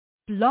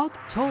Blog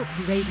Talk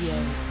Radio.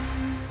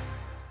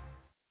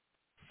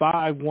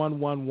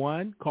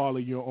 5111, caller,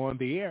 you're on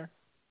the air.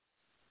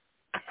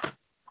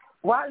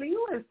 Wiley,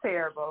 you is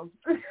terrible.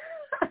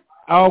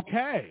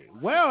 Okay,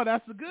 well,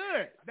 that's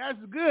good. That's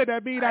good.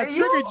 That means I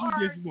triggered you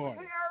this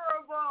morning.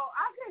 Terrible.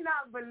 I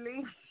cannot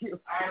believe you.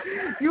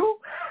 You.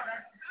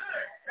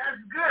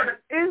 That's good.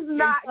 It's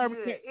not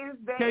good. It's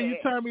bad. Can you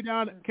turn me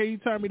down? Can you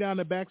turn me down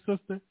the back,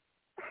 sister?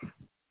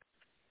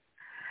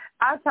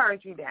 I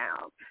turned you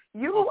down.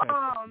 You Okay.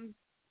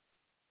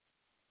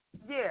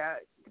 Yeah,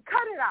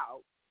 cut it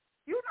out.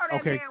 You know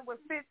that man was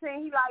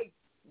 15. He like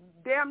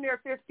damn near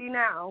 50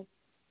 now.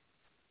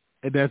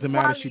 It doesn't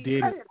matter. She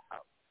did it.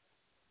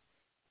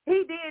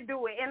 He did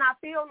do it, and I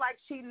feel like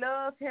she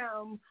loves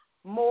him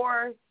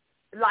more.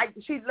 Like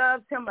she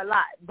loves him a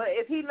lot. But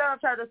if he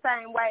loved her the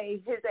same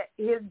way,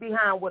 his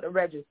behind would have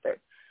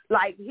registered.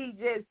 Like he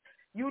just,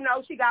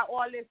 she got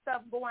all this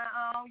stuff going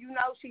on.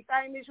 She's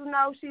famous.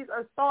 She's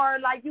a star.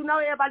 Like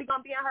everybody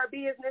gonna be in her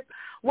business.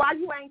 Why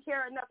you ain't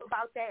care enough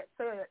about that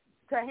to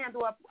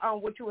handle up on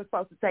what you were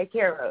supposed to take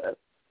care of?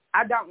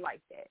 I don't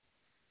like that.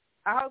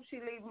 I hope she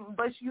leave him,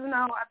 but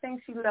I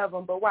think she love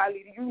him. But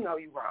Wiley,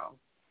 you wrong.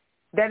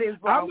 That is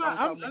wrong.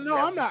 I'm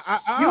not.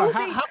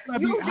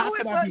 You wrong?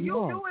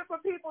 do it for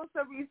people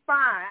to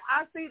respond.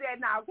 I see that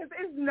now because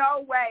there's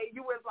no way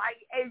you was like,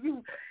 hey, you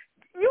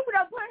would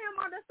have put him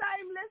on the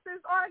same list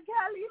as R.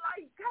 Kelly.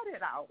 Like, cut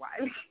it out,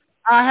 Wiley.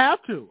 I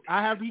have to.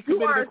 He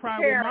committed a crime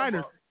with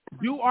minors.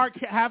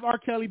 Have R.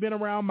 Kelly been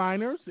around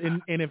minors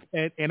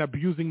and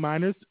abusing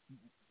minors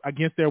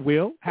against their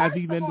will? Has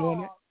he been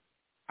doing it?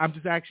 I'm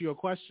just asking you a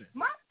question.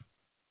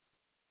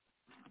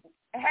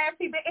 Has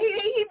he been?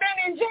 He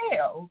been in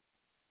jail.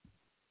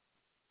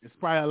 It's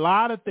probably a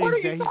lot of things. What are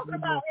you talking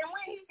about? And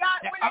when they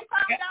found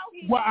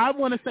out, well, I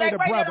want to say the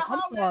brother.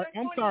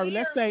 I'm sorry.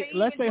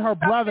 Let's say her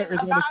brother is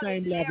on the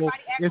same level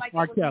as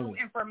R. Kelly.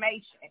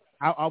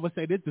 I would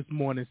say this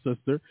morning,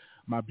 sister,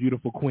 my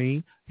beautiful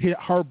queen.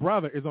 Her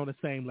brother is on the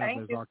same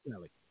level as R.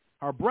 Kelly.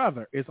 Her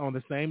brother is on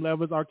the same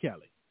level as R.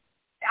 Kelly.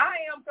 I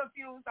am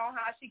confused on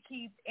how she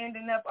keeps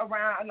ending up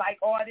around, like,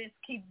 all this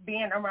keeps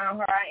being around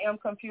her. I am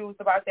confused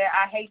about that.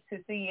 I hate to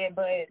see it,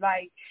 but,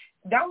 like,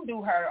 don't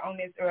do her on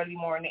this early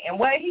morning. And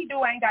what he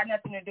do ain't got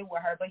nothing to do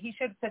with her, but he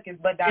should have took his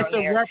butt down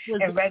there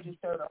and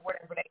registered or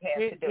whatever they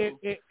had to do.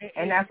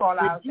 And that's all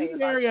I'll say. If you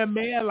marry a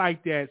man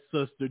like that,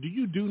 sister, do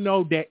you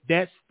know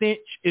that stench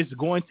is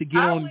going to get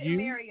on you? I wouldn't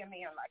marry a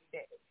man like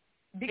that.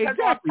 Because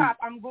off top,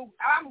 I'm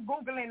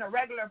Googling a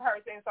regular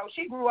person, so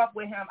she grew up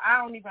with him. I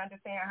don't even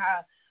understand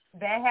how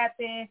that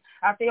happened.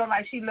 I feel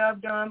like she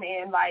loved him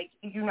and, like,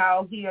 he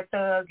a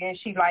thug and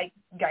she like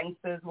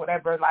gangsters,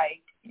 whatever,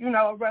 like,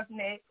 a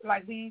roughneck,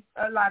 like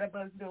a lot of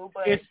us do.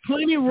 But it's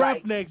plenty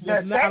roughnecks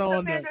that's not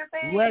on the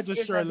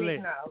register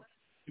list. No.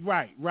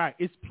 Right.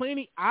 It's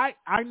plenty. I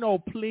know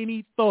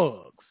plenty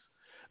thugs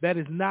that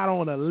is not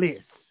on a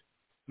list.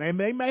 They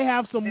may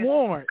have some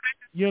warrants,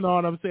 you know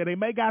what I'm saying? They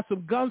may got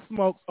some gun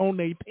smokes on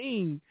their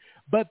team,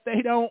 but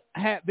they're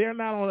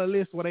not on a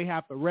list where they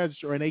have to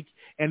register and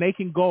they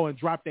can go and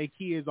drop their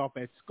kids off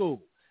at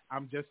school.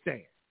 I'm just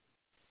saying.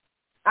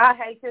 I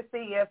hate to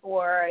see it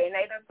for her, and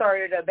they done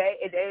started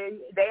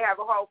they have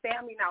a whole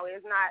family now.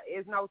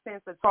 It's no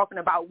sense of talking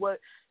about what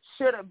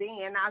should have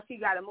been. Now she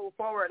got to move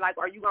forward. Like,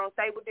 are you gonna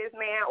stay with this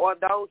man,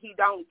 although he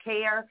don't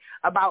care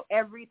about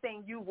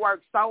everything you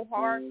worked so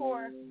hard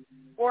for,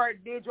 or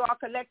did y'all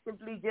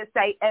collectively just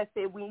say, "F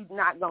it, we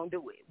not gonna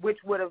do it," which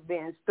would have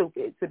been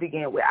stupid to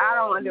begin with. I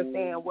don't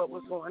understand what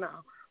was going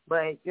on.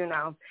 But,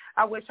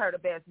 I wish her the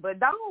best. But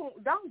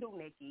don't do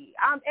Nikki.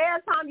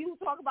 Every time you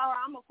talk about her,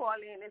 I'm going to call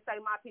in and say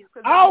my piece.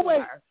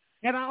 Always.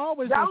 And I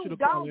always want you to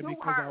call in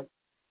because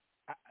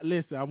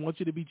listen, I want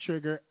you to be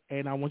triggered,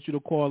 and I want you to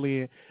call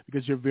in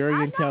because you're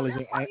very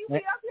intelligent. That's why you be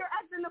up here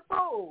acting the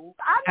fool.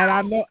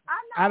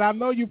 I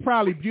know you're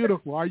probably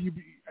beautiful.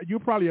 You're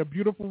probably a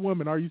beautiful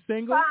woman. Are you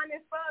single? Fine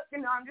as fuck.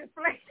 I'm just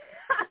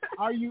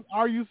playing.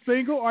 Are you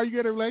single? Are you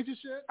in a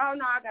relationship? Oh,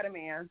 no, I got a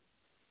man.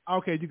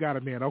 Okay, you got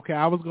a man. Okay,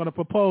 I was going to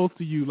propose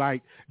to you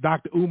like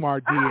Dr. Umar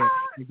did.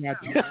 You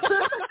got you.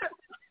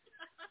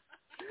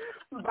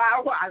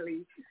 Bye,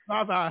 Wiley.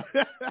 Bye-bye.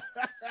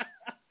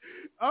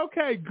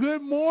 Okay,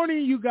 good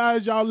morning, you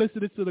guys. Y'all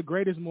listening to the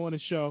greatest morning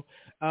show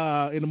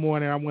in the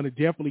morning. I want to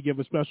definitely give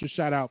a special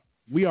shout-out.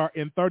 We are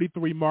in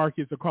 33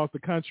 markets across the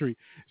country.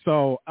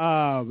 So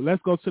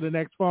let's go to the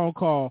next phone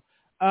call.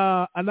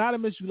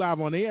 Anonymous, you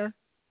live on air.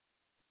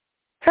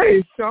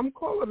 Hey, so I'm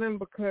calling in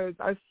because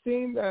I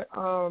seen that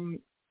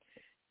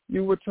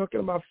you were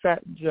talking about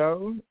Fat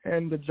Joe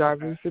and the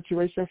Jaru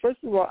situation. First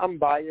of all, I'm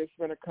biased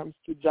when it comes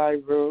to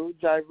Jaru.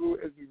 Jaru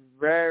is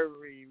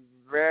very,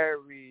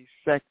 very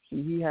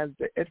sexy. He has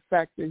the it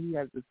factor. He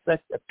has the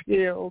sex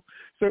appeal.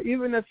 So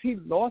even if he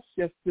lost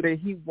yesterday,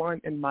 he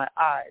won in my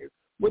eyes,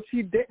 which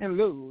he didn't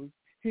lose.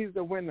 He's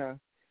the winner.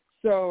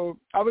 So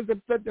I was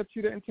upset that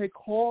you didn't take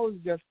calls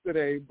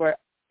yesterday, but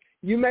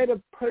you made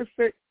a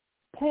perfect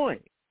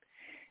point.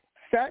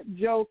 Fat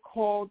Joe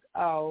called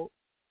out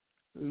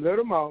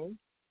Little Mo.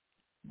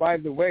 By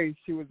the way,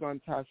 she was on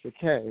Tasha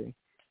K.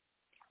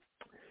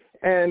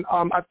 And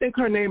I think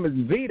her name is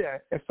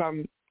Vita, if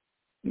I'm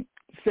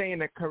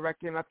saying it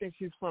correctly, and I think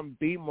she's from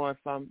Bmore, if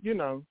I'm,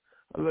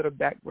 a little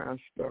background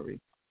story.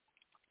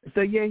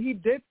 So, yeah, he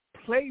did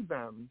play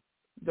them,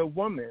 the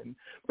woman,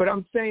 but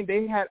I'm saying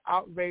they had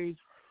outrage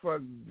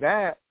for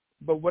that.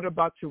 But what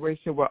about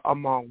situation with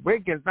Amal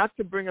Wiggins? Not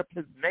to bring up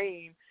his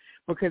name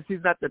because he's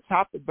not the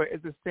topic, but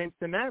it's the same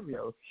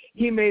scenario.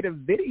 He made a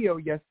video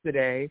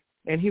yesterday,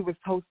 and he was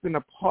hosting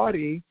a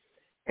party,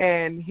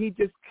 and he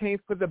just came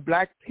for the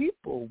black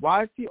people.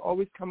 Why is he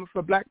always coming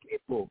for black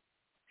people?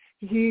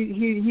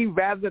 He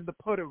rather the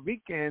Puerto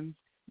Ricans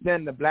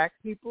than the black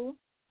people.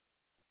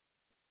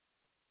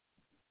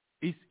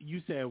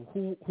 You said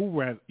who?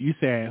 You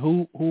said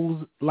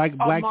who's like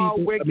black Amal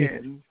people?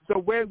 Wiggins. So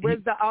where's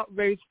the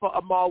outrage for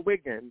Amal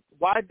Wiggins?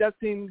 Why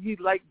doesn't he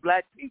like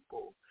black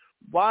people?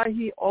 Why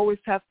he always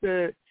have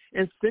to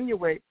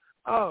insinuate?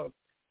 Oh,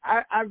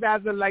 I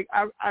rather like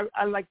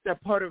I like the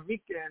Puerto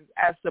Ricans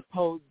as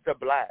opposed to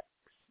blacks.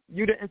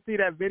 You didn't see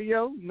that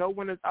video? No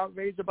one is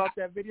outraged about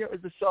that video.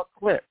 It's a short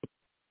clip.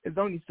 It's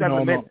only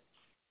 7 minutes.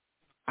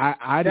 That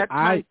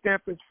timestamp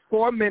is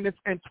 4 minutes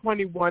and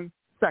 21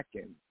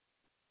 seconds.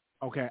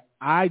 Okay,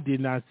 I did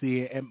not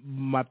see it, and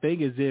my thing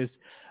is this: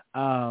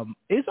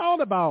 it's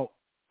all about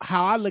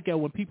how I look at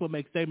when people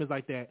make statements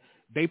like that.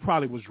 They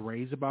probably was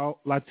raised about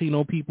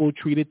Latino people,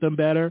 treated them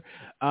better.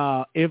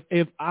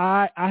 If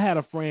I had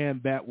a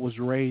friend that was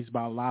raised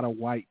by a lot of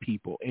white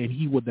people, and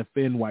he would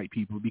defend white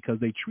people because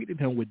they treated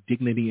him with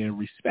dignity and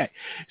respect.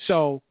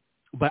 So,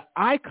 but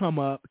I come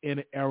up in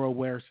an era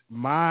where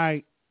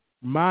my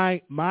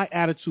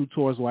attitude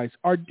towards whites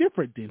are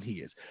different than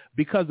his,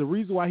 because the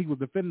reason why he was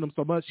defending them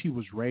so much, he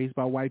was raised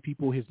by white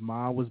people. His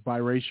mom was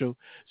biracial.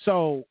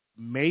 So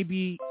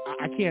maybe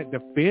I can't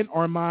defend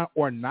Armand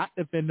or not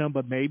defend him,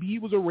 but maybe he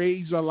was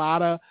raised a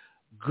lot of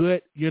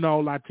good,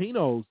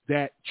 Latinos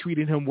that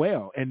treated him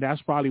well. And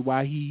that's probably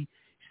why he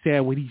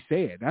said what he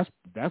said.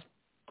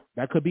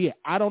 That could be it.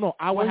 I don't know.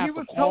 I would have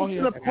to call him. He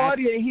was hosting a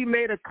party and he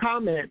made a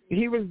comment.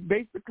 He was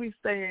basically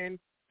saying,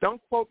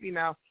 don't quote me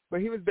now,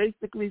 but he was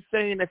basically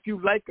saying if you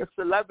like a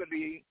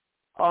celebrity,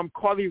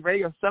 Carly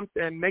Rae or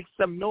something, make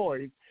some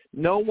noise.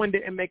 No one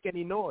didn't make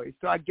any noise.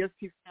 So I guess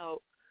he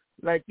felt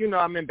like,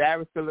 I'm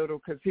embarrassed a little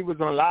because he was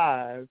on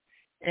live.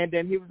 And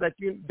then he was like,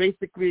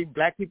 basically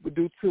black people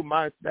do too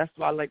much. That's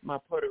why I like my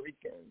Puerto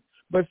Ricans.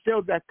 But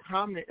still, that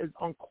comment is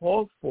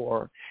uncalled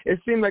for. It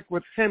seemed like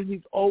with him,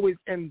 he's always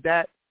in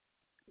that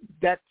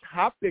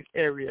topic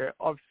area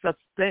of such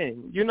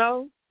thing,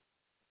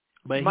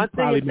 But my he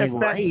probably thing is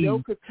that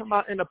Joe could come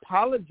out and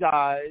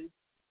apologize,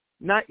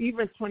 not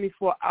even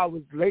 24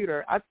 hours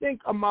later. I think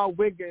Amal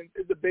Wiggins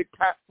is a big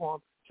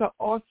platform to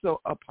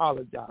also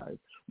apologize.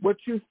 What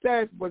you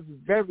said was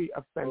very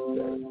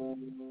offensive.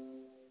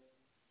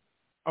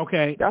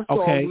 Okay. That's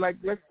okay. all. Like,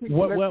 let's have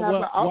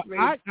an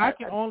outrage. I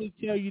can only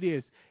tell you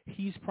this.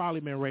 He's probably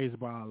been raised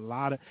by a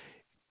lot of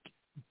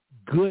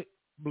good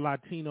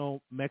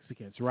Latino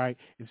Mexicans, right?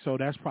 And so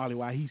that's probably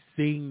why he's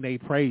singing their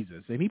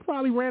praises. And he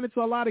probably ran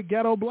into a lot of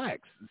ghetto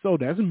blacks. So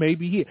that's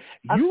maybe here.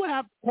 You would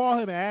have to call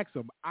him and ask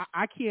him.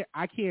 I can't,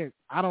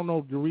 I don't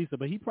know the reason,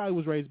 but he probably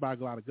was raised by a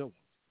lot of good ones.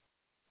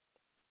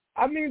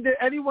 I mean, did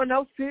anyone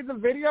else see the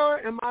video?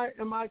 Am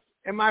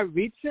I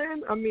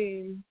reaching? I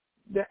mean,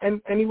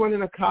 anyone in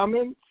the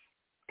comments?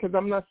 Because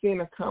I'm not seeing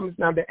the comments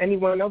now. Did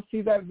anyone else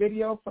see that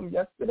video from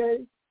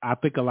yesterday? I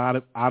think a lot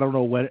of, I don't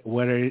know what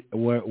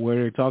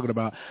they're talking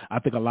about. I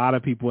think a lot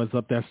of people is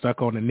up there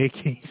stuck on the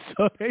Nicki,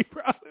 so they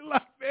probably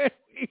like, man.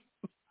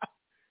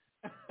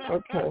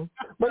 Okay.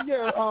 But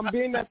yeah,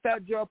 being that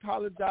Fat Joe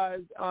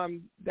apologized,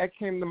 that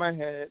came to my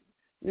head.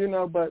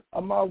 But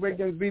Amal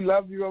Wiggins, we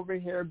love you over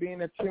here, being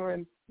that you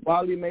and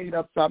Wiley made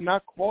up, so I'm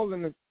not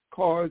calling the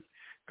cause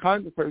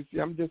controversy.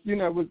 I'm just,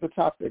 it was the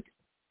topic.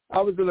 I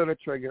was a little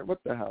triggered. What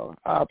the hell?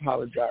 I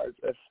apologize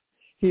if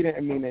he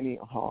didn't mean any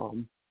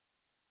harm.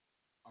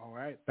 All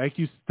right. Thank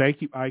you,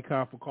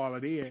 Icon, for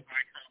calling in.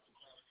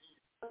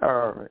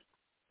 All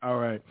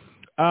right.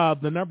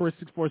 The number is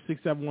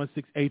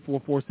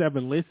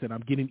 646-716-8447. Listen,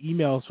 I'm getting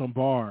emails from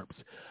Barbs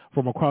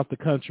from across the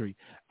country.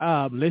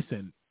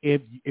 Listen,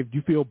 if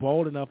you feel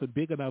bold enough and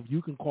big enough,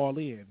 you can call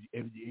in.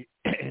 And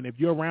if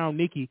you're around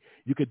Nikki,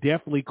 you can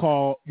definitely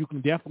call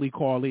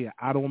in.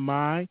 I don't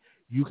mind.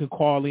 You can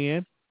call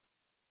in.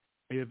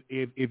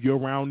 If you're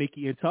around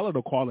Nikki, and tell her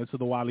to call into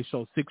the Wiley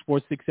Show,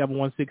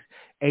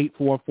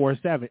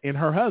 646-716-8447. And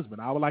her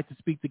husband, I would like to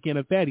speak to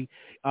Kenneth Petty.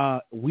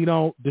 We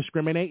don't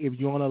discriminate. If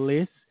you're on a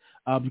list,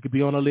 you could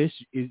be on a list.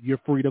 You're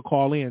free to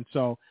call in.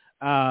 So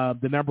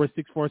the number is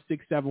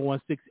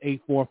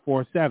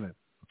 646-716-8447.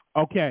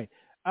 Okay,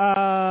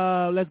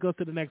 let's go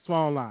to the next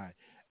phone line.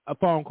 A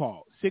phone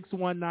call,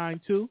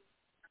 6192.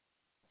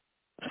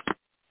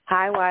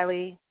 Hi,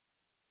 Wiley.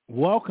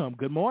 Welcome.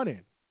 Good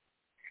morning.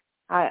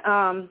 Hi.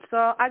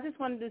 So I just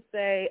wanted to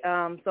say,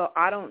 so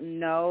I don't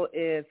know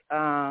if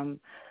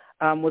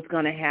what's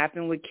going to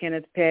happen with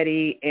Kenneth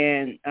Petty,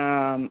 and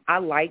I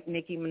like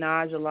Nicki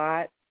Minaj a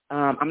lot.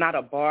 I'm not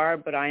a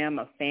Barb, but I am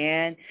a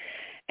fan.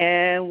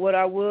 And what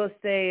I will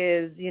say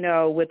is,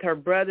 with her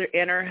brother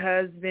and her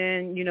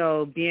husband,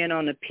 being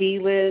on the P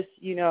list,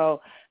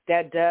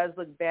 that does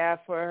look bad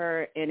for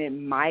her, and it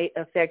might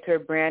affect her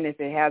brand if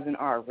it hasn't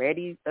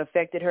already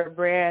affected her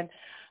brand.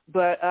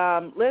 But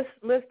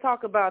let's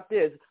talk about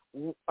this.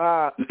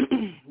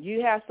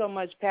 You have so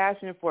much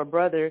passion for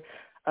brother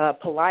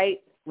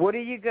Polite. What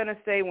are you going to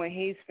say when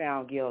he's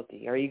found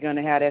guilty? Are you going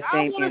to have that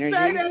same energy?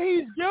 I want to say that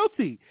he's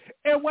guilty.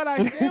 And what I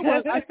said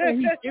was, I said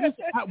he's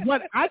innocent.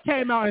 What I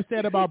came out and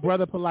said about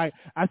Brother Polite,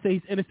 I say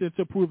he's innocent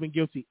to proven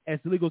guilty as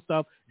legal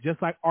stuff,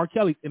 just like R.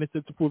 Kelly's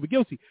innocent to proven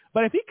guilty.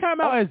 But if he come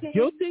out as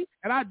guilty,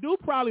 and I do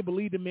probably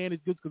believe the man is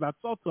guilty because I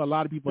talked to a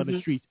lot of people in the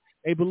streets,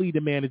 they believe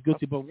the man is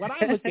guilty. But when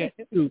I look at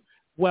too,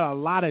 a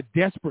lot of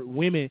desperate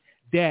women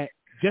that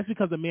just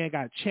because a man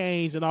got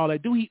changed and all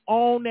that, do he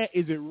own that?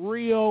 Is it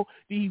real?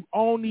 Do he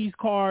own these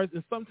cars?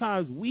 And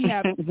sometimes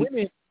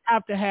women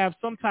have to have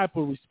some type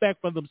of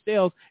respect for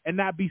themselves and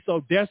not be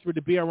so desperate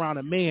to be around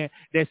a man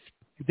that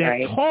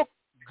right. talks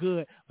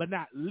good but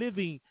not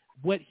living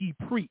what he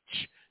preach.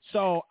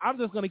 So I'm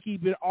just going to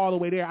keep it all the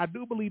way there. I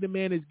do believe the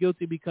man is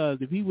guilty because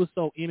if he was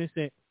so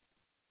innocent,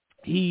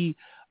 he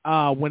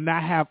would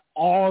not have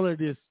all of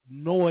this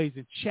noise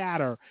and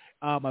chatter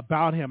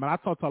about him. And I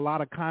talk to a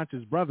lot of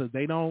conscious brothers.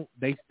 They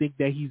think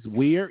that he's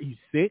weird, he's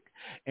sick,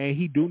 and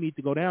he do need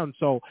to go down.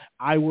 So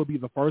I will be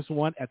the first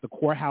one at the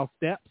courthouse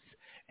steps,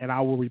 and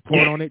I will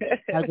report on it.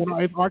 Like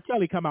if R.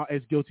 Kelly come out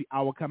as guilty,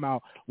 I will come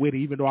out with it,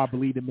 even though I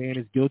believe the man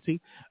is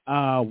guilty.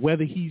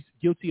 Whether he's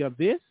guilty of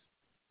this,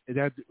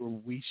 that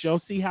we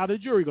shall see how the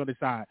jury going to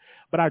decide.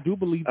 But I do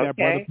believe that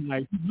Brother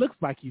Polite, he looks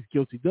like he's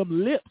guilty.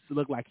 Them lips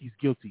look like he's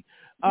guilty.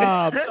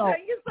 You're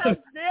so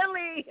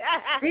silly.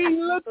 He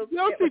looks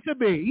guilty to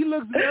me. He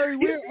looks very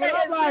weird. And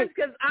I'm like,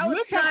 because I was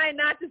trying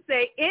not to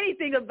say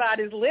anything about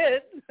his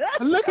lips.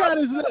 Look at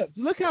his lips.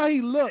 Look how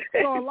he looks.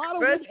 So a lot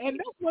of women, and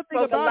that's one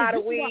thing about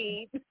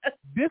it.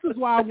 This is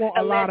why I want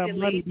a lot of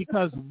money,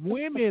 because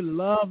women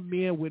love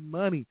men with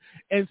money,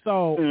 and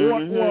so or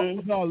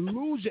the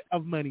illusion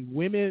of money.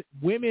 Women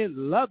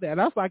love that.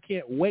 That's why I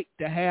can't wait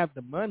to have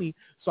the money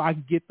so I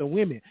can get the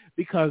women,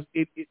 because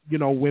it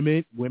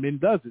women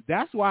does it.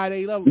 That's why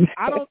they love it.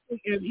 I don't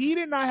think if he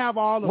did not have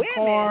all the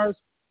cars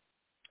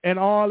and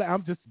all that,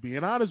 I'm just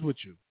being honest with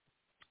you,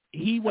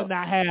 he will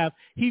not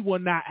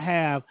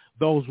have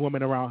those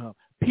women around him.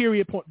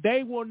 Period. Point.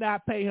 They will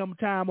not pay him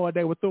time or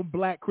day with them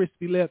black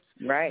crispy lips.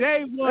 Right.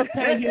 They will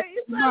pay him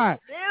time.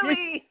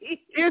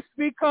 It's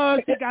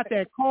because he got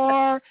that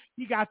car,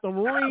 he got the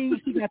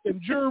rings, he got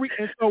them jewelry,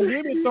 and so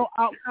women throw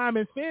out time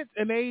and fence,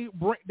 and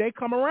they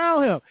come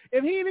around him.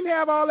 If he didn't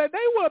have all that, they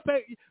would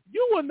pay.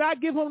 You would not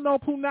give him no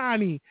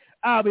punani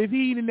if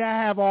he didn't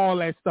have all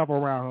that stuff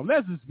around him.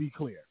 Let's just be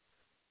clear.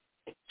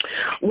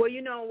 Well,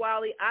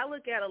 Wiley, I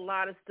look at a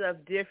lot of stuff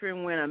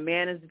different when a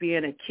man is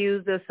being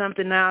accused of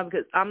something now,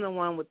 because I'm the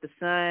one with the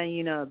son,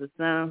 the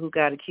son who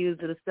got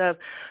accused of the stuff.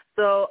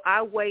 So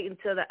I wait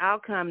until the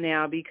outcome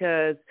now,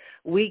 because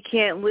we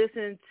can't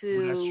listen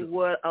to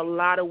what a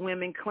lot of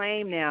women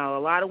claim now.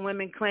 A lot of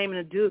women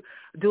claiming to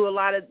do a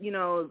lot of,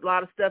 a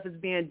lot of stuff is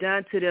being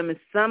done to them, and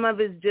some of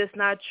it's just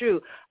not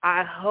true.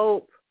 I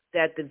hope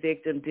that the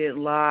victim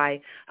didn't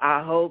lie.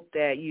 I hope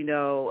that,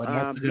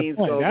 things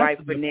go right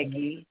for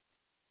Nikki.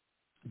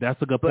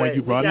 That's a good point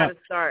you brought up.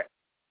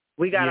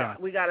 We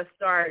gotta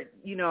start,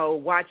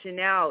 watching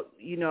out,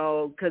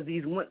 because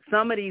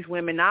some of these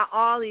women, not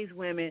all these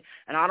women,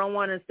 and I don't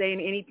want to say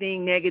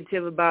anything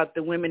negative about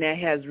the women that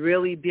has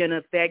really been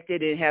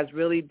affected and has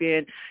really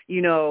been,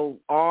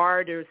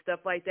 art or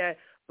stuff like that,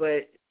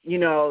 but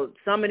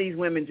some of these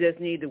women just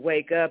need to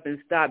wake up and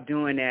stop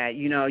doing that.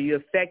 You're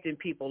affecting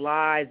people's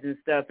lives and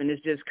stuff, and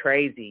it's just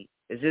crazy.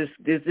 It's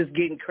just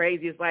getting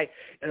crazy. It's like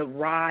a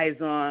rise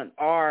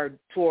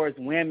towards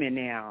women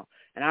now.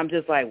 And I'm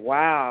just like,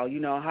 wow,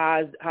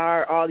 how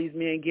are all these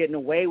men getting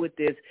away with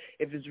this?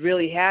 If it's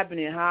really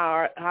happening,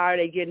 how are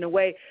they getting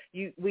away?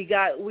 We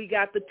got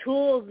the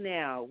tools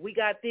now. We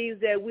got things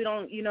that we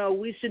don't,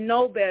 we should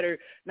know better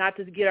not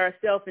to get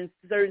ourselves in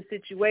certain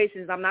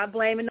situations. I'm not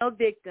blaming no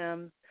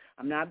victims.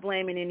 I'm not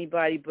blaming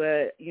anybody,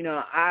 but,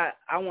 I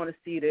want to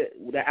see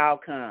the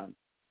outcome.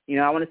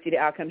 I want to see the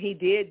outcome. He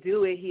did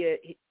do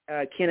it.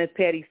 Kenneth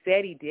Petty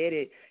said he did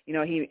it.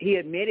 He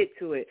admitted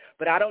to it.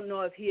 But I don't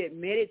know if he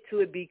admitted to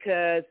it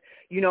because,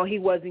 he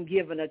wasn't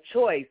given a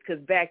choice.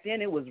 Because back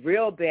then it was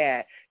real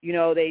bad.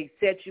 They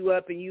set you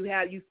up and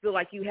you feel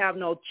like you have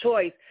no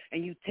choice,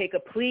 and you take a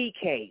plea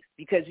case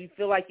because you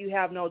feel like you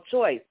have no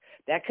choice.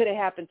 That could have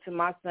happened to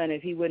my son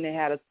if he wouldn't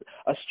have had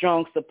a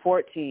strong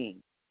support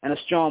team and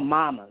a strong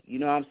mama. You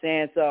know what I'm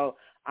saying? So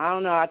I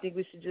don't know. I think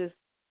we should just,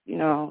 I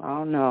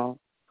don't know.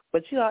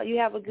 But you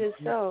have a good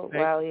show,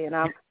 Wiley, and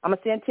I'm gonna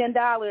send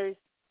 $10.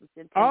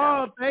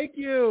 Oh, thank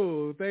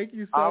you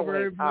so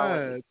very much.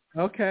 Always.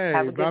 Okay,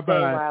 have a good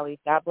day, Wiley.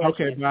 God bless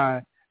you. Okay,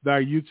 bye. Bye,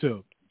 you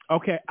too.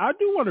 Okay, I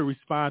do want to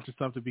respond to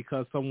something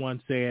because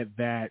someone said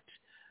that.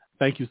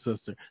 Thank you,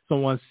 sister.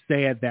 Someone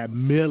said that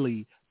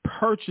Millie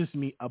purchase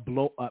me a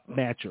blow-up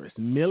mattress.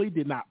 Millie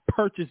did not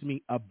purchase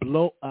me a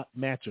blow-up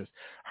mattress.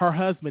 Her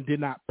husband did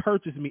not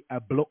purchase me a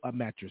blow-up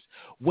mattress.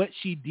 What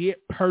she did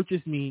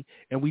purchase me,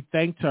 and we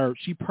thanked her,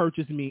 she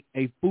purchased me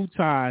a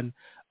futon.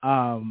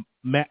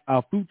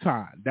 A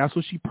futon. That's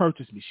what she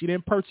purchased me. She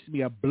didn't purchase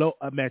me a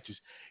blow-up mattress.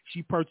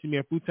 She purchased me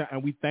a futon,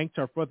 and we thanked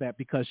her for that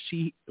because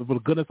she, for the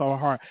goodness of her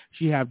heart,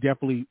 she have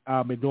definitely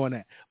been doing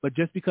that. But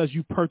just because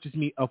you purchased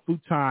me a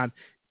futon,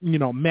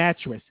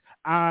 mattress,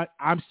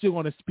 I'm still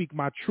going to speak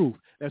my truth.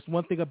 That's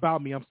one thing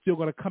about me. I'm still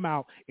going to come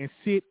out and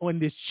sit on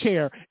this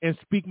chair and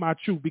speak my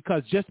truth,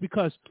 because just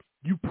because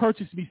you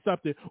purchased me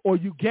something or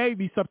you gave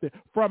me something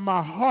from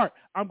my heart,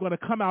 I'm going to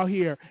come out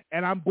here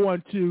and I'm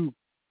going to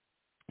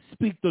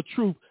speak the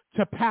truth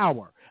to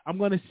power. I'm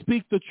going to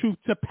speak the truth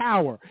to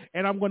power,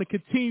 and I'm going to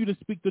continue to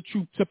speak the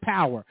truth to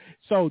power.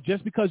 So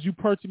just because you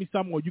purchase me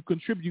something or you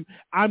contribute,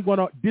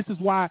 this is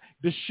why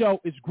the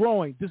show is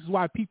growing. This is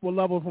why people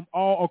love it from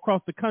all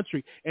across the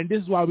country, and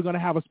this is why we're going to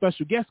have a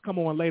special guest come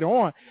on later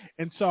on.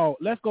 And so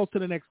let's go to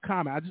the next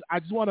comment. I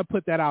just want to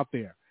put that out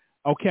there.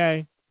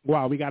 Okay?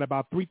 Wow, we got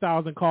about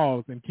 3,000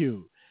 calls in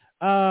queue.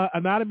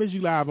 Anonymous,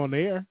 you live on the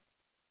air.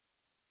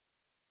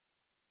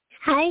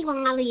 Hi,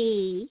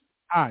 Wiley.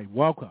 Hi,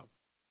 welcome.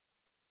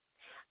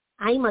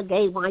 I'm a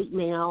gay white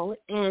male,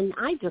 and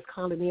I just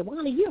called in.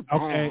 Wiley, you're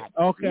bad.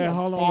 Okay, you're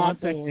hold on one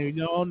second.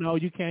 No,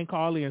 you can't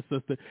call in,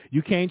 sister.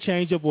 You can't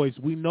change your voice.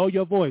 We know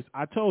your voice.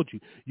 I told you.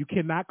 You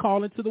cannot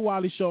call into the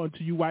Wiley Show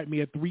until you write me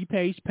a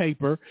 3-page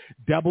paper,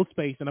 double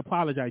space, and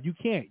apologize. You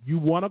can't. You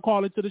want to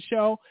call into the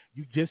show,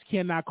 you just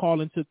cannot call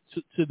into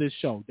to this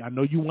show. I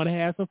know you want to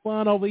have some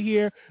fun over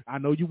here. I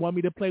know you want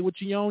me to play with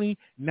Gioni.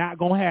 Not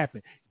going to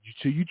happen.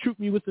 So you treat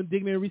me with some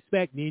dignity and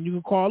respect, then you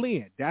can call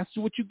in. That's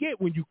what you get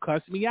when you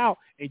cuss me out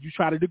and you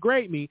try to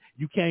degrade me.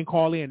 You can't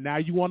call in. Now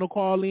you want to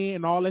call in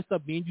and all that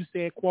stuff. Then you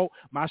said, quote,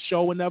 my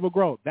show will never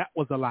grow. That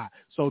was a lie.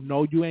 So,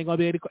 no, you ain't going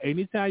to be able to.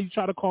 Anytime you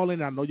try to call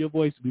in, I know your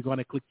voice, we're going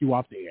to click you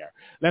off the air.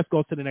 Let's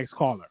go to the next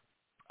caller.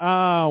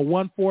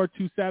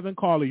 1427,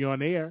 caller, you're on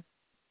the air.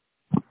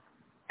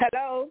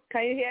 Hello,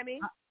 can you hear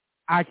me?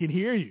 I can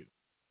hear you.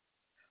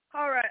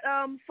 All right.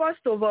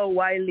 First of all,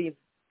 Wiley,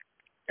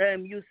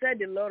 you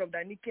said a lot of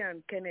that, Nikki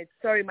and Kenneth.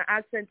 Sorry, my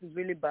accent is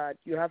really bad.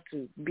 You have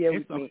to bear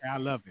with me. It's okay. I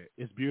love it.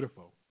 It's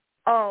beautiful.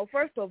 Oh,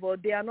 first of all,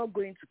 they are not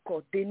going to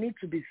court. They need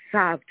to be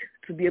served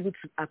to be able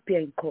to appear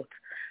in court.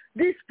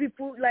 These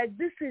people,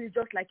 this is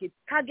just like a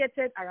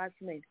targeted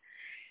harassment.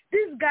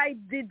 This guy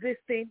did this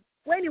thing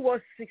when he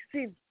was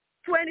 16,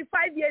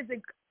 25 years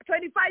ago.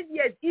 25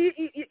 years.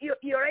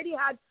 He already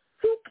had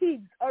 2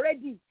 kids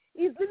already.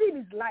 He's living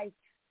his life.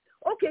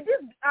 Okay,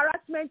 this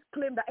harassment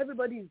claim that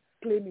everybody is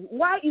claiming.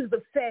 Why is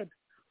the Fed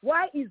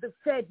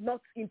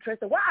not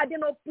interested? Why are they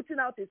not putting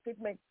out a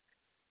statement?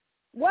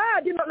 Why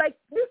are they not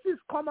this is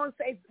common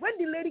sense. When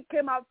the lady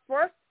came out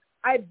first,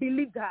 I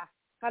believed her.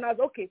 And I was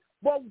okay.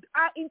 But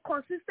our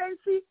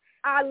inconsistency,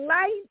 our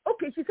lying,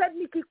 okay, she said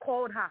Nikki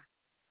called her.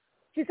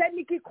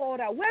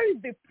 Where is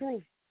the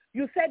proof?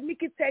 You said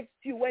Nikki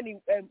texted you when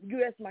the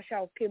U.S.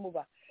 Marshal came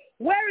over.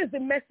 Where is the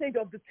message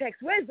of the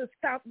text? Where is the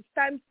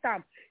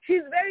timestamp?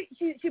 She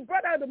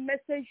brought out the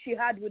message she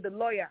had with the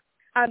lawyer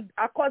and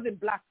her cousin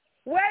Black.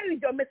 Where is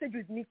your message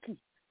with Nikki?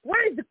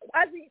 Where is this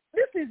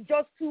is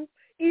just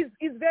is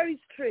very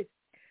straight.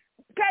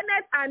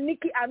 Kenneth and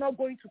Nikki are not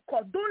going to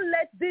court. Don't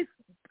let these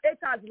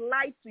haters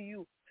lie to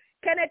you.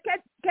 Kenneth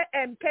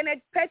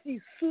Petty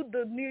sued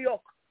the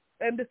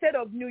state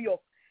of New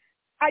York.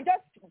 I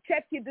just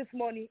checked it this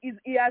morning.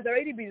 He has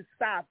already been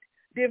served.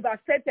 They've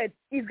accepted.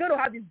 He's going to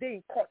have his day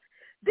in court.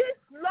 This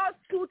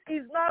lawsuit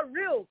is not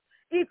real.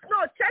 If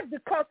not, check the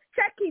court.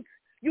 Check it.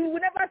 You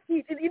will never see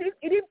it. It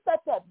didn't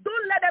pop up.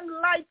 Don't let them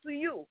lie to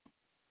you.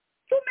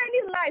 Too many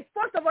lies.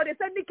 First of all, they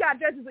said Nikki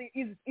address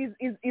is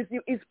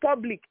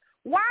public.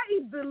 Why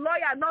is the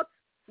lawyer not?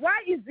 Why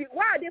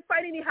are they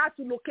finding it hard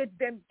to locate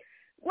them?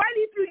 Well,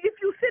 if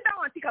you sit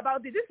down and think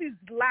about this is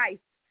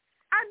lies.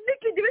 And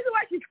Nikki, the reason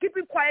why she's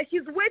keeping quiet,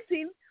 she's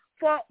waiting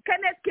for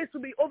Kenneth's case to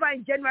be over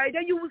in January.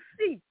 Then you will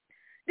see.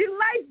 The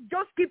lies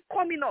just keep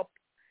coming up.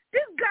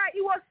 This guy,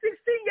 he was 16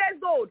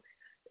 years old.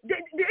 The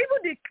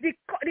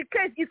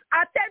case is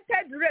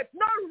attempted rape,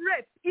 not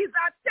rape. It's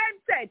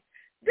attempted.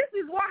 This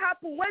is what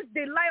happened when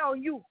they lie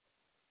on you.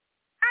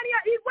 And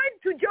he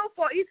went to jail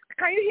for it.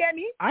 Can you hear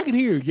me? I can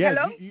hear you. Yes.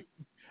 Hello?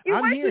 He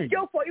went to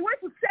jail for it. He went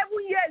to 7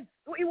 years.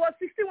 He was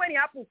 16 when it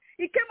happened.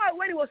 He came out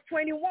when he was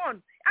 21. And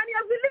he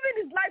has been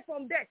living his life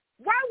from there.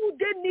 Why would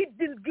they need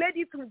this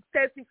lady to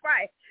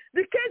testify?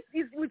 The case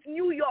is with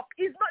New York.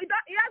 It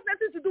has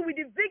nothing to do with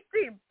the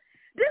victim.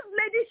 This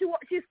lady,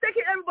 she's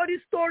taking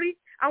everybody's story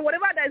and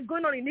whatever that is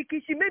going on in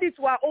Nikki, she made it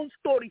to her own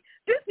story.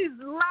 This is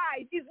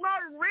lies. It's not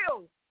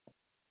real.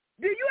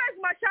 The U.S.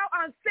 Marshal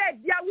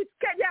said they are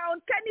on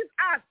Kenny's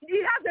ass.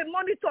 He has a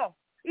monitor.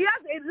 He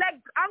has a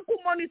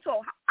ankle monitor.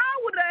 How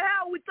would the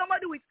hell would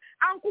somebody with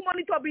ankle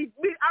monitor be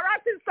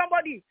harassing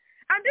somebody?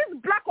 And this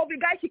black of a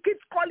guy she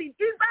keeps calling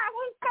is her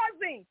own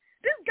cousin.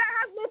 This guy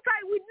has no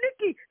tie with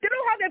Nikki. They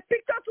don't have a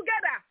picture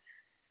together.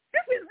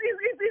 This is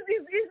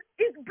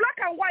is black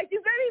and white.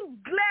 It's very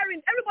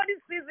glaring. Everybody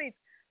sees it.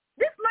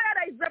 This lawyer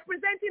that is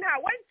representing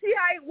her, when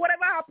CI,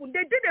 whatever happened,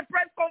 they did a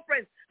press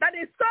conference that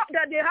they saw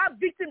that they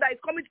have victim that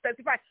is coming to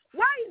testify.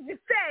 Why is the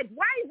Fed?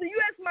 Why is the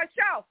U.S.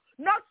 Marshal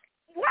not?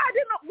 Why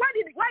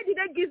did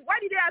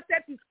they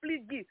accept his plea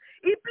gift?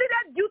 He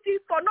pleaded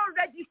guilty for not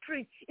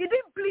registering. He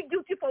didn't plead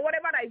guilty for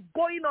whatever that is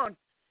going on.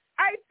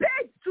 I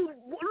paid to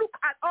look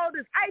at all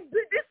this.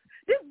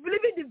 This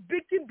believing the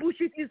victim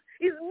bullshit is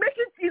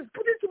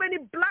putting too many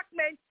black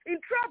men in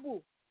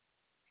trouble.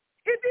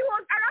 If he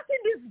was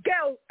harassing this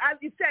girl, as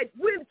he said,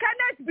 will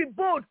Kenneth be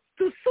bold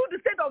to sue the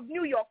state of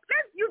New York?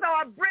 Let's use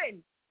our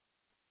brain.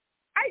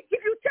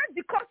 If you check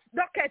the court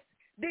docket,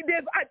 the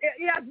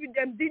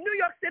New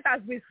York State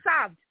has been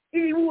served.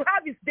 He will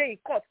have his day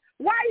in court.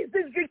 Why is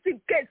this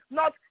victim case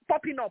not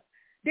popping up?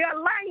 They are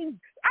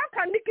lying. How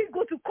can Nikki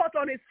go to court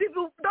on a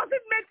civil? Does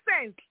it make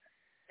sense?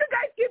 You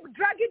guys keep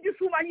dragging this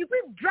woman. You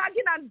keep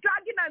dragging and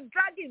dragging and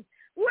dragging.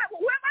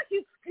 Whoever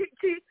she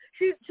chooses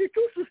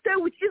to stay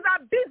with is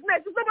her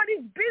business. It's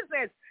somebody's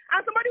business.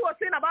 And somebody was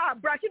saying about her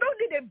brand. She don't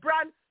need a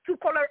brand to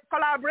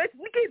collaborate.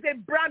 Nikki is a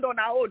brand on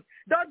her own.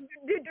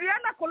 Did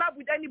Rihanna collab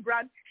with any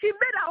brand? She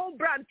made her own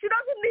brand. She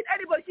doesn't need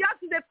anybody. She has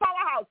to be a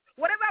powerhouse.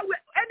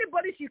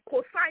 Anybody she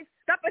co-signs,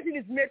 that person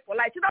is made for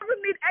life. She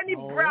doesn't need any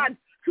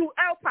brand to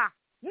help her.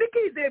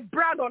 Nikki is a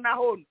brand on her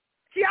own.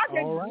 She has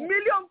a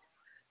billion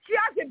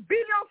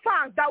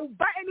fans that will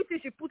buy anything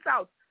she puts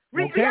out.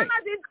 Rihanna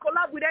didn't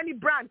collab with any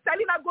brand.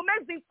 Selena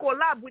Gomez didn't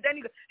collab with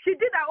any. She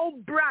did her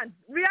own brand.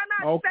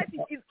 Rihanna said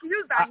it is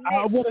used her name.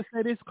 I want to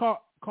say this,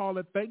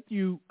 caller. Thank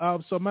you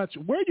so much.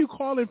 Where are you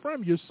calling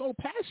from? You're so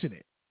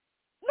passionate.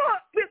 No,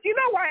 you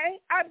know why?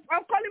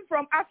 I'm calling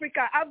from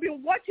Africa. I've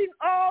been watching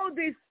all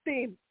these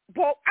things,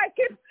 but I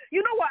keep.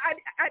 You know what?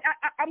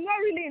 I'm not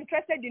really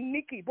interested in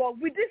Nikki, but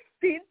with this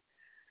thing,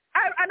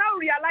 I now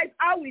realize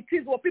how it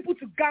is for people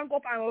to gang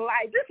up and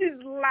lie. This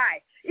is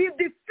lie. If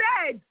the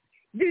Fed,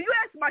 the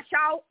U.S.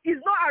 Marshal is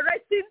not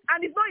arresting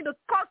and is not in the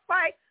court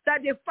fight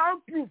that they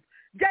found proof.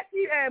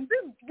 Jesse,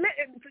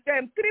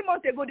 3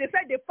 months ago, they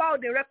said they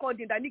found the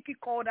recording that Nikki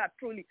called her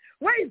truly.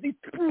 Where is the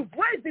proof?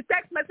 Where is the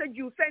text message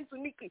you sent to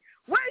Nikki?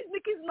 Where is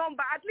Nikki's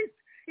number? At least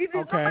if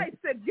his number is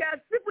said, there's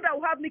people that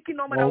will have Nikki's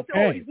number that will say,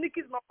 oh, it's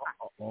Nikki's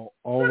number.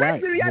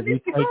 Let's be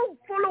realistic. Don't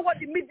follow what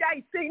the media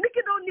is saying. Nikki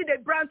don't need a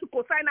brand to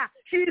co-sign her.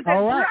 She is a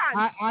brand.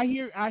 I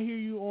hear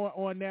you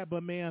on that,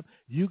 but ma'am,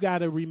 you got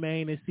to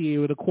remain and see it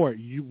with the court.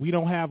 We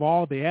don't have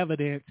all the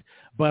evidence,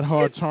 but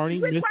her attorney,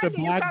 Mr.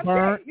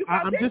 Blackburn.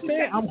 I'm just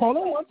saying. Hold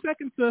on one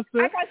second,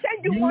 sister. I can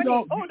send you money.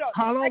 Hold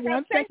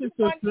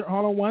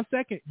on one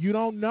second. You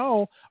don't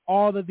know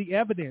all of the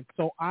evidence.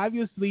 So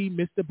obviously,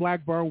 Mr.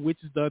 Blackburn,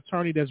 which is the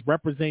attorney that's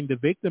representing the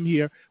victim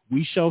here,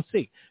 we shall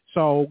see.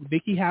 So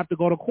Nikki have to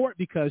go to court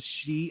because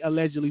she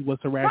allegedly was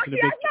harassing the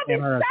victim. But she has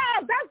not been served.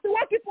 That's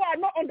what people are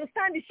not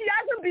understanding. She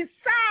hasn't been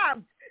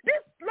served. This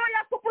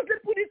lawyer purposely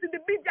put this in the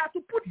media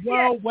to put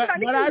fear.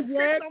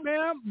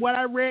 What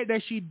I read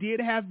that she did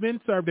have been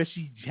served, that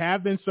she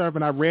have been served,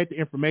 and I read the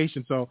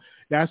information. So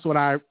that's what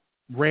I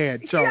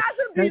read. She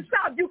hasn't been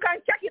served. You can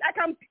check it. I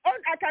can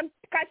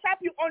cash up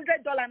you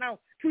 $100 now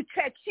to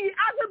check. She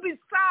hasn't been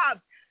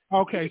served.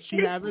 Okay, she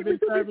hasn't been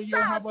serving you.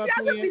 How about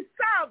she hasn't been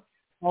served.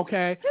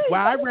 Okay.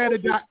 Well, I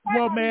read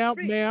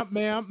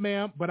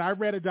ma'am, but I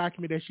read a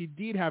document that she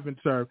did have been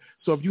served.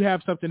 So if you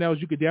have something else,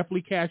 you could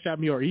definitely cash out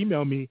me or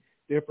email me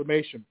the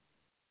information.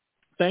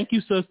 Thank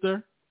you,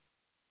 sister.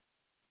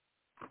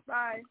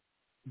 Bye.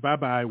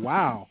 Bye-bye.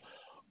 Wow.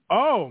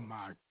 Oh,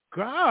 my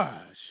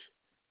gosh.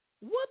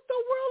 What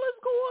the world is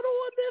going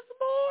on this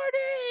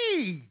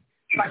morning?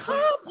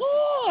 Come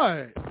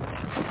on.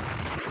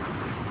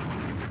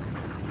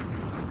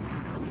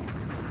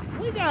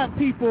 We got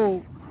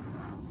people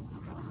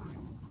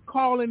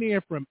calling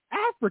in from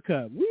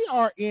Africa. We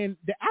are in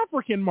the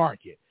African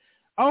market.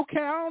 Okay,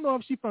 I don't know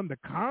if she's from the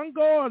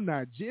Congo or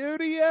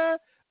Nigeria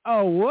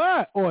or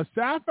what, or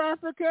South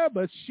Africa,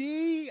 but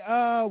she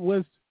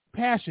was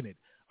passionate.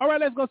 All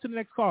right, let's go to the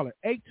next caller.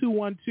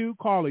 8212,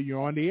 caller,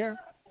 you're on the air.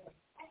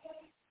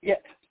 Yeah.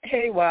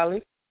 Hey,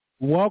 Wiley.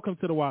 Welcome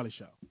to the Wiley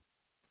Show.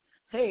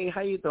 Hey,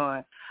 how you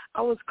doing?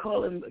 I was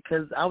calling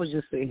because I was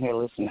just sitting here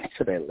listening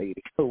to that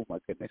lady. Oh, my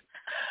goodness.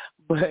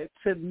 But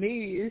to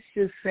me, it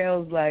just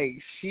sounds like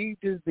she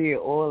just did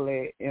all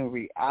that. In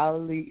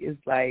reality,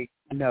 it's like,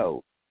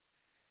 no.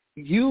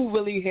 You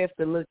really have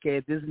to look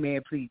at this man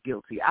plead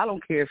guilty. I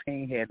don't care if he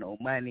ain't had no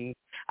money.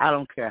 I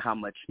don't care how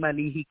much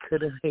money he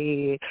could have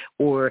had,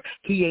 or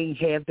he ain't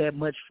have that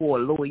much for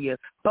a lawyer.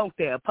 Don't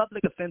care. A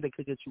public offender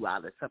could get you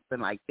out of something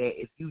like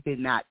that if you did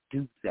not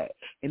do that.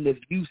 And if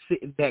you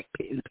sitting back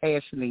and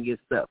passioning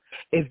yourself.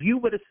 If you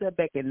would have sat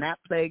back and not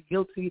pled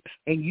guilty,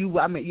 and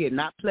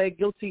not pled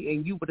guilty,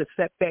 and you would have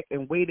sat back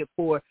and waited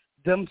for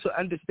them to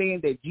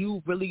understand that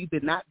you really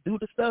did not do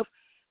the stuff,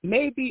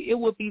 maybe it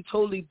would be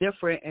totally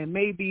different, and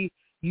maybe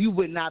you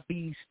would not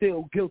be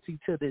still guilty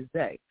to this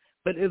day.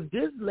 But if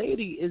this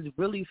lady is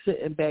really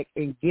sitting back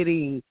and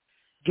getting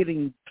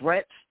getting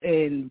threats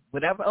and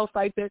whatever else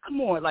like that.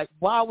 Come on, like,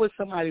 why would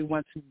somebody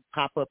want to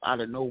pop up out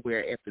of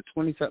nowhere after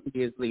 20-something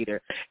years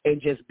later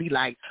and just be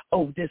like,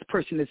 oh, this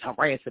person is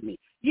harassing me?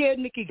 Yeah,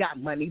 Nikki got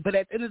money, but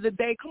at the end of the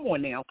day, come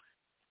on now.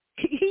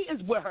 He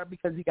is with her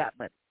because he got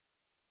money.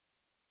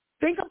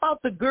 Think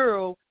about the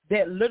girl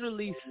that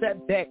literally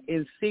sat back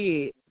and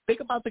said, think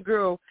about the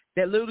girl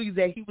that literally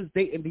that he was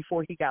dating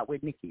before he got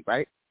with Nikki,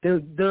 right?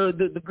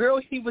 The girl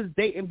he was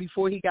dating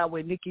before he got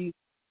with Nikki,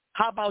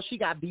 how about she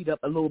got beat up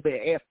a little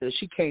bit after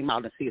she came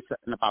out and said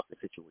something about the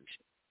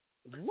situation?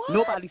 What?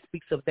 Nobody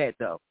speaks of that,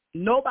 though.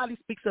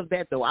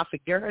 I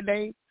forget her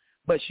name,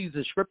 but she's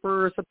a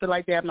stripper or something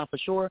like that. I'm not for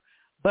sure.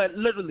 But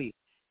literally,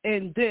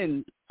 and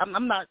then I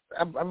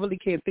really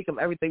can't think of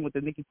everything with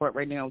the Nikki part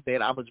right now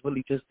that I was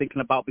really just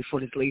thinking about before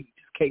this lady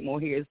just came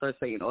on here and started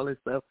saying all this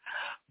stuff.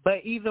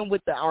 But even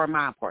with the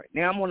Armand part,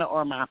 now I'm on the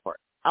Armand part.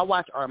 I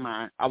watch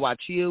Armand. I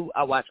watch you.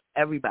 I watch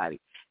everybody.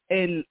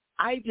 And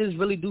I just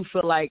really do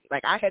feel like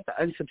I had to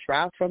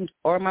unsubscribe from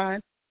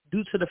Armand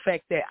due to the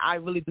fact that I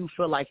really do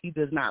feel like he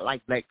does not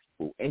like black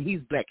people, and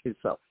he's black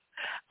himself.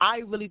 I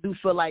really do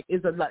feel like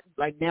it's a lot,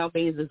 like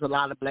nowadays there's a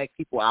lot of black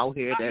people out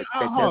here that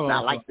does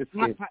not like this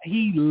kid.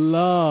 He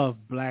loves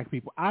black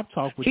people. I've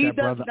talked with that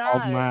brother of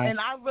mine. And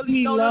I really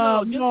he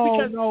no,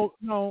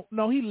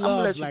 he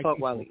loves black people.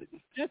 Wiley.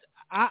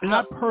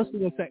 I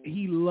personally would say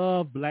he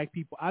loves black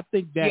people. I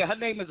think that her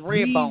name is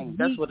Redbone.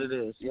 That's what it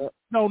is. Yeah.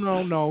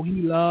 No. He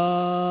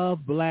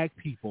loves black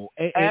people.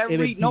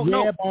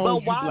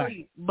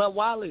 But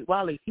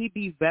Wiley, he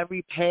be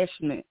very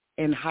passionate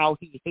in how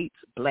he hates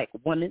black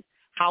women.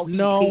 How he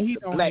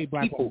hates black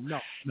people.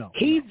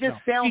 He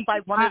sounds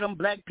like one of them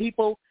black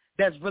people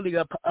that's really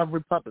a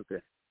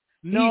Republican.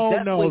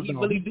 That's what he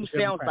really do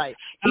sound like.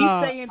 He's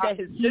saying that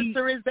his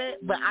sister is that,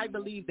 but I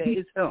believe that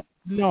it's him.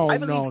 He's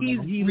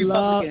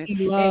Republican.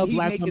 He loves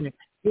black women.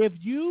 Have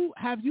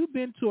you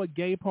been to a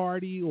gay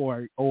party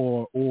or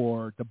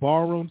the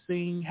ballroom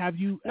scene?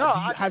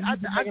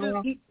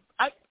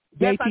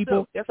 Yes, I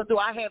do.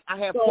 I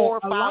have 4 or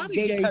 5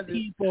 gay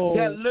cousins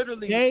that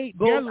literally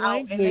go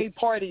out and they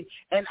party,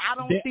 and I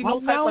don't see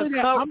no type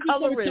of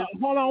colorism.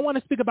 Hold on, I want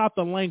to speak about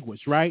the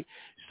language, right?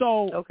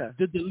 So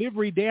the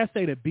delivery, they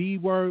say the B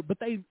word, but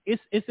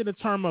it's in a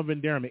term of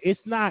endearment.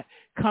 It's not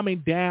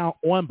coming down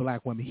on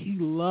black women. He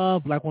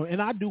loved black women,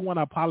 and I do want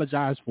to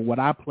apologize for what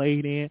I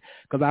played in,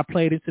 because I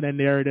played into the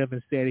narrative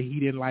and said that he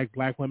didn't like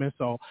black women.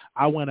 So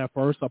I want to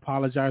first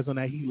apologize on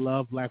that. He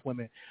loved black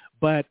women.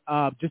 But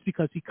just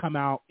because he come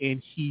out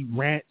and he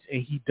rants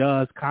and he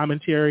does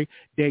commentary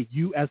that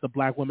you as a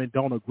black woman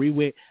don't agree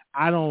with,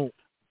 I don't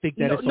think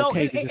that it's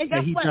okay to just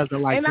say he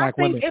doesn't like black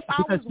women.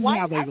 Because we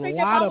have a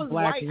lot of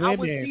black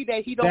women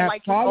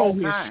that follow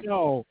his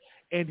show,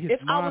 and his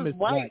mom is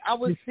black. I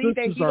would see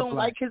that he don't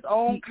like his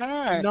own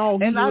kind. No,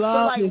 he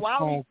loves his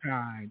own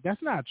kind.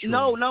 That's not true.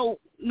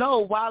 No,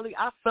 Wiley,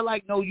 I feel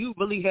like, you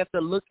really have to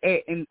look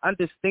at and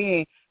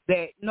understand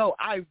that,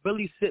 I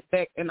really sit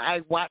back and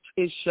I watch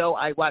his show.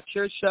 I watch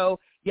your show.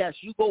 Yes,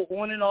 you go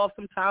on and off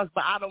sometimes,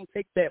 but I don't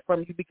take that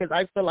from you because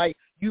I feel like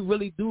you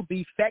really do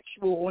be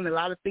factual on a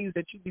lot of things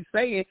that you be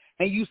saying,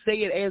 and you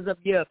say it as of,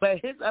 But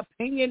his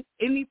opinion,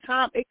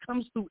 anytime it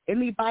comes to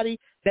anybody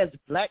that's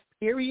black,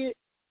 period,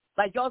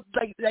 like y'all,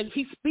 like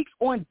he speaks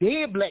on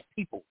dead black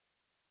people.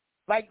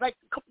 Like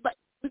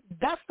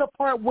that's the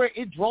part where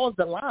it draws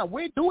the line.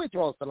 Where do it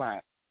draws the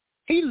line?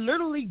 He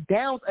literally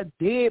downs a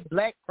dead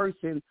black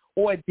person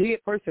or a dead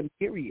person,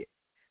 period.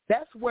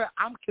 That's where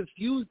I'm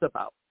confused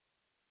about.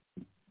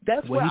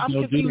 That's what I'm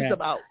confused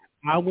about.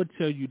 I would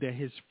tell you that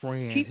his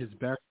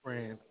best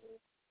friend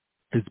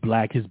is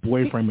black. His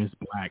boyfriend is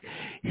black.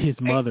 His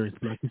mother is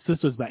black. His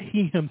sister is black.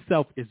 He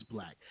himself is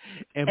black.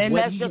 And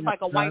that's just like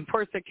a white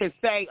person can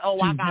say, "Oh,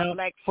 I got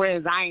black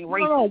friends. I ain't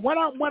racist." No, what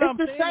I'm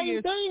saying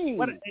is,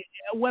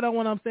 what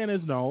I'm saying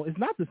is, no, it's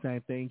not the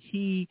same thing.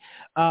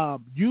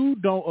 You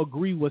don't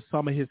agree with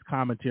some of his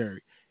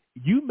commentary.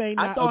 You may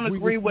not. I don't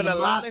agree with a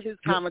lot of his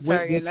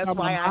commentary, and that's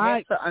why I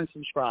had to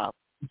unsubscribe.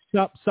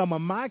 Some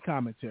of my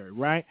commentary,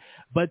 right?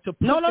 But to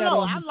put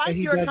I like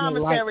your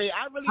commentary.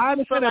 I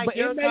really feel like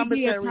your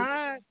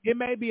commentary. It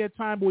may be a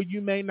time where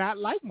you may not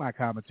like my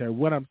commentary.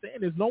 What I'm saying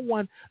is, no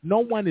one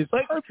is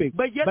perfect.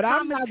 But your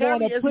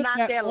commentary is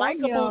not that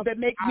likable that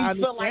makes me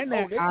feel like,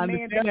 this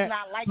man does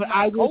not like my culture.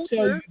 I will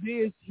tell you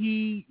this: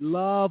 he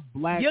loved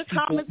black people.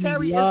 Your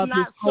commentary is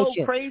not so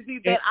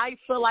crazy that I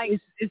feel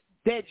like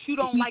that you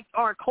don't like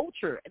our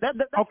culture. That's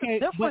okay,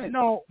 different.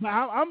 But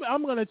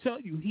I'm going to tell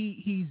you,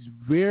 he's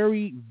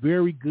very,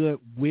 very good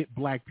with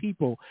black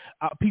people.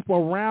 People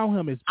around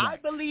him is black.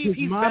 I believe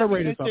he's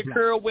very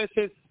insecure with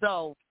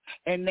himself.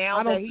 And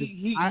now that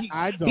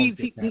I don't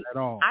think that at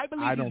all. I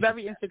believe he's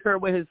very insecure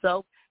with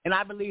himself. And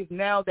I believe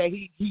now that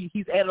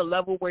he's at a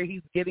level where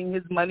he's getting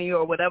his money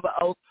or whatever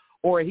else,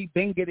 or he's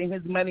been getting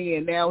his money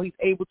and now he's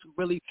able to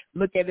really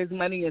look at his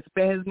money and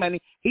spend his money.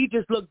 He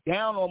just looked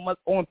down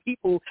on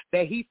people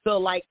that he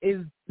feel like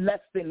is less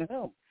than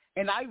him.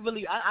 And I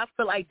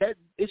feel like that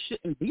it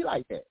shouldn't be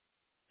like that.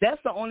 That's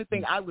the only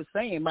thing I was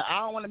saying, but I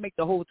don't want to make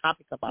the whole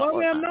topic about. Well,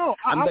 ma'am, no.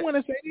 I want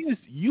to say this: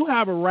 you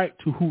have a right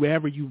to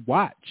whoever you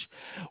watch.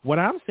 What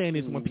I'm saying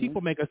is, when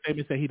people make a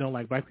statement say he don't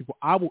like black people,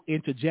 I will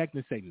interject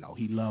and say no,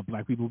 he loves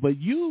black people. But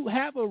you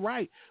have a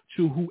right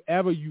to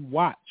whoever you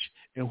watch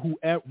and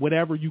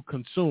whatever you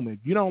consume. If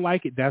you don't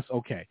like it, that's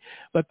okay.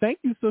 But thank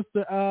you,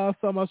 sister,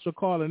 so much for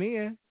calling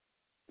in.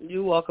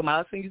 You're welcome.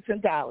 I'll send you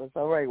 $10.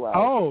 All right, Wiley.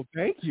 Oh,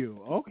 thank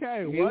you.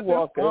 Okay. You're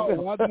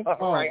welcome. Wonderful.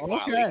 All right,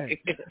 okay.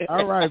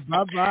 All right.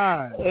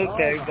 Bye-bye.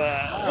 Okay,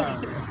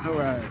 bye.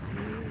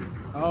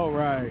 All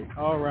right.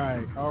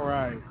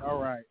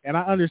 And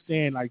I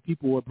understand, like,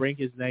 people will bring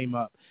his name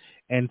up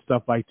and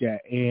stuff like that.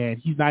 And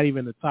he's not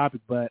even the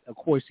topic, but, of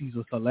course, he's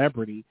a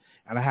celebrity.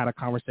 And I had a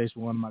conversation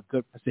with one of my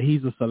I said,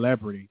 he's a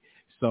celebrity.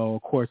 So,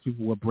 of course,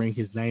 people will bring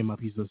his name up.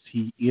 He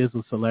is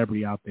a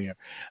celebrity out there.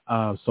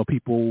 So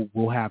people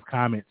will have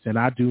comments. And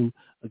I do,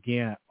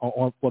 again,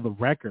 for the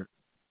record,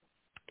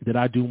 that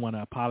I do want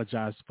to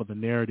apologize for the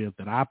narrative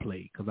that I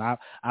played. Because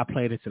I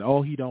played and said,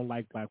 oh, he don't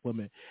like black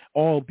women.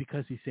 Oh,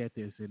 because he said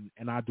this.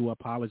 And I do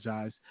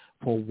apologize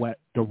for what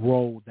the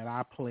role that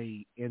I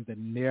played in the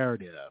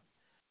narrative.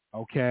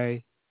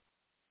 Okay?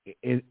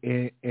 In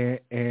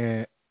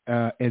the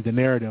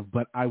narrative.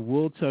 But I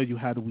will tell you,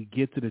 how do we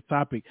get to the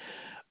topic?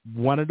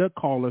 One of the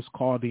callers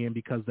called in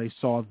because they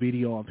saw a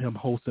video of him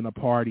hosting a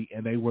party,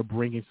 and they were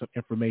bringing some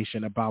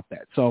information about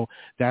that. So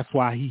that's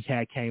why he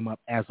came up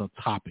as a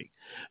topic.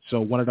 So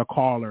one of the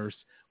callers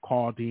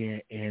called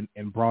in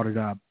and brought it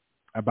up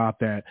about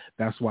that.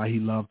 That's why he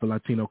loved the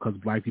Latino, because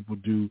black people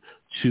do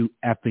too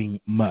effing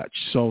much.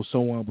 So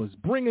someone was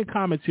bringing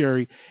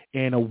commentary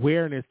and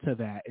awareness to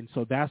that. And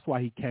so that's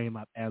why he came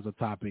up as a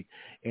topic.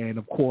 And,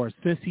 of course,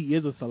 since he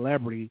is a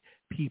celebrity,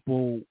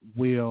 people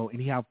will, and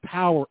he have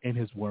power in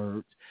his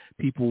words,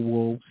 people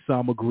will,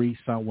 some agree,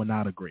 some will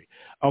not agree.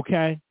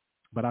 Okay?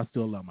 But I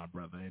still love my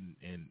brother, and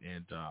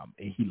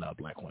he loved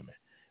black women,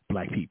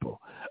 black people.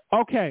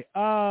 Okay,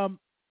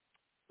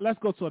 let's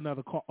go to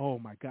another call. Oh,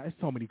 my God, it's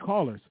so many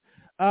callers.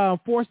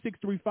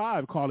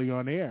 4635, calling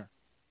on air.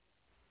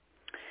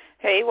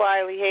 Hey,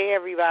 Wiley. Hey,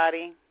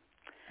 everybody.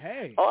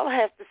 Hey. All I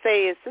have to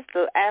say is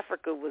Sister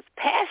Africa was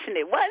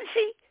passionate, wasn't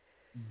she?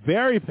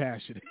 Very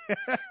passionate.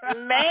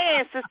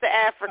 Man, Sister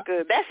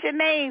Africa, that's your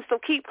name, so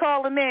keep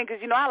calling in,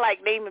 because, I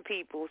like naming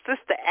people.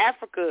 Sister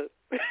Africa.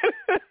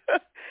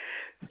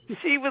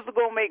 She was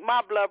going to make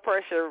my blood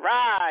pressure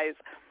rise.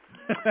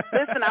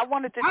 Listen, I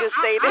wanted to just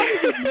say that. I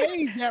was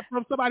amazed that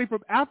from somebody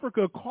from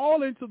Africa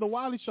calling to the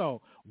Wiley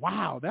Show.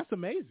 Wow, that's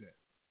amazing.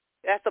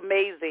 That's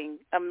amazing.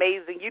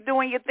 Amazing. You're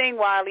doing your thing,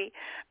 Wiley.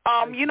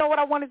 You know what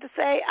I wanted to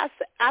say?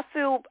 I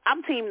feel,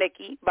 I'm Team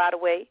Nikki, by the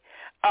way.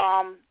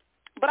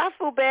 But I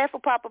feel bad for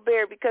Papa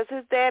Bear, because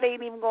his dad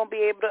ain't even going to be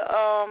able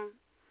to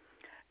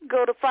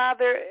go to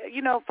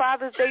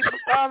Father's Day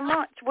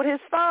lunch with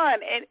his son,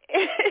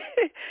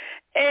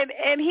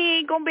 and he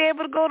ain't going to be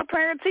able to go to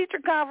parent-teacher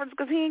conference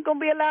because he ain't going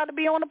to be allowed to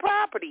be on the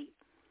property.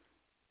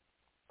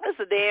 That's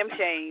a damn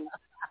shame.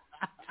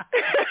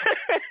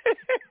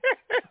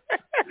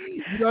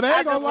 They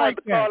ain't gonna like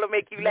that. Call and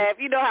make you laugh.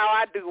 You know how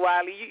I do,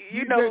 Wiley.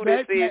 You know who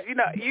this is.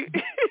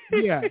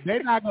 Yeah, they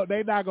not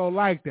gonna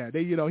like that.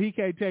 He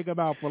can't take him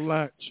out for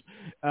lunch.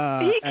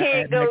 He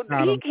can't do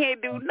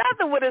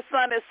nothing with his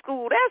son at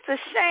school. That's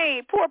a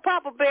shame. Poor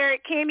Papa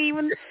Barrett can't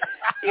even,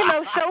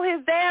 show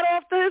his dad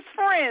off to his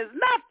friends.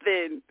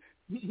 Nothing.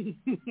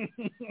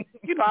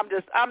 I'm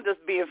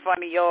just being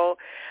funny, y'all.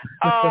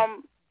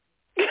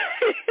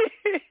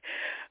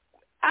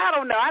 I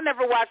don't know. I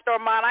never watched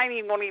Armand. I ain't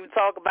even going to even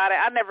talk about it.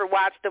 I never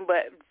watched him,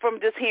 but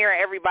from just hearing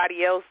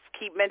everybody else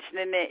keep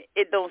mentioning it,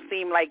 it don't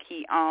seem like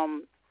he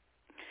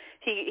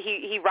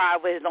ride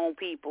with his own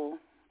people.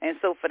 And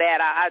so for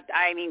that,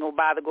 I ain't even going to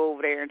bother go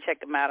over there and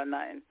check him out or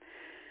nothing.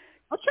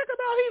 I'll check him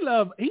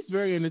out. He's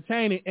very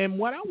entertaining. And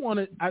what I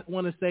want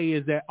to say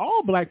is that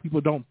all black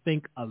people don't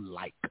think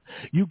alike.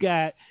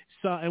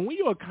 And when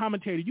you're a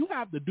commentator, you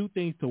have to do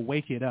things to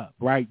wake it up,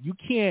 right? You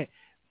can't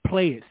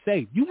play it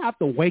safe. You have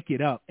to wake it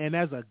up. And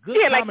as a good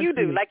like you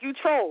do, like you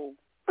troll.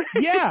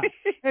 Yeah.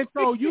 And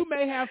so you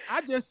may have,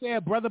 I just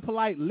said Brother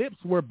Polite lips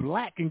were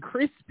black and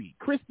crispy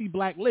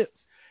black lips.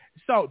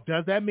 So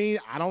does that mean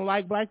I don't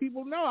like black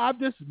people? No, I've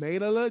just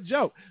made a little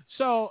joke.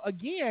 So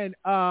again,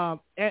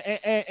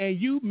 and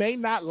you may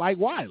not like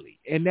Wiley,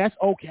 and that's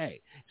okay.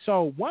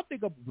 So one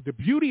thing, the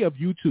beauty of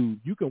YouTube,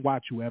 you can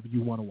watch whoever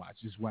you want to watch,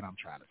 is what I'm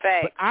trying to say.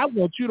 But I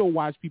want you to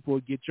watch people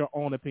and get your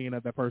own opinion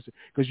of that person,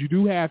 because you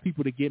do have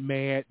people that get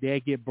mad, they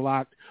get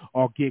blocked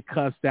or get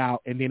cussed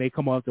out, and then they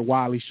come off the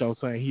Wiley Show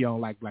saying he don't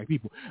like black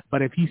people.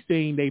 But if he's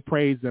singing they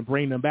praise and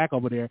bring them back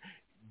over there,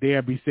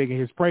 they'll be singing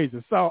his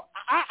praises. So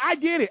I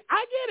get it.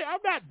 I'm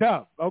not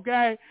dumb,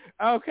 okay?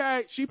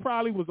 Okay, she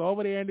probably was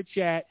over there in the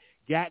chat,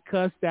 got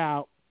cussed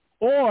out,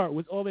 or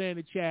was over there in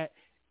the chat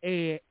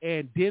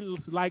and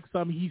didn't like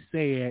something he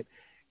said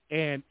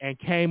and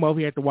came over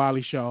here at the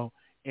Wiley Show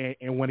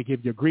and want to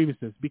give your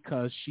grievances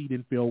because she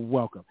didn't feel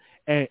welcome.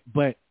 And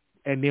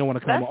then want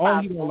to come,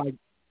 he don't like,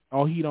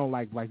 oh, he don't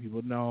like black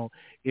people. No,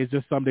 it's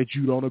just something that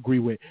you don't agree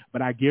with.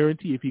 But I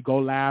guarantee if he go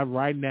live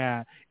right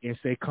now and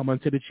say, come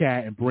into the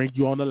chat and bring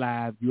you on the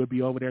live, you'll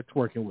be over there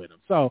twerking with him.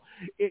 So,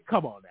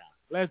 come on now.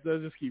 Let's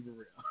just keep it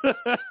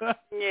real.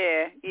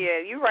 Yeah,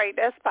 you're right.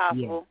 That's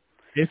possible.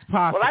 Yeah, it's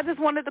possible. Well, I just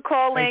wanted to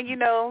call in, you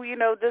know,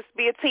 just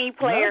be a team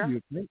player. Love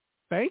you.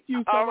 Thank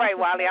you. All right,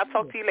 Wiley. I'll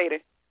talk to you later.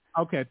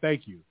 Okay,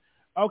 thank you.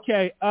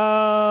 Okay,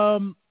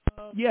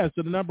 yeah,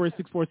 so the number is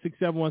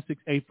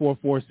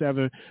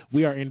 646-716-8447.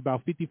 We are in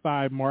about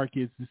 55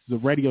 markets. This is a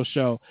radio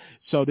show.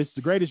 So this is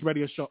the greatest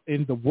radio show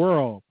in the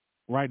world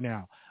right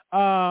now.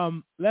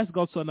 Let's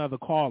go to another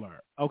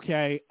caller.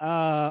 Okay,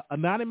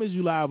 Anonymous,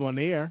 you live on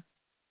the air.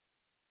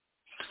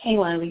 Hey,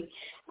 Wiley.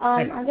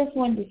 I just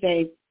wanted to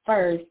say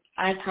first,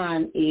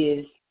 Icon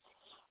is,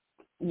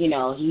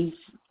 he's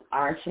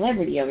our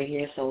celebrity over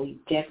here, so we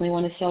definitely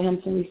want to show him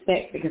some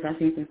respect because I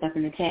seen some stuff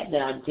in the chat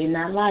that I did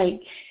not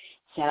like.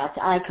 Shout out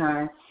to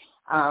Icon.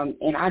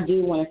 And I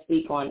do want to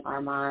speak on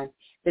Armand.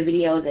 The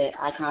video that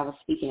Icon was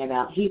speaking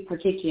about, he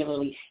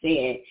particularly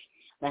said,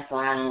 that's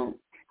why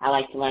I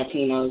like the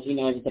Latinos,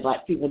 that the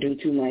black people do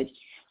too much.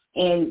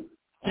 And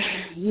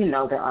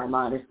that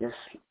Armand is just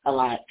a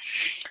lot.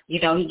 He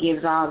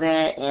gives all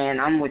that,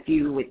 and I'm with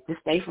you with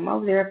just stay from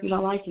over there if you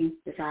don't like him.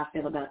 That's how I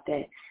feel about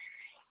that.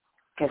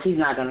 Because he's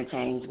not going to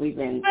change. We've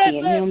been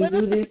seeing him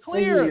do this for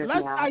years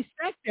Let's now.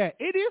 dissect that.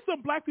 It is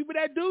some black people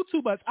that do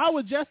too much. I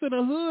was just in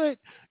the hood,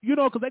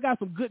 because they got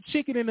some good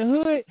chicken in the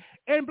hood,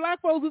 and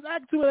black folks was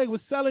acting like they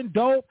was selling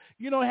dope,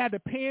 had the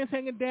pants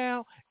hanging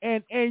down,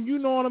 and you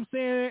know what I'm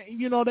saying,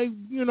 they,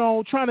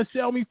 trying to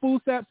sell me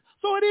food stamps.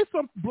 So it is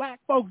some black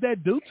folks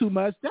that do too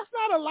much. That's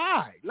not a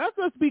lie. Let's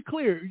just be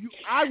clear.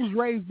 I was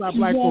raised by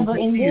black folks. But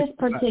in this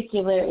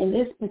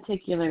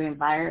particular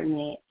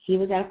environment, he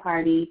was at a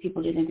party.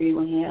 People didn't agree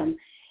with him.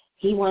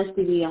 He wants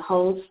to be a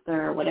host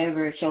or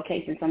whatever,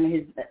 showcasing some of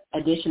his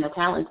additional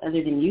talents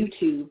other than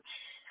YouTube.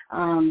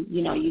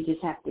 You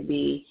just have to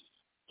be.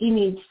 He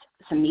needs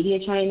some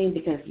media training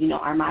because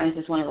Armand is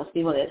just one of those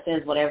people that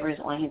says whatever is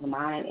on his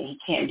mind, and he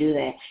can't do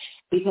that.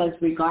 Because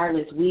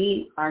regardless,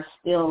 we are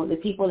still, the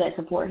people that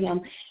support him,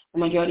 the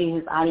majority of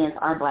his audience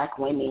are black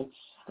women.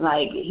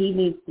 Like, he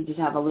needs to just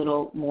have a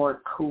little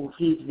more cool.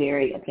 He's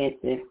very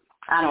offensive.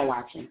 I don't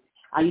watch him.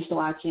 I used to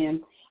watch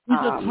him.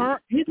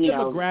 His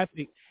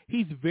demographic,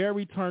 he's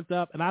very turned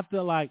up, and I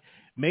feel like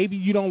maybe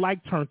you don't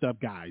like turned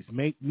up guys.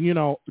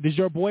 Is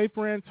your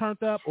boyfriend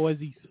turned up, or is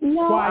he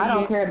quiet? I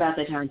don't care about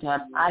the turned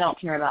up. I don't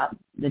care about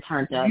the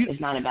turned up.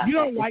 It's not about you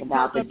that. Don't like it's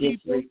about the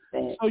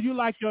disrespect. So you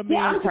like your man?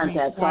 Yeah, I'm turned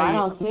up, so I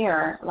don't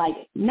care. Like,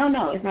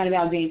 no, it's not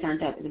about being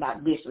turned up. It's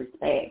about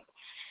disrespect,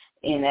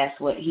 and that's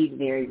what he's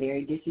very,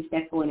 very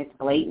disrespectful, and it's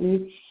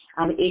blatant.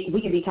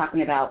 We could be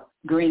talking about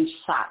green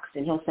socks,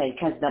 and he'll say,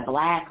 because the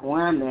black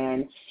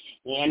woman,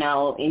 and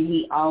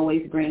he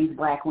always brings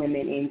black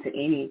women into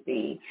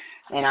anything.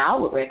 And I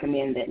would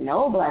recommend that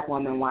no black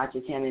woman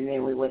watches him, and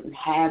then we wouldn't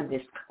have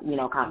this,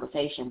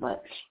 conversation,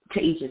 but to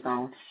each his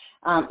own.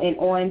 And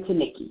on to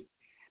Nikki.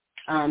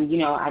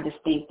 I just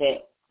think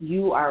that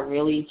you are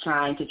really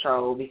trying to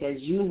troll because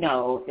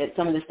that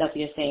some of the stuff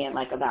you're saying,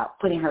 like about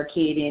putting her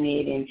kid in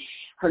it and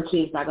her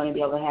kid's not going to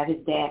be able to have his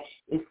dad,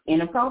 is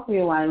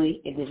inappropriate,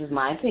 Wiley. This is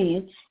my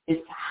opinion.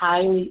 It's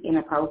highly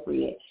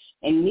inappropriate.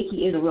 And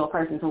Nikki is a real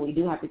person, so we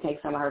do have to take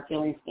some of her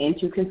feelings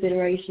into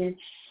consideration.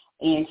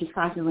 And she's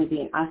constantly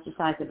being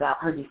ostracized about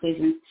her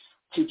decisions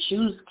to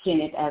choose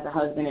Kenneth as a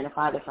husband and a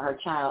father for her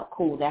child.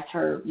 Cool, that's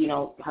her,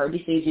 her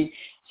decision.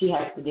 She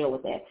has to deal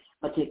with that.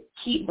 But to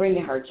keep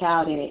bringing her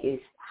child in it is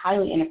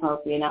highly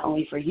inappropriate, not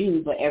only for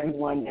you, but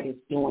everyone that is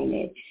doing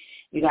it.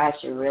 You guys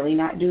should really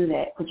not do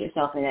that. Put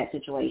yourself in that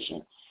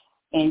situation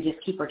and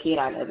just keep her kid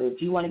out of it.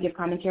 If you want to give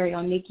commentary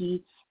on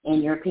Nikki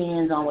and your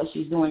opinions on what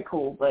she's doing,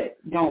 cool, but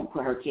don't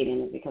put her kid in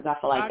it because I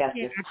feel like that's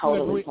just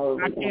totally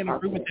I can't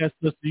agree with that,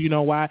 sister. You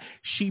know why?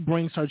 She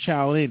brings her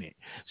child in it.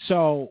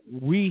 So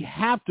we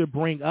have to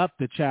bring up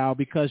the child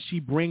because she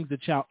brings the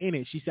child in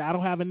it. She said, I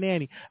don't have a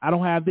nanny. I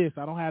don't have this.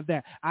 I don't have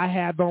that. I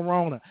had the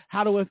Rona.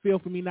 How do it feel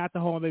for me not to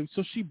hold a baby?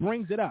 So she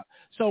brings it up.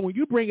 So when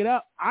you bring it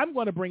up, I'm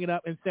going to bring it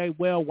up and say,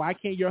 well, why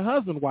can't your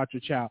husband watch your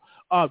child?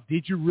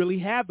 Did you really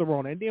have the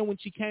Rona? And then when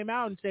she came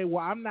out and said,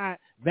 well, I'm not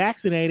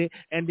vaccinated,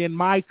 and then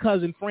my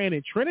cousin friend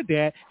in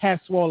Trinidad has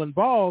swollen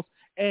balls,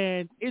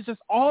 and it's just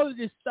all of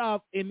this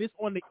stuff in this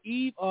on the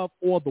eve of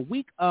or the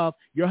week of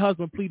your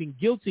husband pleading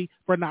guilty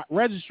for not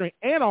registering,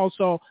 and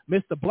also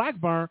Mr.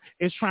 Blackburn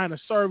is trying to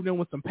serve them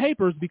with some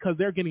papers because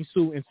they're getting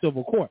sued in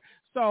civil court.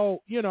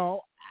 So,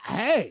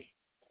 hey.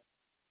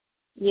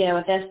 Yeah,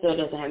 but that still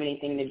doesn't have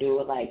anything to do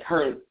with, like,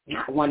 her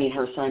not wanting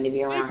her son to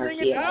be around her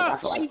kid. I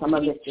feel like some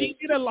of it. She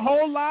did a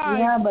whole live.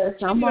 Yeah, but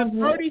some of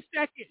it.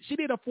 She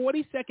did a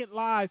 40-second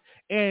live,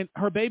 and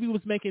her baby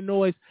was making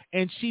noise,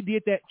 and she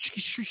did that.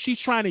 She's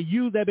trying to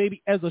use that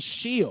baby as a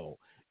shield.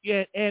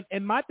 Yeah,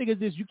 and my thing is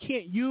this: you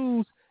can't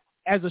use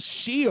as a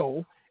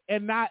shield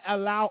and not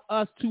allow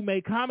us to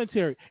make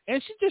commentary.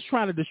 And she's just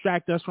trying to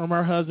distract us from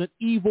her husband's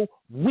evil,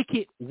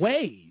 wicked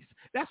ways.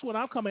 That's what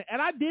I'm coming.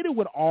 And I did it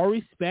with all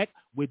respect,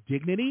 with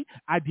dignity.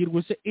 I did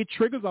with it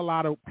triggers a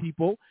lot of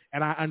people,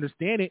 and I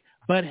understand it.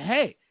 But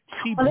hey,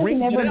 she there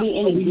brings can never it up, be so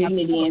any we have to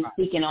dignity talk in about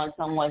speaking on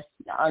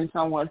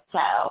someone's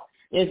child.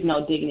 There's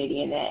no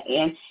dignity in that,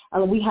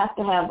 and we have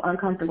to have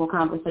uncomfortable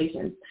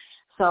conversations.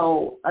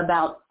 So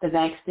about the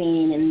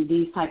vaccine and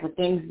these type of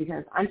things,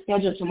 because I'm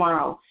scheduled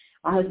tomorrow,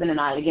 my husband and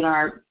I, to get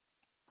our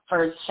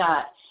first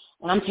shot,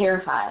 and I'm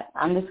terrified.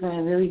 I'm just going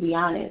to really be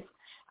honest.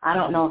 I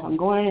don't know if I'm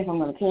going, if I'm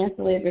going to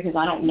cancel it, because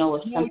I don't know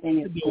if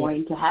something is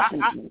going to happen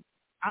to me.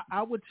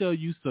 I would tell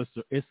you,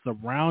 sister, is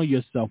surround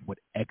yourself with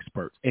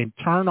experts and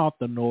turn off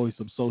the noise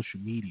of social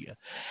media.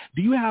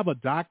 Do you have a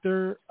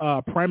doctor,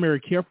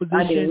 primary care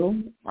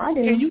physician? I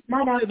do. Can you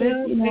My talk to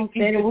doctor, them and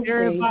get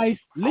their advice?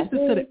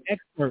 Listen to the I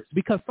experts,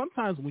 because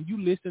sometimes when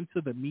you listen to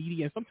the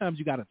media, and sometimes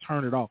you got to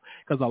turn it off,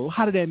 because a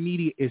lot of that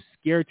media is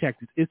scare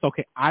tactics. It's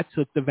okay. I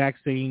took the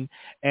vaccine,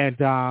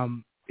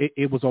 and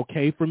it was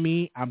okay for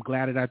me. I'm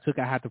glad that I took.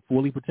 I had to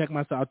fully protect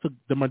myself. I took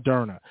the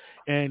Moderna,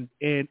 and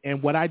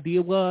what I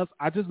did was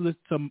I just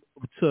listened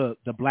to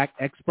the black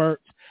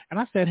experts, and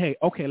I said, hey,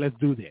 okay, let's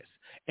do this.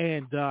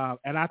 And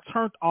I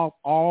turned off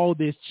all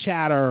this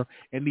chatter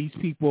and these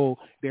people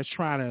that's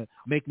trying to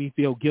make me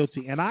feel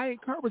guilty. And I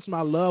encourage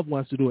my loved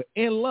ones to do it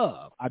in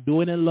love. I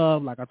do it in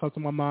love. Like I talked to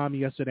my mom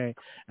yesterday,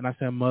 and I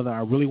said, Mother, I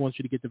really want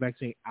you to get the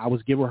vaccine. I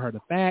was giving her the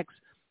facts.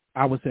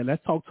 I would say,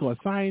 let's talk to a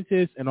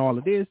scientist and all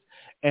of this.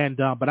 And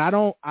but I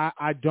don't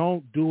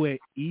do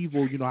it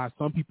evil, you know, how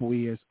some people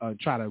is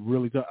try to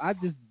really do. I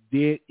just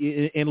did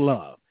it in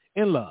love.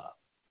 In love.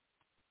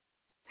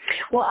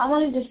 Well, I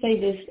wanted to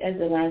say this as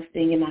the last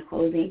thing in my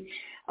closing.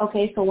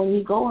 Okay, so when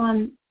you go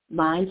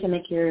online to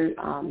make your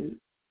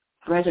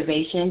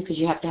reservation, because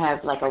you have to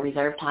have like a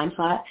reserved time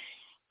slot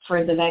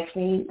for the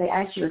vaccine, they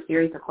ask you a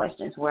series of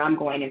questions, where I'm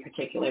going in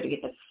particular to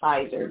get the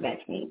Pfizer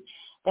vaccine.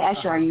 They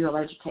asked you, are you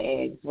allergic to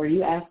eggs? Were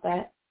you asked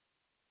that?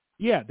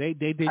 Yeah, they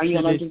did. Are you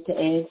allergic to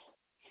eggs?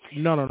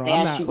 No, they I'm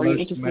asked not you, were you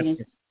interested in?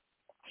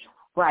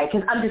 Right,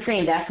 because I'm just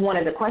saying that's one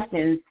of the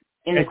questions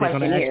in the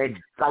questionnaire. It's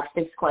like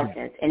 6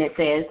 questions, and it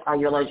says, are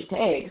you allergic to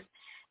eggs?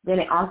 Then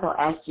it also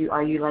asks you,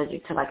 are you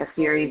allergic to like a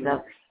series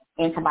of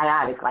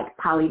antibiotics, like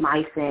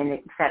polymycin,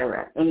 et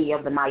cetera, any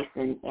of the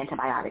mycin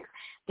antibiotics.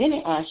 Then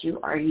it asks you,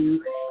 are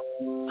you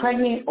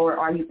pregnant or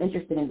are you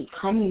interested in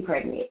becoming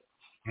pregnant?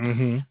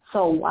 Mm-hmm.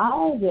 So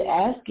while they're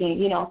asking,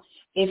 you know,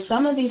 if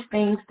some of these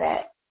things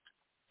that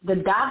the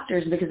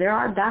doctors, because there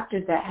are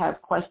doctors that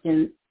have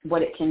questioned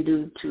what it can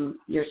do to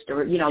your,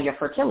 you know, your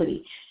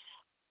fertility,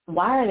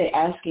 why are they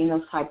asking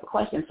those type of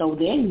questions? So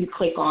then you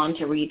click on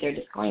to read their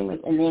disclaimers,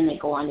 and then they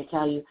go on to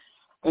tell you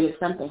that if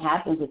something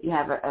happens, if you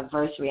have an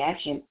adverse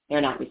reaction,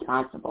 they're not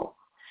responsible.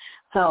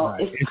 So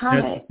right. It's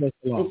kind of,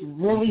 it's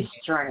really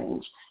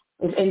strange.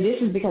 And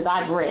this is because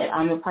I've read.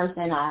 I'm a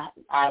person,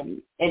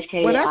 I'm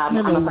educated. Well, that's I'm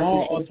been a a person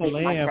law that of the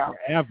educates land myself.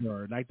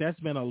 forever. Like, that's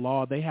been a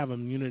law. They have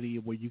immunity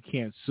where you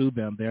can't sue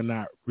them. They're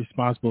not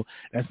responsible.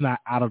 That's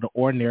not out of the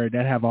ordinary.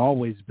 That have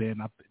always been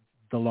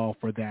the law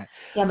for that.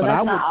 Yeah, but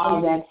that's not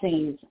all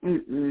vaccines.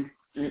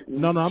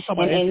 No, I'm talking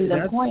about. And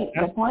the point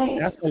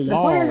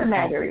of the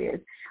matter is,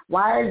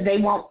 why they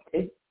won't?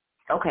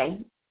 Okay,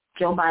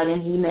 Joe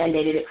Biden, he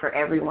mandated it for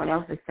everyone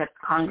else except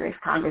Congress.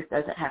 Congress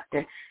doesn't have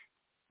to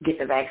get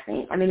the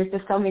vaccine. I mean, it's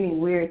just so many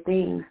weird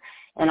things,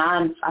 and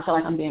I feel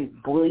like I'm being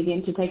bullied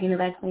into taking the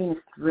vaccine. It's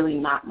really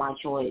not my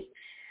choice.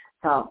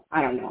 So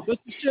I don't know. But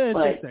you should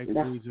take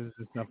reasons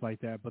and stuff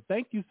like that. But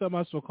thank you so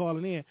much for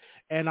calling in,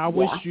 and I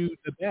wish you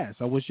the best.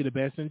 I wish you the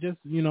best, and just,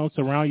 you know,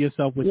 surround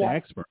yourself with the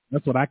expert.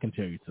 That's what I can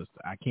tell you, sister.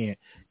 I can't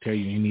tell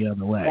you any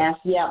other way. That's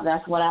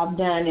what I've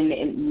done,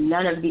 and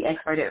none of the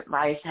expert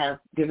advice has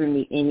given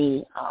me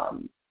any.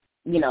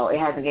 You know, it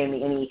hasn't given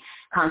me any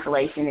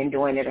consolation in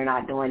doing it or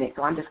not doing it.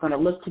 So I'm just going to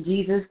look to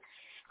Jesus,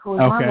 who is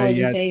my Lord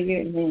and Savior,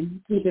 and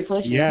then keep it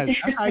pushing. Yes,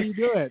 that's how you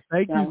do it.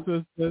 Thank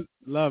you, sister.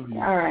 Love you.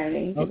 All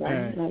right.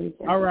 Okay.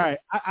 All right.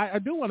 I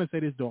do want to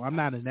say this, though. I'm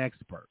not an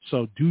expert,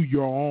 so do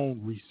your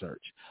own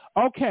research.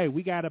 Okay,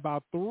 we got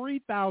about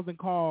 3,000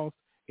 calls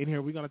in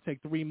here. We're going to take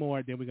 3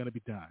 more, then we're going to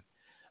be done.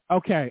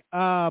 Okay.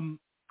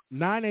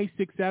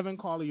 9867,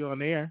 caller, you on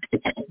the air.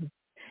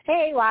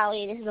 Hey,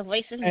 Wiley. This is the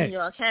voice of New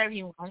York. Hey,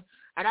 everyone.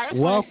 And I just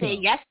want to say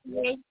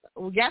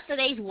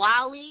yesterday's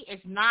Wiley is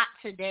not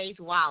today's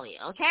Wiley,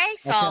 okay?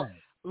 So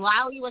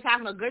Wiley was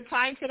having a good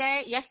time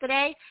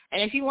yesterday,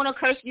 and if you want to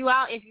curse you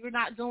out, if you're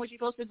not doing what you're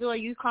supposed to do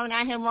and you coming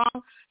at him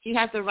wrong, he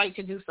has the right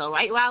to do so,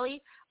 right,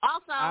 Wiley?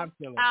 Also,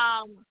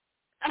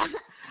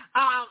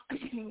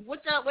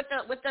 with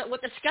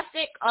the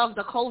skeptic of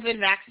the COVID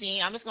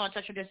vaccine, I'm just going to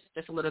touch on this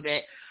a little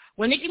bit.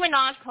 When Nicki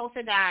Minaj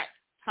posted that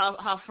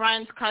her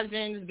friends,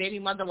 cousins, baby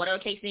mother, whatever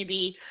the case may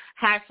be,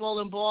 had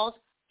swollen balls,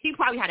 he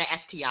probably had an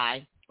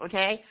STI,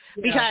 okay?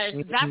 Because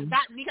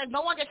because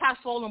no one just has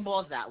swollen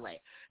balls that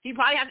way. He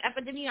probably has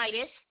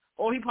epididymitis,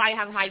 or he probably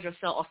has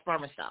hydrocele or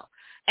sperma cell.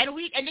 And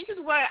this is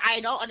where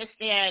I don't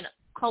understand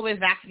COVID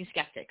vaccine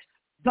skeptics.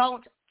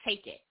 Don't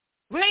take it.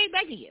 Really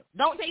begging you,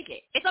 don't take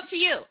it. It's up to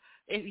you.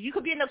 if you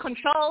could be in the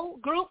control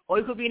group or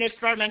you could be in the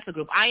experimental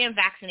group. I am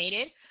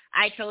vaccinated.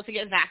 I chose to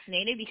get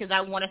vaccinated because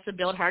I wanted to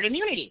build herd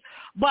immunity.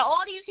 But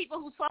all these people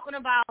who's talking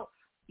about,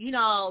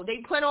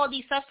 they put all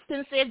these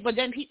substances, but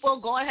then people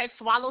go ahead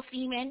swallow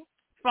semen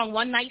from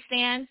one night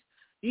stands.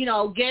 Giving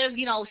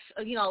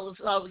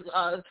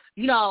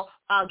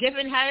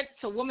head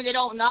to women they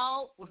don't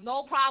know with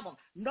no problem.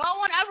 No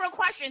one ever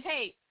questions,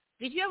 hey,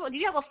 do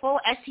you have a full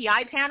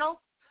STI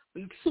panel?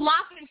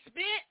 Slop and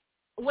spit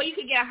where you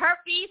can get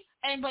herpes,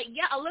 but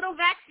a little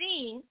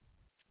vaccine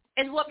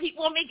is what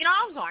people are making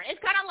arms on. It's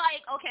kind of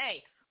like,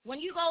 okay, when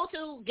you go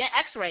to get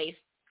x-rays,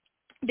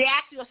 they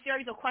ask you a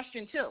series of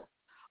questions too.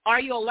 Are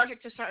you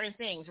allergic to certain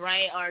things,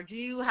 right? Or do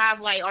you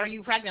have, are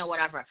you pregnant or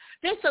whatever?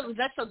 That's to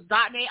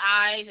dot their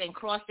I's and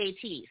cross their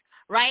T's,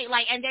 right?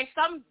 And there's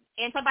some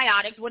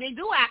antibiotics where they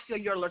do ask you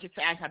if you're allergic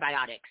to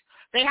antibiotics.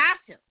 They have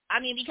to.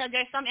 Because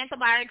there's some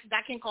antibiotics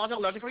that can cause an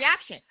allergic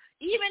reaction.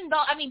 Even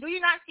though, do you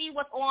not see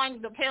what's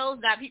on the pills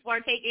that people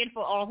are taking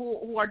for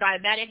who are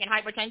diabetic and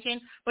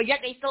hypertension, but yet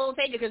they still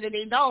take it because if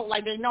they don't,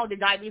 they know the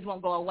diabetes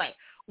won't go away.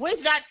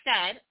 With that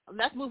said,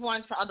 let's move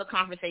on to other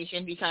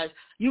conversation because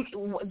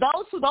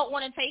those who don't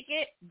want to take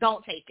it,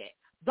 don't take it.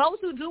 Those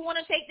who do want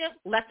to take them,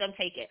 let them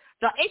take it.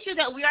 The issue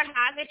that we are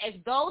having is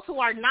those who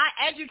are not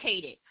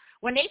educated.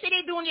 When they say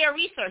they're doing their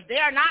research, they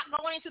are not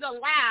going into the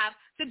lab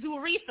to do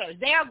research.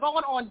 They are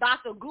going on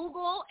Dr.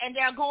 Google and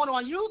they are going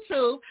on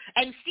YouTube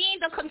and seeing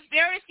the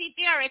conspiracy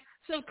theorists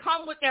to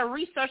come with their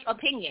research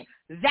opinion.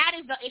 That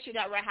is the issue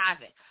that we're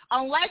having.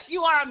 Unless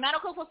you are a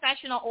medical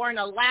professional or in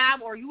a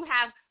lab or you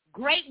have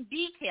great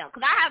detail,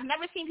 because I have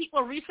never seen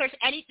people research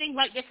anything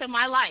like this in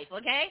my life,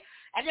 okay?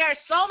 And there are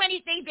so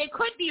many things they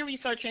could be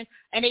researching,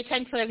 and they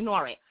tend to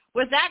ignore it.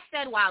 With that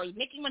said, Wiley,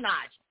 Nicki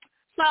Minaj.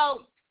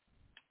 So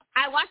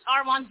I watched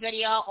Armand's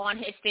video on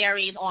his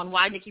theories on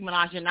why Nicki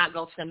Minaj did not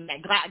go to the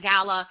Met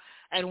Gala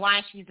and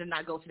why she did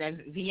not go to the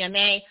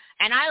VMA,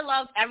 and I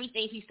loved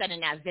everything he said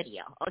in that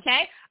video,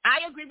 okay?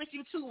 I agree with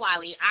you too,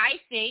 Wiley. I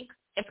think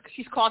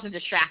she's causing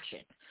distraction.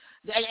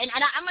 And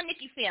I'm a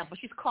Nicki fan, but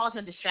she's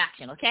causing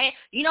distraction, okay?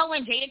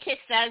 When Jadakiss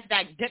says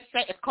that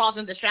Dipset is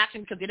causing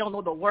distraction because they don't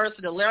know the words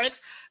to the lyrics,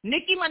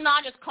 Nicki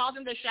Minaj is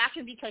causing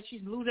distraction because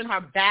she's losing her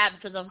bag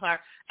because of her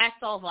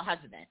SO of her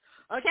husband,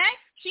 okay?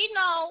 She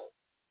knows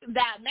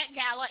that Met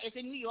Gala is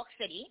in New York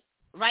City,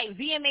 right?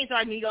 VMAs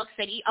are in New York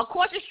City.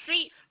 Across the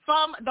street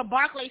from the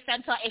Barclays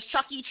Center is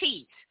Chuck E.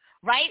 Cheese.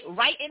 Right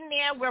in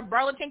there where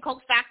Burlington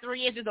Coke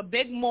Factory is a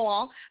big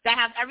mall that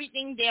has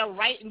everything there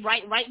right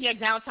near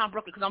downtown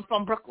Brooklyn because I'm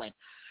from Brooklyn.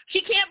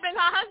 She can't bring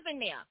her husband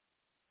there,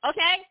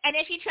 okay? And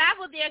if she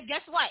traveled there,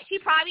 guess what? She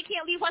probably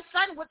can't leave her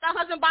son with her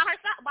husband by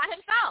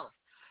himself,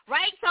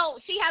 right?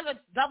 So she has a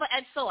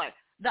double-edged sword.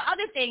 The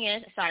other thing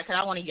is, sorry, because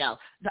I want to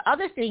yell. The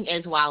other thing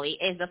is, Wiley,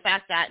 is the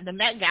fact that the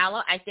Met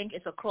Gala, I think,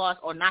 is across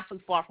or not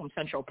too far from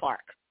Central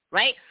Park,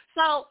 right?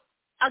 So,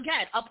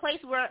 again, a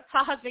place where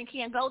her husband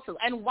can't go to.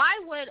 And why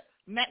would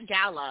Met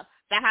Gala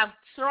that have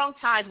strong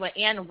ties with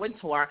Anna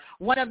Wintour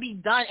want to be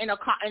done in a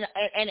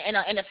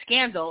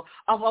scandal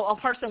of a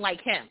person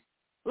like him?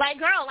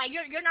 Girl,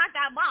 you're not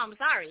that bomb.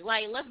 Sorry.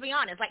 Let's be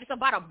honest. It's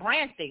about a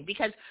brand thing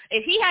because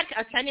if he had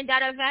attended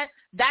that event,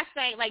 that's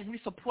saying we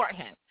support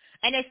him.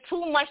 And there's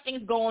too much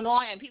things going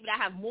on and people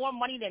that have more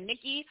money than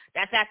Nicki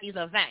that's at these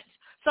events.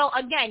 So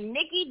again,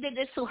 Nicki did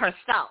this to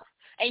herself.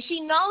 And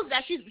she knows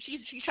that she's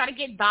trying to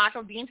get dodged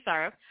from being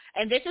served.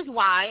 And this is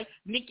why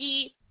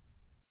Nicki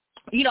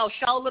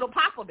show little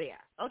Papa Bear,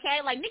 okay?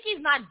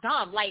 Nicki's not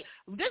dumb.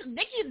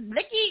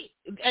 Nicki,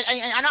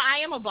 and I know I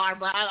am a barb,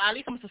 but at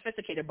least I'm a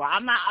sophisticated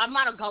barb. I'm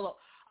not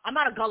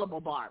a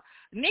gullible barb.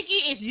 Nicki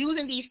is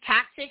using these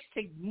tactics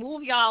to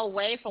move y'all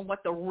away from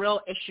what the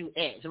real issue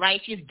is, right?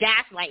 She's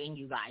gaslighting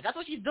you guys. That's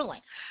what she's doing.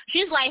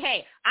 She's like,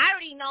 hey, I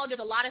already know there's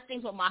a lot of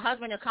things with my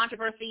husband in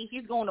controversy.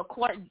 He's going to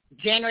court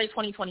January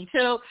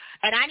 2022,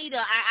 and I need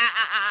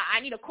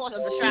a cause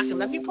of distraction.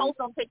 Let me post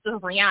some pictures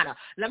of Rihanna.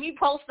 Let me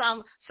post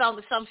some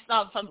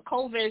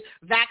COVID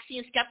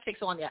vaccine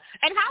skeptics on there.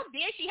 And how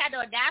dare she had the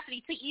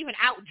audacity to even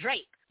out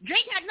Drake?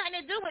 Drake had nothing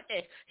to do with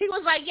this. He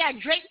was like, yeah,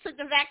 Drake took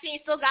the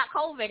vaccine, still got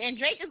COVID. And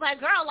Drake is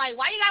like, girl, why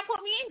you got to put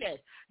me in this?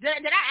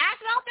 Did I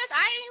ask about this?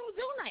 I didn't even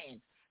do nothing.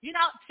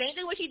 Same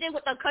thing what she did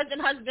with the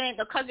cousin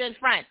husband, the cousin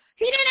friend.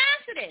 He didn't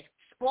answer this.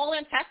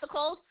 Spoiling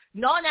testicles,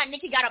 knowing that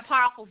Nicki got a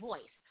powerful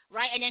voice,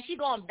 right? And then she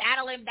going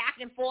battling back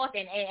and forth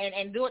and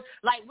do it.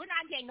 We're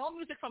not getting no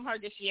music from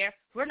her this year.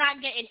 We're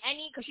not getting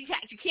any because she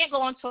can't go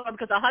on tour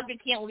because her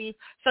husband can't leave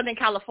Southern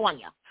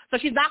California. So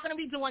she's not going to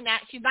be doing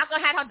that. She's not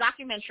going to have her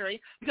documentary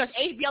because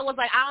HBO was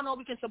like, I don't know,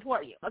 we can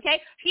support you,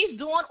 okay? She's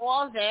doing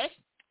all this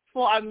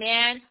for a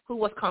man who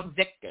was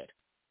convicted,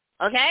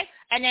 okay?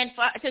 And then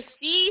to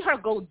see her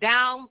go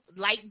down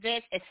like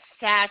this is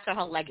sad to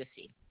her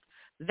legacy.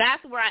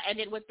 That's where I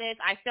ended with this.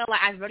 I feel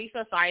like I really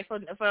feel sorry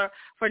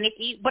for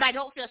Nicki, but I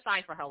don't feel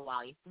sorry for her,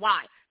 Wally.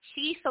 Why?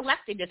 She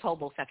selected this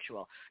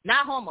homosexual,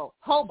 not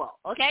hobo,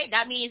 okay?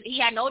 That means he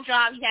had no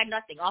job, he had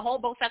nothing, a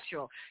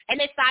homosexual,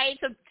 and decided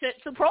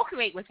to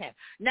procreate with him.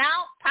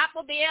 Now,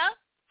 Papa Bear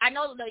I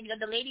know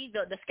the lady,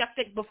 the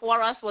skeptic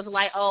before us was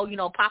like, oh,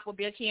 Papa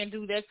Bear can't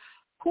do this.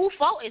 Whose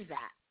fault is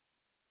that?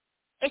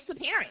 It's the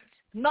parents.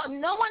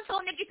 No one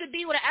told Nikki to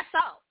be with an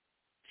SO.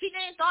 She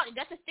didn't thought.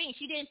 That's the thing.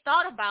 She didn't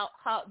thought about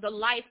the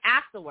life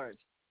afterwards.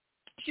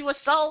 She was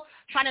so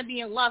trying to be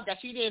in love that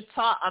she didn't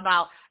talk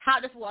about how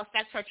this will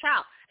affect her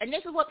child. And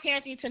this is what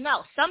parents need to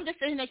know. Some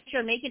decision that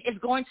you're making is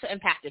going to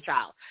impact the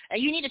child.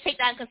 And you need to take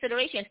that in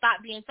consideration and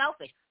stop being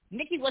selfish.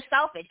 Nikki was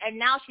selfish, and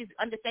now she's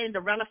understanding the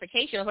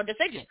ramification of her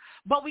decision.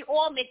 But we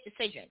all make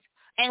decisions.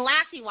 And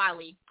lastly,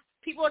 Wiley,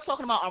 people are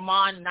talking about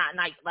Armand not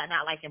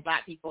liking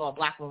black people or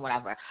black women,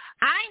 whatever.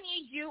 I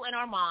need you and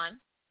Armand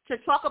to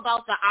talk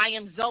about the I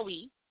Am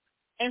Zoe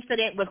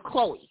incident with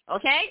Chloe,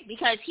 okay?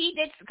 Because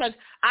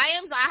I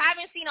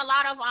haven't seen a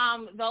lot of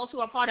those who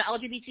are part of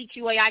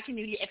LGBTQAI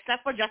community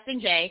except for Justin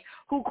J,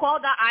 who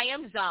called out I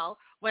Am Zoe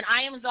when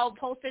I Am Zoe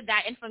posted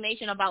that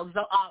information about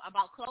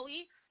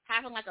Chloe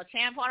having like a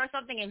tampon or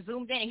something and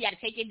zoomed in and he had to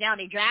take it down.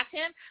 They dragged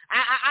him.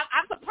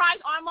 I'm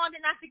surprised Armand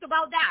did not speak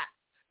about that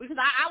because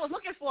I was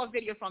looking for a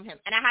video from him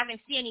and I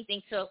haven't seen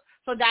anything so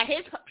that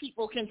his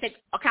people can take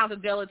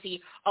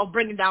accountability of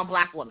bringing down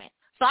black women.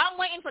 So I'm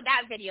waiting for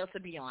that video to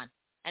be on.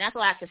 And that's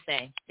all I have to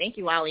say. Thank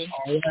you, Wiley.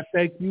 All right,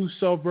 thank you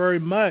so very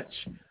much.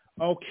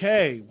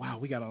 Okay. Wow,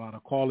 we got a lot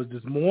of callers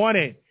this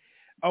morning.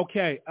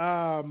 Okay.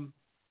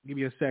 Give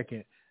me a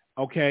second.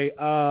 Okay.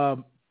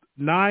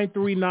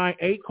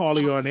 9398,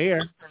 caller, you on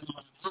air.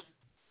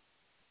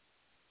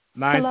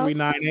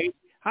 9398.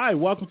 Hi,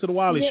 welcome to the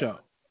Wiley Show.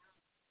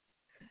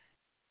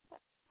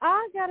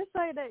 I gotta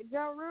say that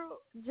Ja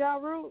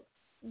Rule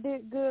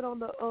did good on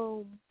the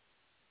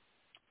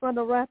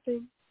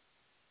rapping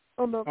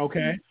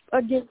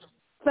against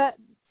Fat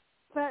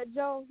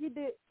Joe. He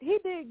did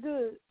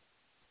good.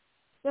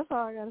 That's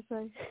all I gotta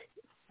say.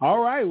 All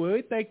right,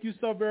 well, thank you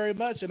so very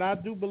much, and I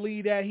do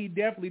believe that he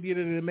definitely did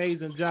an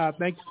amazing job.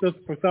 Thank you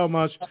so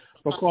much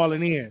for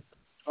calling in.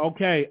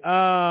 Okay,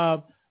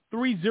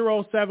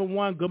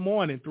 3071. Good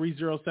morning,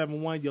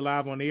 3071. You're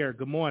live on the air.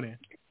 Good morning.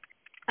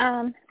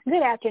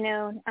 Good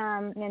afternoon,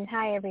 and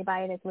hi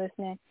everybody that's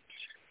listening.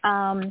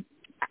 I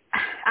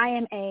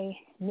am a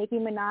Nicki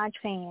Minaj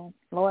fan.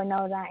 Lord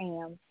knows I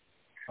am.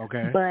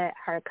 Okay. But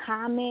her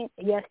comment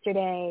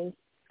yesterday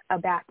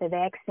about the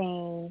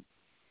vaccine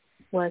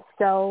was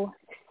so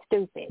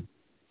stupid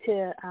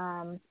to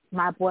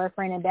my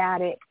boyfriend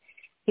about it.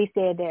 He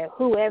said that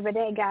whoever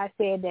that guy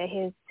said that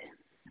his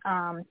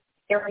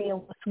area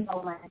was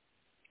swollen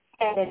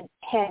had an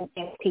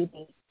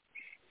STD,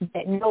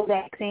 that no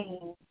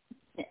vaccine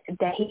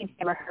that he's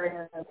never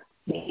heard of.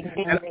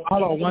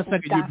 Hold on 1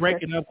 second. You're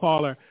breaking up,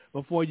 caller.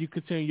 Before you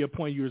continue your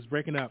point, you was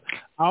breaking up.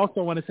 I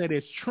also want to say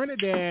this.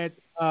 Trinidad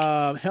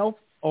health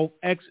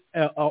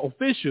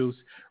officials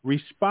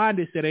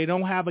responded, said they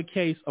don't have a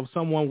case of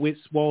someone with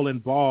swollen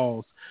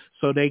balls.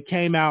 So they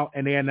came out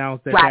and they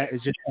announced that that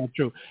is just not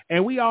true.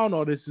 And we all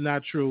know this is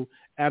not true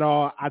at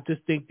all. I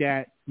just think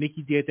that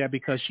Nikki did that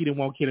because she didn't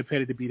want Kid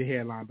Petty to be the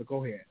headline. But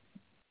go ahead.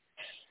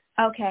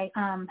 Okay.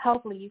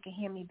 Hopefully you can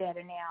hear me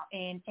better now.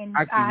 And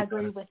I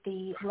agree with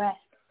the last.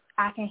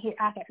 I can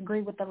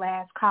agree with the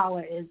last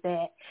caller is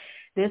that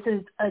this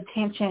is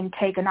attention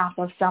taken off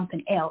of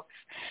something else,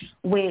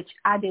 which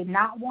I did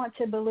not want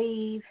to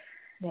believe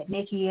that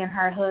Nikki and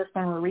her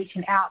husband were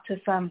reaching out to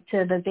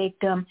the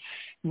victim.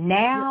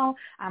 Now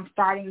I'm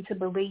starting to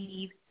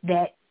believe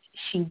that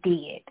she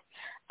did.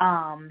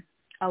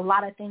 A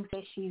lot of things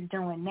that she's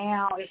doing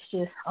now is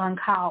just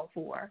uncalled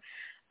for.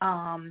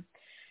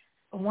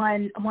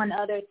 One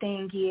other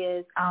thing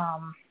is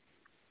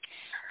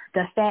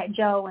the Fat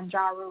Joe and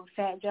Ja Rule.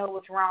 Fat Joe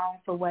was wrong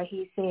for what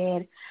he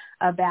said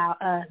about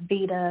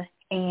Vita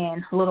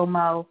and Little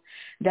Mo.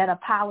 That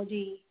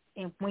apology,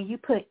 and when you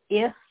put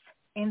if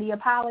in the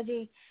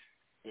apology,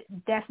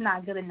 that's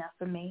not good enough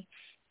for me.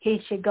 He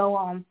should go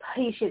on.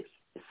 He should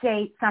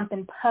say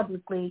something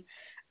publicly,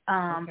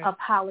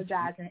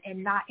 apologizing,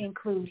 and not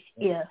include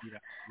if.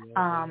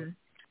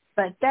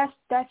 But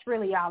that's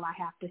really all I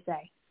have to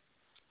say.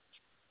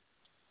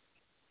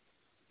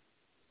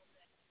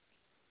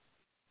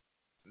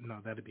 No,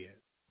 that'd be it.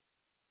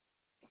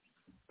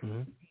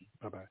 Mm-hmm.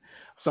 Bye-bye.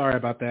 Sorry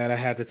about that. I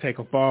had to take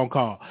a phone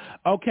call.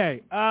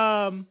 Okay.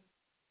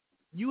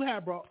 You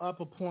have brought up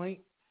a point,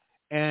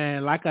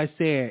 and like I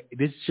said,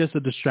 this is just a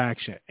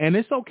distraction. And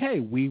it's okay.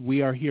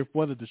 We are here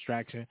for the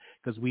distraction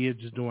because we are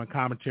just doing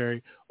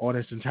commentary on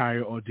this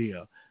entire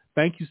ordeal.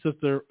 Thank you,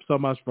 sister, so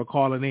much for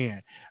calling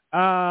in.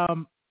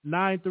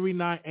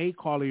 9398,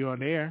 caller, you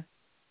on the air.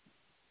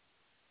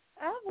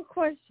 I have a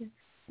question.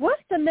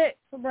 What's the next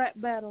rap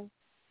battle?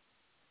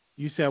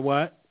 You said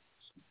what?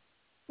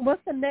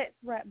 What's the next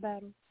rap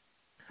battle?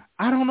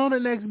 I don't know the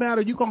next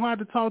battle. You're going to have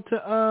to talk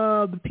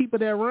to the people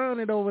that run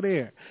it over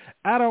there.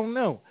 I don't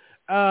know.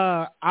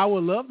 I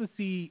would love to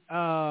see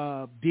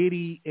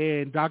Diddy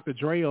and Dr.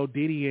 Dre or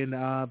Diddy and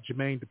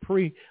Jermaine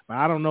Dupri, but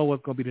I don't know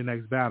what's going to be the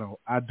next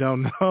battle. I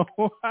don't know.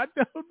 I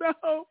don't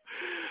know.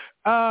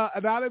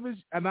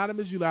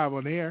 Anonymous, you live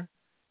on air.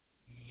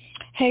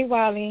 Hey,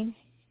 Wiley.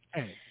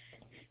 Hey.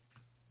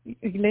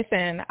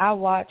 Listen, I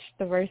watched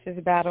the versus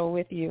battle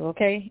with you,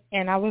 okay?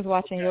 And I was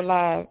watching your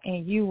live,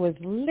 and you was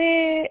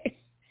lit.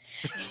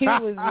 You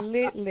was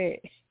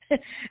lit.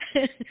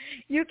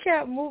 You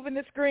kept moving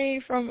the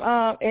screen from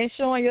and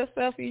showing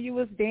yourself, and you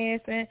was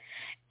dancing.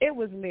 It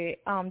was lit.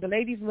 The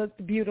ladies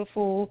looked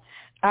beautiful.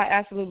 I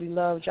absolutely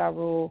love Ja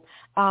Rule.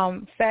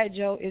 Fat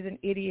Joe is an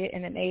idiot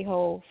and an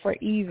a-hole for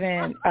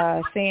even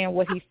saying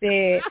what he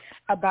said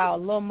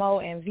about Lil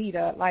Mo and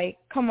Vita. Like,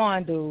 come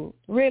on, dude.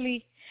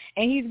 Really?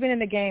 And he's been in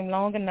the game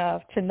long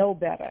enough to know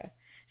better.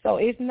 So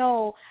it's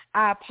no,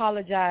 I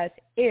apologize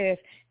if.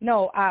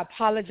 No, I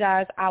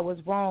apologize. I was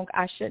wrong.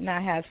 I should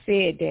not have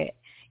said that.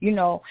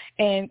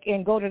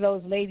 And go to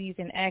those ladies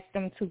and ask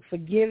them to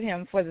forgive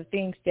him for the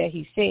things that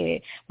he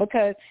said.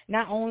 Because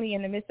not only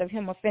in the midst of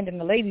him offending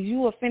the ladies,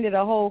 you offended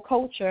a whole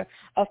culture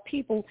of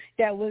people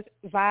that was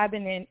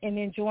vibing and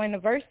enjoying the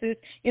verses,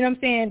 you know what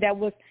I'm saying,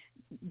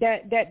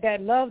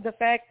 that love the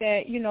fact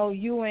that,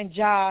 you and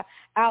Ja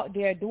out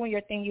there doing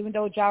your thing, even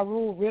though Ja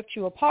Rule ripped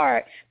you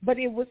apart. But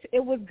it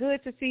was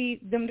good to see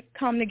them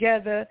come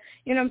together,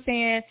 you know what I'm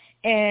saying,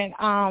 and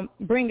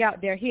bring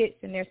out their hits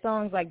and their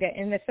songs like that,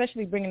 and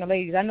especially bringing the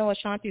ladies. I know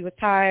Ashanti was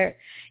tired.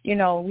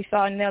 We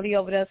saw Nelly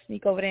over there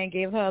sneak over there and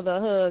give her the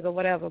hug or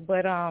whatever.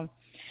 But,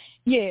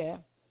 yeah.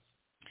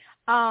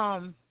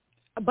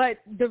 But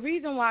the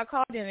reason why I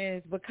called in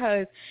is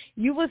because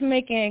you was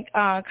making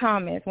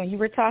comments when you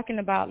were talking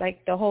about,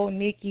 like, the whole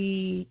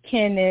Nikki,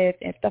 Kenneth,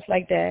 and stuff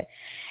like that.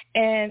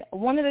 And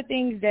one of the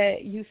things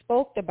that you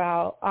spoke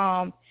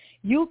about,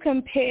 you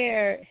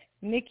compared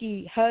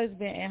Nikki's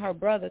husband and her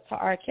brother to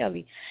R.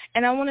 Kelly.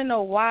 And I want to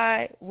know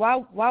why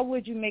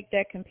would you make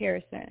that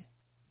comparison?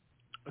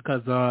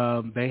 Because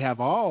they have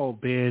all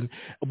been,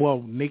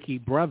 Nikki's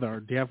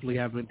brother definitely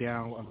have been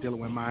down of dealing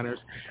with minors.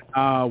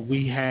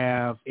 We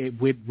have it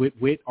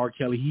with R.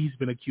 Kelly. He's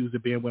been accused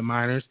of being with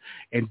minors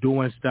and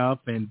doing stuff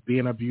and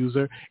being an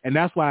abuser, and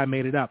that's why I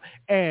made it up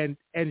and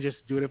just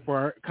doing it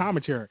for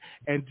commentary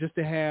and just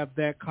to have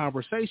that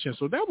conversation.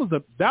 So that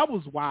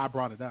was why I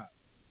brought it up.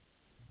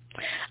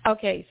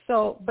 Okay,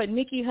 so but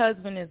Nikki's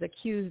husband is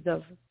accused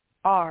of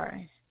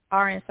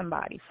R-ing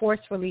somebody,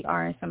 forcefully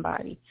R-ing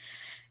somebody.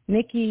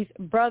 Nikki's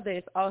brother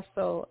is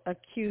also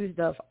accused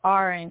of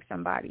R-ing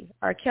somebody.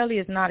 R. Kelly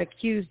is not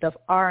accused of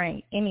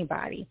R-ing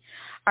anybody.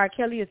 R.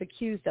 Kelly is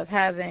accused of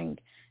having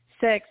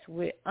sex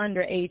with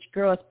underage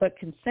girls, but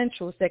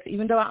consensual sex,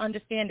 even though I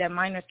understand that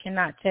minors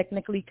cannot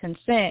technically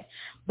consent,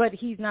 but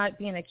he's not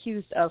being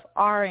accused of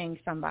R-ing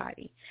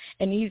somebody.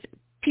 And these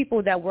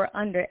people that were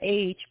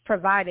underage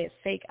provided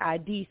fake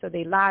ID, so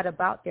they lied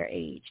about their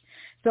age.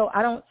 So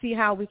I don't see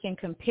how we can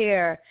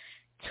compare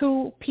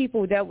two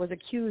people that was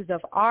accused of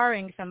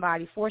R-ing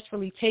somebody,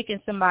 forcefully taking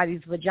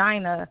somebody's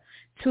vagina,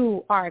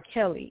 to R.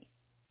 Kelly.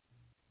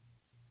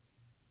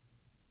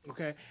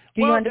 Okay.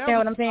 Do you understand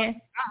what I'm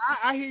saying?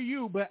 I hear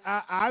you, but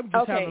I'm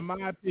just having my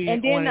opinion.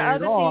 And then on the it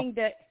other all.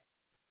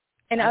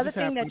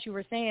 thing that you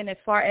were saying, as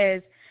far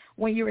as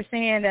when you were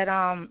saying that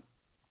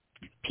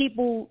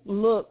people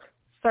look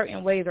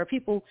certain ways or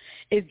people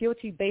is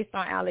guilty based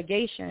on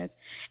allegations,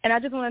 and I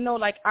just want to know,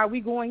 like, are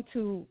we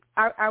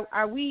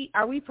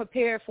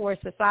prepared for a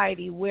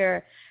society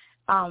where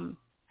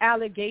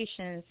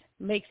allegations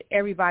makes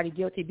everybody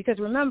guilty? Because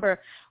remember,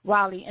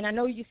 Wiley, and I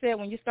know you said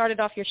when you started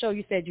off your show,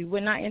 you said you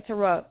would not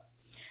interrupt.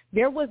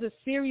 There was a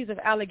series of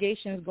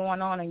allegations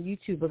going on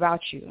YouTube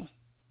about you.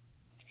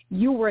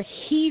 You were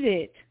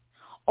heated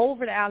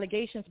over the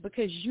allegations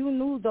because you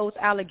knew those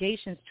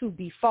allegations to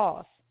be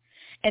false.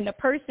 And the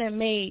person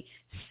made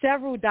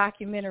several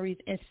documentaries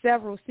and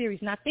several series.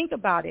 Now think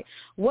about it.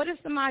 What if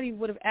somebody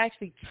would have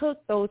actually took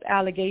those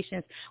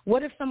allegations?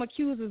 What if some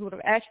accusers would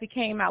have actually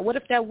came out? What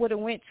if that would have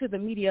went to the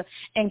media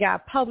and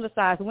got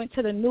publicized, went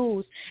to the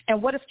news?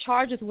 And what if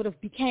charges would have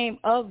became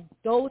of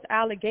those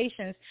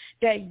allegations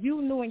that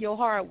you knew in your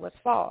heart was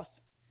false?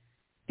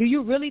 Do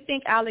you really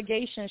think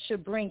allegations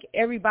should bring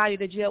everybody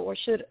to jail, or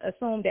should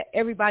assume that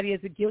everybody is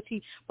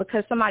guilty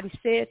because somebody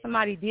said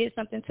somebody did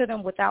something to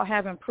them without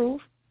having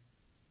proof?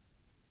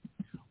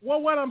 Well,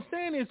 what I'm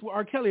saying is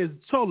R. Kelly is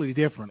totally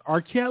different.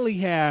 R. Kelly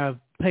have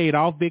paid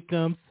off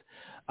victims.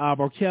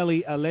 R.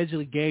 Kelly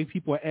allegedly gave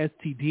people an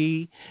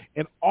STD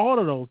and all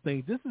of those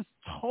things. This is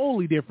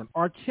totally different.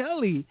 R.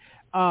 Kelly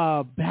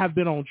have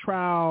been on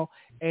trial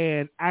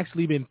and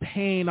actually been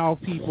paying off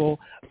people.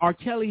 R.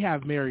 Kelly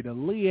have married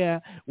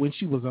Aaliyah when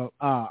she was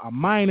a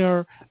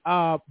minor.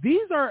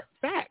 These are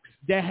facts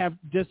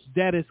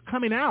that is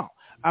coming out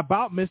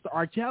about Mr.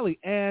 R. Kelly.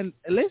 And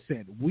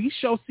listen, we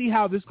shall see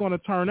how this is going to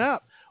turn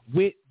up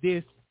with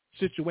this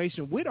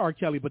situation with R.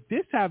 Kelly, but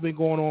this has been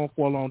going on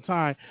for a long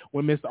time.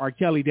 When Mr. R.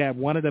 Kelly, that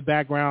one of the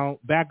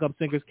backup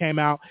singers came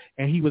out,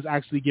 and he was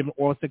actually giving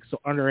oral sex to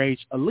underage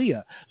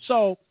Aaliyah.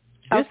 So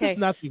this is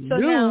nothing new.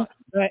 Now,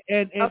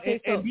 and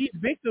these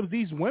victims,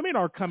 these women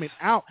are coming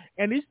out,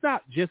 and it's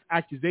not just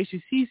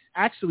accusations. He's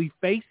actually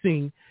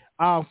facing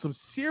some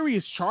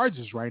serious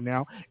charges right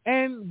now,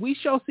 and we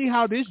shall see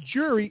how this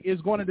jury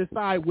is going to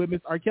decide with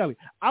Mr. R. Kelly.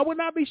 I would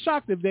not be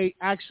shocked if they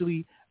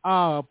actually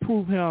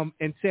prove him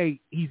and say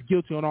he's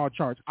guilty on all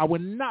charges. I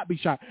would not be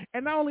shocked.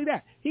 And not only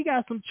that, he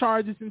got some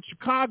charges in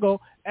Chicago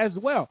as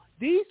well.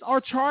 These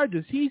are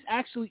charges. He's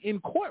actually in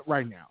court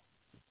right now.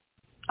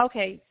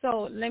 Okay,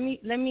 so let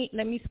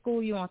me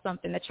school you on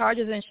something. The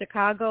charges in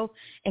Chicago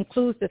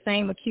includes the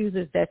same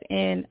accusers that's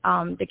in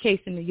the case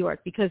in New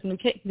York, because New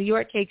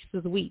York case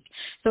is weak.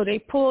 So they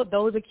pulled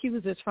those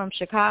accusers from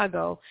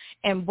Chicago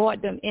and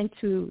brought them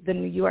into the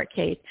New York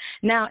case.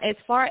 Now, as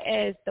far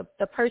as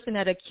the person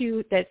that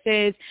accused that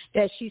says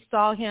that she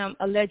saw him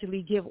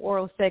allegedly give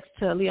oral sex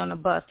to Aaliyah on the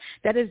bus,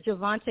 that is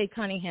Javante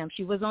Cunningham.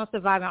 She was on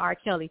Surviving R.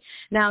 Kelly.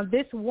 Now,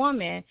 this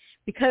woman,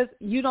 because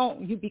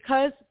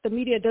because the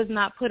media does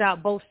not put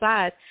out both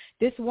sides,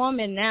 this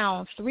woman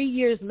now, 3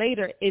 years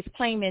later, is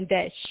claiming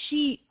that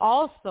she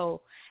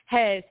also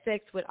had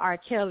sex with R.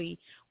 Kelly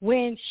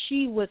when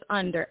she was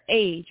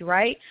underage,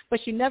 right?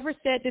 But she never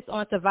said this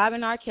on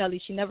Surviving R.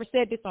 Kelly. She never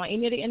said this on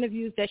any of the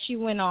interviews that she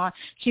went on.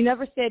 She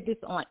never said this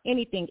on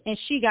anything. And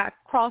she got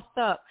caught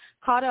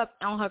up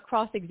on her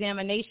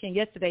cross-examination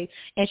yesterday,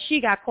 and she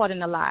got caught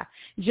in a lie.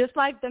 Just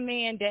like the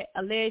man that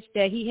alleged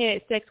that he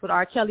had sex with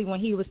R. Kelly when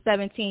he was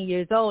 17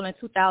 years old in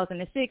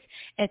 2006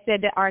 and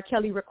said that R.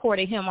 Kelly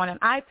recorded him on an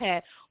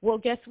iPad. Well,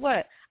 guess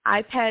what?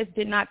 iPads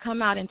did not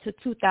come out until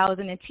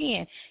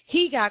 2010.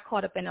 He got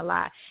caught up in a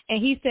lie.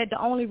 And he said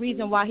the only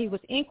reason why he was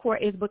in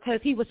court is because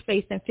he was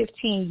facing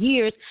 15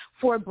 years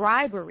for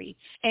bribery.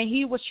 And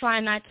he was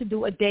trying not to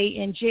do a day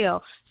in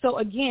jail. So,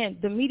 again,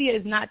 the media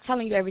is not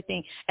telling you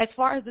everything. As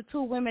far as the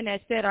two women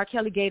that said R.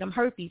 Kelly gave them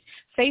herpes,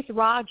 Faith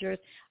Rogers,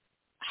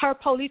 her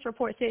police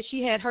report said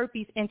she had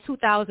herpes in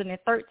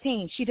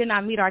 2013. She did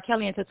not meet R.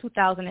 Kelly until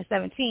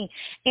 2017.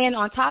 And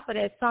on top of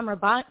that, Summer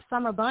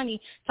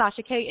Bunny,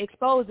 Tasha K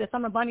exposed that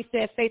Summer Bunny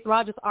said Faith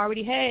Rogers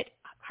already had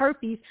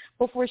herpes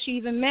before she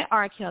even met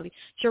R. Kelly.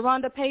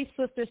 Geronda Pace's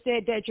sister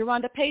said that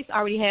Geronda Pace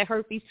already had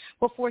herpes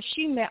before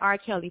she met R.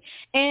 Kelly.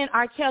 And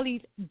R.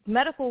 Kelly's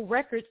medical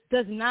records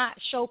does not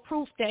show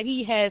proof that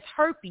he has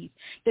herpes.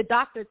 The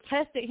doctor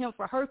tested him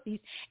for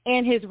herpes,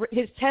 and his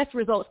test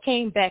results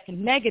came back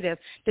negative.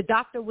 The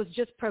doctor was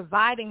just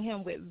providing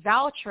him with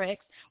Valtrex,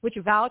 which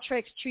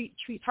Valtrex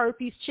treats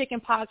herpes,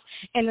 chickenpox,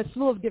 and a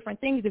slew of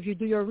different things if you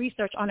do your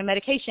research on the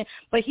medication.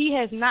 But he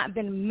has not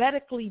been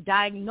medically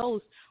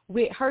diagnosed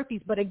with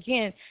herpes. But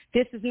again,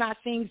 this is not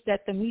things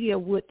that the media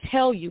would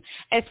tell you.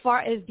 As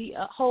far as the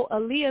whole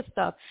Aaliyah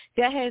stuff,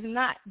 that has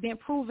not been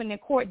proven in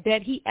court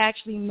that he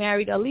actually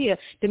married Aaliyah.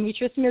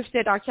 Demetria Smith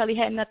said R. Kelly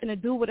had nothing to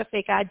do with a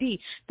fake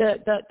ID.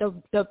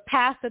 The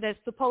pastor that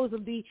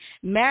supposedly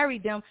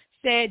married them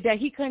said that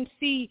he couldn't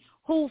see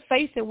whose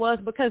face it was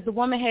because the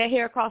woman had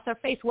hair across her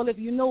face. Well, if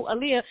you know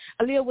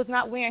Aaliyah was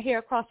not wearing hair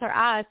across her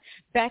eyes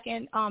back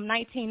in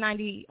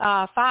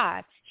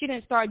 1995. She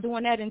didn't start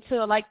doing that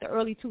until like the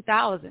early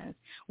 2000s,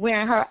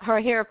 wearing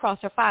her hair across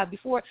her face.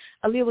 Before,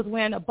 Aaliyah was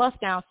wearing a bust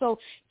down. So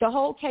the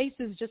whole case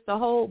is just a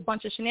whole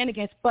bunch of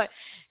shenanigans. But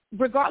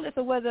regardless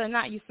of whether or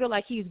not you feel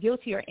like he's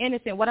guilty or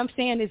innocent, what I'm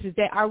saying is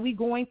that are we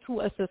going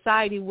to a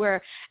society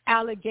where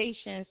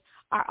allegations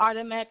are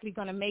automatically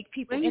going to make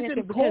people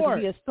innocent because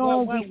we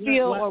assume, we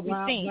feel, or we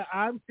think? What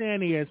I'm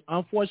saying is,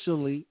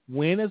 unfortunately,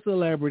 when a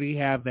celebrity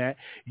have that,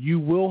 you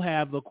will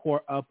have the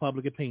court of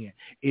public opinion.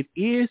 It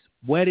is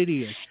what it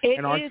is.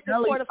 It is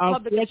the court of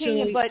public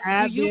opinion, but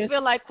do you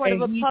feel like court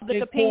of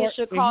public opinion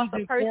should cost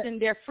a person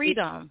their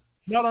freedom?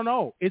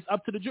 No. It's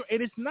up to the jury.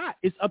 It is not.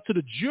 It's up to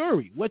the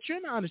jury. What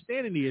you're not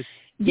understanding is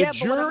the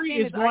jury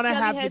is going to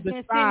have to decide.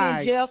 Been sitting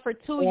in jail for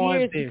 2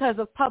 years because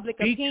of public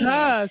opinion.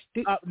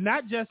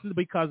 Not just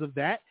because of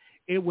that.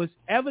 It was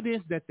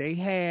evidence that they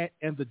had,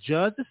 and the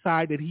judge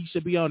decided he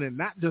should be on it,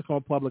 not just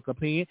on public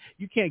opinion.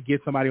 You can't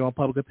get somebody on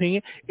public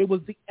opinion. It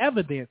was the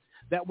evidence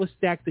that was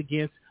stacked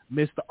against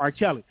Mr. R.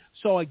 Kelly.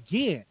 So,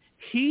 again,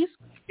 he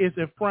is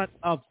in front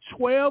of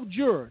 12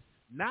 jurors,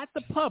 not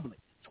the public.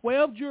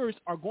 12 jurors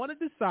are going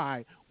to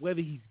decide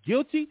whether he's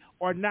guilty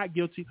or not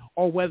guilty,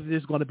 or whether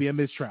there's going to be a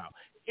mistrial.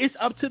 It's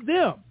up to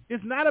them.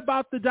 It's not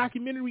about the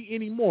documentary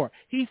anymore.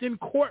 He's in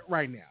court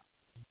right now.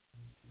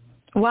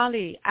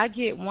 Wiley, I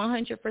get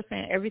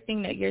 100%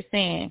 everything that you're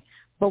saying,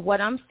 but what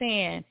I'm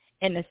saying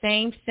in the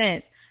same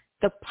sense,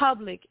 the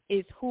public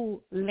is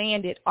who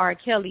landed R.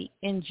 Kelly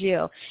in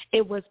jail.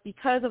 It was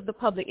because of the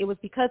public. It was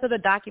because of the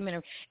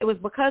documentary. It was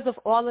because of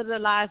all of the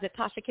lies that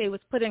Tasha K was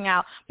putting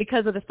out,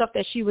 because of the stuff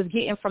that she was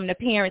getting from the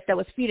parents that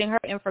was feeding her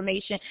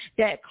information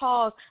that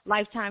caused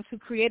Lifetime to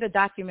create a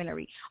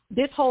documentary.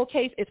 This whole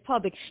case is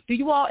public. Do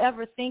you all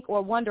ever think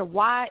or wonder,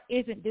 why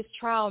isn't this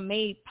trial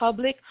made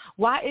public?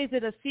 Why is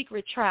it a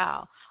secret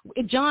trial?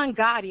 John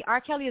Gotti,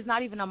 R. Kelly is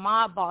not even a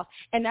mob boss,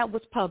 and that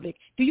was public.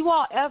 Do you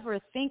all ever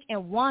think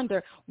and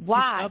wonder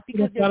why?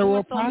 Because there's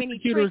doing so many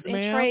tricks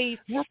and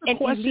trades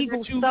and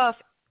illegal stuff.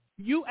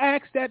 You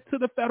ask that to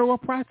the federal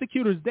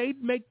prosecutors. They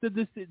make the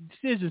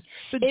decisions.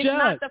 It's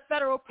not the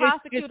federal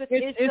prosecutors.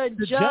 It's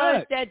the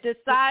judge that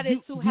decided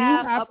to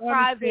have a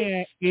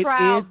private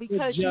trial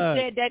because you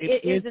said that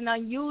it is an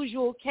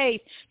unusual case.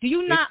 Do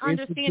you not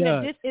understand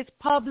that this is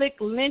public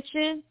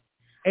lynching?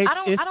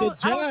 I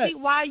don't see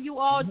why you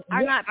all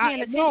are not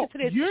paying attention to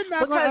this. You're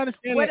not going to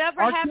understand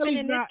whatever happened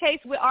in this case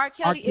with R.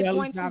 Kelly is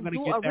going to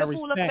do a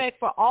ripple effect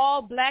for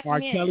all black men. R.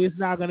 Kelly is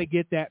not going to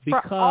get that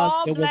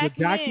because it was a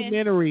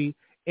documentary,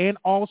 and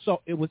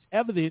also it was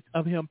evidence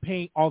of him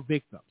paying all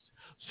victims.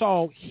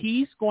 So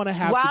he's going to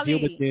have to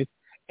deal with this,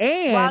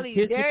 and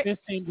his defense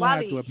team will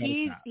have to do a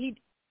better job.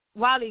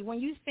 Wiley, when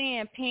you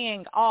saying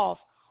paying off,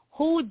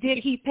 who did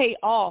he pay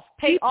off?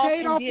 He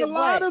paid off a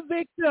lot of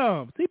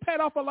victims. He paid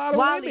off a lot of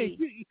women.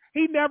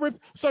 He never.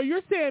 So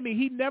you're saying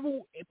he never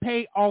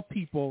paid off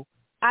people?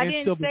 I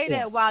didn't say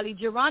that, Wiley.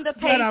 Geronda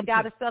Pace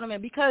got a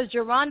settlement because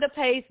Geronda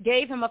Pace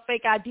gave him a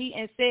fake ID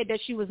and said that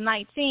she was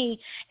 19,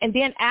 and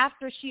then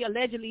after she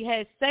allegedly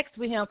had sex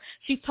with him,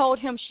 she told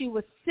him she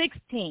was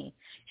 16.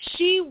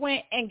 She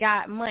went and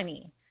got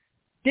money.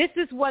 This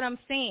is what I'm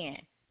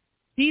saying.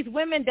 These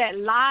women that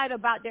lied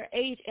about their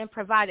age and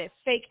provided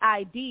fake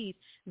IDs,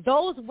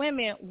 those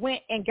women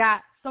went and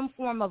got some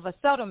form of a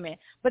settlement.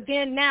 But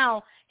then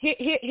now,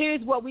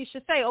 here's what we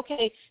should say.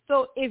 Okay,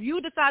 so if you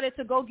decided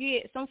to go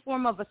get some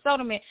form of a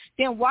settlement,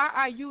 then why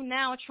are you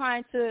now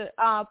trying to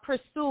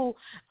pursue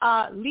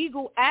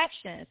legal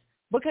actions?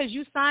 Because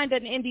you signed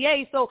an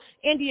NDA, so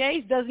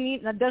NDAs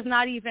does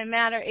not even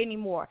matter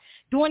anymore.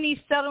 Doing these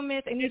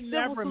settlements and these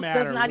civil suits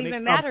does not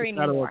even matter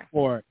anymore.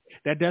 Court,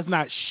 that does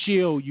not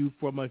shield you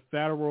from a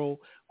federal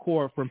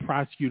court from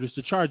prosecutors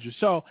to charge you.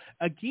 So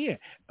again,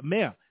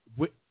 ma'am,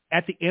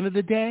 at the end of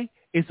the day,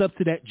 it's up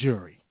to that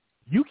jury.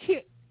 You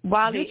can't.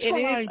 Wiley,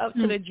 it is up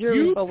to the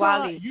jury, but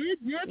Wiley,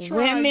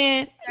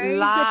 women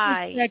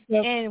lie,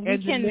 and we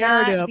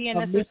cannot be in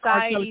a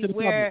society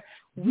where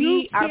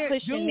we are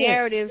pushing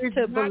narratives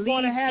to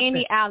believe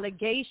any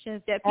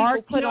allegations that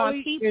people put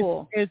on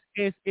people.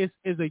 Is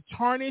a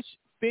tarnished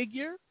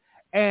figure,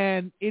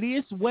 and it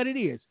is what it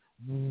is.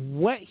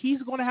 What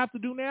he's going to have to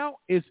do now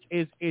is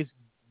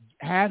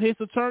have his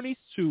attorneys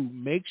to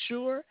make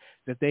sure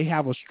that they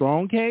have a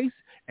strong case.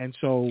 And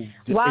so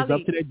Wiley, it's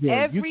up to that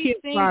judge. Every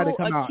single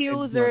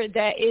accuser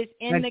that is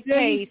in the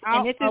case,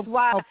 and this is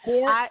why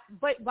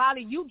but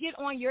Wiley, you get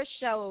on your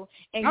show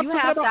and you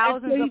have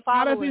thousands of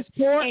followers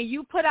and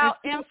you put out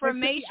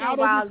information,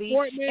 Wiley,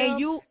 and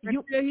you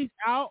he's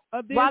out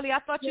of this. Wiley, I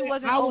thought you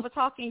wasn't over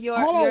talking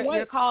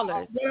your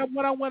callers.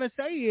 What I want to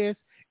say is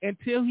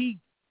until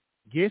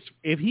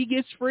if he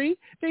gets free,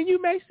 then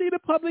you may see the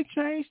public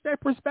change their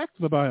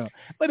perspective about him.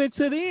 But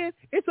until then,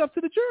 it's up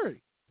to the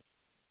jury.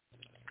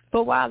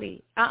 But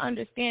Wiley, I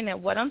understand that.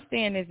 What I'm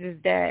saying is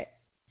that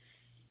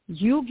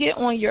you get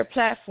on your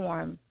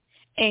platform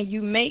and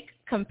you make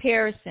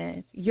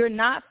comparisons. You're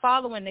not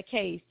following the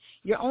case.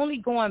 You're only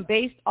going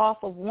based off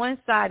of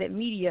one-sided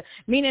media,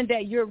 meaning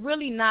that you're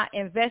really not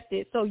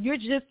invested. So you're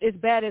just as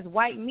bad as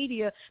white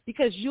media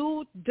because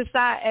you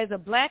decide as a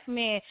black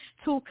man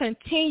to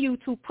continue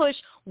to push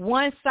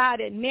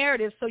one-sided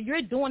narratives. So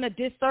you're doing a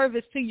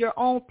disservice to your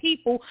own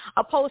people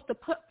opposed to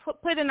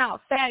putting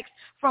out facts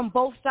from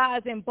both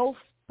sides and both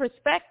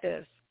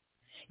perspectives.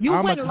 You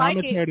wouldn't like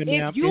it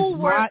if you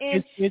were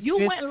in. You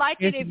wouldn't like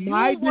it if you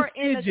were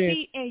in the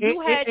seat and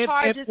you had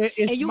charges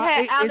and you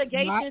had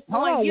allegations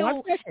on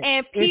you,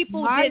 and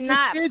people did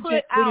not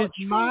put out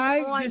truth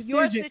on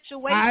your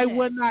situation. I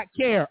would not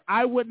care.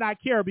 I would not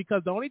care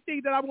because the only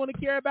thing that I'm going to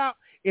care about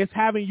is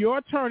having your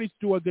attorneys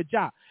do a good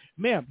job.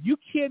 Ma'am, you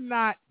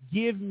cannot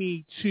give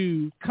me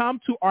to come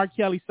to R.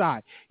 Kelly's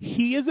side.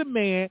 He is a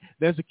man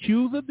that's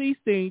accused of these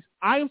things.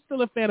 I am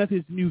still a fan of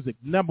his music,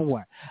 number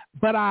one.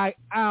 But I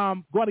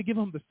am going to give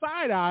him the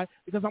side eye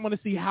because I'm going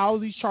to see how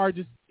these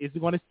charges, is it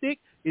going to stick?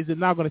 Is it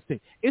not going to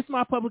stick? It's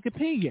my public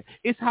opinion.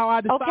 It's how I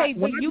decide. Okay,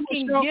 but you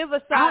can give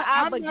a side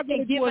eye, but you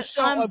can give an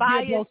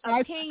unbiased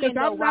opinion,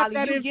 though, Wiley.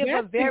 You give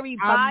a very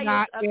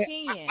biased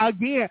opinion.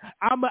 Again,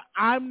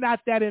 I'm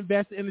not that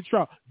invested in the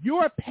trial.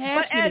 You're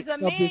passionate but as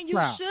a man, you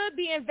should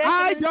be invested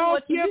I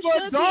don't give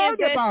a darn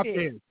about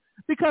this.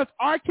 Because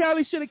R.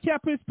 Kelly should have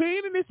kept his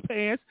peen in his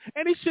pants,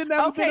 and he should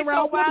never been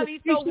around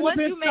Wiley, so once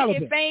you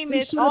make it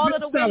famous, all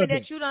of the women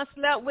that you done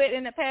slept with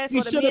in the past,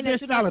 or the men that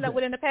you done slept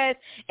with in the past,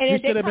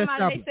 and then they come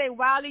out and they say,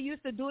 Wiley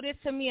used to do this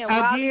to me, and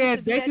Wiley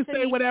used to do that to me, they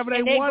can say whatever they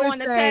and they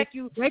want to attack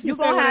you. You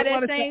gonna have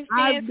that same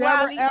stance,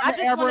 Wiley? I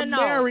just want to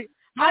know.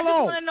 I just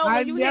want to know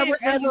when you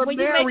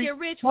make it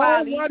rich,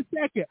 Wiley. Hold 1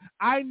 second.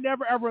 I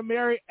never ever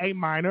married a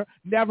minor.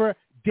 Never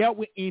dealt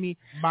with any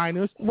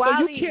minors. Wiley,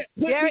 so you can't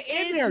put there me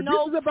in there. is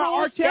no this is about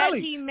R. proof Kelly.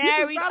 that he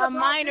married a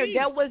minor. Me.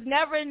 There was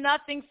never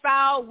nothing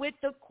filed with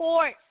the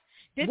court.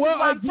 This is what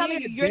I'm telling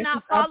you. You're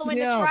not following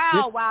the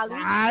trial, Wiley.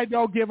 I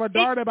don't give a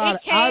darn about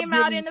it. It came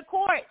out in the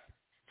court.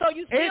 So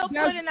you still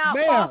putting out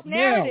false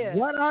narratives.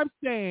 What I'm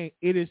saying,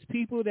 it is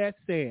people that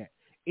said,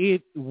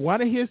 if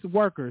one of his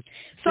workers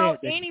so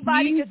said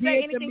anybody that could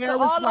say anything. So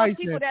all those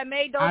people that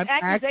made those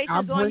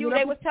accusations on you,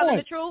 they was telling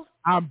the truth.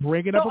 I'm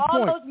bringing up a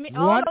point.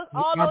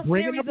 All those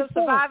series of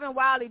Surviving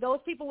Wiley, those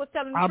people was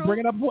telling the truth. I'm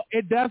bringing up a point.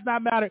 It does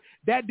not matter.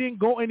 That didn't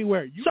go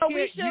anywhere. So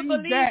we should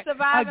believe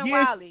Surviving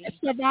Wiley.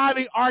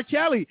 Surviving R.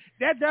 Kelly.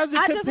 That doesn't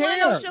compare. I just want to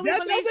know, should we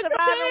believe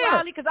Surviving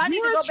Wiley? Because I need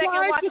to go back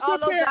and watch all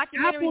those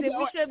documentaries, and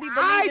we should be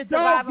believing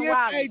Surviving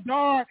Wiley. I don't give a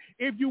darn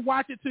if you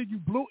watch it till you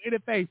blue in the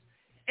face.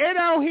 It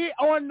don't hit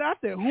on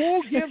nothing.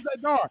 Who gives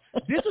a darn?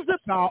 This is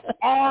about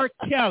R.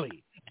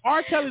 Kelly.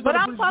 R. Kelly's. But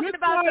I'm talking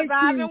about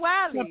Surviving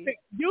Wiley.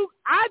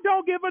 I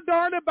don't give a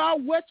darn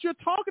about what you're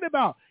talking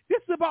about.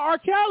 This is about R.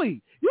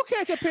 Kelly. You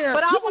can't compare.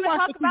 But I want to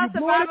talk about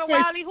Surviving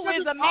Wiley, who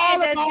is a man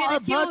that's been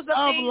accused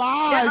of things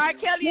that R.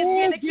 Kelly is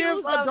being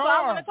accused of. So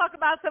I want to talk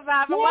about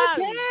Surviving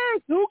Wiley.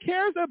 Who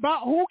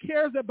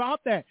cares about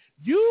that?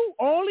 You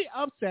only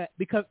upset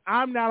because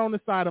I'm not on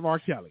the side of R.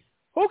 Kelly.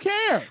 Who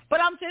cares? But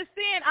I'm just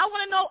saying, I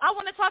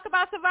want to talk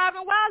about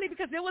Surviving Wiley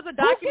because there was a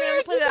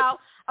documentary put out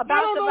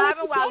about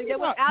Surviving Wiley. There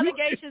was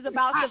allegations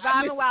about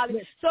Surviving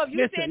Wiley. So if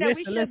you're saying that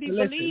we should be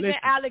believing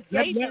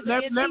allegations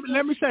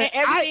and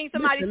everything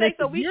somebody says,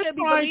 so we should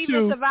be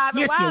believing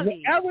Surviving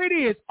Wiley. Whatever it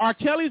is, R.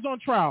 Kelly's on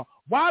trial.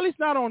 Wiley's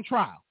not on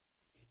trial.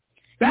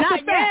 That's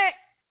not a fact.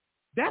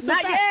 Yet. That's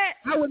not a fact.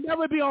 Yet. I would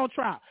never be on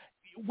trial.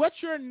 What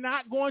you're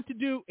not going to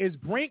do is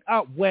bring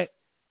up what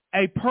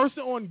a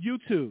person on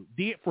YouTube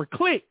did for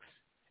clicks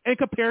and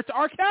compare it to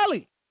R.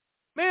 Kelly.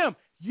 Ma'am,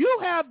 you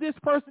have this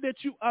person that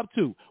you up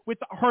to with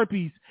the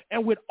herpes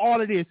and with all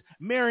of this,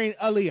 marrying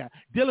Aaliyah,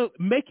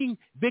 making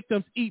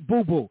victims eat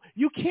boo-boo.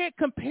 You can't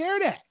compare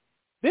that.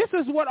 This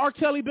is what R.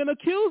 Kelly been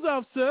accused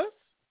of, sis.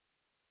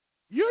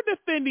 You're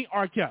defending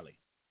R. Kelly.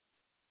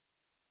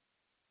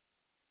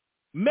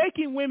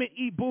 Making women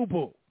eat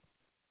boo-boo.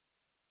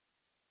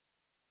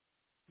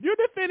 You're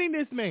defending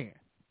this man.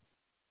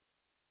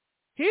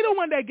 He the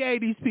one that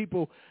gave these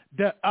people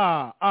the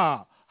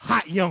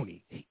hot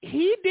yoni.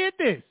 He did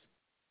this,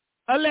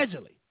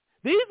 allegedly.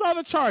 These are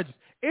the charges.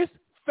 It's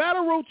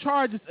federal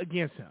charges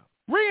against him.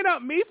 Bringing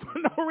up me for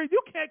no reason.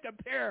 You can't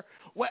compare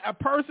what a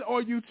person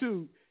on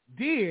YouTube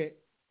did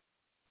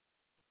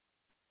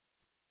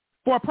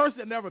for a person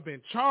that never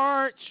been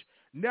charged,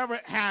 never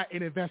had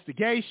an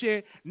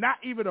investigation, not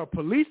even a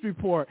police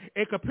report,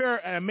 and compare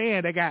a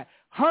man that got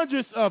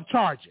hundreds of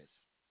charges.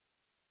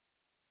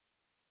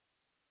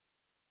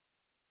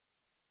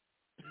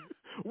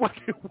 What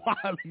did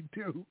Wiley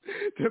do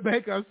to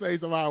make us say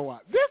something about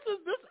Wiley?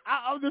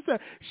 I'm just saying,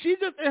 she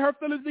just in her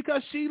feelings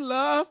because she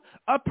loved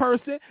a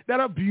person that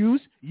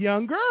abused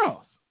young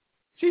girls.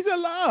 She's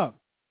in love.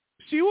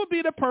 She will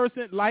be the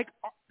person like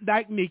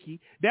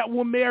Nikki that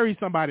will marry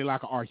somebody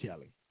like R.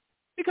 Kelly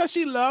because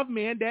she loved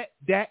men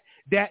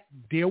that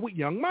deal with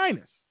young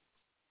minors.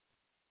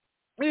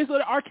 And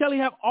so R. Kelly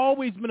have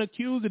always been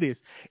accused of this.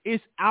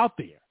 It's out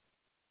there.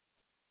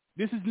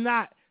 This is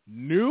not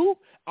new.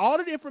 All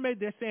of the information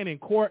they're saying in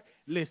court,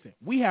 listen,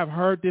 we have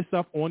heard this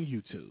stuff on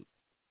YouTube.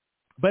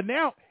 But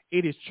now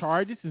it is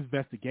charges,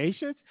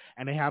 investigations,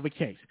 and they have a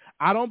case.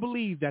 I don't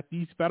believe that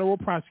these federal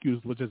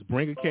prosecutors will just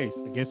bring a case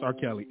against R.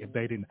 Kelly if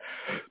they didn't,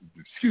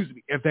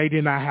 if they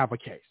did not have a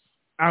case.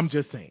 I'm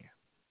just saying.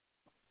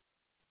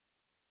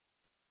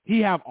 He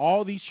have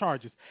all these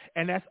charges,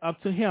 and that's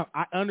up to him.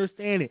 I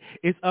understand it.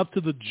 It's up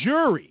to the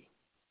jury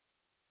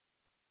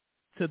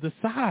to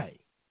decide.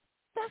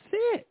 That's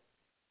it.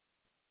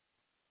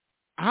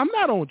 I'm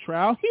not on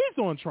trial. He's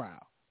on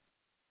trial.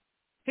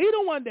 He's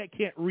the one that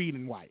can't read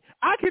and write.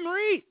 I can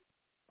read.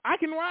 I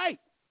can write.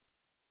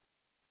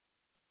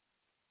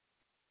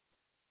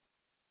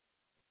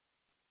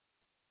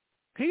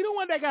 He's the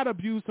one that got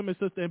abused from his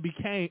sister and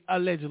became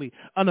allegedly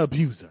an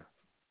abuser.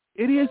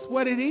 It is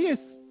what it is,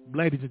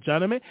 ladies and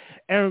gentlemen.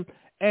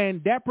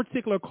 And that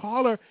particular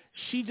caller,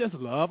 she just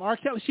loved R.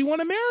 Kelly. She want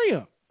to marry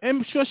him.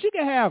 And sure, she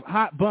can have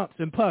hot bumps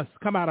and pus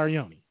come out her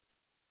yoni.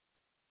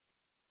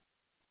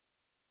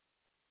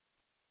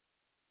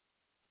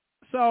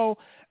 So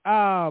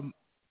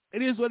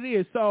it is what it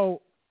is.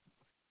 So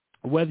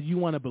whether you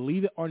want to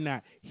believe it or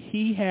not,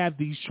 he had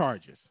these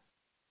charges.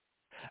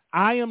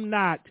 I am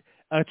not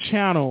a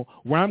channel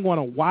where I'm going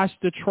to watch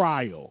the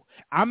trial.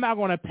 I'm not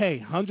going to pay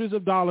hundreds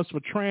of dollars for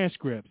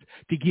transcripts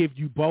to give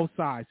you both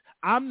sides.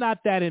 I'm not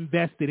that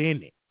invested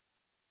in it.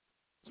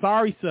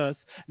 Sorry, sus.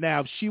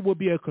 Now, if she will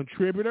be a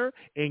contributor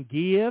and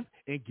give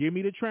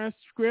me the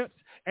transcripts,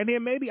 and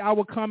then maybe I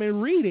will come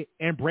and read it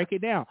and break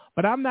it down.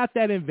 But I'm not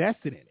that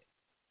invested in it.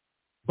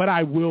 But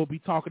I will be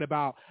talking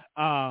about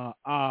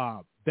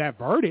that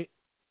verdict.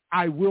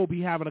 I will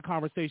be having a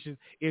conversation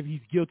if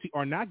he's guilty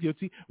or not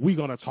guilty. We're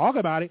going to talk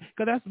about it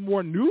because that's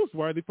more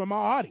newsworthy from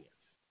our audience.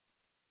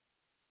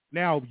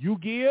 Now, if you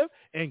give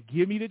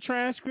me the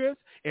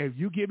transcripts, if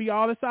you give me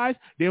all the sides,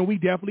 then we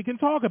definitely can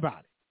talk about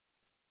it.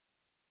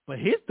 But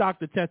his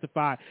doctor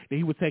testified that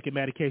he was taking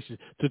medication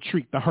to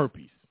treat the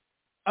herpes,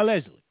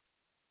 allegedly.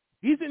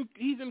 He's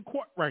in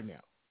court right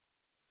now.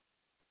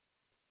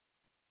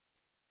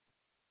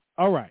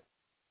 All right.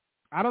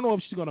 I don't know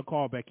if she's going to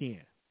call back in.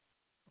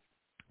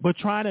 But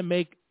trying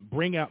to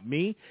bring up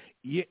me,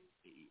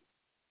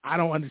 I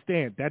don't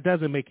understand. That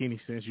doesn't make any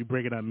sense. You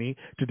bring it up me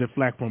to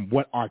deflect from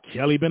what R.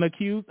 Kelly been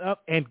accused of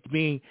and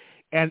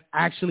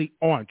actually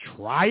on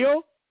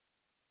trial.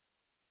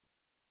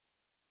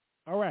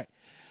 All right.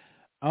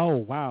 Oh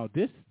wow,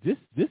 this is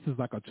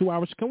like a 2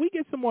 hours. Can we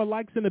get some more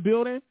likes in the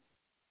building?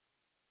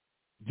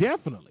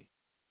 Definitely.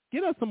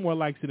 Get us some more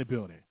likes in the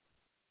building.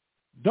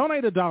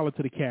 Donate $1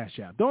 to the Cash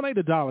App. Donate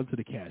 $1 to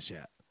the Cash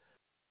App.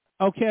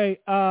 Okay,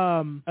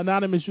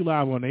 Anonymous, you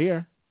live on the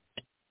air.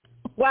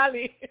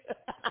 Wiley,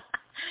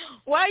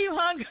 why are you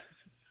hung?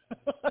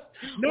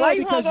 No, why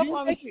you because hung up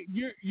on me?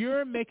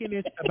 You're making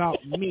this about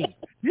me.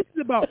 This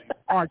is about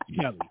R.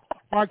 Kelly.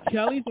 R.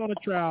 Kelly's on a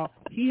trial.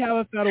 He have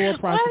a federal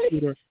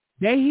prosecutor.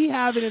 He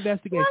have an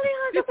investigation.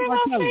 This is R.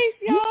 Kelly.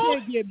 You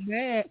can't get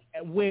mad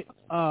with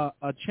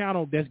a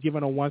channel that's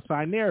giving a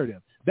one-side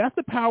narrative. That's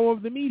the power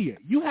of the media.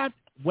 You have.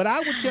 What I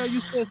would tell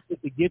you, sis, is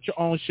to get your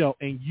own show,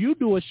 and you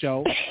do a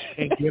show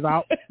and give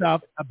out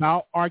stuff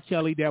about R.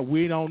 Kelly that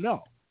we don't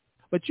know.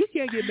 But you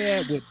can't get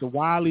mad with the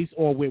Wileys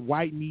or with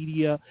white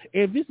media.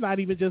 If it's not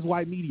even just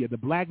white media, the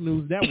Black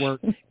News Network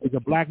is a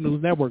Black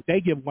News Network.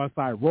 They give one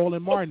side.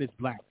 Roland Martin is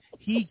Black.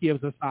 He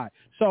gives a side.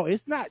 So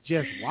it's not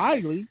just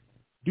Wiley.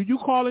 Do you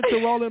call it to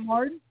Roland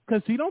Martin?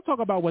 Because he don't talk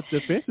about what the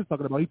defense is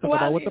talking about. He talk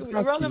about what the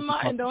prosecutor Roland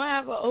Martin don't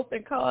have an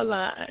open call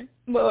line.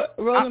 But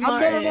Roland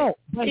Martin, no.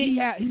 But he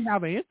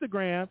have an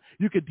Instagram.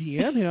 You could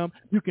DM him.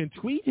 You can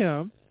tweet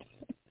him.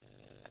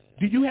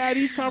 Do you have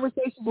these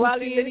conversations with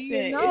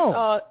listen,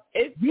 no.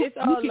 It's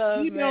all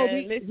love,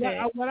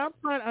 man. What I'm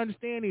trying to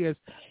understand is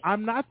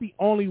I'm not the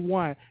only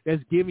one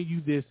that's giving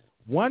you this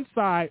one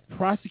side,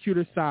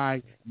 prosecutor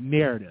side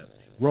narrative.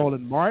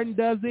 Roland Martin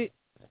does it.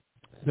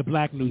 The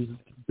Black News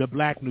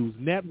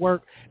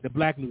Network, the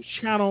Black News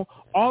Channel,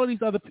 all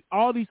these other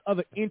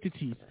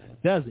entities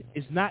does it.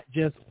 It's not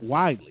just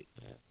Wiley.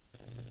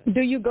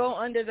 Do you go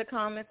under the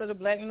comments of the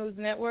Black News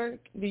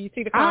Network? Do you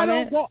see the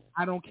comments?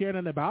 I don't care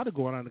nothing about it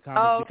going on the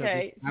comments. Oh,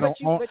 okay, but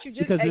you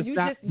just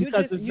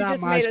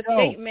made a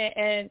statement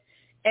and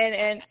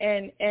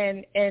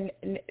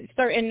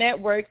certain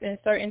networks and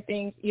certain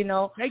things,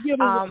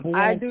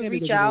 I do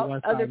reach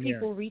out. Other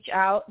people reach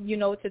out,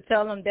 to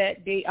tell them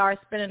that they are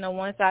spinning a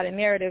one-sided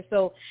narrative.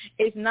 So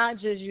it's not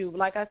just you.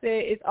 Like I said,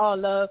 it's all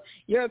love.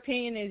 Your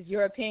opinion is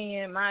your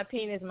opinion. My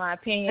opinion is my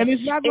opinion. And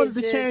it's not going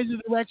to change the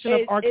direction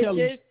of R.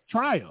 Kelly's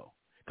trial.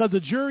 Because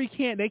the jury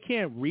can't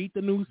read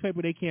the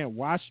newspaper. They can't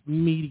watch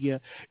media.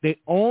 They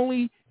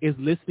only is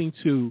listening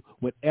to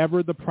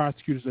whatever the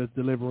prosecutors is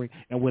delivering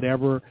and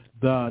whatever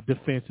the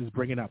defense is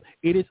bringing up.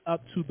 It is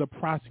up to the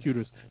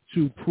prosecutors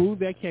to prove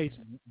their case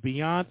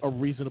beyond a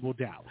reasonable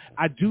doubt.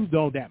 I do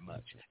know that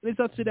much. And it's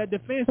up to that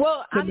defense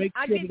to make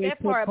sure I get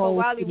that part, but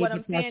Wiley, what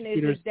I'm saying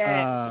is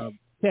that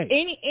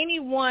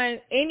anyone,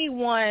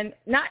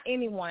 not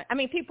anyone. I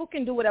mean, people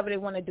can do whatever they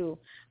want to do.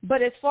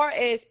 But as far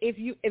as if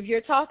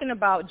you're talking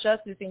about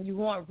justice and you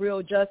want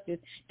real justice,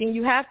 then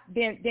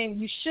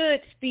you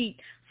should speak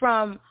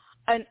from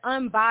an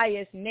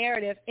unbiased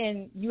narrative,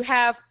 and you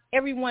have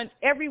everyone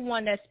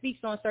that speaks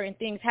on certain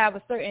things have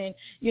a certain,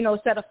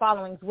 set of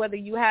followings, whether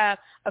you have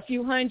a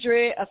few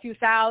hundred, a few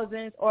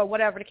thousands, or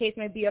whatever the case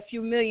may be, a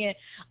few million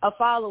of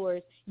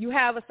followers. You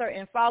have a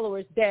certain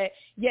followers that,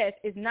 yes,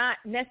 is not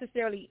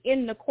necessarily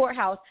in the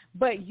courthouse,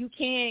 but you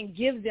can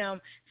give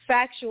them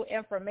factual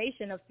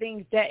information of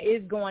things that's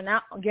going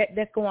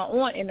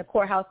on in the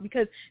courthouse,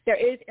 because there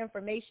is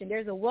information.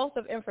 There's a wealth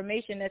of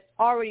information that's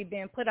already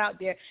been put out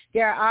there.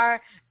 There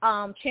are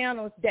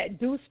channels that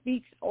do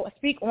speak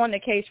on the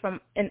case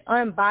from an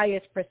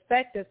unbiased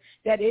perspective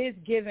that is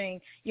giving,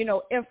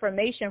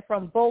 information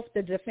from both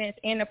the defense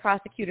and the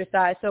prosecutor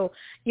side. So,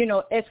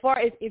 as far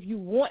as if you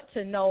want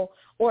to know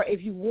or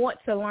if you want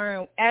to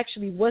learn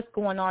actually what's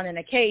going on in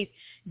a case,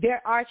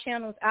 there are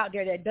channels out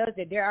there that does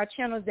it. There are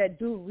channels that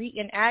do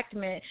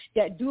reenactment,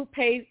 that do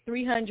pay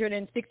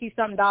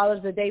 $360-something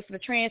a day for the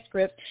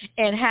transcript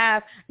and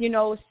have,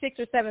 6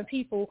 or 7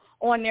 people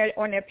on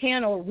their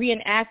panel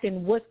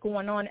reenacting what's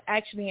going on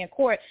actually in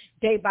court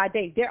day by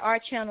day. There are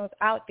channels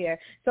out there.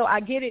 So I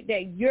get it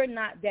that you're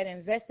not that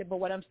invested, but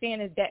what I'm saying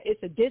is that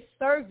it's a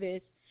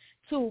disservice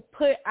to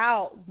put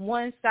out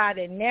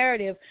one-sided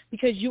narrative,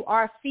 because you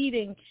are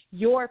feeding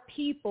your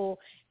people.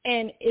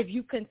 And if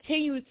you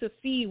continue to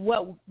feed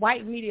what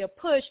white media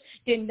push,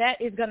 then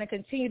that is going to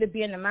continue to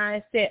be in the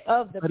mindset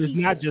of the people. But it's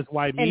not just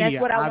white media. And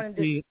that's what I want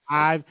to do.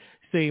 I've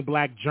seen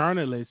Black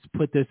journalists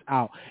put this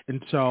out,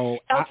 and so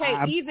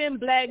even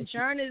Black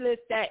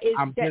journalists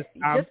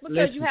just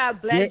because you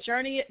have Black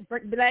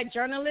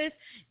journalists,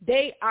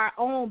 they are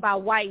owned by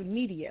white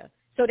media.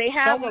 So they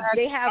have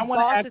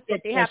bosses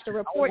that they have to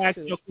report to. I want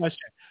to ask you a question.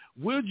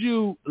 Would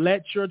you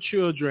let your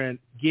children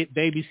get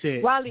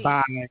babysit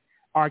by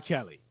R.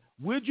 Kelly?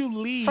 Would you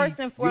leave first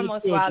and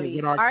foremost, Wiley?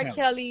 R.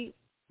 Kelly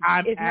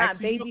is not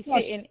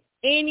babysitting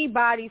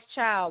anybody's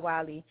child,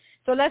 Wiley.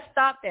 So let's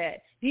stop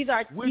that. These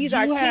are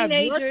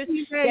teenagers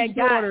that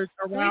got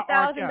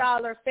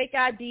 $3,000 fake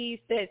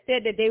IDs that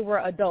said that they were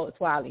adults,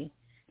 Wiley.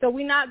 So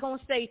we're not going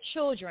to say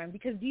children,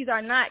 because these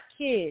are not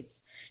kids.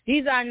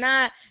 These are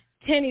not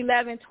 10,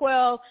 11,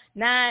 12,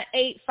 9,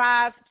 8,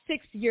 5,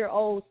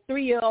 6-year-olds,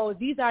 3-year-olds.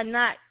 These are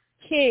not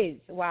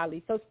kids,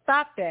 Wiley. So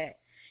stop that.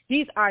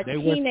 These are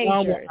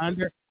teenagers.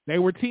 They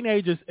were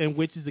teenagers, and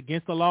which is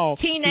against the law.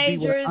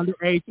 Teenagers,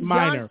 underage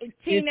minor.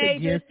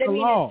 Teenagers, that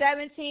means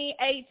 17,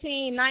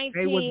 18, 19.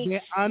 They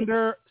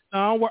were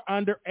some were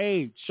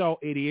underage. So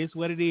it is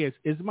what it is.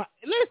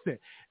 Listen,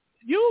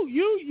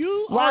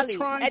 you Wiley, are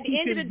trying at the to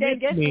end of the day,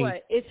 guess me.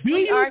 what? It's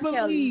free R.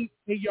 Kelly.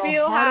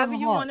 Feel however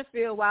you want to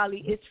feel,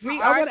 Wiley. It's free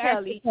R.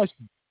 Kelly.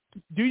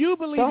 Do you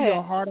believe in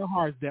your heart of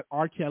hearts that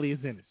R. Kelly is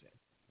innocent?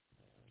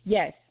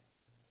 Yes.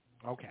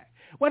 Okay.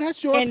 Well, that's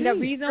your opinion. And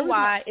the reason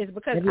why is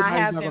because I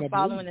have been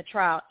following the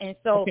trial. And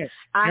so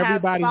I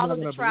have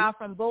followed the trial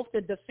from both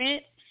the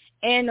defense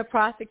and the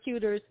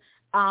prosecutor's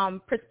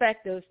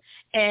perspectives.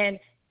 And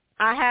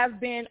I have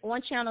been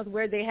on channels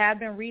where they have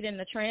been reading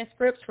the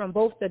transcripts from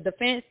both the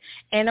defense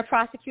and the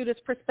prosecutor's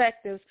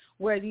perspectives,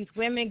 where these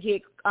women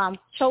get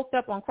choked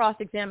up on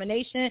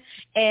cross-examination,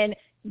 and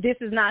this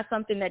is not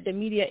something that the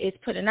media is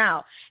putting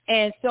out.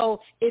 And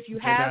so if you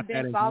have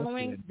been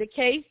following the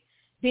case,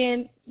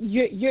 then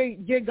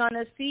you're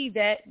gonna see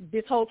that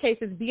this whole case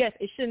is BS.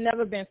 It should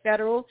never been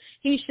federal.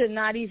 He should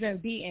not even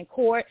be in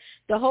court.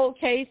 The whole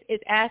case is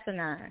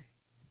asinine.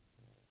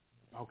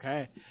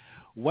 Okay.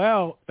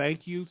 Well,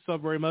 thank you so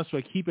very much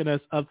for keeping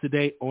us up to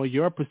date on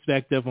your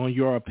perspective, on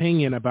your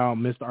opinion about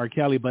Mr. R.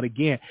 Kelly. But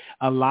again,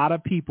 a lot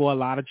of people, a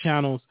lot of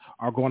channels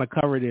are going to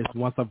cover this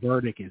once a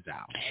verdict is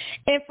out.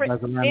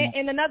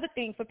 And another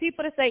thing, for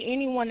people to say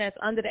anyone that's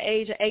under the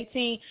age of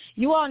 18,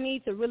 you all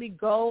need to really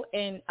go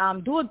and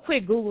do a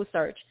quick Google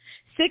search.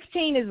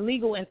 16 is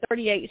legal in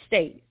 38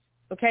 states.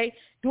 Okay,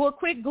 do a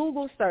quick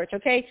Google search.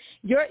 Okay,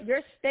 your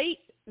state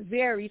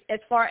varies as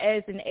far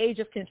as an age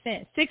of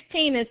consent.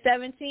 16 and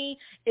 17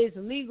 is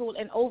legal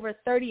in over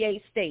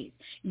 38 states.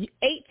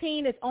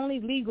 18 is only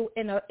legal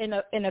in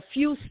a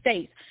few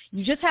states.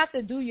 You just have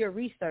to do your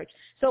research.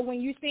 So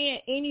when you're seeing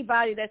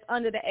anybody that's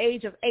under the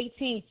age of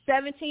 18,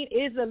 17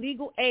 is the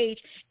legal age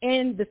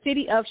in the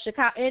city of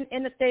Chicago,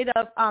 in the state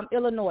of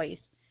Illinois.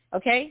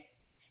 Okay,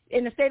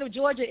 in the state of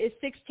Georgia is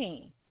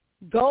 16.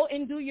 Go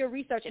and do your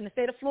research. In the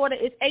state of Florida,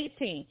 it's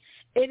 18.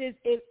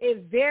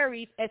 It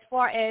varies as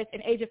far as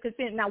an age of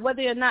consent. Now,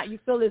 whether or not you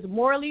feel is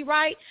morally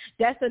right,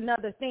 that's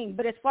another thing.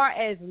 But as far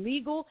as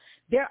legal,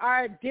 there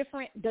are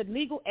different. The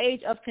legal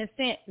age of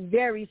consent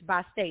varies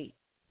by state.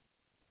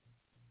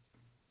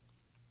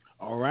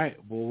 All right.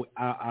 Well,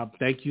 I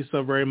thank you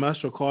so very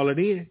much for calling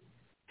in.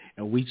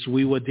 And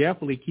we will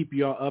definitely keep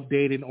you all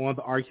updated on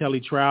the R. Kelly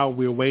trial.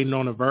 We're waiting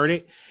on a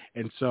verdict.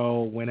 And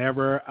so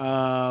whenever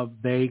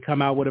they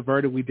come out with a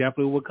verdict, we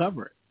definitely will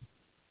cover it.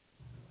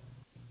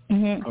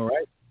 Mm-hmm. All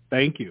right.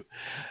 Thank you.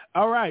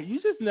 All right. You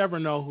just never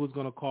know who's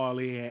going to call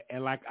in.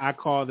 And like I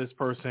call this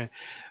person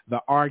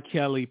the R.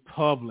 Kelly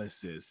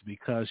publicist,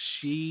 because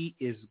she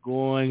is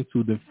going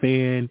to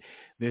defend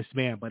this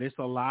man. But it's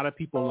a lot of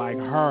people like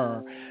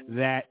her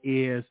that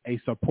is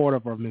a supporter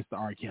of Mr.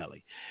 R.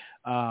 Kelly.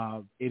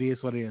 It is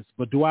what it is.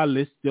 But do I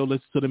still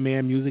listen to the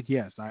man music?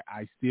 Yes,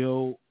 I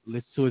still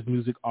listen to his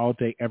music all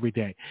day, every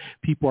day.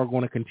 People are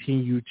going to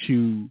continue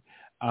to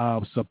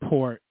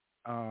support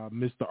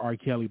Mr. R.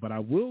 Kelly, but I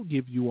will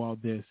give you all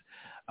this.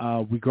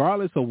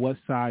 Regardless of what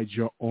side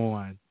you're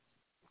on,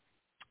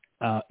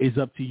 it's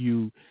up to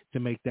you to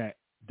make that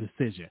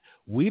decision.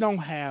 We don't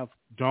have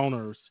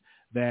donors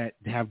that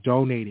have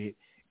donated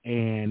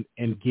and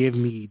give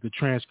me the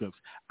transcripts.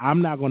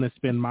 I'm not going to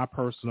spend my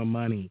personal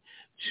money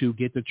to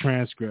get the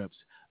transcripts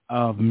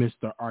of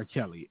Mr. R.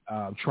 Kelly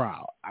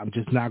trial. I'm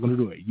just not going to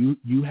do it.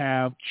 You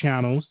have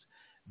channels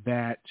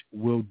that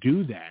will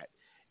do that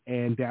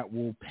and that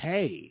will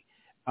pay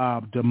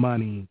the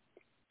money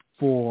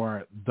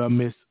for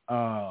the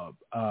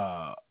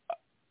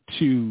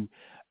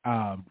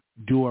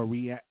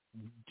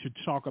to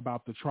talk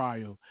about the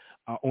trial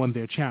on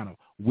their channel.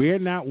 We're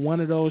not one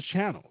of those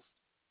channels.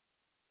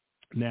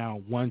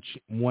 Now,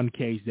 one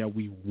case that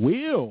we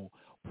will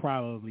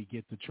probably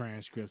get the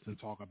transcripts and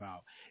talk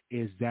about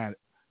is that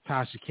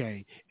Tasha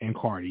K and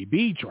Cardi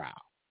B trial,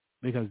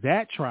 because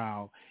that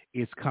trial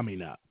is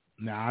coming up.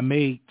 Now, I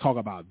may talk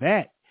about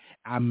that.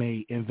 I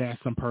may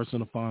invest some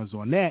personal funds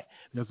on that.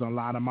 There's a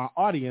lot of my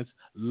audience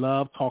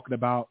love talking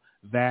about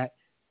that,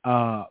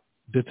 the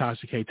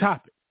Tasha K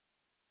topic.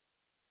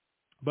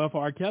 But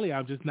for R. Kelly,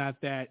 I'm just not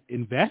that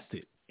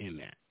invested in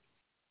that.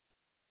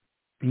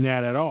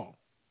 Not at all.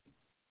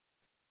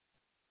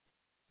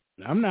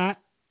 I'm not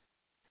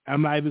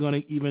even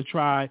going to even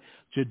try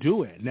to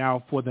do it.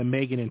 Now, for the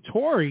Megan and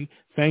Tory,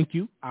 thank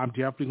you. I'm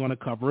definitely going to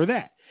cover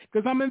that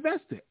because I'm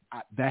invested.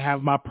 That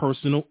have my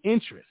personal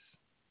interest.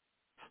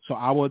 So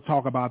I will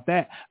talk about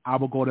that. I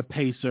will go to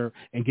Pacer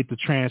and get the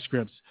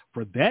transcripts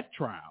for that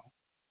trial.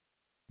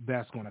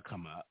 That's going to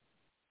come up.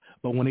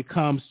 But when it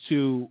comes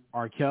to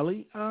R.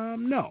 Kelly,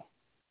 no,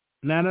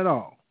 not at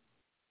all.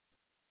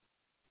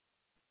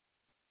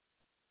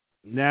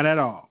 Not at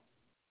all.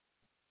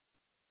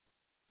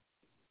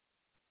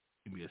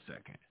 Give me a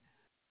second.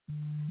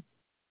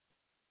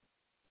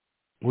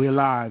 We're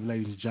live,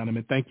 ladies and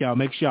gentlemen. Thank y'all.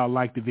 Make sure y'all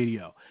like the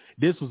video.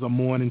 This was a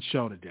morning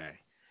show today.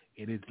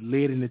 It is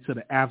leading into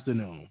the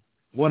afternoon.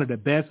 One of the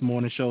best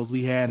morning shows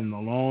we had in a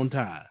long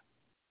time.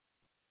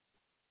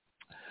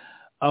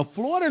 A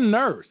Florida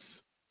nurse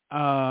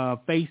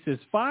faces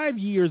 5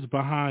 years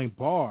behind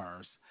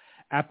bars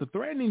after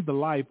threatening the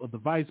life of the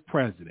vice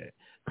president,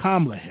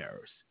 Kamala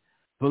Harris.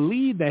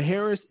 Believe that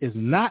Harris is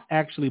not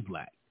actually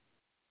black.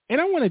 And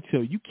I want to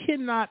tell you, you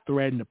cannot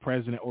threaten the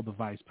president or the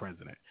vice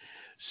president.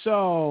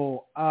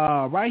 So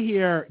right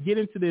here, get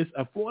into this.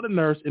 A Florida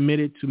nurse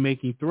admitted to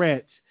making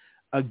threats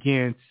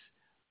against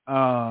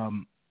a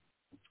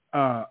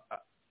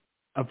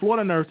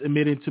Florida nurse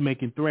admitted to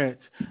making threats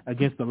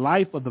against the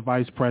life of the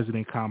vice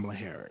president, Kamala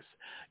Harris.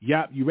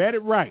 Yep, you read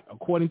it right.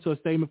 According to a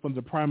statement from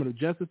the Department of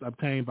Justice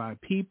obtained by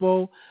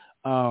People,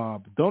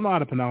 don't know how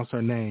to pronounce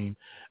her name,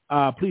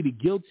 pleaded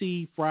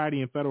guilty Friday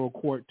in federal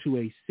court to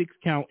a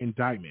 6-count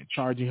indictment,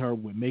 charging her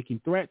with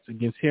making threats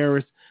against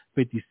Harris.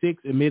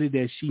 56 admitted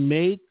that she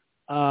made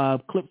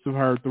clips of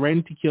her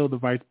threatening to kill the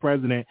vice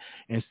president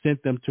and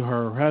sent them to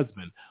her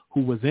husband,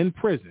 who was in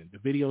prison. The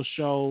video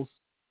shows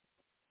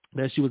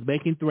that she was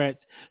making threats,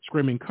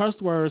 screaming cuss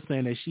words,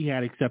 saying that she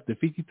had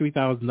accepted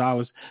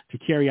 $53,000 to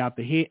carry out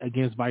the hit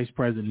against Vice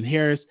President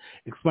Harris,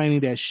 explaining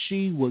that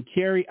she would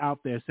carry out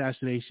the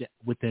assassination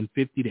within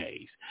 50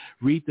 days.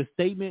 Read the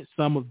statement.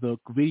 Some of the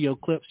video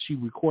clips she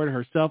recorded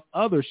herself.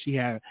 Others she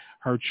had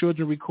her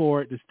children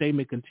record. The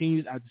statement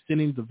continues after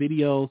sending the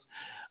videos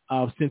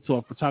sent to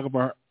a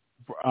photographer,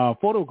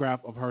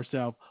 photograph of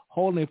herself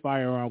holding a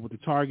firearm with the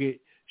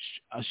target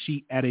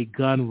sheet at a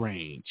gun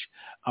range.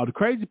 The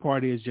crazy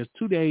part is just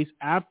 2 days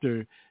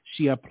after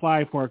she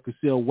applied for a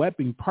concealed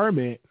weapon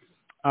permit,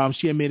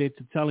 she admitted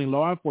to telling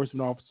law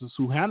enforcement officers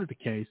who handled the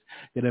case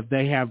that if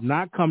they have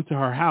not come to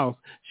her house,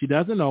 she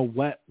doesn't know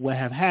what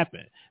have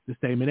happened. The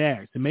statement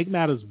adds. To make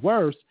matters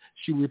worse,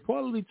 she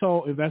reportedly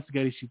told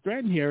investigators she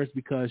threatened Harris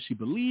because she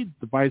believed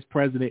the vice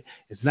president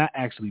is not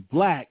actually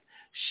black.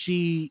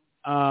 She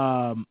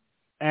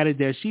added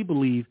that she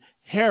believed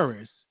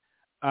Harris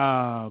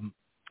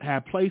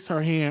had placed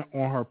her hand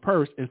on her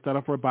purse instead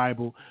of her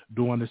Bible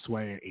during the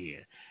swearing in.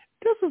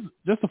 This is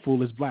just a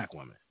foolish black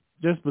woman.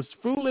 Just a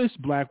foolish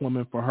black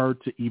woman for her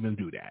to even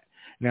do that.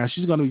 Now,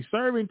 she's going to be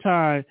serving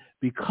time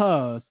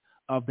because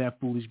of that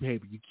foolish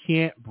behavior. You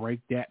can't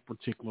break that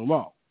particular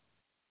law.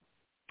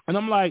 And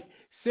I'm like,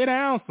 sit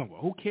down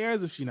somewhere. Who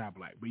cares if she's not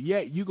black? But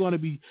yet you're going to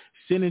be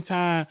sitting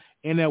time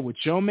in there with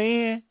your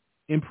man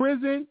in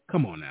prison?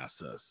 Come on now,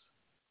 sis.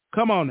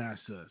 Come on now,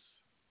 sis.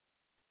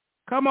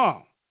 Come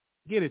on.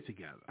 Get it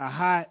together. A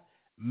hot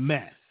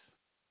mess.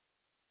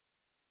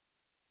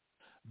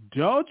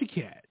 Doja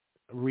Cat,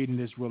 reading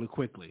this really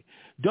quickly.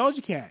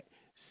 Doja Cat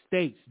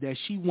states that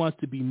she wants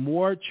to be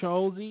more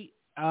choosy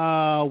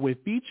with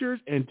features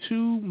and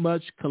too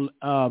much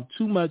collabs,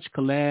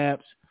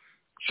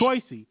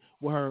 choicey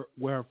with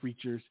her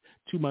features,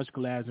 too much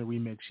collabs and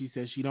remix. She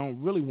says she don't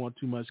really want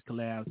too much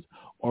collabs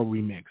or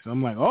remix.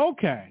 I'm like,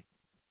 okay.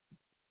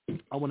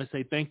 I want to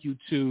say thank you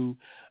to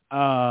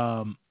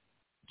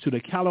the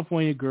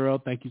California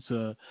girl. Thank you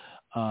to,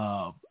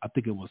 I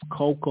think it was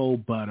Cocoa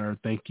Butter.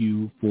 Thank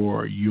you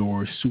for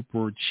your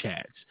super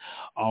chats.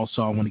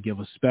 Also, I want to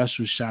give a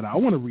special shout out. I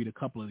want to read a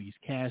couple of these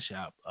Cash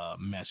App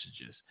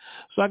messages.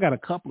 So I got a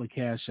couple of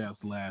Cash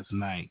Apps last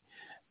night,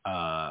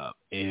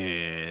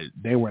 and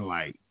they were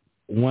like,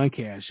 one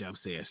Cash App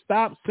said,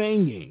 stop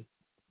singing.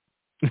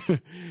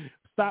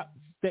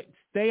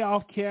 Stay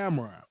off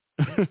camera.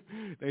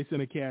 They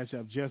sent a Cash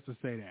App just to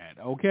say that,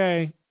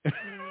 okay?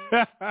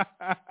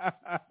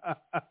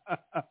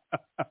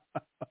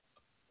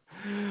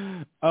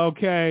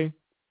 Okay.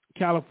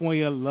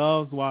 California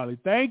loves Wiley.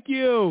 Thank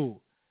you.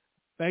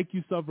 Thank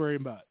you so very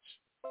much.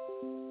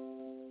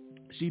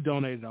 She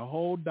donated a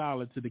whole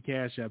 $1 to the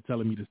Cash App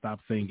telling me to stop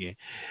singing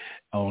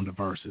on the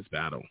Versus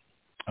battle.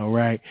 All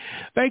right.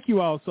 Thank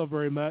you all so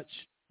very much.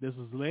 This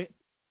was lit.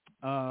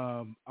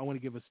 I want to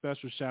give a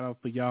special shout out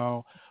for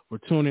y'all for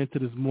tuning into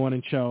this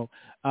morning show.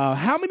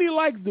 How many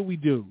likes do we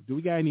do? Do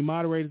we got any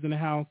moderators in the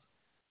house?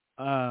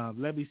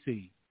 Let me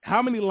see.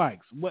 How many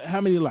likes?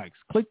 How many likes?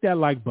 Click that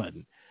like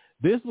button.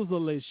 This was a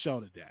lit show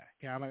today.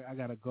 Okay, I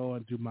got to go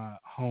and do my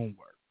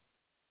homework.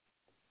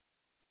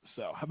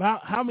 So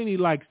how many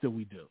likes do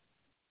we do?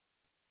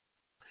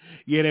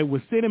 Yeah, they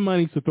were sending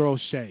money to throw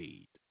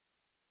shade.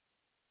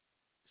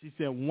 She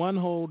said $1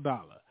 whole.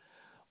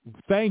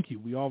 Thank you.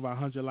 We all have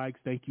 100 likes.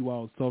 Thank you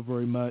all so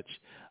very much.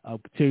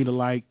 Continue to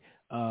like.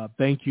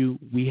 Thank you.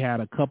 We had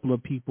a couple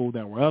of people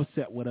that were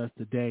upset with us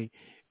today,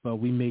 but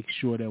we make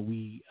sure that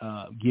we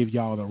give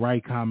y'all the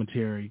right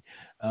commentary,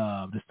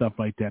 the stuff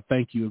like that.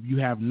 Thank you. If you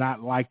have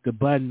not liked the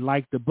button,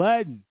 like the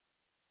button.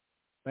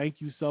 Thank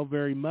you so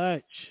very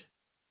much.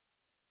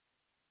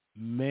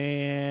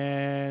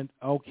 Man,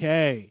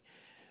 okay.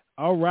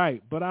 All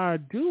right. But I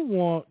do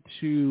want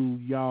to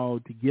y'all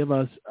to give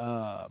us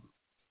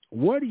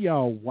what are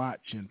y'all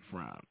watching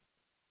from?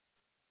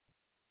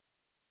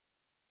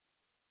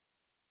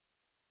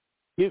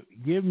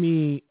 Give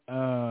me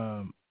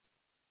I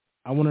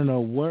want to know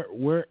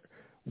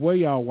where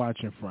y'all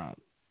watching from.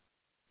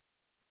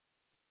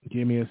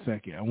 Give me a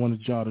second. I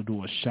wanted y'all to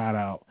do a shout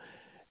out,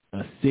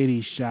 a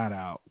city shout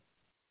out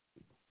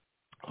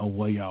of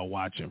where y'all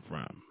watching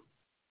from.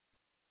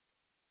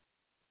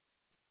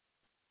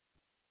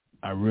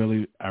 I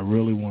really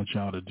want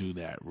y'all to do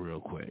that real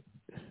quick.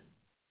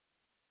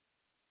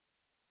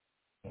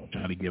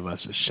 Try to give us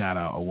a shout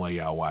out of where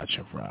y'all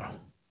watching from.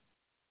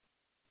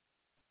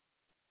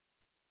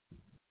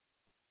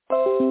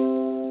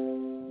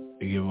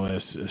 Give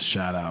us a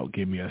shout out.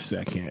 Give me a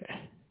second.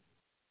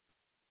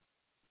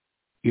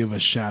 Give a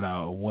shout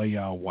out of where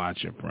y'all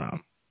watching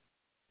from.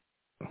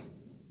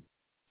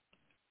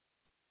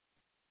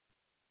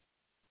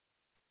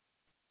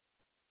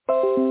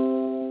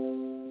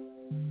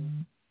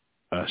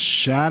 A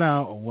shout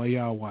out of where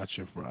y'all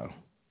watching from.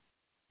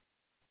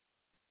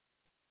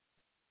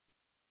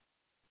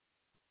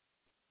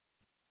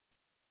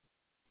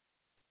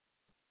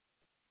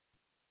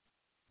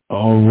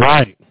 All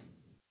right.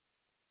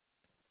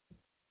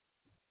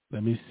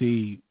 Let me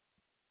see.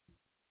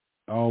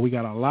 Oh, we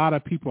got a lot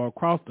of people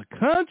across the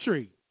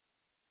country.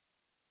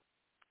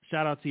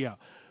 Shout out to y'all.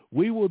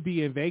 We will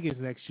be in Vegas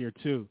next year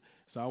too,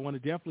 so I want to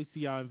definitely see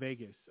y'all in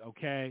Vegas.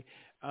 Okay.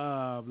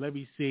 Let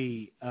me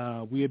see.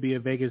 We'll be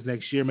in Vegas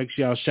next year. Make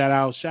sure y'all shout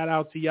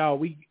out to y'all.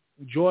 We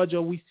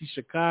Georgia, we see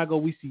Chicago,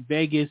 we see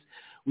Vegas,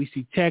 we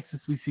see Texas,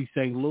 we see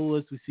St.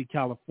 Louis, we see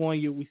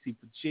California, we see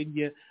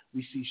Virginia,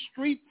 we see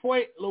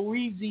Shreveport,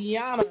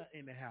 Louisiana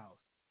in the house.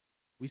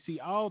 We see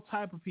all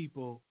type of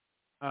people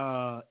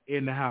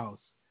in the house.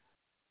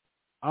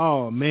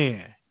 Oh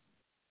man.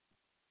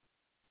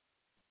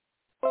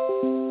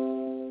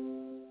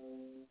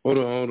 Hold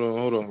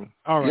on.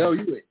 All right.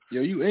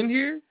 Yo, you in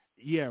here?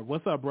 Yeah,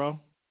 what's up, bro?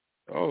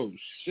 Oh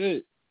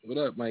shit. What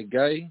up, my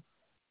guy?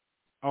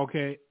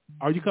 Okay.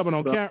 Are you coming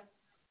on camera?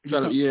 I'm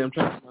trying to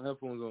put my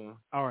headphones on.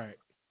 All right.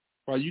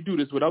 Well, you do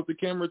this without the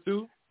camera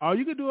too? Oh,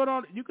 you could do it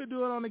on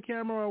the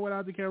camera or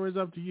without the camera. It's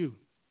up to you.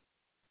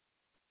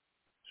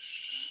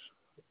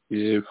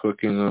 Yeah,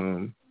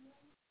 fucking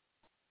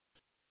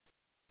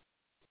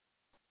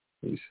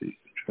let me see. I'm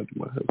trying to do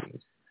my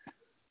headphones.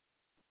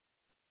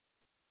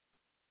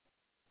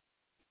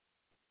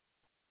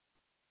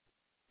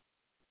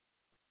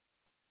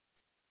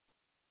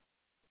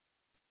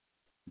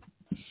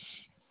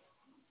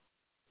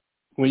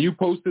 When you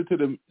posted to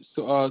the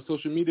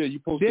social media, you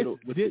posted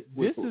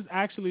this is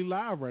actually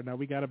live right now.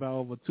 We got about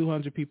over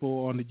 200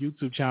 people on the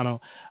YouTube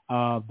channel.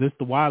 This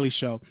the Wiley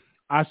Show.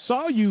 I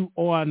saw you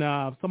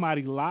on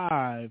somebody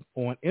live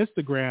on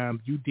Instagram.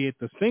 You did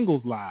the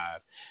singles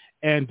live,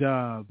 and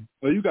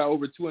you got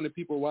over 200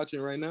 people watching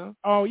right now.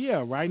 Oh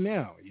yeah, right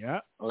now,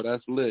 yeah. Oh,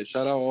 that's lit.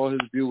 Shout out all his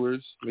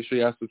viewers. Make sure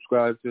y'all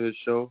subscribe to his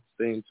show.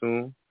 Stay in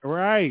tune.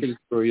 Right. Make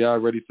sure y'all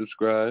already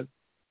subscribe.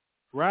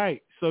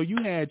 Right. So you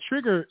had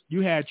triggered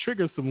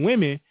some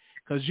women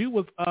because you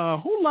was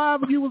who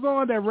live you was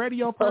on, that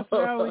radio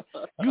personality?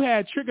 You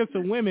had triggered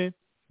some women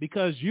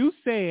because you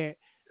said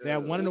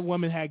that one of the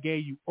women had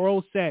gave you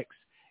oral sex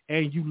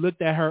and you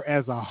looked at her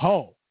as a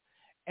hoe.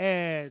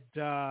 And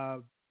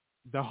the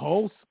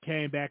host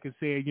came back and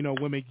said, you know,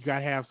 women, you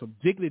gotta have some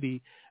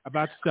dignity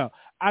about yourself.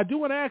 I do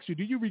want to ask you,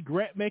 do you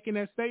regret making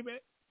that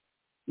statement?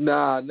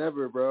 Nah,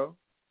 never, bro.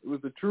 It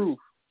was the truth.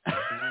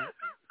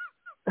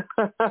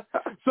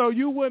 So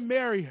you wouldn't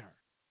marry her.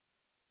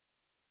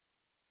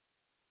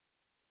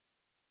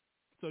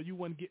 So you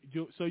wouldn't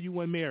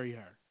marry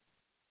her.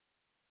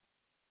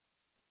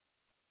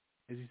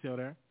 Is she still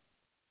there?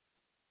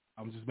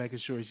 I'm just making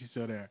sure she's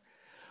still there.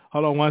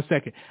 Hold on 1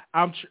 second.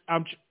 I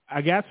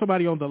got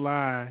somebody on the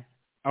line.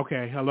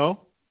 Okay, hello.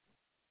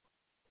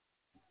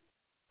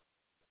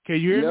 Can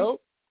you hear me?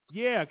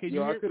 Yeah, can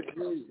you hear me? I couldn't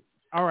hear you.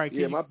 All right.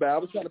 Yeah, my bad. I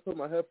was trying to put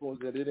my headphones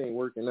in. It ain't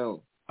working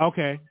out.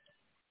 Okay.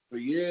 But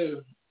yeah,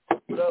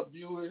 what up,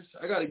 viewers?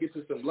 I got to get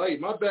to some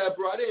light. My bad,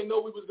 bro. I didn't know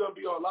we was going to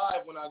be on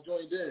live when I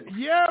joined in.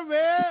 Yeah,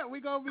 man.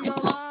 We going to be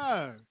on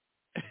live.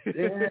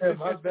 Yeah,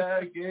 my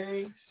bad,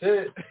 gang.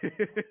 Shit.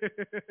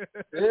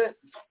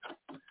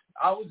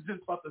 I was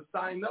just about to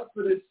sign up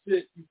for this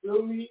shit. You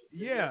feel me?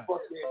 Yeah. I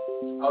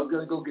was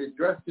going to go get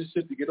dressed and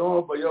shit to get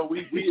on, but yo,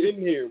 we in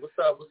here. What's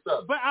up?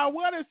 But I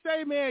want to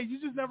say, man, you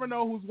just never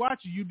know who's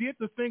watching. You did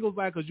the singles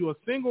like because you're a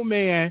single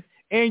man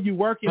and you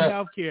work in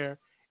healthcare.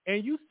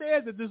 And you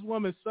said that this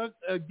woman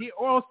get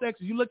oral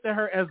sex and you looked at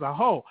her as a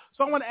hoe.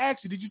 So I want to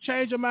ask you, did you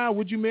change your mind?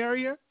 Would you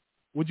marry her?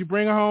 Would you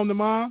bring her home to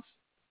mom's?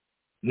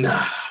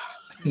 Nah.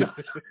 We're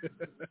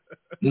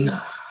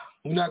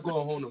not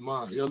going home to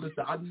mom. Yo,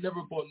 listen, I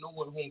never brought no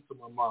one home to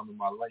my mom in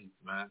my life,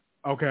 man.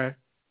 Okay.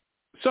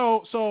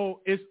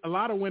 So it's a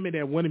lot of women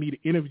that wanted me to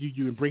interview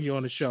you and bring you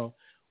on the show.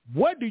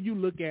 What do you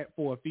look at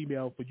for a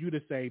female for you to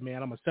say,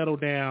 man, I'm going to settle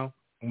down.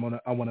 I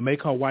want to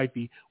make her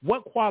wifey.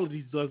 What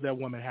qualities does that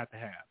woman have to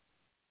have?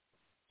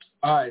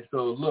 All right,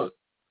 so look,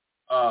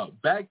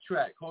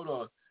 backtrack. Hold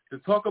on. To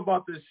talk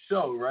about this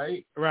show,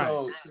 right? Right.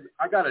 So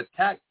I got a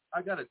tag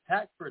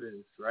for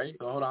this, right?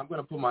 So hold on, I'm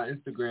gonna put my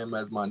Instagram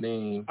as my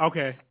name.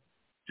 Okay.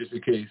 Just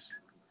in case.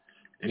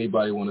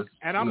 Anybody want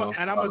to? And I'm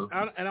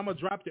gonna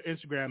drop your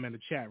Instagram in the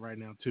chat right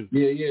now too.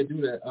 Yeah,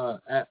 do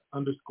that. @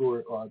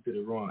 underscore. Oh, I did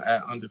it wrong.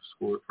 @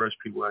 underscore fresh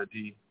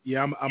PYD.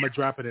 Yeah, I'm gonna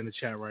drop it in the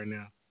chat right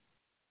now.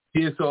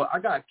 Yeah, so I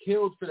got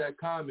killed for that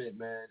comment,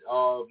 man.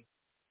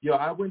 Yo,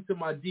 I went to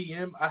my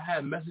DM. I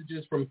had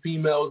messages from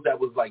females that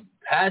was like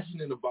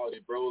passionate about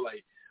it, bro.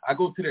 Like I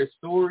go to their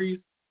stories,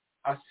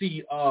 I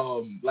see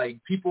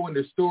like people in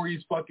their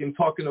stories fucking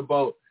talking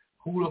about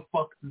who the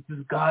fuck does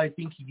this guy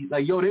think he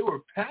like. Yo, they were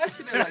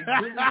passionate, like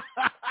really.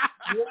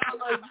 Yeah,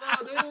 like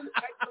no, they was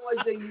acting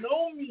like they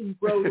know me,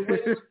 bro. The way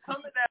they was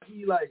coming at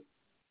me, like,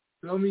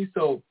 you know what I mean?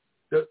 So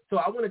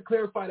I want to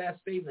clarify that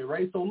statement,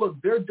 right? So look,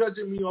 they're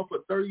judging me off a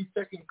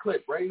 30-second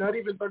clip, right? Not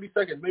even 30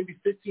 seconds, maybe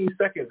 15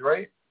 seconds,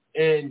 right?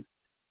 And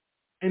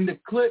in the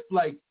clip,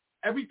 like,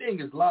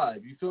 everything is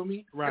live, you feel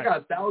me? Right. I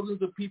got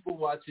thousands of people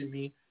watching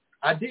me.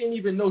 I didn't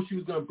even know she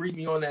was going to bring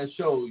me on that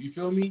show, you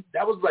feel me?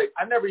 That was like,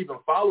 I never even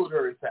followed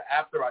her until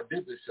after I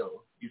did the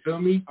show, you feel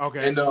me?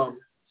 Okay. And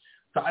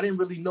so I didn't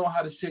really know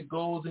how the shit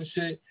goes and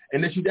shit.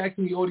 And then she's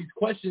asking me all these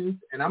questions,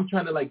 and I'm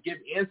trying to, like, give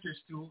answers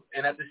to,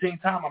 and at the same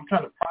time, I'm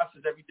trying to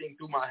process everything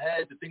through my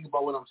head to think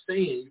about what I'm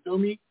saying, you feel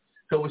me?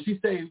 So when she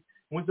say,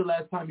 when's the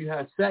last time you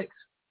had sex?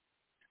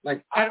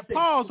 Like,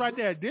 pause right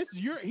there.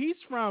 He's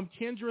from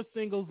Kendra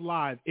Singles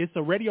Live. It's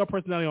a radio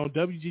personality on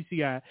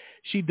WGCI.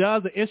 She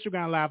does an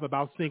Instagram live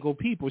about single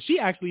people. She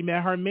actually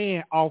met her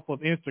man off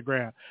of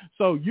Instagram.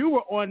 So you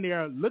were on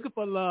there looking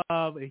for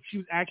love, and she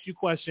was asking you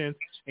questions,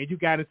 and you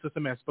got into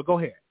some mess. But go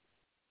ahead.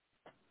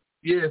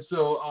 Yeah.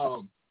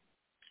 So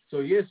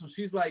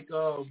she's like,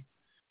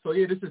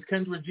 this is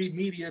Kendra G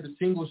Media, the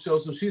single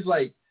show. So she's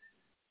like,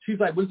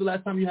 when's the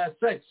last time you had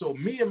sex? So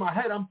me in my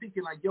head, I'm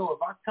thinking like, yo, if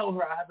I tell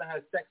her I haven't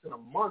had sex in a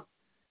month,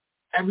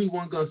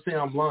 everyone's going to say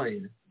I'm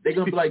lying. They're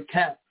going to be like,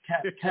 cat.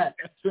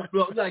 So,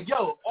 like,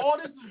 yo, all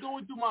this is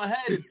going through my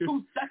head in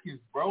 2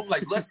 seconds, bro.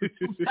 Like, less than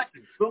 2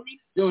 seconds. Feel me?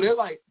 Yo, they're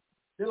like,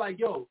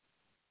 yo,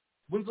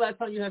 when's the last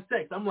time you had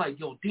sex? I'm like,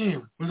 yo,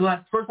 damn.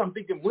 First I'm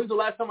thinking, when's the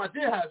last time I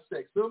did have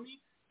sex? Feel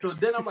me? So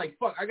then I'm like,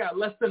 fuck, I got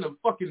less than a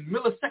fucking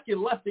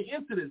millisecond left to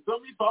answer this. Feel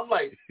me? So I'm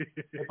like,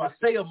 if I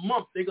say a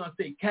month, they're going to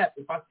say cap.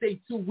 If I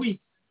say 2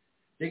 weeks,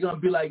 they're going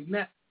to be like,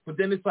 nah. But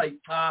then it's like,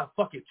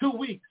 fuck it, 2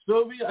 weeks.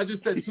 Feel me? I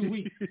just said 2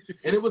 weeks.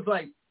 And it was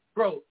like,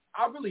 bro,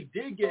 I really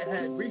did get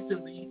head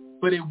recently,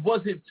 but it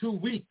wasn't 2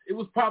 weeks. It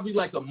was probably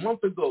like a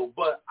month ago.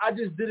 But I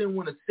just didn't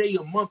want to say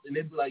a month and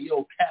they'd be like,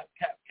 yo, cap.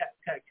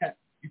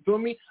 You feel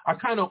me? I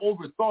kind of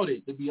overthought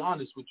it, to be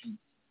honest with you.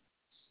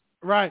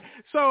 Right.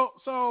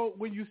 So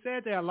when you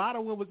said that, a lot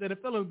of women was in the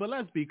feelings, but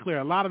let's be clear.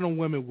 A lot of them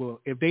women will,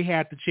 if they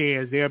had the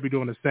chance, they'll be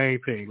doing the same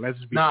thing. Let's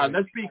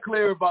be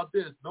clear about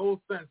this.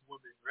 No offense,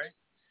 women, right?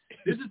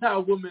 This is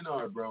how women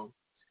are, bro.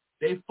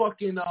 They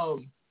fucking,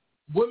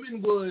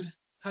 women would,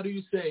 how do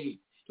you say,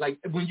 like,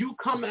 when you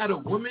come at a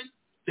woman,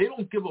 they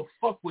don't give a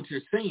fuck what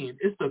you're saying.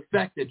 It's the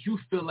fact that you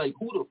feel like,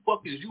 who the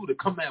fuck is you to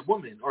come at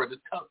women or to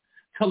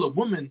tell a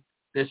woman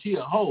that she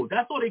a hoe?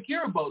 That's all they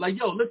care about. Like,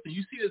 yo, listen,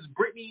 you see this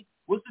Brittany,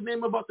 what's the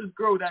name about this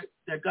girl that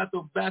got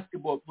the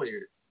basketball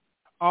player?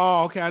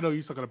 Oh, okay, I know who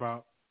you're talking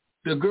about.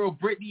 The girl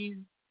Brittany,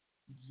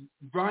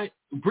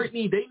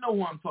 they know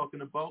who I'm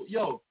talking about.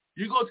 Yo,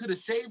 you go to the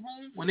Shade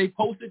Room when they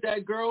posted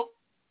that girl,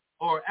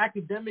 or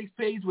Academics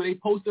page where they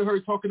posted her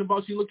talking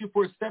about she looking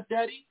for a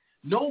stepdaddy.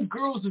 No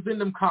girls is in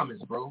them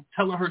comments, bro,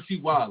 telling her she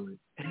wildin'.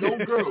 No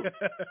girls.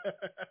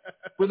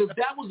 But if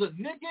that was a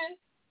nigga,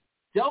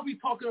 they'll be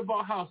talking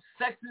about how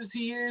sexist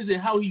he is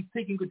and how he's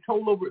taking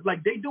control over it.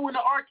 Like they doing the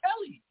R.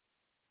 Kelly.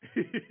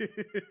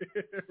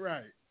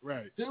 Right.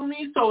 Feel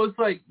me? So it's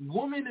like,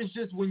 woman is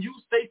just, when you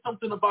say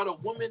something about a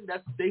woman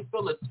that they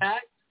feel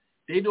attacked,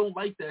 they don't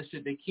like that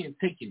shit. They can't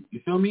take it. You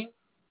feel me?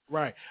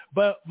 Right.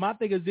 But my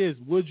thing is this,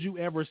 would you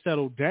ever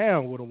settle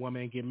down with a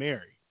woman and get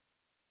married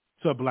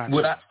to a black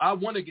woman? I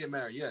want to get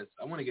married, yes.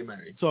 I want to get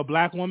married. To a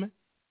black woman?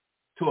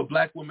 To a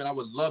black woman, I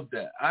would love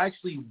that. I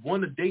actually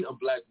want to date a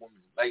black woman.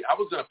 Like, I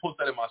was going to post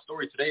that in my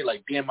story today,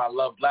 like, damn, I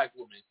love black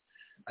women.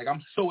 Like,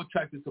 I'm so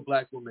attracted to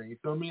black women, you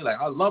feel me? Like,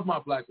 I love my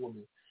black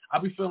woman. I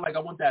be feeling like I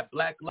want that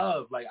black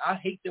love. Like, I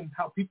hate them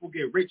how people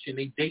get rich and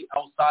they date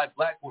outside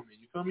black women,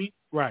 you feel me?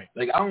 Right.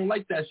 Like, I don't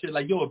like that shit.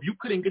 Like, yo, if you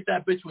couldn't get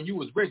that bitch when you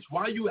was rich,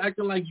 why are you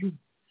acting like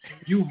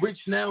you rich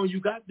now and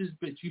you got this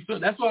bitch? You feel?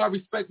 That's why I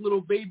respect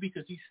Lil Baby,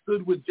 because he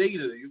stood with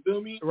Jada, you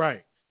feel me?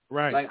 Right.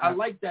 Like, I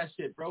like that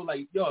shit, bro.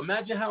 Like, yo,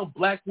 imagine how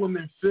black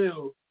women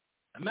feel.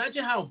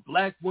 Imagine how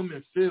black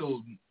women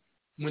feel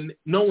when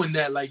knowing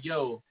that, like,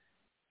 yo,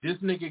 this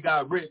nigga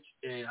got rich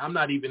and I'm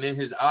not even in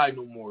his eye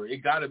no more.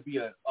 It got to be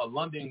a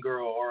London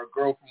girl or a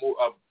girl from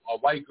a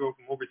white girl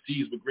from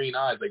overseas with green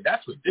eyes. Like,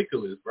 that's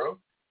ridiculous, bro.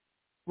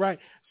 Right.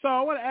 So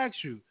I want to ask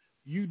you,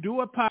 you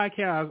do a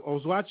podcast, I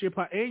was watching your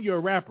podcast, and you're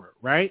a rapper,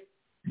 right?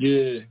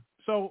 Yeah.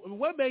 So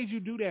what made you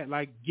do that,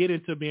 like get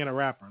into being a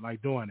rapper,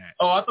 like doing that?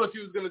 Oh, I thought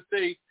you was going to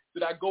say,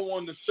 did I go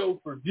on the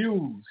show for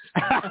views?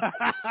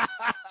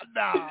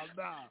 Nah.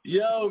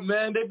 Yo,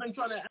 man, they've been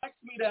trying to ask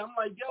me that. I'm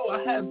like, yo,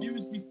 I had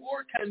views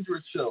before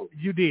Kendra's show.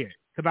 You did,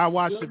 because I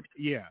watched it,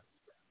 yeah.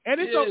 And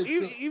it's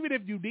even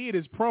if you did,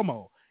 it's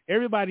promo.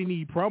 Everybody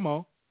need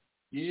promo.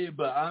 Yeah,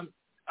 but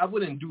I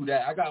wouldn't do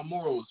that. I got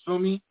morals, feel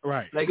me?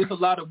 Right. Like, it's a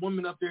lot of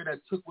women up there that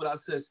took what I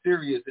said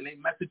serious, and they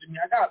messaging me.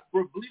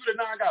 Believe it or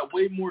not, I got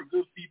way more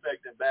good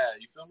feedback than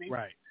bad. You feel me?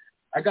 Right.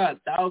 I got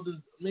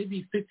thousands,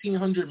 maybe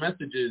 1,500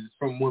 messages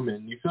from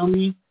women. You feel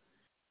me?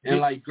 And,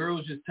 like,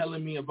 girls just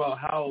telling me about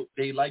how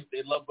they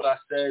love what I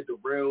said, the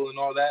real and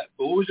all that.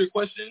 But what was your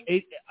question?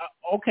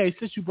 Okay,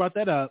 since you brought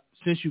that up,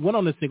 since you went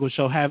on the single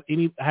show, have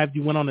you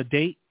went on a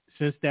date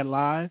since that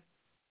live?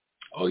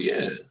 Oh,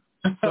 yeah.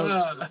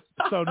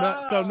 So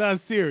nothing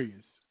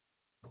serious.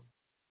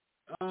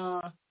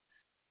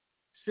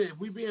 Shit, if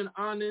we being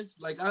honest,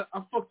 like I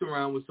fucked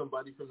around with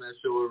somebody from that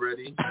show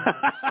already.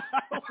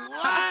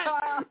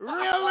 What?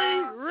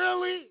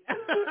 Really?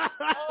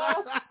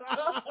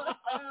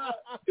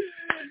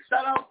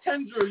 Shout out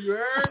Kendra, you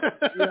heard?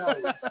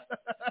 Yeah.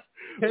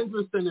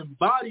 Kendra's sending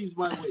bodies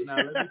my way. Now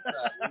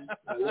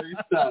let me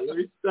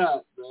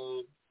stop,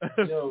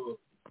 man. Yo.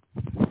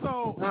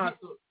 So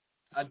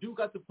I do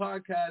got the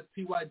podcast,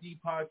 PYD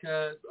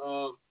podcast.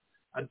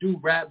 I do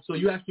rap. So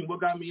you asked me what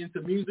got me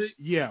into music?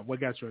 Yeah, what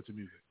got you into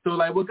music? So,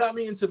 like, what got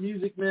me into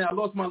music, man, I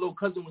lost my little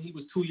cousin when he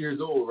was 2 years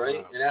old, right?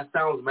 Wow. And that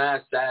sounds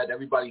mad sad.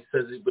 Everybody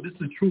says it, but it's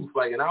the truth.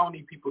 Like, and I don't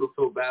need people to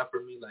feel bad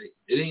for me. Like,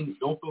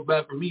 don't feel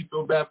bad for me.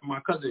 Feel bad for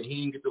my cousin.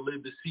 He didn't get to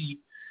live to see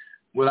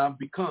what I've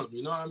become.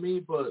 You know what I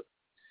mean? But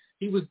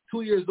he was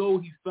 2 years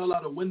old. He fell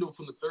out a window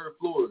from the 3rd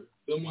floor.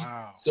 Feel me?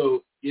 Wow.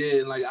 So,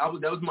 yeah, like,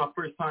 that was my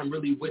first time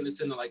really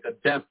witnessing, like, a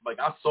death. Like,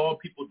 I saw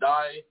people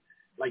die,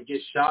 like,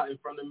 get shot in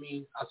front of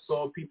me. I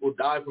saw people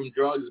die from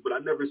drugs, but I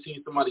never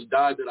seen somebody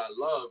die that I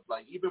loved.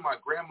 Like, even my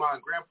grandma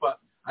and grandpa,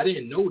 I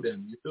didn't know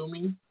them. You feel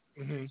me?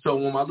 Mm-hmm. So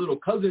when my little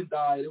cousin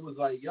died, it was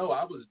like, yo,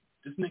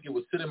 this nigga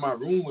would sit in my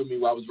room with me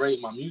while I was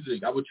writing my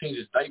music. I would change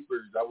his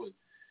diapers.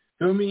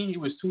 Feel me? He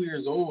was 2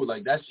 years old.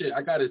 Like, that shit,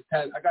 I got his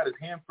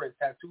handprint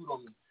tattooed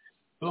on me.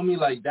 Feel me?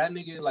 Like, that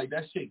nigga, like,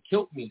 that shit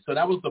killed me. So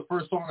that was the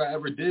first song I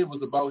ever did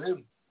was about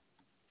him.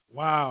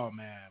 Wow,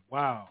 man.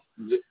 Wow.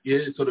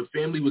 Yeah, so the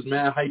family was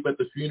mad hype at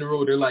the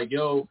funeral. They're like,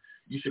 yo,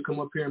 you should come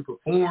up here and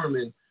perform.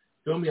 And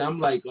feel me? I'm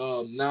like,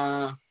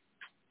 nah.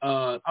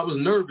 I was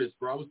nervous,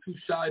 bro. I was too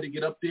shy to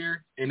get up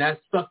there. And that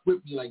stuck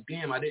with me. Like,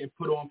 damn, I didn't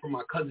put on for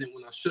my cousin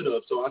when I should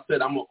have. So I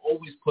said, I'm going to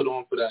always put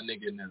on for that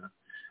nigga now.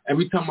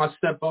 Every time I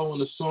step out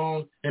on a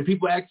song, and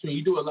people ask me,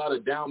 you do a lot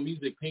of down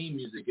music, pain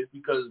music. It's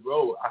because,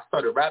 bro, I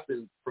started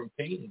rapping from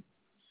pain.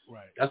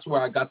 Right. That's where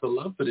I got the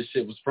love for this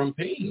shit was from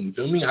pain. You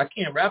feel me? I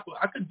can't rap.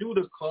 I could do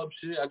the club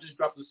shit. I just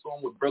dropped a song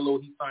with Brillo.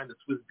 He signed the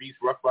Swiss Beats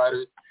Rough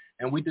Riders,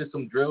 and we did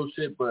some drill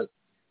shit. But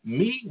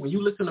me, when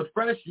you listen to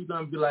Fresh, you're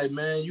going to be like,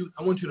 man,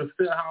 I want you to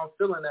feel how I'm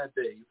feeling that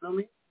day. You feel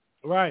me?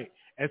 Right.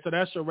 And so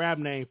that's your rap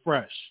name,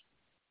 Fresh.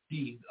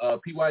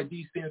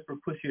 PYD stands for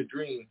Push Your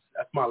Dreams.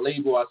 That's my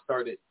label I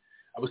started.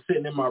 I was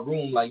sitting in my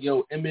room like,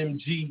 yo,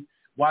 MMG,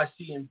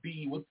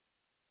 YCMB, what's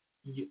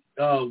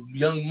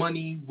Young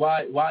Money,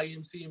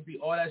 YMCMB,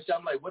 all that shit.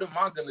 I'm like, what am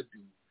I gonna do?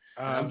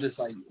 And I'm just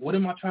like, what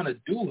am I trying to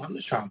do? I'm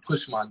just trying to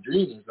push my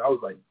dreams. I was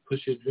like,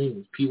 push your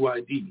dreams,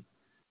 PYD,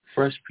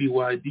 Fresh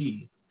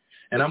PYD,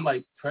 and I'm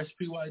like, Fresh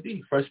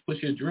PYD, Fresh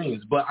Push Your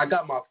Dreams. But I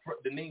got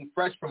the name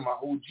Fresh from my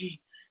OG.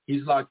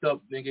 He's locked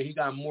up, nigga. He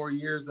got more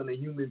years than a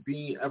human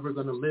being ever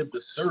gonna live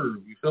to serve.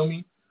 You feel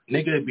me,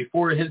 nigga?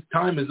 Before his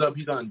time is up,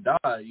 he's gonna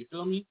die. You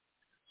feel me?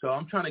 So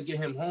I'm trying to get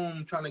him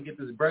home, trying to get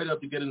this bread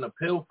up to get an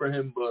appeal for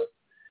him, but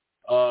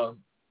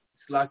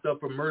he's locked up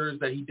for murders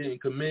that he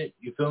didn't commit.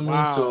 You feel me?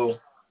 Wow. So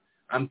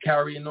I'm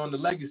carrying on the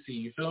legacy.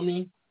 You feel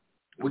me?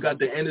 We got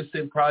the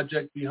Innocent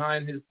Project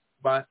behind his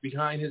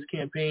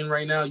campaign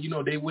right now. You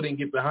know, they wouldn't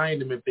get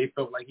behind him if they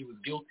felt like he was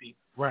guilty.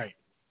 Right.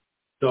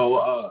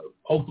 So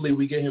hopefully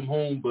we get him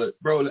home.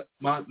 But bro,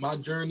 my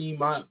journey,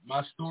 my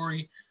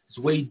story is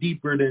way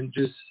deeper than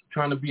just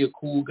trying to be a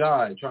cool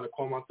guy, trying to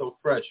call myself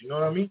Fresh. You know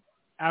what I mean?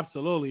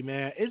 Absolutely,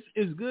 man.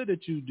 It's good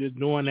that you just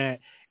doing that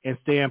and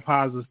staying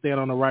positive, staying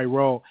on the right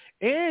road,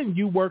 and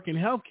you work in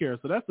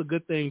healthcare, so that's a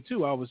good thing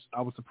too. I was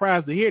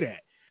surprised to hear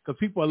that because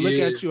people look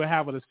at you and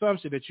have an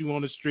assumption that you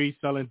on the street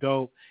selling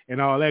dope and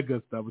all that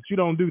good stuff, but you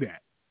don't do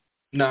that.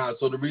 Nah.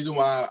 So the reason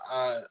why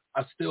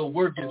I still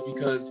work is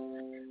because,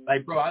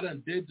 like, bro, I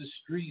done did the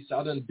streets,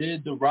 I done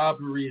did the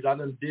robberies, I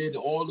done did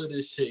all of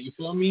this shit. You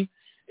feel me?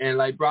 And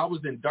like, bro, I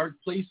was in dark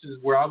places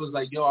where I was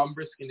like, yo, I'm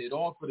risking it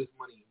all for this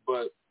money,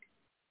 but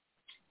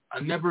I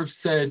never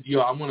said,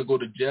 yo, I want to go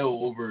to jail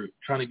over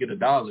trying to get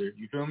 $1.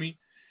 You feel me?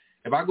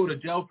 If I go to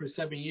jail for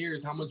 7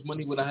 years, how much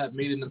money would I have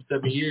made in them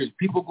 7 years?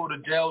 People go to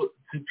jail.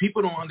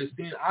 People don't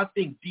understand. I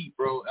think deep,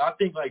 bro. I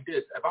think like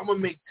this. If I'm going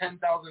to make $10,000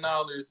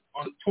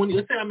 on 20,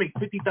 let's say I make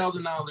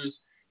 $50,000,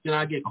 then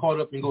I get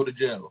caught up and go to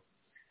jail.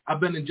 I've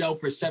been in jail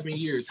for 7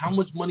 years. How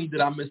much money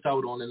did I miss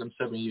out on in them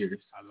 7 years?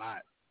 A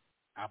lot.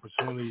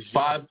 Opportunities.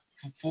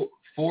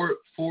 Four,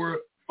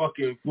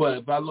 fucking, what?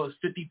 If I lost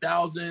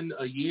 $50,000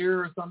 a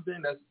year or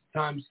something, that's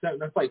times 7.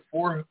 That's like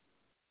 4.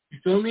 You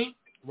feel me?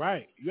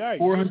 Right.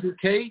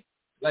 400K.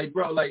 Like,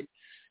 bro, like,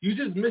 you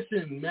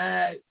missing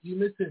mad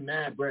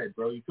bread,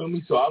 bro. You feel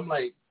me? So I'm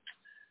like,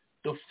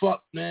 the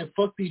fuck, man,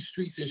 fuck these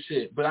streets and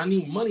shit. But I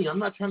need money. I'm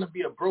not trying to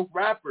be a broke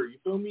rapper. You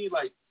feel me?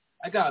 Like,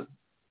 I got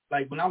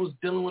like when I was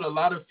dealing with a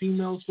lot of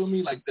females, feel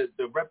me, like the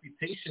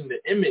reputation,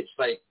 the image,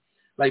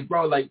 like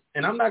bro, like,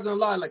 and I'm not gonna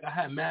lie, like I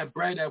had mad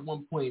bread at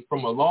one point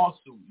from a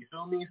lawsuit, you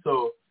feel me?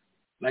 So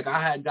like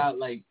I had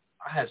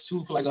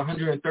sued for like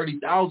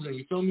 $130,000,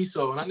 you feel me?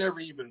 So, and I never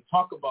even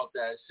talk about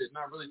that shit.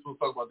 Not really supposed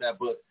to talk about that,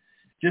 but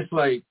just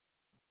like,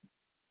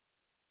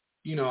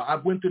 you know, I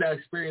went through that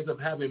experience of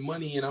having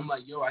money, and I'm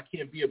like, yo, I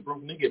can't be a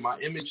broke nigga. My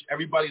image,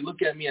 everybody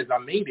look at me as I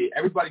made it.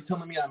 Everybody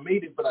telling me I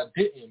made it, but I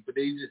didn't. But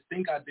they just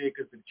think I did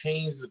because the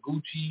chains, the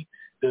Gucci,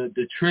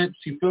 the trips,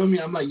 you feel me?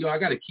 I'm like, yo, I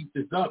got to keep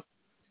this up.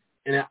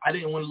 And I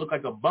didn't want to look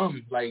like a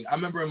bum. Like, I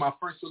remember in my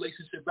first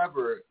relationship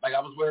ever, like, I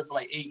was with her for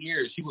like 8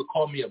 years. She would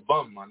call me a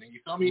bum, man. You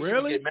feel me? Really?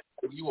 She would get mad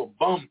if you a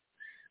bum.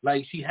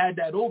 Like, she had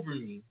that over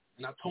me.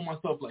 And I told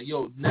myself, like,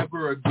 yo,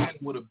 never again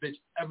would a bitch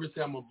ever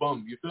say I'm a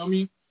bum. You feel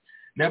me?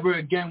 Never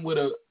again would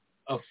a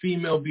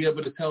female be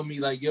able to tell me,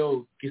 like,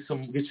 yo, get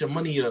your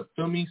money up.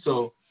 Feel me?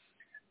 So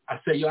I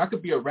said, yo, I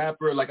could be a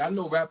rapper. Like, I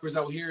know rappers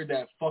out here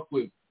that fuck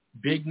with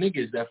big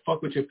niggas, that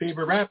fuck with your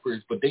favorite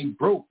rappers, but they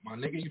broke, my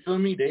nigga. You feel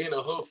me? They in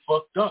the hood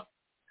fucked up.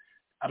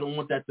 I don't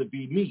want that to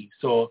be me.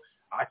 So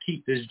I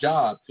keep this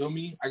job. Feel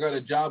me? I got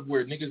a job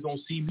where niggas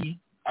don't see me.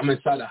 I'm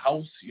inside a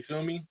house. You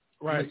feel me?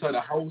 Right. I'm inside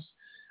a house.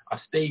 I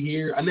stay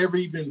here.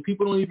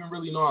 People don't even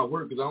really know I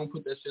work because I don't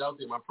put that shit out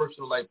there. My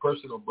personal life,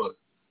 but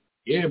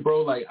yeah,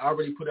 bro, like I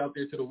already put it out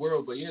there to the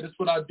world. But yeah, that's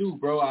what I do,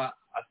 bro. I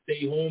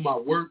stay home. I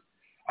work.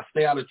 I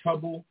stay out of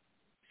trouble.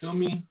 Feel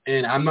me?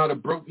 And I'm not a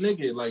broke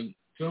nigga. Like,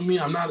 feel me?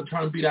 I'm not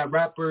trying to be that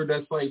rapper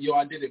that's like, yo,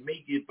 I didn't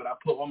make it, but I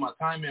put all my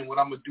time in what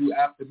I'm going to do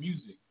after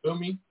music. Feel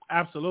me?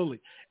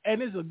 Absolutely.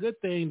 And it's a good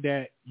thing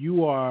that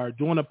you are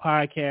doing a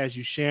podcast,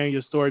 you sharing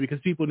your story because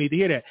people need to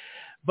hear that.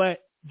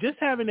 But just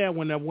having that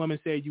when a woman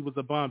said you was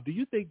a bum, do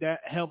you think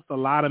that helps a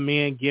lot of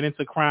men get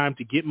into crime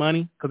to get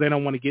money because they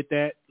don't want to get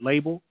that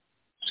label?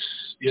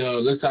 Yo,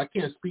 listen, I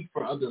can't speak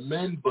for other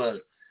men,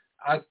 but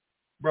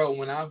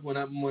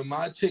when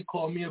my chick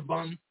called me a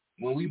bum,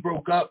 when we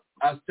broke up,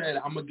 I said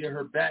I'm gonna get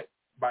her back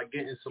by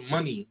getting some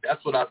money.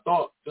 That's what I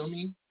thought. Feel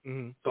me?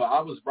 Mm-hmm. So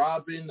I was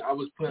robbing. I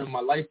was putting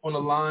my life on the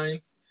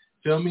line.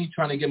 Feel me?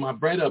 Trying to get my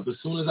bread up. As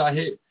soon as I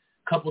hit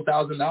a couple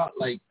 $1,000,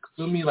 like,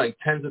 feel me, like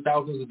tens of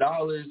thousands of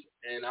dollars,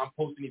 and I'm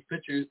posting these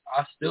pictures,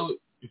 I still,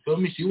 you feel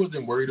me? She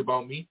wasn't worried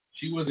about me.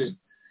 She was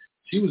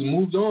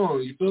moved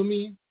on. You feel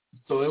me?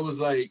 So it was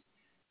like,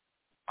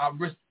 I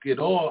risked it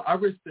all. I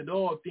risked it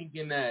all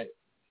thinking that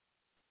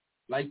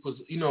life was,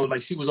 you know,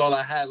 like she was all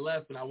I had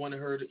left, and I wanted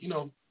her to, you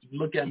know,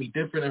 look at me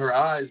different in her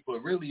eyes.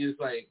 But really, it's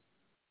like,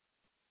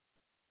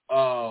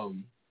 I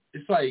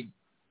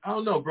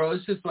don't know, bro.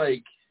 It's just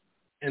like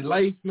in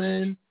life,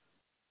 man.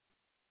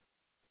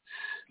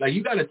 Like,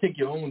 you got to take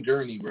your own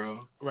journey,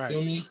 bro. Right.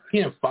 Feel me?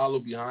 You can't follow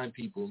behind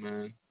people,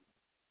 man.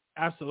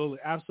 Absolutely,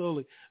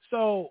 absolutely.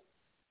 So,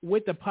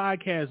 with the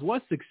podcast,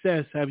 what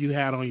success have you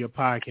had on your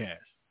podcast?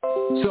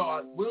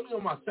 So we're only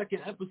on my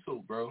second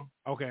episode, bro.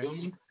 Okay. Feel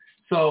me?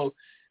 So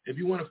if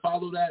you want to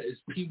follow that, it's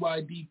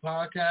PYD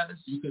Podcast.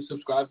 You can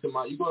subscribe to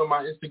you go to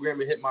my Instagram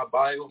and hit my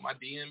bio, my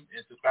DM,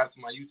 and subscribe to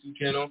my YouTube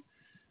channel.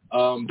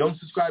 Don't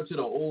subscribe to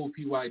the old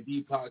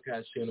PYD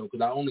Podcast channel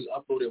because I only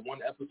uploaded one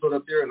episode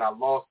up there and I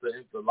lost the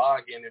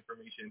login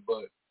information.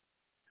 But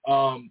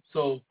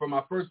so for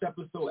my first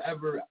episode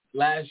ever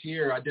last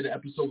year, I did an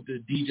episode with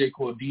this DJ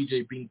called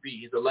DJ Bink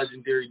B. He's a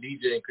legendary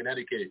DJ in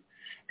Connecticut,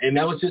 and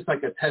that was just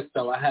like a test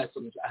out. I had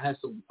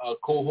some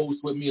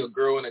co-hosts with me, a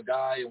girl and a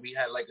guy, and we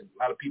had like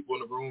a lot of people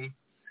in the room.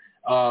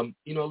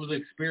 You know, it was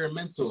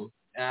experimental,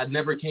 and I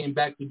never came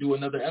back to do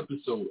another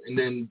episode. And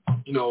then,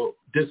 you know,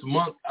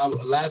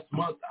 last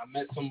month, I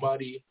met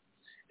somebody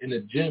in the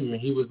gym,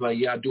 and he was like,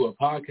 yeah, I do a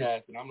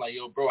podcast. And I'm like,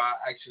 yo, bro, I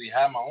actually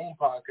have my own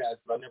podcast,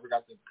 but I never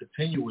got to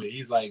continue it.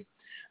 He's like,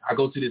 I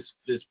go to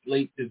this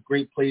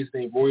great place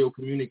named Royal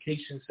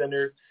Communication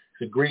Center.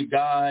 It's a great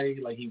guy.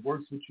 Like, he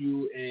works with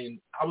you. And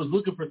I was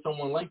looking for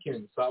someone like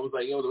him. So I was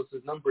like, yo, what's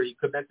his number? He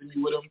connected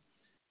me with him.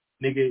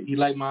 Nigga, he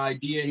liked my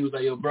idea. He was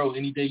like, yo, bro,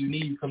 any day you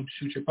need, come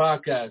shoot your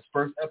podcast.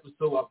 First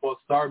episode, I bought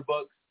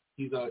Starbucks.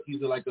 He's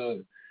like a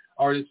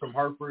artist from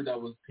Hartford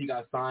he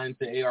got signed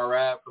to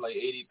ARF for like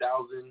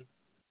 $80,000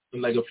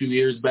 like a few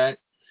years back.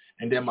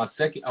 And then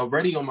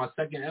already on my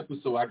second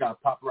episode, I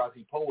got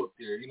Paparazzi Poe up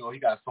there. You know, he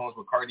got songs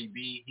with Cardi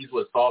B. He's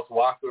with Sauce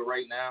Walker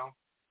right now.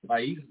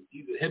 Like, he's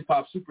a hip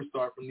hop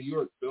superstar from New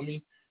York, feel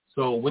me?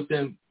 So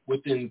within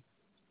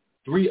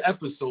 3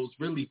 episodes,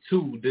 really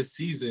 2 this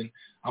season,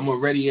 I'm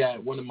already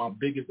at one of my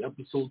biggest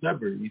episodes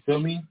ever. You feel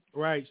me?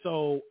 Right.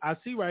 So I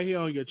see right here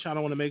on your channel,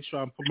 I want to make sure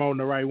I'm promoting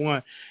the right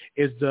one,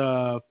 is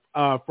the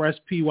Fresh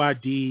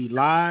PYD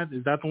Live.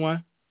 Is that the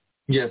one?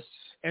 Yes.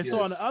 And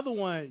so on the other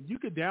one, you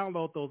could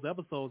download those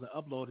episodes and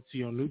upload it to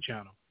your new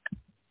channel.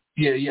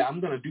 Yeah, I'm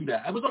gonna do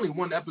that. It was only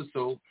 1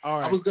 episode. All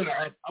right. I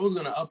was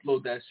gonna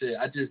upload that shit.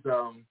 I just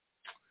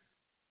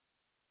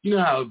you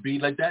know how it be.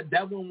 Like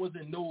that one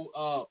wasn't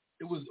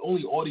it was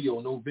only audio,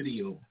 no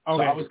video. Okay.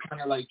 So I was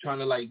kind of like trying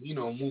to, like, you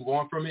know, move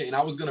on from it, and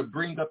I was gonna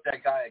bring up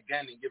that guy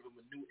again and give him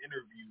a new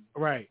interview.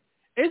 Right.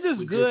 It's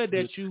just good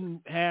that you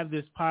have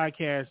this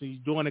podcast and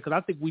you're doing it because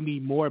I think we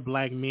need more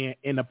black men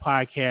in the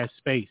podcast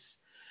space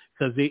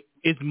because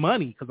it's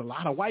money because a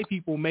lot of white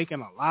people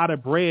making a lot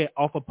of bread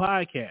off of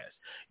podcasts.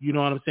 You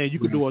know what I'm saying? You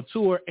could do a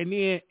tour and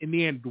then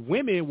the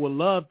women would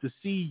love to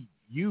see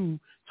you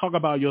talk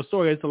about your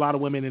story. It's a lot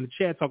of women in the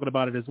chat talking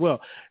about it as well.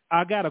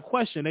 I got a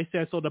question. They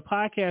said, so the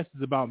podcast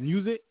is about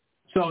music?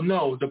 So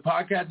no, the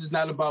podcast is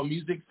not about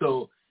music.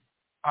 So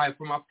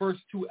for my first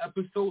 2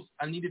 episodes,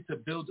 I needed to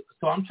build.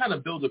 So I'm trying to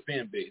build a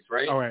fan base,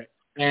 right? All right.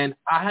 And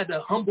I had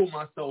to humble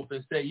myself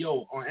and say,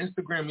 yo, on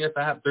Instagram, yes,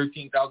 I have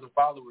 13,000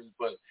 followers,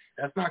 but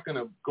that's not going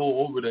to go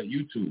over to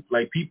YouTube.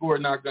 Like, people are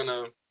not going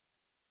to,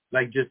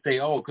 like, just say,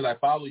 oh, because I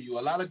follow you.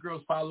 A lot of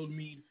girls followed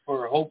me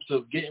for hopes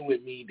of getting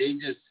with me. They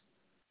just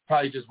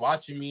probably just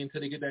watching me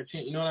until they get that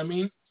chance. You know what I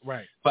mean?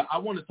 Right. But I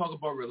want to talk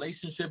about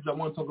relationships. I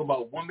want to talk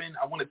about women.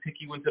 I want to take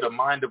you into the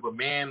mind of a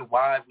man,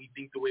 why we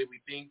think the way we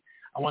think.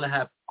 I want to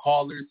have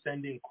callers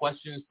send in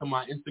questions to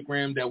my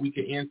Instagram that we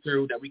can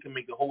answer, that we can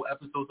make the whole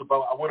episode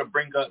about. I want to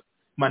bring up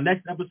my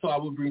next episode. I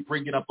will be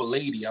bringing up a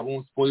lady. I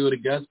won't spoil the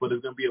guest, but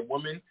it's going to be a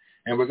woman,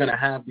 and we're going to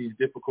have these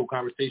difficult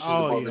conversations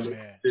about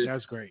relationships. Man.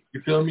 That's great.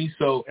 You feel me?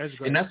 So, that's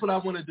great. And that's what I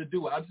wanted to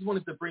do. I just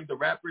wanted to bring the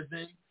rappers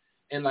in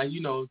and, like, you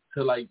know,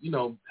 to, like, you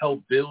know,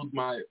 help build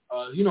my,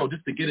 you know,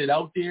 just to get it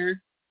out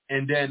there.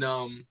 And then,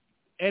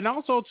 and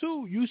also,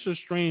 too, you should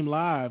stream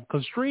live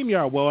because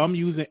StreamYard, I'm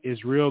using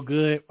is real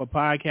good for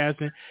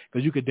podcasting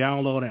because you could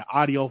download an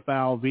audio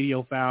file,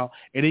 video file,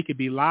 and it could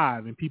be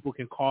live and people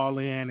can call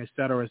in, et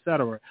cetera,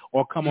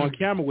 or come on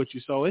camera with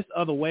you. So it's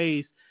other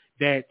ways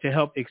that to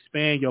help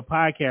expand your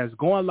podcast.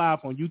 Going live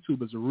on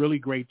YouTube is a really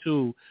great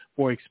tool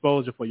for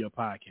exposure for your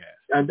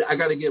podcast. I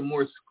got to get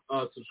more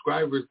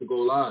subscribers to go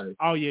live.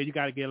 Oh, yeah, you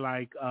got to get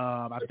like,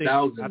 I think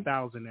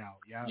 1,000 now.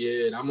 Yeah.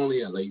 Yeah, and I'm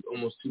only at like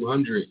almost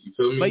 200. You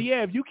feel me? But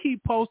yeah, if you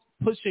keep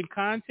pushing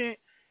content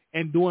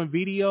and doing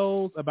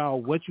videos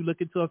about what you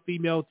look into a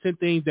female, 10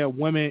 things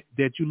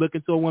that you look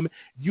into a woman,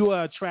 you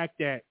will attract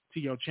that to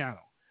your channel.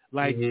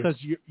 Like, because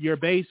your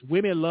base,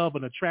 women love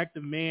an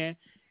attractive man.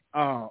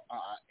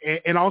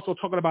 And also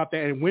talking about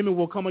that, and women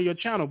will come on your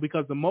channel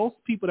because the most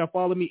people that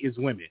follow me is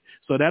women.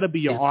 So that'll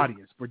be your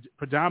audience.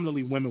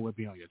 Predominantly women will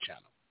be on your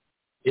channel.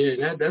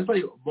 Yeah, that's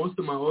like most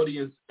of my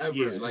audience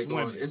ever, like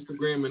on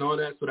Instagram and all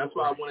that. So that's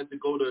why I wanted to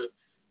go to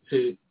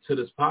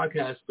this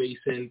podcast space.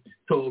 And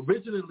so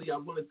originally I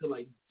wanted to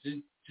like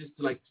just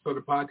to like start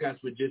a podcast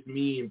with just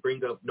me and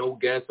bring up no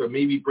guests, or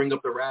maybe bring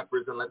up the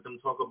rappers and let them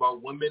talk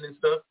about women and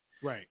stuff.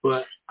 Right.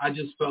 But I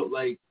just felt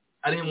like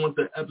I didn't want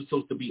the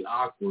episodes to be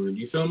awkward.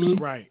 You feel me?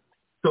 Right.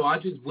 So I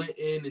just went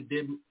in and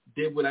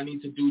did what I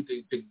need to do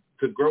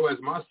to grow as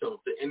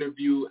myself, to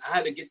interview. I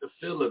had to get the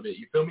feel of it.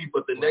 You feel me?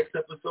 But the next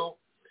episode,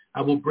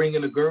 I will bring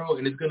in a girl,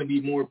 and it's going to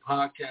be more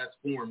podcast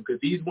form because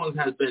these ones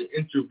has been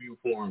interview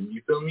form.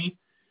 You feel me?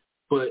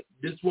 But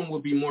this one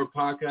will be more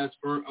podcast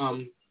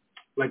form,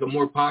 like a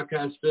more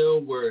podcast feel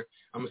where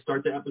I'm gonna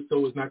start the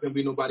episode. It's not gonna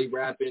be nobody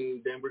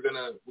rapping. Then I'm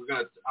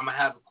gonna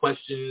have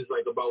questions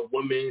like about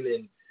women,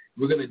 and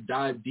we're gonna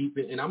dive deep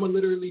in, and I'm gonna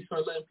literally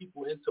start letting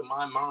people into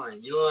my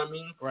mind. You know what I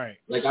mean? Right.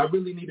 Like I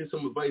really needed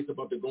some advice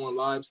about the going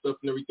live stuff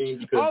and everything.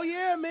 Because oh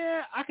yeah,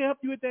 man, I can help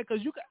you with that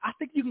because I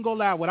think you can go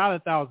live without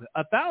 1,000.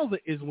 1,000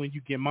 is when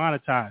you get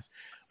monetized,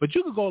 but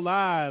you can go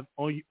live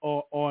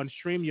on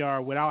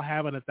StreamYard without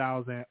having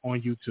 1,000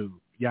 on YouTube.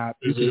 Yeah,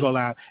 you can go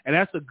live, and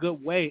that's a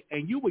good way.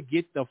 And you would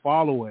get the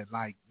following,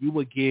 like you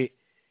would get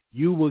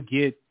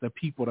the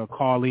people to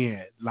call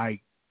in,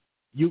 like.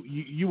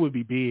 You would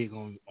be big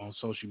on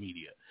social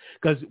media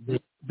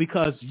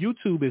because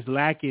YouTube is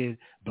lacking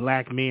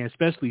black men,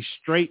 especially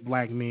straight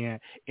black men,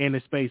 in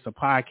the space of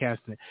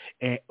podcasting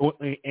and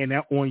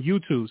on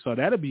YouTube. So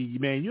that'll be,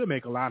 man, you'll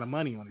make a lot of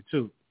money on it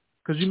too,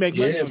 because you make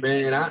money. Yeah,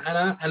 man,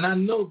 and I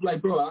know,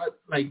 like, bro,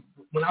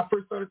 when I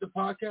first started the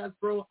podcast,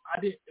 bro,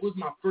 it was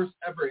my first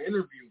ever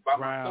interview by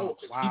myself.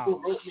 And people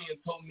wrote me and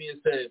told me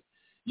and said,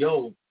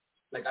 "Yo,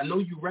 like I know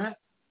you rap,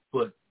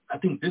 but I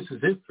think this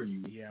is it for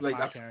you." Yeah, like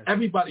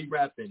everybody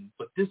rapping,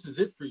 but this is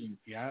it for you.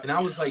 Yeah. And I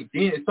was like,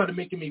 damn, it started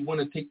making me want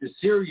to take this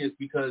serious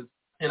because,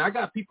 and I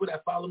got people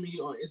that follow me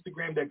on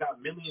Instagram that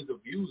got millions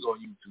of views on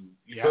YouTube.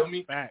 You feel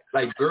me? Facts.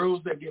 Like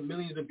girls that get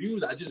millions of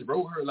views. I just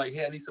wrote her like,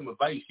 hey, I need some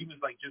advice. She was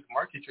like, just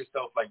market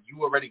yourself. Like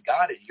you already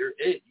got it. You're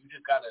it. You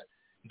just gotta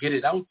get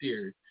it out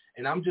there.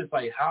 And I'm just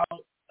like, how?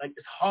 Like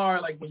it's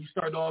hard. Like when you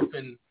start off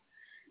and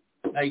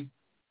like.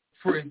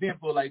 For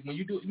example, like when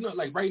you do,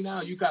 like right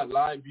now you got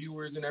live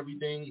viewers and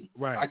everything.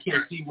 Right. I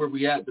can't see where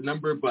we at the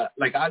number, but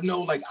like I know,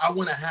 like I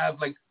want to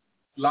have like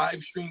live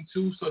stream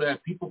too, so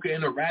that people can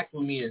interact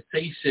with me and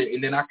say shit,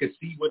 and then I can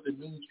see what the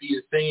news feed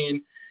is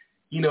saying.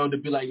 To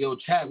be like, yo,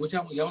 chat,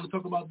 y'all want to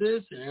talk about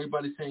this? And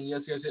everybody's saying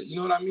yes, yes, yes. You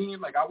know what I mean?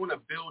 Like I want to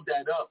build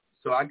that up.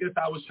 So I guess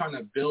I was trying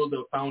to build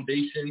a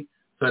foundation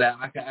so that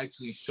I can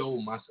actually show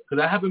myself,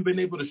 because I haven't been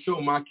able to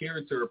show my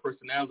character or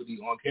personality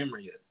on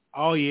camera yet.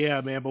 Oh, yeah,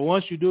 man. But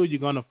once you do, you're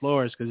going to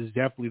flourish because it's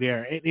definitely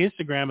there. And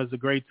Instagram is a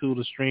great tool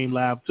to stream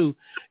live, too,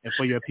 and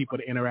for your people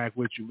to interact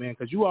with you, man,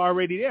 because you are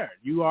already there.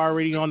 You are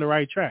already on the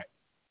right track.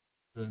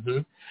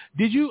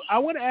 Mm-hmm. I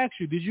want to ask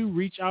you, did you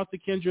reach out to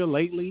Kendra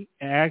lately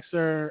and ask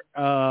her,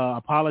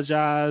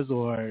 apologize,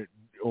 or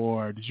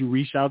did you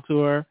reach out to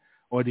her,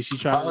 or did she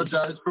try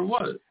apologize for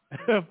what?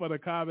 For the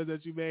comment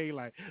that you made,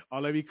 like, oh,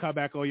 let me come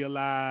back on your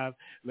live.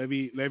 Let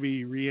me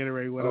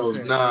reiterate what I'm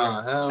saying. Oh,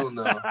 nah, hell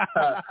no.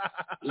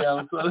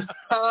 Yeah, so,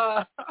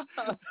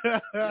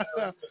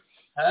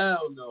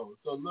 hell no.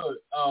 So look,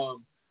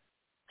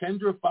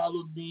 Kendra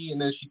followed me,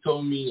 and then she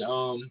told me,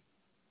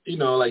 you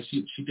know, like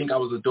she think I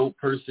was a dope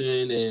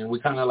person, and we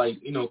kind of like,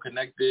 you know,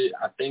 connected.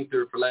 I thanked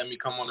her for letting me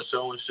come on the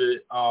show and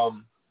shit.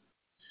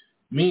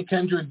 Me and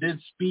Kendra did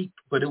speak,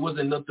 but it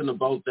wasn't nothing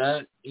about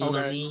that. You know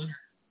what I mean?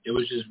 It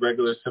was just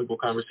regular, simple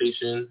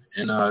conversation,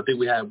 and I think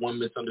we had one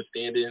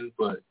misunderstanding.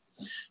 But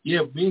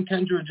yeah, me and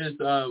Kendra just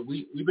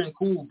we've been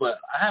cool, but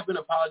I haven't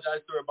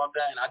apologized to her about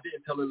that, and I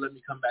didn't tell her let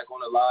me come back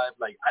on the live.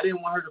 Like, I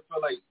didn't want her to feel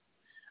like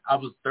I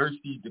was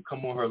thirsty to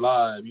come on her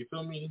live. You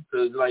feel me?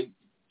 Because, like,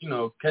 you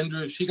know,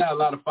 Kendra, she got a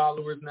lot of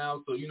followers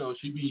now, so, you know,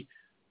 she be,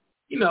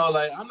 you know,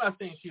 like, I'm not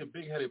saying she a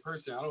big-headed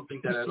person. I don't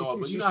think that at all.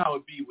 But you know how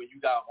it be when you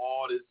got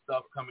all this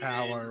stuff coming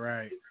in.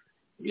 Right.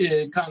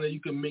 Yeah, kind of you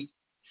can make,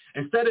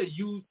 instead of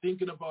you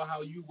thinking about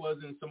how you was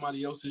in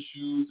somebody else's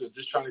shoes or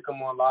just trying to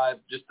come on live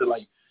just to,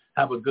 like,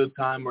 have a good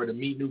time or to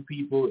meet new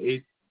people,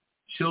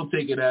 she'll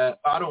take it as,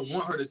 I don't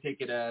want her to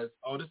take it as,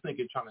 oh, this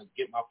nigga trying to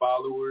get my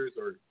followers,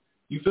 or,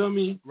 you feel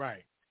me?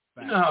 Right.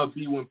 You know how it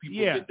be when people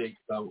get their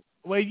stuff.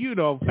 Well, you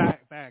know,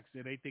 facts,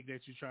 and they think that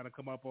you're trying to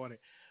come up on it.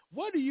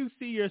 What do you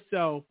see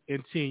yourself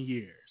in 10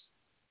 years?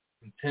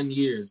 In 10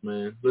 years,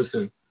 man.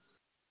 Listen,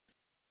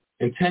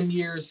 in 10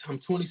 years, I'm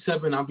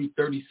 27, I'll be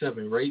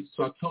 37, right?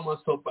 So I told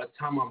myself by the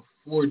time I'm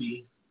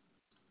 40,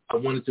 I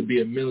wanted to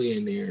be a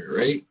millionaire,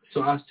 right?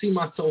 So I see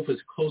myself as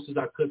close as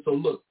I could. So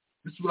look,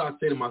 this is what I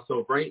say to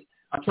myself, right?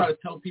 I try to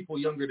tell people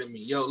younger than me,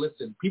 yo,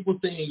 listen, people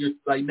saying you're,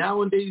 like,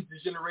 nowadays,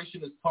 this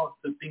generation is taught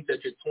to think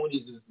that your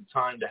 20s is the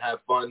time to have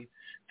fun,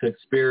 to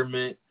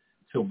experiment,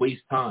 to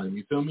waste time.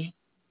 You feel me?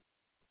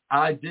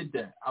 I did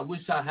that. I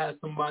wish I had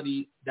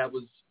somebody that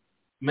was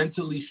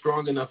mentally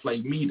strong enough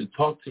like me to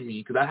talk to me,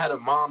 because I had a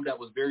mom that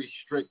was very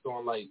strict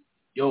on, like,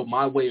 yo,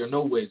 my way or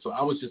no way. So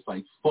I was just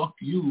like, fuck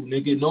you,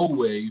 nigga, no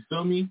way. You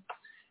feel me?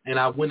 And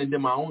I went and did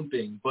my own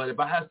thing. But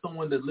if I had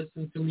someone that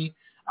listened to me,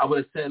 I would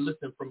have said,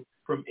 listen,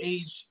 from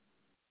age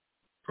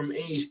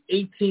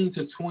 18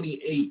 to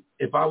 28,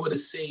 if I would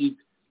have saved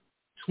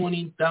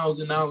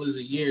 $20,000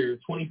 a year,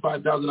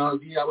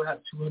 $25,000 a year, I would have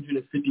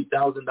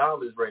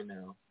 $250,000 right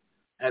now.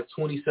 At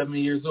 27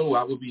 years old,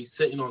 I would be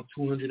sitting on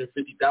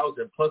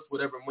 $250,000 plus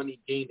whatever money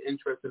gained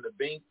interest in the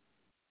bank,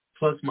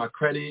 plus my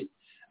credit.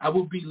 I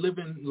would be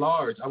living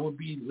large. I would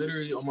be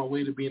literally on my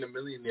way to being a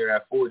millionaire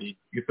at 40.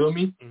 You feel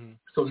me? Mm-hmm.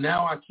 So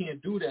now I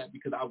can't do that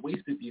because I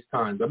wasted these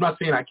times. I'm not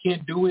saying I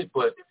can't do it,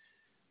 but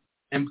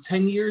in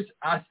 10 years,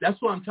 that's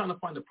why I'm trying to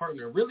find a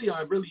partner. Really,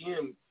 I really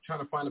am trying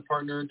to find a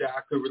partner that I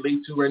could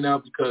relate to right now,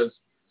 because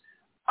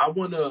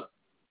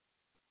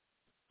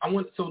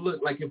so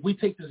look, like, if we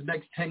take this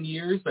next 10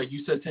 years, like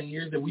you said 10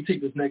 years, if we take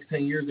this next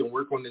 10 years and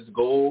work on this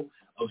goal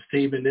of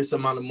saving this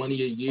amount of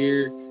money a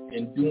year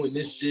and doing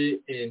this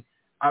shit, and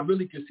I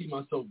really could see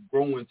myself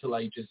growing to,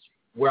 like, just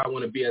where I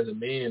want to be as a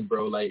man,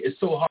 bro. Like, it's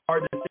so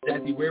hard to say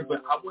that weird,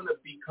 but I want to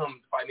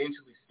become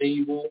financially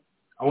stable.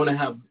 I want to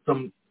have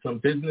some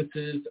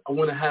businesses. I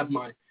want to have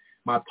my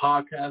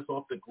podcast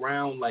off the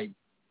ground, like,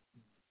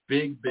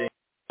 big. You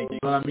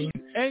know what I mean?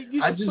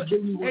 I just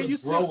really want to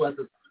grow as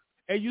a.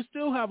 And you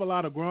still have a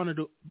lot of growing to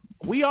do.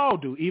 We all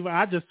do. Even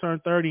I just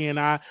turned 30, and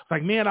I was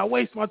like, man, I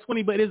waste my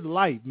 20, but it's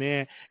life,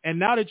 man. And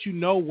now that you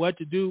know what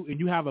to do and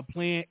you have a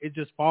plan, it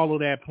just follow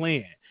that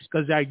plan,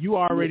 because like you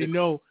already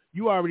know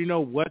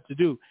what to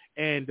do.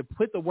 And to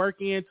put the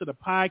work into the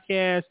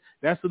podcast,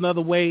 that's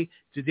another way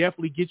to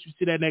definitely get you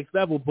to that next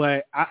level.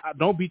 But I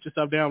don't beat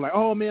yourself down like,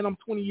 oh man, I'm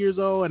 20 years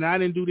old and I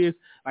didn't do this.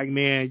 Like,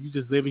 man, you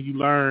just live and you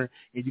learn,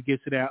 and you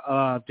get to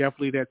that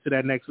definitely to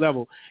that next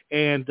level.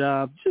 And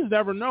just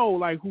never know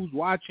like who's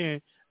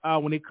watching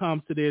when it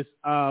comes to this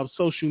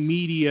social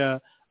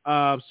media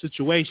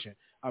situation.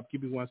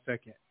 Give me 1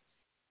 second.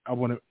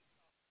 Hold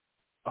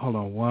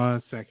on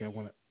 1 second.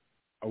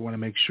 I want to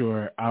make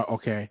sure.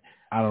 Okay.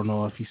 I don't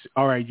know if he's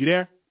all right. You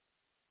there?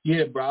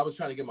 Yeah, bro. I was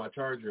trying to get my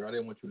charger. I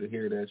didn't want you to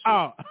hear that shit.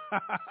 Oh.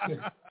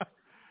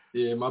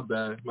 Yeah, my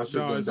bad. My shit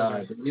gonna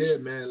die. But yeah,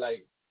 man.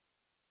 Like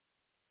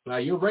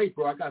you're right,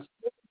 bro. I got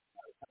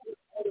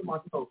hard on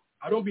myself.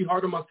 I don't be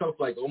hard on myself.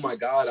 Like, oh my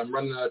God, I'm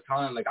running out of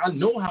time. Like, I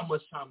know how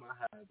much time I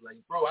have. Like,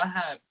 bro, I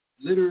have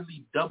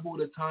literally double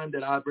the time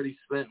that I've already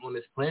spent on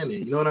this planet.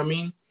 You know what I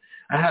mean?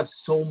 I have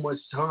so much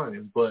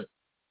time, but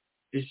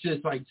it's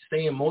just like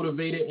staying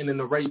motivated and in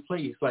the right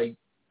place. Like.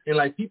 And,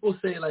 like, people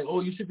say, like,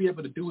 oh, you should be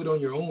able to do it on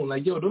your own.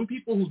 Like, yo, them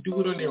people who do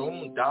it on their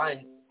own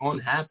die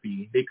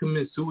unhappy. They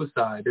commit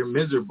suicide. They're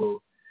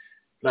miserable.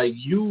 Like,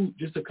 you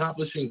just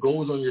accomplishing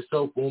goals on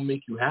yourself won't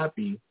make you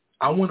happy.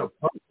 I want a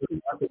partner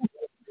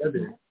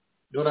together.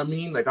 You know what I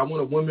mean? Like, I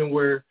want a woman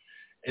where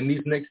in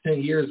these next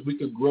 10 years we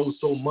could grow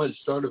so much,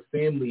 start a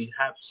family,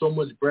 have so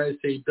much bread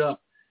saved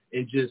up,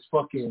 and just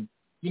fucking,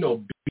 you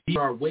know, be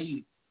our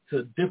way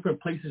to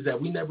different places that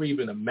we never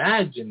even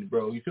imagined,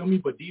 bro. You feel me?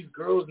 But these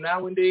girls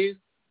nowadays,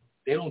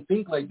 they don't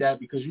think like that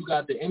because you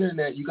got the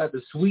internet, you got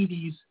the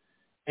sweeties,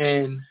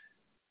 and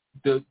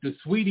the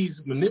sweeties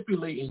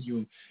manipulating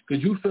you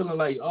because you feeling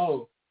like,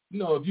 oh, you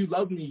know, if you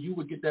love me, you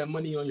would get that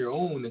money on your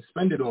own and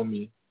spend it on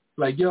me.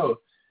 Like, yo,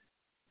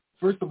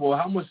 first of all,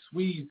 how much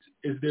sweets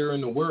is there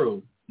in the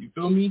world? You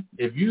feel me?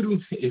 If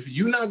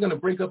you're not gonna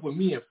break up with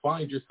me and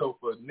find yourself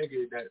a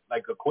nigga that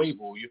like a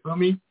Quavo, you feel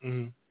me?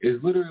 Mm-hmm.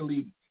 It's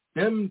literally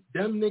them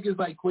niggas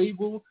like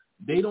Quavo.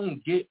 They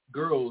don't get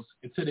girls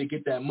until they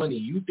get that money.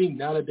 You think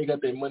now that they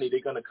got their money, they're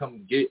gonna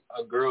come get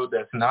a girl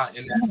that's not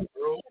in that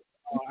world?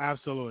 Oh,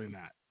 absolutely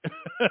not.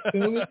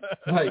 Feel me?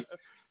 Like,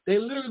 they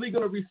literally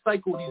gonna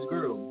recycle these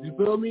girls. You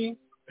feel me?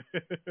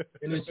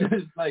 And it's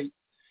just like,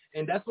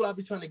 and that's what I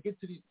be trying to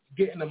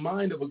get in the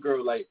mind of a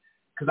girl, like,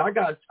 cause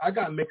I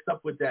got mixed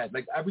up with that.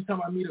 Like every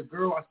time I meet a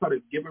girl, I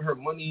started giving her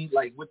money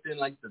like within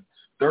like the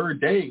third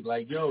day.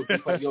 Like, yo,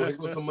 just like, yo, here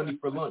goes some money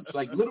for lunch.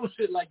 Like little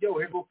shit like, yo,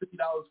 here go $50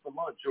 for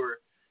lunch, or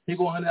here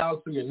go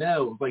 $100 for your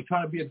nails. Like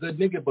trying to be a good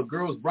nigga, but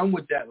girls run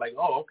with that. Like,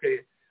 oh, okay,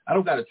 I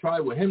don't gotta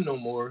try with him no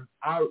more.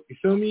 You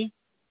feel me?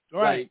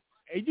 Right. Like,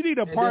 and you need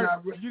a part.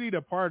 You need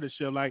a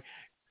partnership.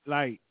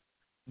 Like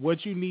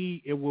what you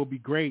need, it will be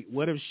great.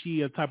 What if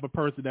she a type of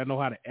person that know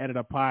how to edit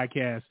a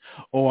podcast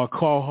or a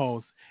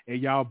co-host,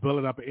 and y'all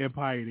building up an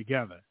empire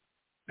together?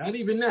 Not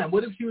even that.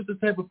 What if she was the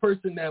type of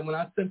person that when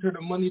I sent her the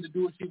money to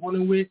do what she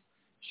wanted with,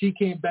 she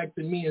came back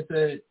to me and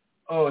said,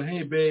 "Oh,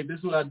 hey, babe, this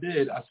is what I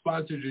did. I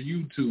sponsored your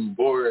YouTube,"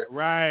 or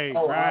right.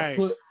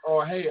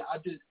 Hey,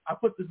 I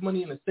put this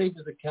money in a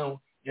savings account.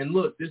 And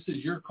look, this is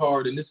your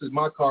card, and this is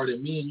my card,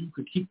 and me and you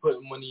could keep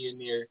putting money in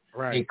there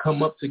and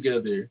come up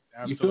together.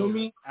 Absolutely. You feel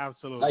me?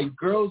 Absolutely. Like,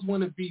 girls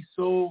want to be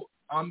so,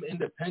 I'm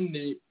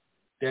independent,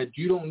 that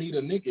you don't need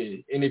a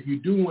nigga. And if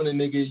you do want a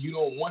nigga, you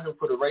don't want him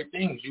for the right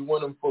things. You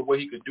want him for what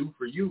he could do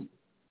for you.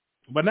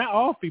 But not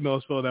all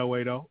females feel that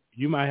way, though.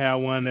 You might have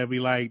one that be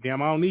like,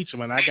 damn, I don't need you,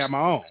 man. I got my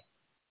own.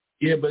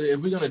 Yeah, but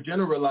if we're going to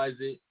generalize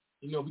it,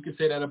 you know, we can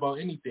say that about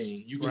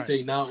anything. You can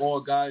say not all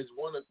guys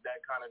want that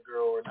kind of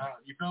girl or not.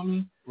 You feel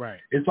me? Right.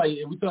 It's like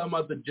if we're talking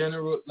about the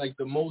general, like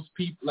the most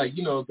people, like,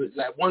 you know,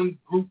 like one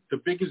group,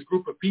 the biggest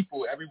group of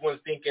people,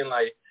 everyone's thinking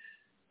like,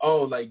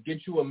 oh, like get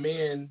you a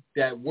man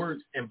that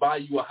works and buy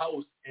you a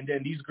house. And then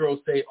these girls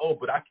say, oh,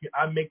 but I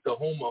make the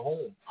home a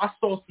home. I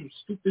saw some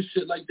stupid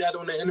shit like that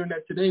on the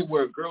internet today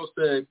where a girl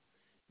said,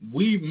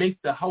 we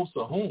make the house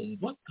a home.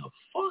 What the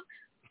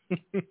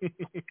fuck?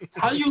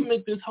 How you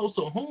make this house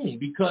a home?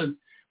 Because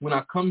when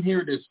I come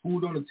here, there's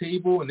food on the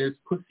table and there's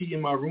pussy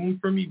in my room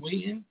for me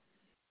waiting.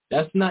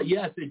 That's not,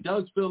 yes, it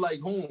does feel like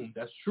home.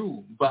 That's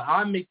true. But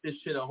I make this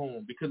shit a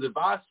home because if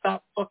I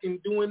stop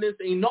fucking doing this,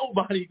 ain't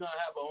nobody gonna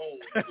have a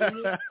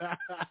home.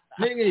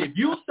 Nigga, if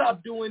you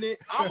stop doing it,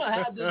 I'm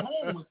gonna have this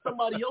home and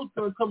somebody else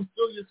gonna come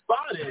fill your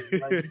spot in.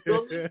 Like, you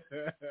feel me?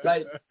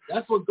 Like,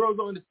 that's what girls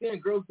don't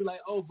understand. Girls be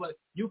like, oh, but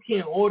you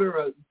can't order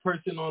a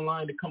person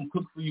online to come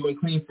cook for you and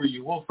clean for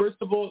you. Well, first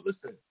of all,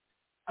 listen.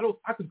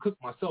 I can cook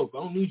myself. I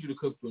don't need you to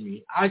cook for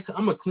me.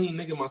 I'm a clean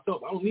nigga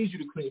myself. I don't need you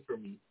to clean for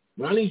me.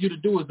 What I need you to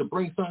do is to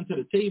bring something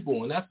to the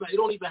table, and that's not. It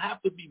don't even have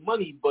to be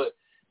money, but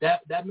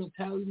that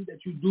mentality that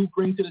you do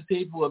bring to the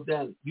table of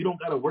that you don't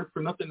gotta work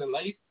for nothing in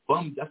life.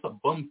 That's a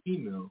bum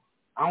female.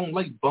 I don't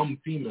like bum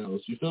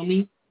females. You feel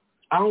me?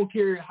 I don't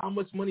care how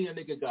much money a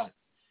nigga got.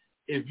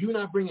 If you're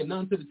not bringing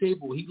nothing to the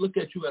table, he look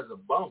at you as a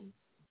bum.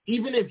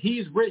 Even if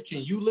he's rich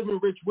and you living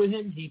rich with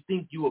him, he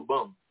think you a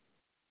bum.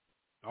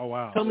 Oh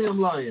wow! Tell me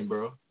I'm lying,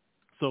 bro.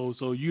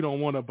 So you don't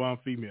want a bum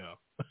female?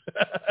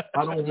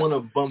 I don't want a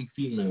bum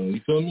female.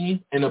 You feel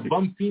me? And a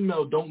bum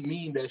female don't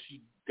mean that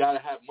she gotta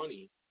have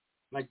money.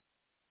 Like,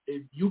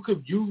 if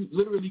you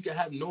literally could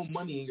have no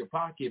money in your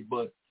pocket,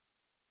 but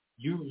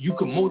you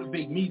can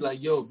motivate me.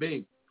 Like, yo,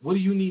 babe, what do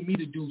you need me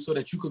to do so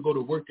that you could go to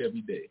work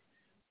every day?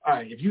 All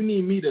right, if you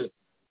need me to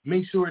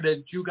make sure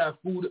that you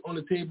got food on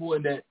the table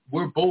and that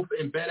we're both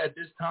in bed at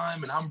this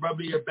time, and I'm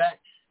rubbing your back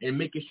and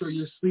making sure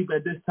you sleep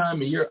at this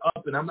time and you're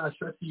up and I'm not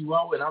stressing you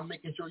out and I'm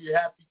making sure you're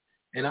happy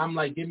and I'm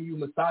like giving you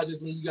massages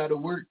when you got to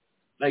work.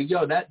 Like,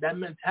 yo, that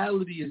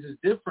mentality is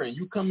just different.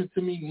 You coming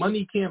to me,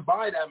 money can't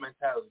buy that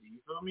mentality. You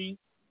feel me?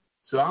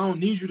 So I don't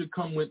need you to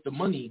come with the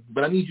money,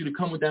 but I need you to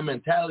come with that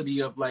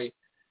mentality of like,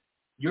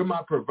 you're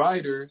my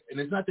provider, and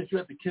it's not that you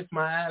have to kiss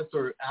my ass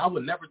or I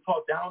would never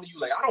talk down to you.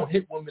 Like, I don't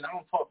hit women. I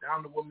don't talk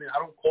down to women. I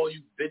don't call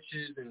you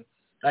bitches. And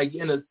like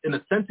in a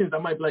sentence, I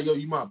might be like, yo,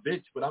 you my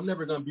bitch, but I'm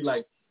never going to be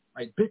like,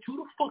 bitch, who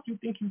the fuck you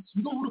think you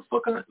know who the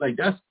fuck I, like,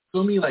 that's,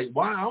 feel me? Like,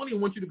 why? I don't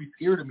even want you to be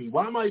scared of me.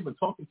 Why am I even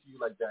talking to you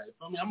like that? You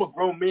feel me? I'm a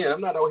grown man.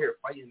 I'm not out here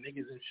fighting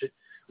niggas and shit.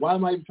 Why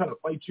am I even trying to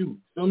fight you?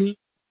 Feel me?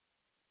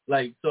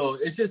 Like, so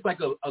it's just like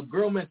a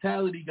girl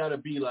mentality got to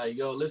be like,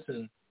 yo,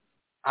 listen,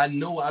 I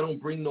know I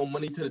don't bring no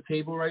money to the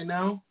table right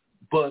now,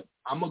 but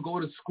I'm going to go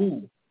to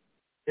school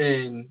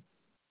and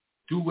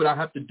do what I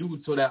have to do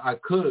so that I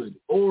could.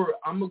 Or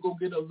I'm going to go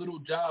get a little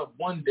job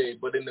one day,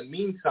 but in the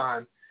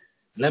meantime,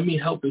 let me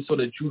help it so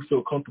that you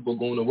feel comfortable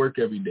going to work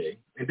every day.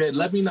 And then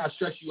let me not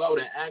stress you out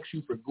and ask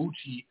you for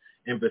Gucci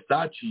and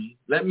Versace,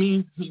 let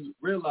me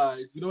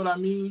realize, you know what I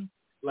mean?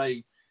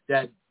 Like,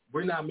 that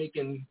we're not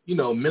making,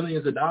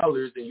 millions of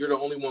dollars and you're the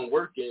only one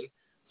working.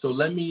 So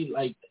let me,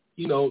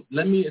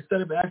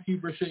 instead of asking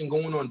you for shit and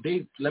going on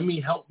dates, let me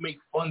help make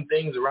fun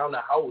things around the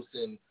house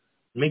and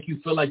make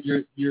you feel like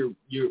you're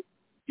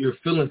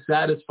feeling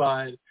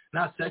satisfied,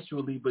 not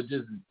sexually, but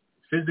just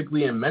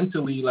physically and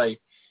mentally, like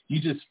you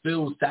just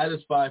feel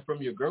satisfied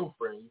from your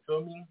girlfriend. You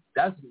feel me?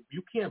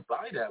 You can't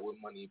buy that with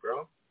money,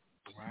 bro.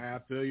 I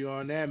feel you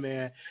on that,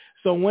 man.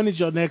 So when is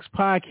your next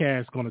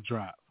podcast going to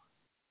drop?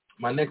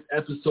 My next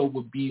episode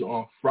will be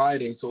on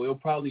Friday, so it'll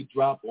probably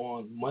drop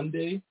on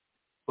Monday.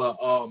 But,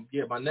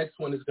 my next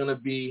one is going to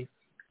be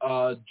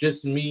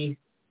just me.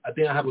 I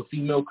think I have a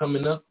female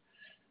coming up.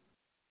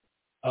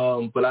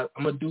 But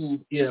I'm going to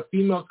do,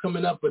 females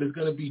coming up, but it's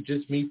going to be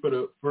just me for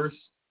the first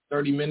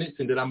 30 minutes,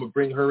 and then I'm going to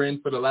bring her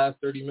in for the last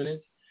 30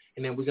 minutes,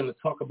 and then we're going to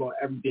talk about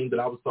everything that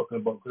I was talking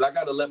about, because I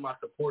got to let my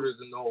supporters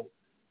know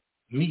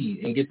me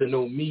and get to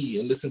know me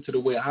and listen to the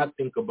way I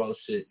think about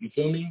shit. You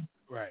feel me?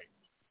 Right.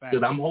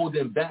 Because I'm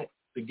holding back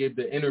to give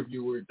the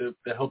interviewer, to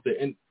help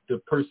the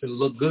person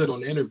look good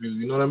on the interview.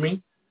 You know what I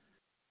mean?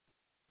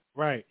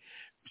 Right.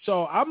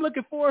 So I'm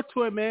looking forward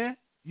to it, man.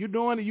 You're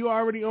doing it. You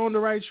already on the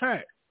right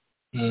track.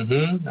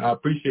 I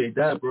appreciate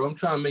that, bro. I'm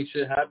trying to make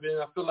shit happen.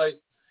 I feel like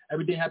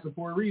everything happened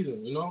for a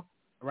reason, you know?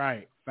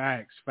 Right.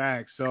 Facts.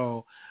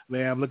 So,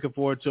 man, I'm looking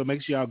forward to it.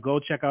 Make sure y'all go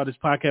check out this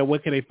podcast. Where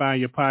can they find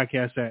your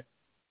podcast at?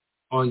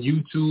 On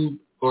YouTube,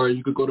 or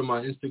you could go to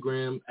my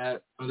Instagram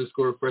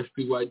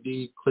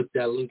 @_FreshPYD. Click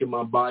that link in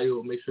my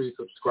bio. Make sure you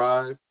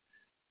subscribe.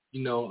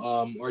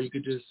 Or you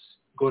could just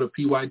go to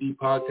PYD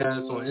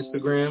Podcast on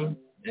Instagram,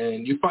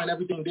 and you find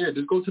everything there.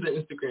 Just go to the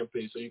Instagram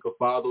page so you can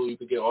follow. You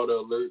can get all the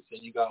alerts,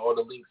 and you got all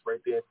the links right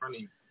there in front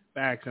of you.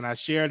 Facts, and I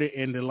shared it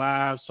in the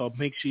live, so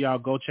make sure y'all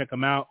go check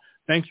them out.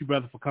 Thank you,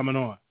 brother, for coming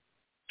on.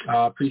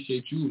 I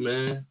appreciate you,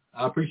 man.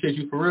 I appreciate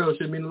you for real.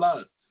 Shit mean a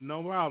lot.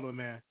 No problem,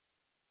 man.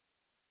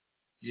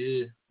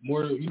 Yeah,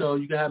 more.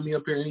 You can have me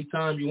up here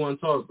anytime you want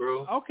to talk,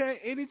 bro. Okay,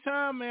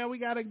 anytime, man. We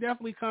gotta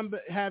definitely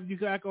have you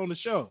back on the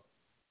show.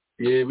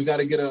 Yeah, we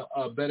gotta get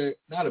a better,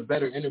 not a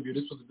better interview.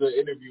 This was a good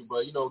interview,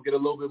 but get a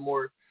little bit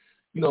more,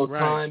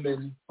 time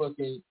and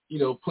fucking,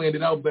 planned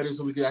it out better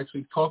so we could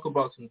actually talk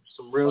about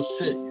some real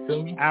shit. You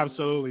feel me?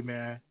 Absolutely,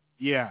 man.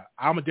 Yeah,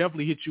 I'm gonna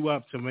definitely hit you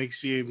up to make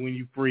sure when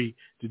you're free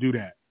to do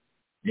that.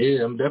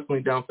 Yeah, I'm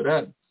definitely down for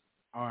that.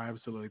 All right,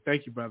 absolutely.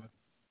 Thank you, brother.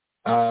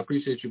 I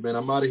appreciate you, man.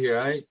 I'm out of here,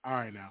 all right? All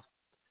right, now.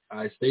 All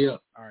right, stay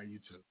up. All right, you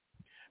too.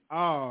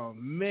 Oh,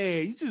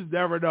 man, you just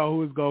never know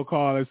who's going to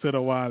call into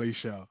the Wiley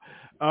Show.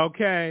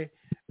 Okay?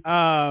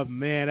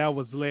 Man, that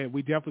was lit.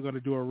 We definitely going to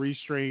do a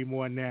restream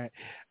on that.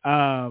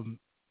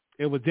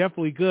 It was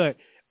definitely good.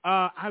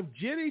 I'm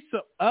getting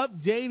some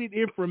updated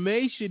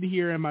information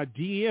here in my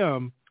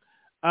DM.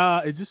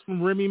 Is this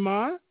from Remy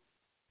Ma?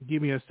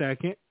 Give me a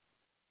second.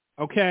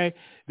 Okay,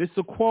 this is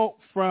a quote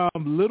from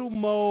Little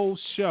Mo's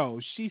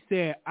show. She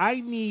said, "I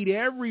need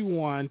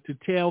everyone to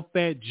tell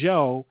Fat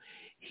Joe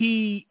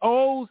he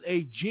owes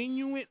a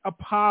genuine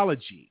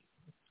apology.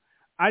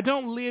 I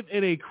don't live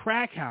in a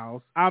crack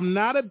house. I'm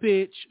not a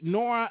bitch,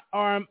 nor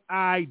am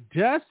I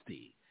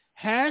dusty.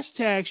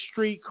 Hashtag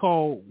street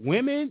code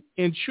women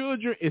and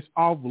children is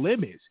off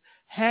limits.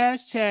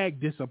 Hashtag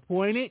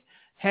disappointed.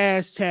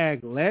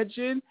 Hashtag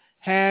legend.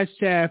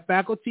 Hashtag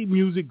faculty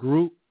music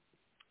group."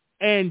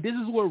 And this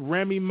is what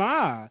Remy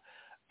Ma,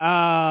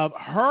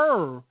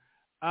 her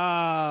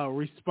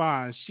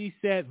response. She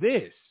said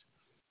this,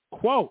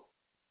 quote,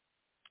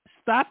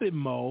 "Stop it,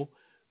 Mo.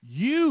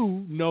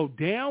 You know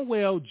damn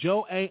well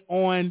Joe ain't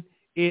on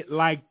it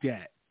like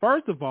that.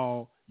 First of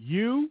all,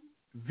 you,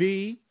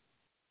 V,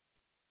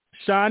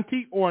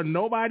 Shanti, or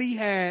nobody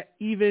had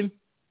even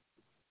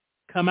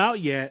come out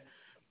yet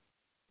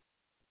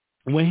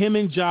when him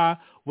and Ja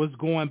was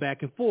going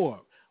back and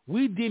forth.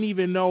 We didn't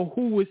even know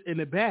who was in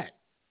the back.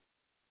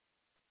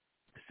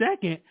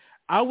 Second,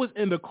 I was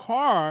in the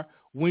car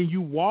when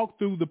you walked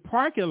through the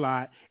parking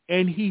lot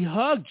and he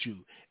hugged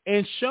you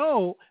and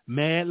showed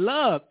mad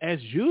love as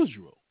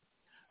usual.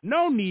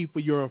 No need for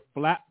your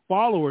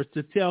followers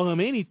to tell him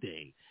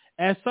anything.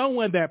 As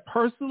someone that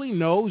personally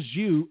knows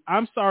you,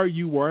 I'm sorry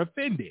you were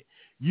offended.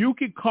 You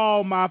can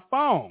call my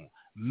phone.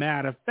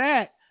 Matter of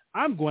fact,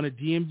 I'm going to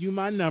DM you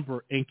my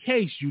number in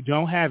case you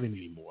don't have it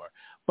anymore.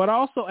 But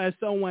also as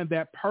someone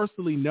that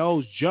personally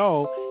knows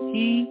Joe,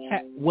 he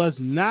was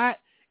not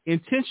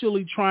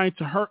intentionally trying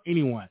to hurt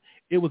anyone.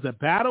 It was a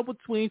battle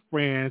between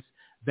friends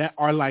that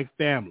are like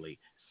family.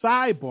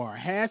 Sidebar,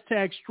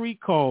 hashtag street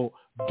code,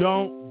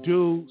 don't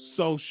do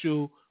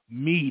social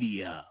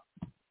media.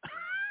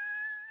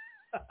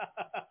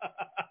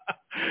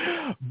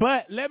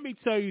 But let me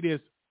tell you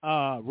this,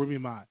 Remy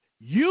Ma,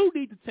 you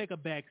need to take a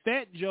back.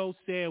 Fat Joe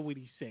said what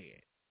he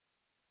said.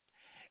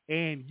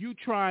 And you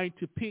trying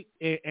to pick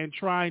and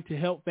trying to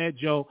help Fat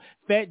Joe.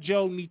 Fat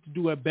Joe needs to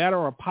do a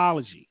better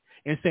apology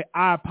and say,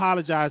 I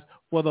apologize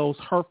for those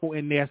hurtful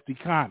and nasty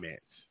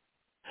comments.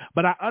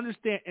 But I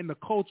understand in the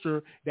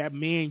culture that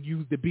men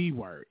use the B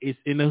word. It's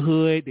in the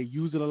hood. They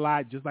use it a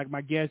lot. Just like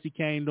my guest, he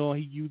came on,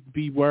 he used the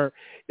B word.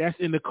 That's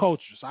in the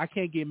culture. So I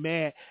can't get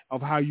mad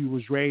of how you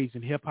was raised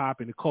in hip-hop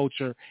and the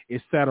culture,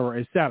 et cetera,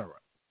 et cetera.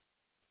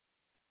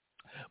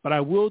 But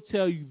I will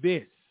tell you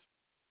this.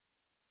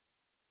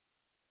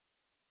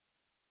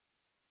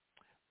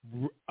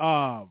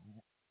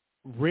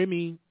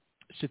 Remy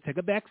should take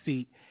a back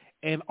seat,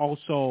 and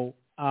also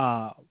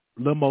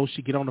Lil Mo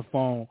should get on the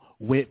phone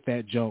with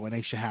Fat Joe, and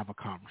they should have a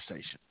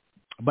conversation.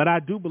 But I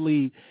do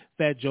believe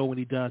Fat Joe, when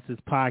he does his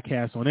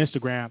podcast on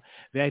Instagram,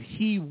 that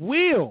he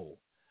will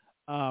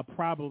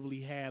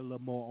probably have Lil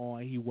Mo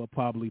on. He will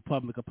probably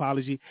public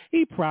apology.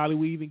 He probably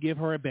will even give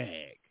her a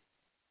bag.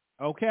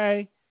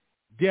 Okay?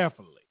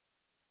 Definitely.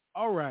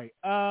 All right.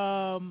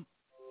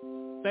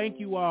 Thank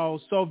you all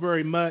so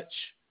very much.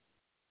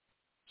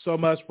 So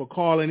much for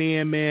calling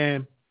in,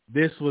 man.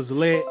 This was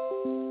lit.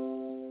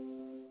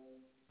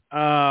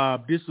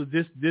 This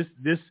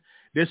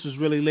was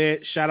really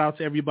lit. Shout out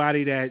to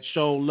everybody that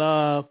showed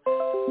love.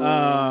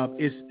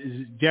 It's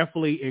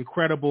definitely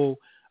incredible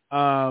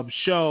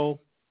show.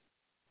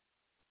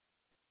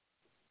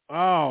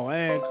 Oh,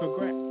 and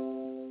congrats.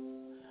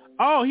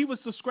 Oh, he was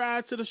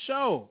subscribed to the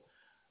show.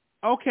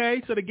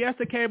 Okay, so the guest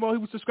that came on, he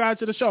was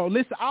subscribed to the show.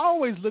 Listen, I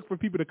always look for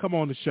people to come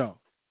on the show.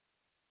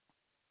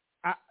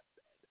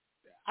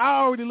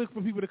 I already look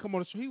for people to come on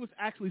the show. He was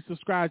actually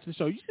subscribed to the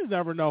show. You just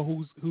never know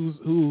who's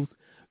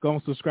going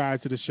to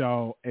subscribe to the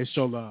show and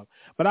show love.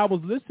 But I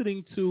was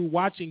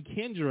watching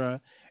Kendra,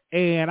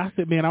 and I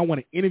said, man, I want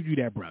to interview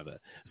that brother.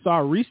 So I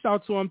reached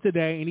out to him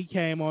today, and he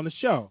came on the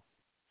show.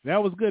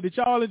 That was good. Did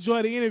y'all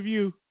enjoy the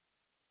interview?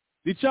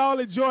 We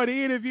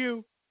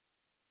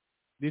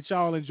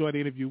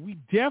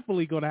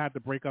definitely going to have to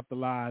break up the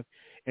live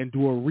and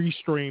do a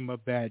restream of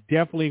that.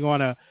 We're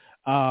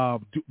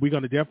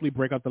going to definitely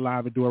break up the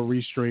live and do a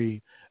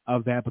restream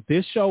of that. But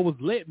this show was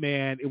lit,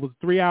 man. It was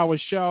a 3-hour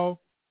show.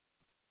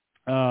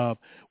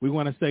 We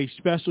want to say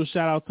special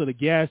shout out to the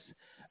guests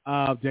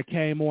that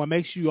came on.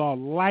 Make sure you all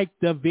like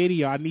the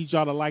video. I need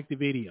y'all to like the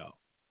video.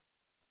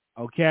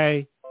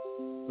 Okay?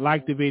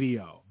 Like the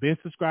video. Been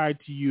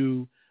subscribed to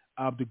you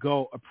to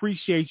go.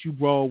 Appreciate you,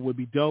 bro. Would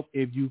be dope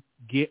if you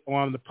get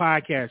on the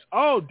podcast.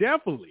 Oh,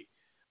 definitely.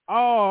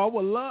 Oh, I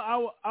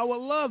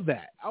would love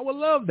that. I would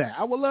love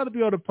to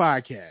be on the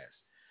podcast.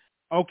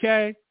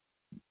 Okay?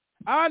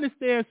 I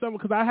understand some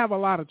because I have a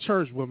lot of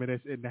church women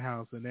that's in the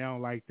house and they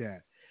don't like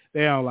that.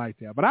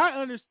 But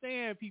I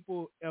understand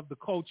people of the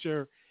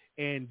culture,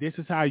 and this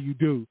is how you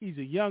do. He's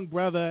a young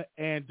brother,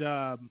 and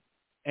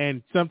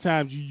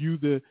sometimes you use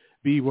the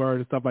B word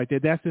and stuff like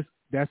that. That's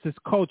his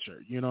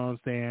culture. You know what I'm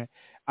saying?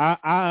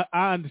 I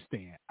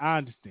understand.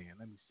 Let me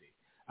see.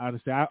 I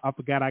understand. I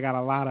forgot I got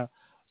a lot of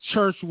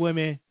church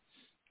women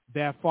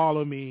that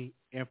follow me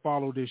and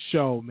follow this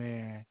show,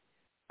 man.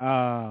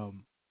 But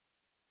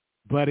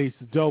it's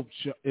a dope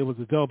show. It was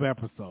a dope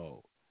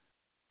episode.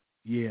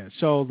 Yeah,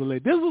 shows a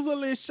lit. This was a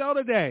lit show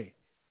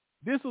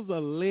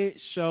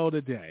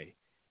today.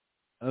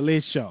 A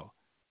lit show.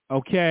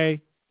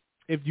 Okay?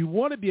 If you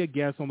want to be a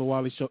guest on the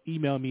Wiley Show,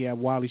 email me at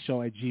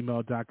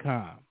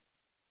wileyshow@gmail.com.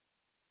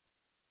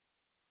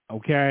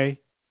 Okay?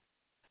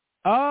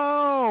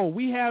 Oh,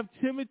 we have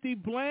Timothy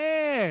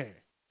Bland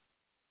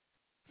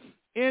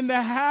in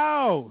the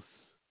house.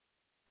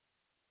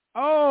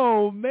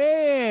 Oh,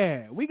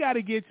 man. We got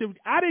to get Timothy.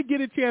 I didn't get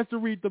a chance to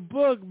read the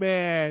book,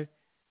 man.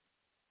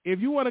 If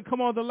you want to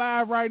come on the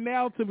live right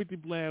now, Timothy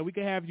Bland, we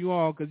can have you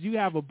on because you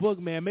have a book,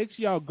 man. Make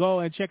sure y'all go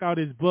and check out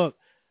his book,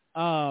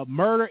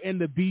 Murder in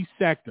the B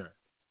Sector.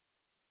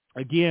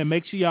 Again,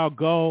 make sure y'all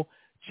go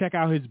check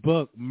out his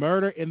book,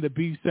 Murder in the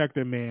B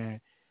Sector, man.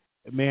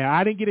 Man,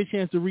 I didn't get a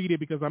chance to read it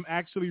because I'm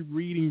actually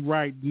reading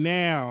right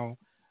now,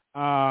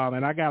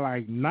 and I got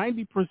like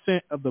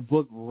 90% of the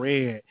book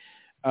read.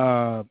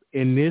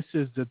 And this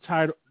is the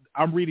title.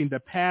 I'm reading The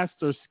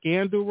Pastor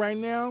Scandal right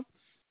now.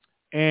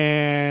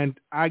 And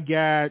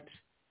I'm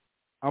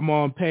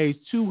on page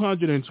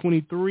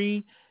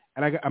 223,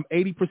 and I'm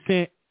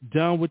 80%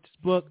 done with this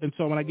book. And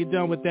so when I get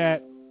done with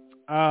that,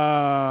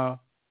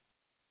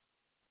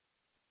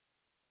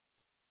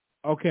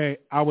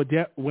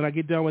 when I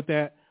get done with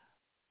that,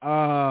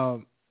 I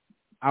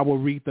will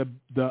read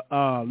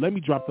let me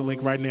drop the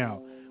link right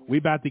now. We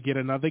about to get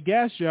another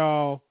guest,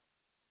 y'all.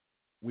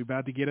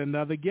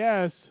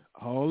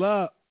 Hold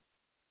up.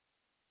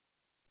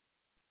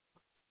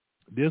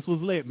 This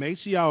was lit. Make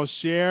sure y'all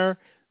share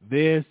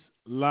this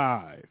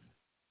live.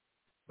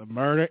 The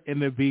Murder in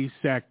the B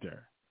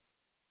Sector.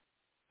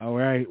 All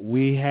right.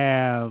 We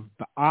have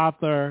the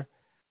author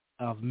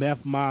of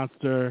Meth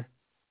Monster.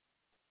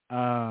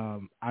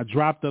 I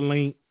dropped the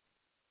link.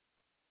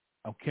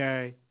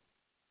 Okay.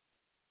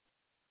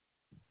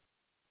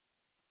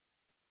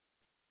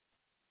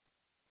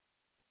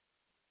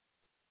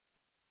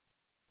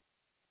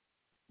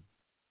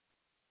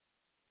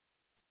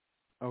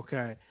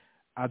 Okay.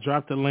 I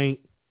dropped the link.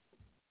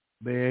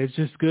 Man, it's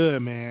just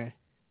good, man.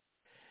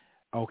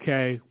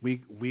 Okay. We're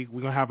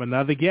gonna have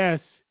another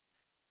guest.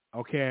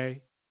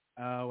 Okay.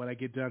 When I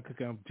get done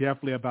cooking, I'm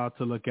definitely about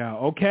to look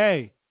out.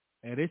 Okay.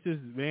 And this is,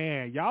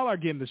 man, y'all are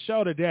getting the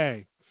show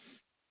today.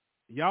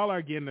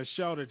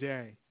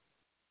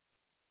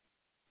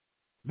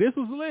 This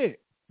was lit.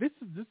 This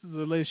is a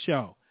lit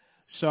show.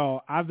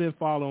 So I've been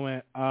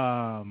following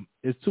I've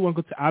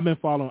been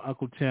following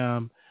Uncle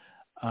Tim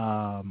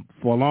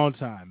for a long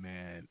time,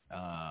 man.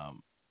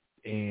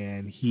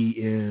 And he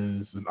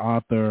is an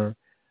author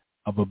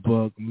of a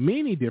book,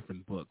 many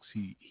different books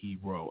he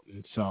wrote.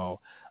 And so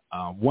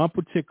one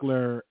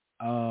particular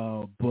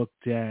book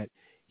that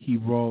he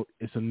wrote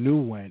is a new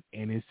one,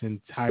 and it's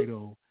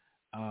entitled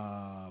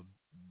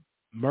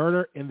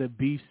Murder in the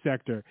Beef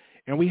Sector.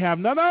 And we have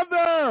none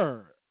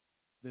other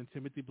than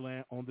Timothy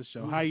Bland on the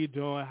show. How you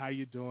doing? How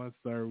you doing,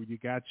 sir? You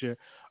got you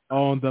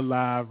on the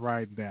live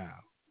right now.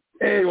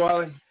 Hey,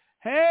 Wally.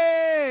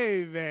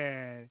 Hey,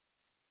 man.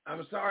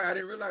 I'm sorry. I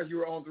didn't realize you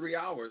were on 3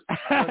 hours. I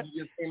thought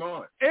you just came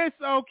on. It's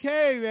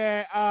okay,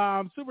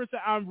 man. Super.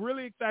 I'm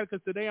really excited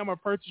because today I'm going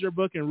to purchase your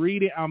book and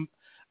read it. I'm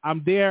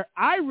there.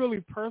 I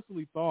really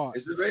personally thought.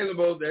 It's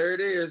available. There it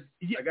is.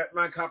 Yeah. I got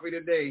my copy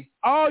today.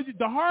 Oh,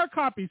 the hard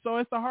copy. So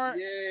it's the hard.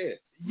 Yeah.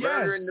 Yes.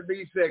 Murder in the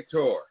Beef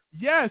Sector.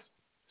 Yes.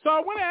 So I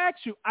want to ask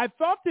you, I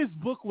thought this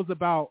book was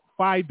about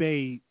Phi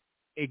Babe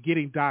and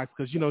getting doxxed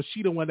because,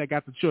 she the one that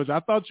got the children. I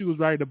thought you was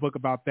writing a book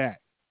about that.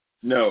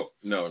 No.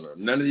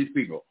 None of these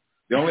people.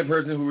 The only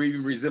person who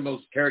even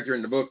resembles character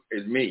in the book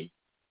is me.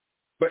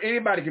 But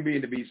anybody can be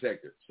in the beef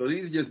sector. So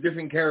these are just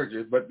different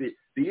characters, but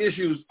the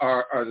issues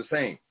are the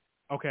same.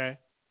 Okay.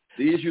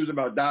 The issues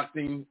about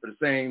doxing are the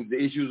same. The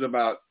issues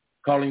about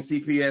calling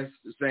CPS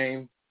the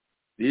same.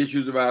 The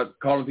issues about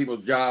calling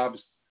people's jobs,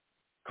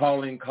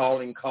 calling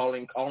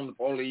the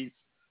police,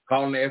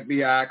 calling the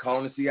FBI,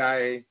 calling the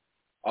CIA,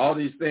 all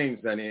these things,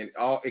 and it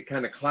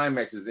kind of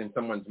climaxes in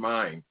someone's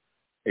mind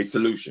a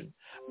solution.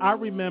 I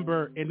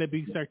remember in the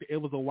beef sector, it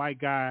was a white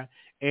guy,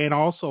 and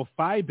also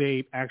Phi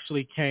Babe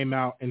actually came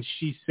out and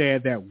she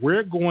said that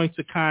we're going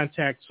to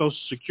contact Social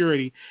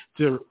Security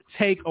to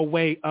take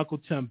away Uncle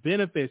Tim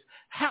benefits.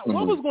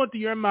 What was going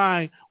through your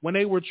mind when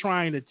they were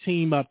trying to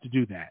team up to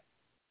do that?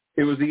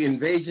 It was the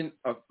invasion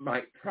of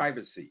my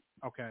privacy.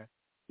 Okay.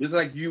 Just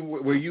like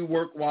where you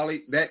work,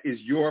 Wally, that is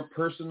your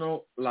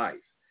personal life.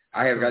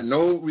 I have got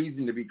no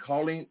reason to be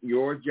calling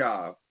your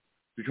job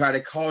to try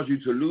to cause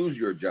you to lose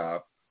your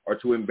job or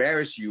to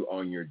embarrass you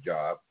on your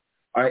job.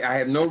 I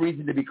have no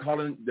reason to be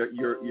calling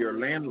your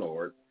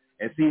landlord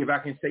and see if I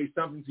can say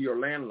something to your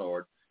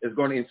landlord that's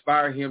going to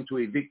inspire him to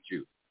evict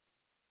you.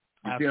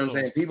 You see what I'm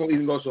saying? People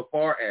even go so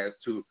far as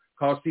to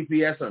call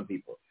CPS on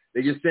people.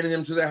 They're just sending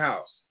them to their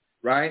house,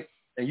 right?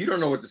 And you don't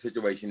know what the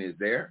situation is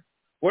there.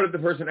 What if the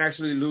person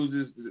actually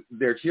loses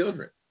their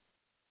children?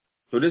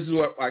 So this is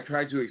what I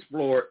try to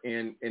explore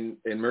in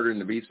Murder in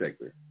the Beef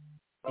Sector.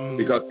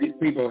 Because these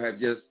people have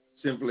just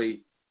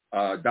simply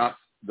doxed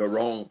the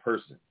wrong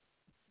person.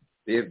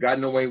 They have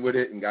gotten away with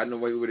it and gotten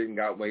away with it and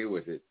got away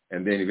with it.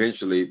 And then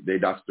eventually they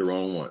doxed the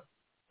wrong one.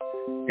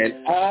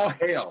 And all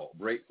hell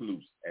breaks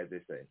loose, as they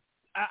say.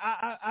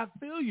 I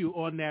feel you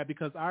on that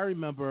because I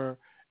remember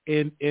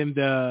in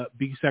the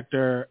beef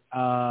sector,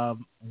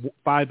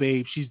 Phi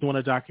Babe, she's doing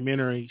a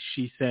documentary,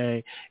 she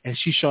said, and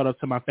she showed up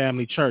to my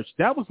family church.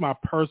 That was my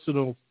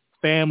personal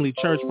family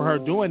church for her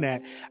doing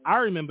that. I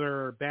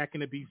remember back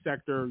in the beef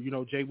sector,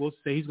 Jay Wilson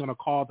said he's going to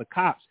call the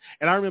cops.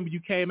 And I remember you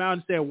came out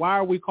and said, why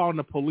are we calling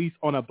the police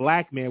on a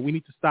black man? We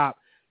need to stop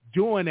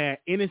doing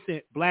that.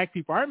 Innocent black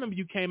people. I remember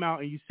you came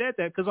out and you said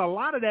that because a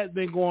lot of that's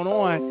been going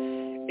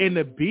on in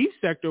the beef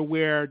sector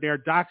where they're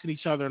doxing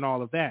each other and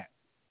all of that.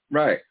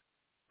 Right.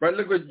 Right.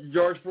 Look what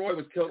George Floyd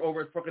was killed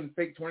over a fucking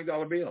fake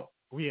 $20 bill.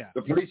 Yeah.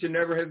 The police should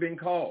never have been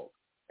called.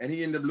 And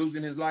he ended up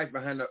losing his life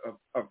behind a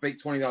fake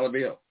 $20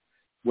 bill.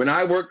 When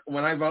I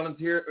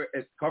volunteer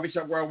at the coffee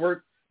shop where I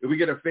work, if we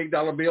get a fake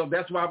dollar bill,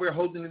 that's why we're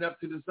holding it up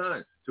to the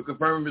sun to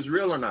confirm if it's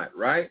real or not,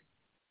 right?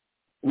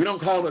 We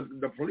don't call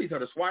the police or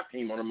the SWAT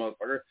team on a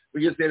motherfucker.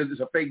 We just say that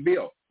it's a fake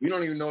bill. We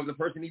don't even know if the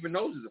person even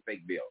knows it's a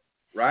fake bill,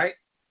 right?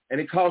 And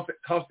it cost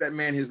that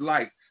man his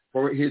life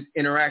for his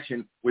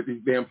interaction with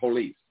these damn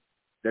police.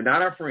 They're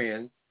not our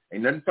friends.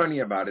 Ain't nothing funny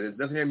about it. There's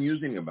nothing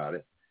amusing about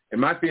it.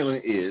 And my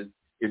feeling is,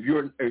 if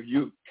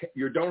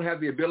you don't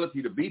have the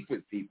ability to beef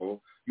with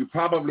people, you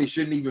probably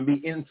shouldn't even be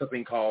in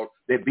something called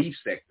the beef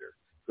sector,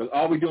 because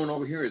all we're doing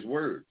over here is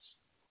words.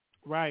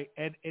 Right,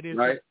 and it is.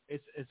 Right?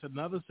 It's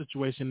another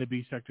situation in the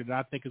beef sector that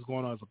I think is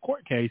going on as a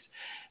court case,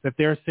 that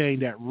they're saying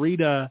that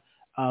Rita,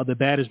 the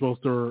baddest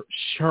roaster,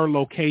 her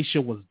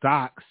location was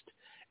doxxed,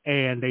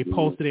 and they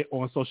posted it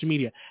on social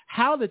media.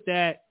 How did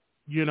that,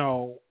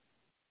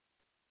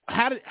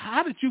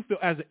 How did you feel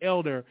as an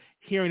elder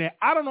hearing that?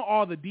 I don't know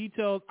all the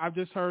details. I've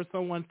just heard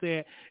someone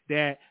say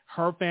that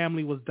her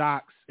family was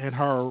doxxed and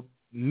her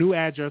new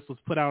address was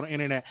put out on the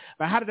internet.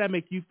 But how did that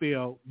make you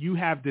feel? You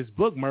have this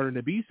book, Murder in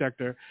the Beef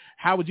Sector.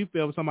 How would you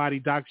feel if somebody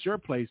doxed your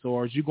place?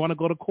 Or is you going to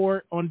go to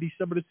court on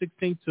December the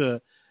 16th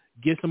to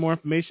get some more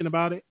information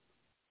about it?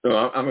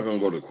 No, I'm not going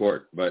to go to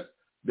court. But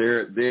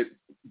the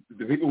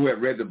people who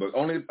have read the book,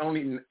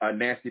 only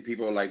nasty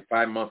people like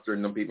 5 Monster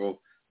and them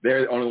people,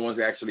 they're the only ones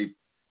that actually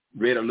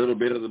read a little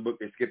bit of the book,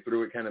 they skipped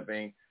through it kind of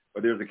thing.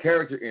 But there's a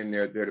character in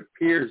there that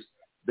appears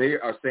they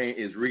are saying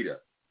is Rita.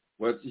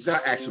 Well, it's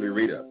not actually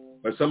Rita,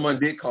 but someone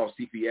did call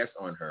CPS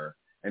on her,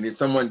 and then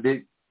someone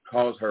did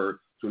cause her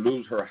to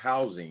lose her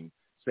housing,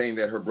 saying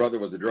that her brother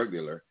was a drug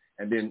dealer.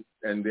 And then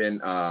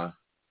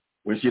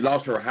when she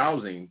lost her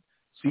housing,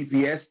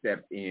 CPS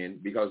stepped in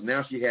because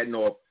now she had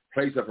no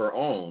place of her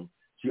own.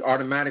 She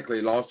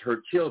automatically lost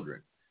her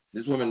children.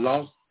 This woman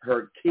lost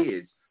her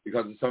kids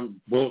because of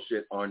some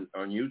bullshit on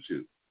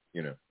YouTube,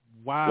 you know.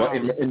 Wow.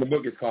 Well, in the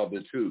book, it's called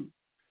The Tube.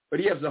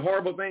 But yeah, it's a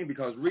horrible thing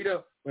because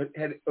Rita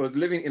was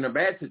living in a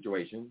bad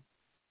situation.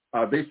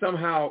 They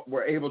somehow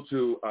were able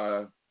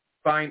to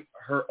find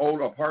her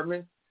old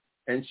apartment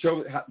and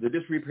show the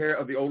disrepair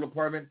of the old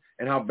apartment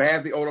and how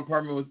bad the old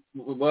apartment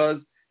was.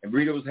 And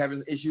Rita was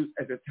having issues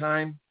at the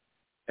time.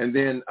 And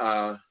then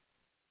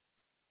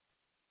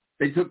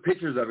they took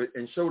pictures of it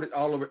and showed it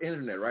all over the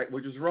internet, right,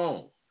 which is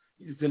wrong.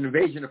 It's an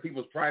invasion of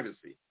people's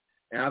privacy.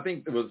 And I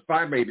think it was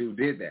Fire Baby who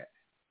did that,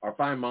 or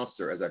Fire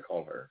Monster, as I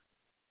call her.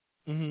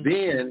 Mm-hmm.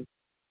 Then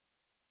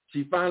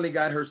she finally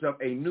got herself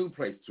a new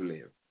place to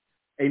live,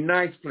 a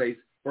nice place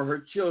for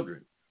her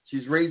children.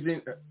 She's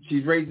raising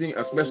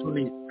a special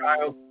needs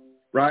child,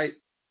 right?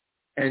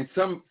 And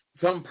some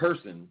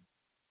person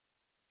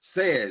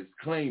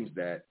claims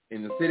that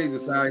in the city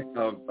the size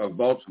of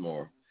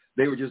Baltimore,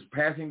 they were just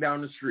passing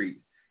down the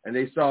street and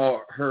they saw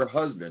her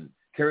husband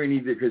carrying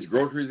either his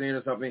groceries in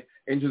or something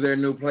into their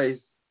new place,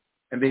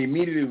 and they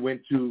immediately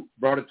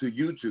brought it to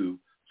YouTube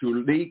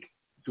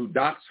to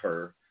dox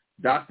her.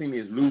 Doxing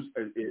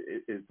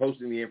is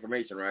posting the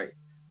information, right,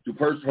 to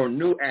post her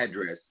new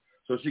address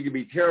so she could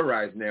be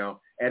terrorized now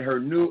at her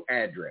new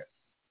address.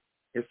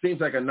 It seems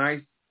like a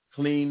nice,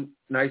 clean,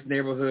 nice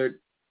neighborhood,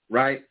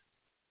 right?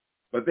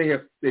 But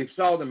they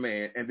saw the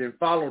man and then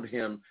followed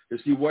him to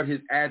see what his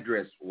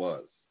address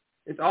was.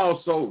 It's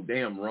all so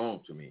damn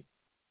wrong to me.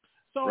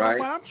 So right?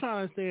 What I'm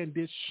trying to say,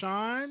 did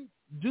Sean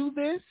do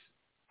this?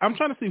 I'm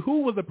trying to see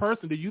who was the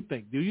person. Do you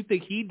think? Do you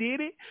think he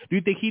did it? Do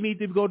you think he needs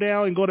to go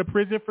down and go to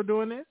prison for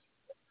doing this?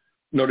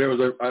 No, there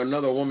was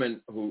another woman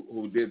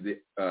who did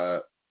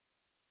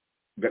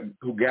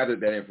who gathered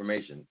that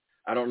information.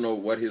 I don't know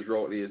what his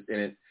role is in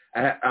it.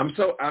 I'm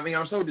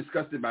so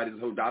disgusted by this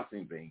whole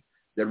doxing thing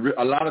that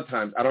a lot of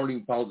times I don't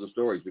even follow the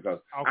stories because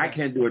I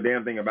can't do a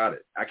damn thing about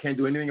it. I can't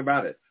do anything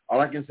about it. All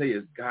I can say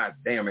is, God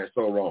damn, it's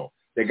so wrong.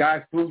 The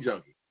guy's food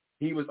junkie.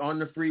 He was on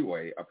the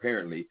freeway,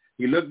 apparently.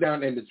 He looked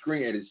down at the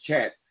screen at his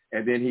chat,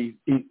 and then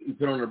he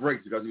put on the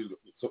brakes because he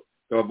was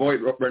to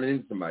avoid running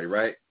into somebody,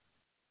 right?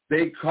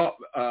 They called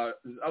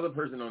this other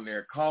person on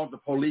there, called the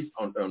police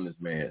on this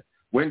man,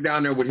 went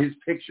down there with his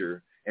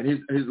picture and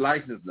his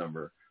license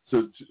number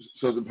so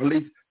the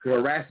police could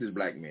harass this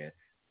black man.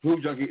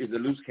 Food junkie is a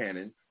loose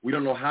cannon. We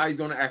don't know how he's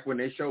going to act when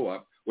they show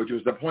up, which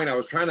was the point I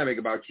was trying to make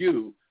about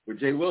you with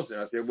Jay Wilson.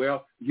 I said,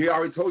 well, he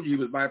already told you he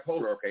was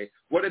bipolar, okay?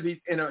 What if he's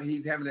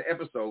having an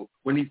episode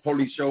when these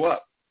police show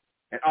up?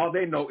 And all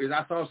they know is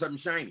I saw something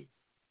shiny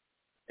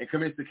and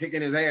commits to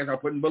kicking his ass or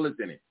putting bullets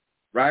in it,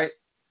 right?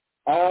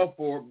 All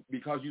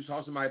because you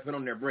saw somebody put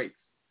on their brakes.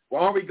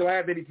 Well, aren't we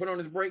glad that he put on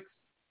his brakes?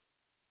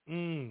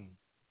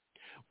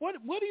 What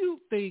do you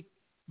think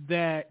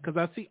that, because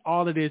I see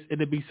all of this in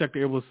the B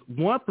sector, it was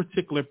one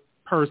particular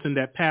person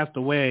that passed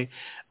away,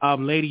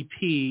 Lady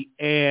P,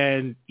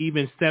 and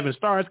even 7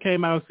 Stars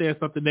came out and said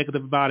something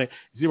negative about it.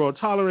 Zero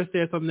Tolerance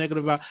said something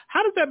negative about it.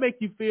 How does that make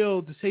you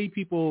feel to see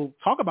people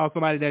talk about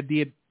somebody that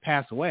did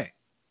pass away?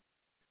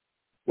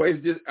 Well,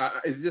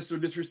 it's just so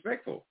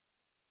disrespectful.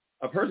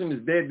 A person is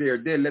dead, they're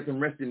dead, let them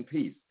rest in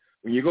peace.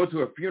 When you go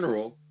to a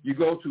funeral, you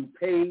go to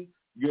pay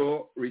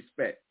your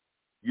respect.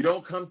 You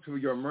don't come to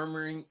your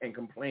murmuring and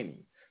complaining.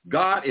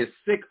 God is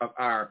sick of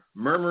our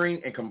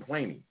murmuring and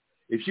complaining.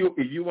 If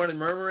you want to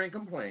murmur and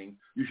complain,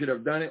 you should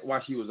have done it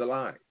while she was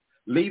alive.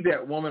 Leave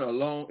that woman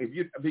alone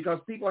because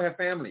people have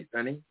families,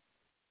 honey.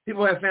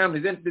 People have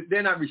families.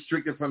 They're not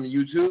restricted from the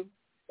YouTube.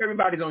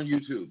 Everybody's on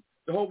YouTube.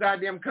 The whole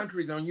goddamn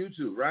country's on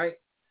YouTube, right?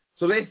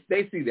 So they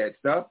see that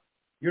stuff.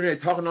 You're there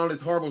talking all this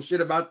horrible shit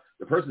about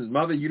the person's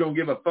mother. You don't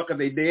give a fuck if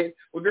they dead.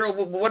 Well, girl,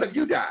 what if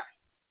you die?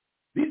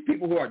 These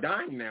people who are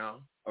dying now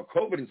of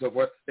COVID and so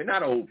forth, they're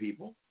not old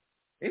people.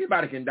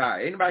 Anybody can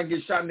die. Anybody can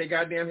get shot in their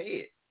goddamn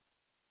head.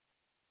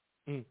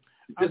 It's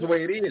just the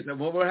way it is. And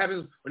what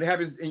happens when it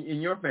happens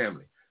in your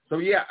family? So,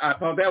 yeah, I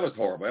thought that was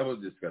horrible. That was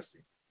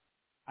disgusting.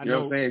 You know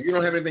what I'm saying? If you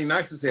don't have anything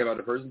nice to say about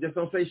the person, just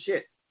don't say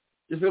shit.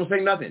 Just don't say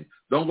nothing.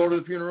 Don't go to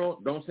the funeral.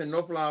 Don't send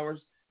no flowers.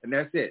 And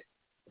that's it.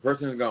 The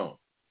person is gone.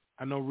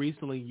 I know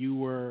recently you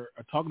were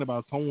talking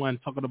about someone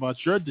talking about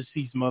your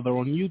deceased mother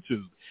on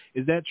YouTube.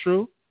 Is that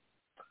true?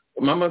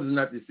 Well, my mother's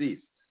not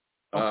deceased.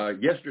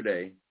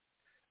 Yesterday,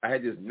 I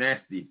had this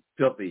nasty,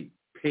 filthy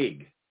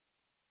pig.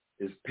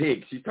 This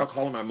pig. She started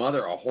calling my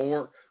mother a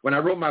whore. When I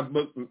wrote my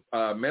book,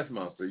 Mess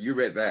Monster, you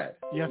read that.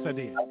 Yes, I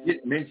did. I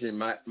didn't mention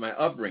my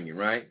upbringing,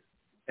 right?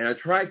 And I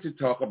tried to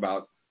talk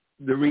about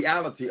the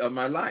reality of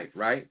my life,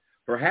 right?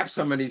 Perhaps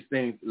some of these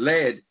things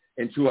led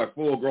into a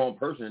full-grown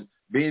person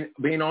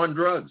being on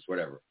drugs,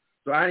 whatever.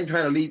 So I didn't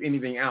try to leave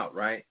anything out,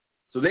 right?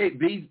 So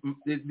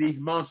these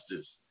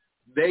monsters,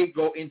 they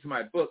go into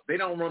my book. They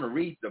don't want to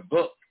read the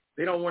book.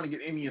 They don't want to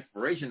get any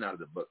inspiration out of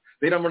the book.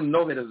 They don't want to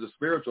know that it's a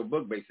spiritual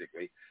book,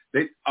 basically.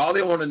 All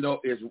they want to know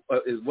is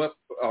what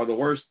are the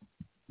worst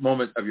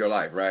moments of your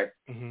life, right?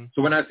 Mm-hmm.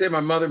 So when I said my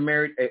mother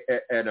married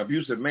an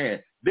abusive man,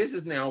 this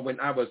is now when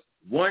I was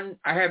one.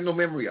 I have no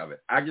memory of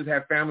it. I just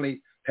have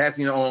family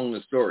passing along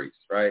the stories,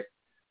 right?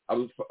 I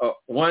was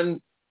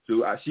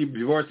she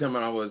divorced him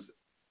when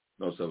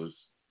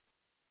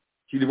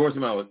she divorced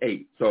him when I was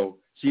 8. So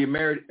she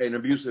married an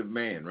abusive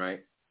man,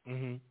 right?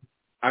 Mm-hmm.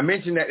 I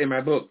mentioned that in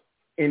my book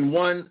in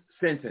one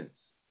sentence.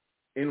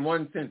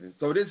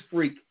 So this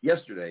freak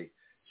yesterday,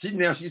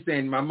 she's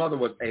saying my mother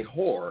was a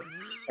whore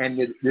and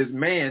this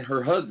man,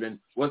 her husband,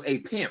 was a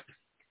pimp.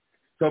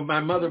 So my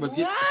mother was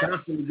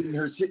constantly getting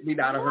her shit beat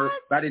out of her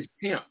by this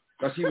pimp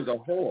because she was a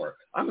whore.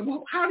 I mean,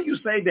 well, how do you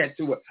say that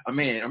to a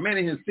man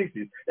in his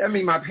 60s? That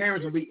means my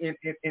parents would be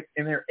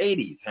in their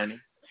 80s, honey.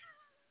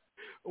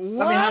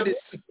 What? I mean, how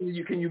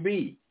disgusting can you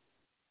be?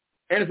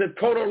 And it's a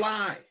total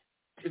lie.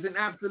 It's an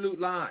absolute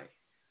lie.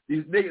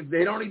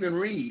 They don't even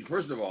read.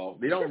 First of all,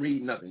 they don't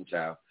read nothing,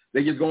 child.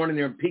 They just go in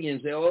there and pee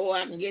and say, oh,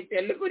 I can get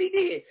that. Look what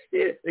he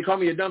did. They call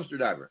me a dumpster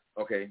diver,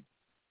 okay?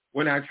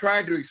 When I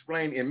tried to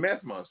explain in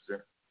Meth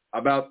Monster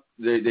about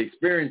the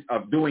experience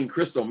of doing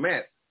crystal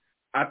meth,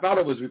 I thought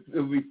it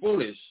would be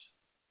foolish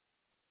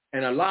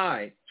and a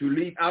lie to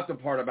leave out the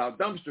part about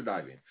dumpster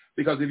diving.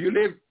 Because if you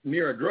live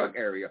near a drug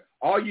area,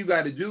 all you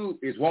got to do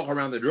is walk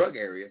around the drug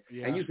area,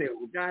 and you say,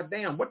 well,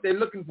 goddamn, what they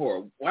looking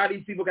for? Why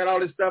these people got all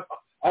this stuff,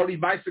 all these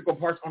bicycle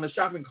parts on the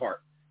shopping cart,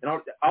 and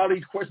all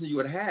these questions you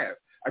would have?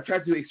 I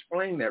tried to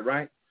explain that,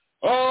 right?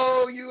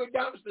 Oh, you a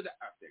dumpster diver.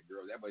 I said,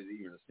 girl, that wasn't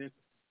even a sentence.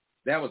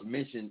 That was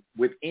mentioned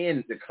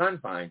within the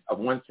confines of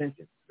one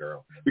sentence,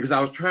 girl, because I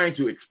was trying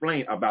to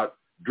explain about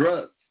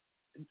drugs.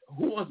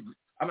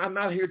 I'm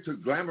not here to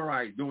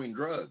glamorize doing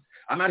drugs.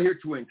 I'm not here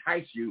to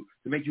entice you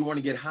to make you want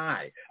to get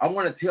high. I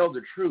want to tell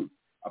the truth.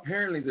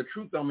 Apparently, the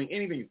truth don't mean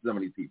anything to some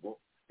of these people.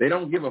 They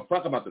don't give a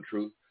fuck about the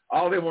truth.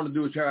 All they want to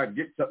do is try to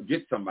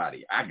get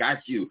somebody. I got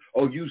you.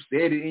 Oh, you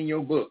said it in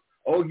your book.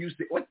 Oh, you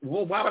said what?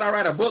 Well, why would I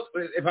write a book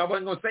if I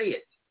wasn't going to say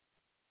it?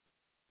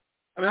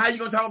 I mean, how you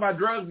going to talk about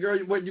drugs, girl?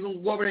 What, you going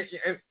to go over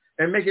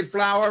and make it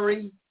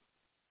flowery?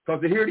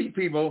 Because to hear these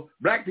people,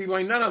 black people,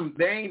 ain't none of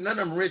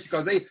them rich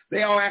because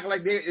they all act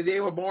like they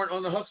were born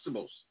on the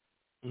Huxtables.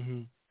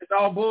 Mm-hmm. It's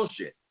all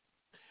bullshit.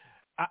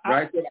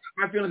 Right? So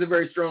my feelings are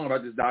very strong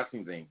about this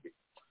doxing thing.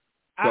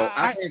 So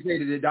I can't say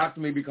that they doxed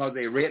me because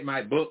they read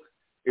my book.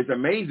 It's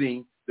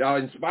amazing that I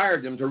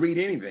inspired them to read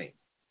anything.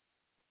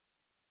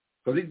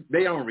 Because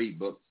they don't read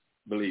books,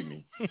 believe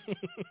me.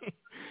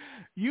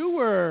 You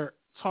were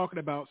talking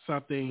about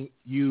something.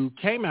 You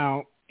came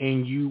out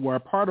and you were a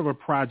part of a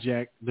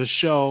project, the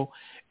show,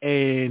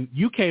 and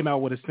you came out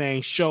with a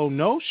saying, show,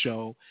 no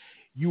show.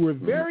 You were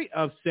very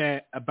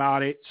upset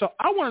about it. So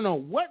I want to know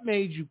what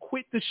made you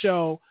quit the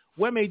show?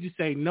 What made you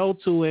say no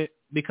to it?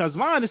 Because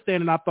my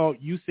understanding, I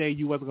thought you said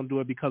you wasn't going to do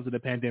it because of the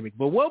pandemic.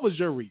 But what was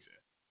your reason?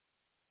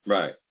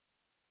 Right.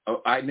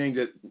 I named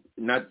it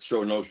not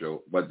show, no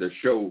show, but the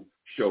show.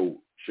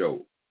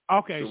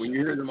 Okay. So when you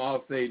hear them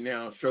all say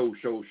now, show,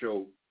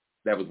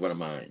 that was one of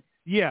mine.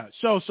 Yeah,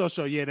 show.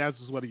 Yeah, that's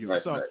what you.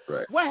 Right, so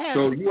right. What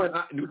happened? So you and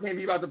I, you can't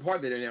be about the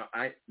part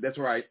that that's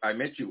where I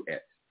met you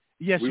at.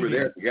 Yes, we were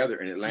there together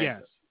in Atlanta.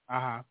 Yes,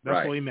 that's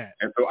right. where we met.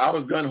 And so I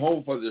was gun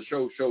ho for the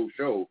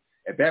show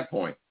at that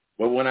point.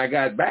 But when I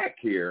got back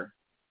here,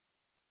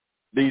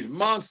 these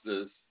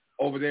monsters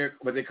over there,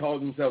 what they call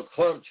themselves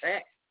Club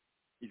Chat,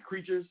 these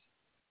creatures,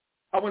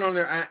 I went on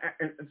there,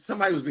 and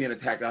somebody was being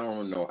attacked. I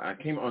don't know. I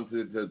came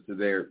onto to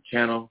their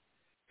channel,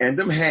 and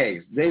them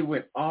hags, they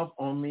went off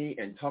on me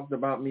and talked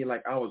about me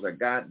like I was a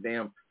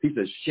goddamn piece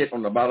of shit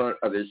on the bottom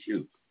of their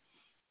shoe.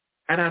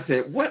 And I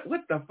said, what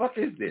the fuck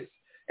is this?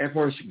 And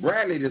for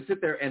Bradley to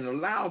sit there and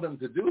allow them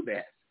to do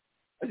that,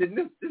 I said,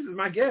 this is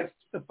my guest.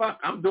 What the fuck?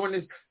 I'm doing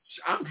this.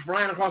 I'm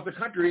flying across the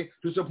country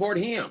to support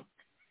him.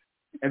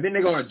 And then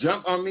they're going to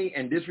jump on me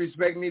and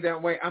disrespect me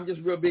that way. I'm just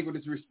real big with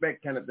this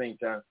respect kind of thing,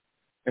 Tom.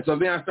 And so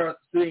then I started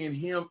seeing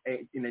him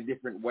in a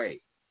different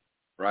way,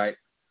 right?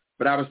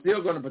 But I was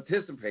still going to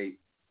participate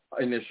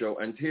in this show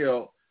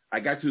until I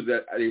got to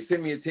they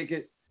sent me a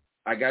ticket.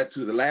 I got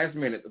to the last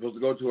minute, supposed to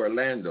go to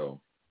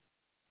Orlando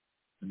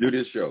to do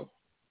this show.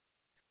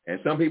 And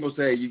some people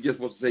say you're just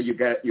supposed to say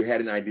you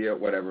had an idea,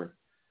 whatever.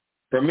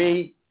 For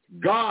me,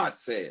 God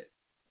said,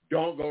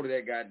 don't go to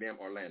that goddamn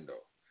Orlando.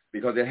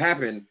 Because it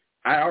happened,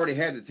 I already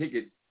had the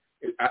ticket.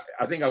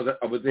 I think I was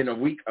within a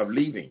week of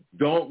leaving.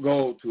 Don't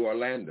go to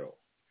Orlando.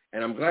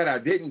 And I'm glad I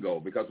didn't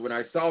go, because when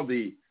I saw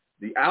the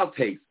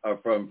outtakes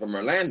from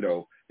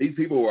Orlando, these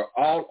people were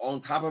all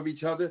on top of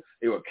each other.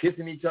 They were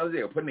kissing each other.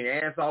 They were putting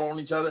their ass all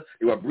on each other.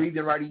 They were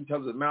breathing right in each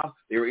other's mouth.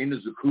 They were in the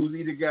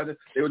jacuzzi together.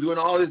 They were doing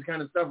all this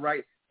kind of stuff,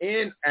 right?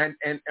 And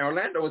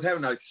Orlando was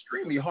having an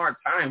extremely hard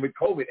time with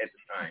COVID at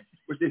the time,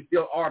 which they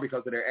still are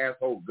because of their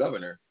asshole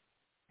governor.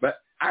 But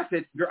I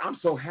said, girl, I'm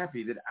so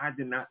happy that I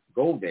did not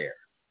go there.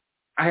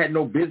 I had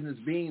no business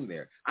being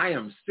there. I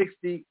am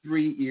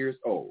 63 years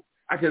old.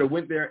 I could have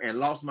went there and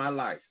lost my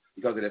life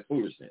because of that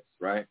foolishness,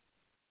 right?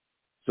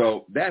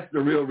 So that's the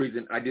real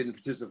reason I didn't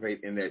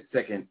participate in that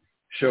second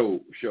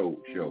show.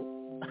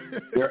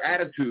 Their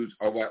attitudes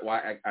are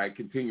why I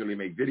continually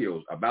make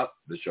videos about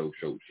the show.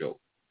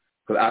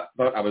 Because I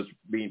thought I was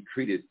being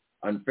treated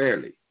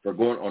unfairly for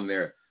going on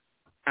there.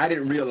 I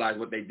didn't realize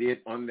what they did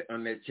on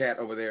that chat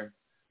over there,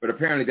 but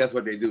apparently that's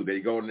what they do. They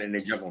go in and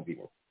they jump on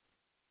people.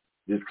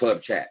 This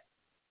club chat.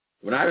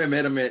 When I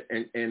met them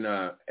in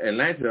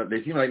Atlanta,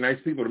 they seemed like nice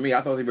people to me.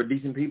 I thought they were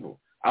decent people.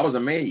 I was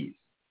amazed.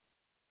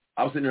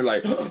 I was sitting there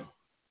like, oh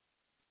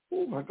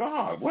my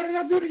God, what did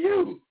I do to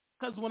you?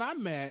 Because when I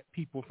met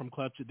people from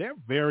Club Chat, they're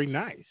very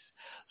nice.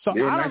 So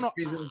They're I don't nice know.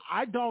 people.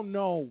 I don't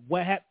know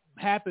what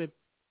happened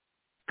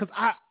because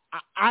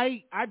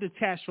I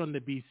detached from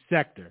the B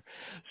sector.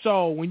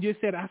 So when you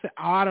said, I said,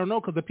 oh, I don't know,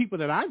 because the people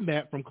that I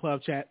met from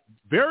Club Chat,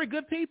 very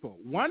good people.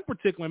 One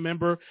particular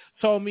member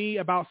told me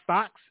about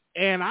stocks,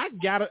 and I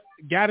got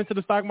into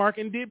the stock market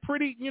and did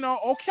pretty,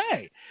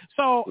 okay.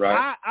 So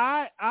right.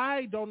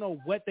 I don't know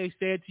what they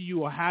said to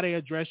you or how they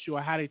addressed you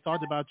or how they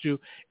talked about you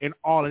and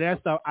all of that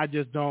stuff. I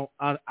just don't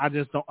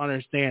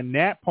understand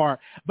that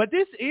part. But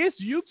this is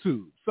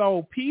YouTube.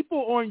 So people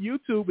on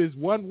YouTube is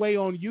one way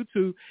on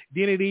YouTube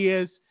than it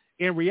is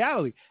in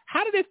reality.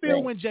 How did it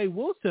feel when Jay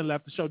Wilson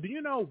left the show? Do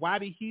you know why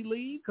did he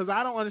leave? Because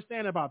I don't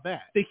understand about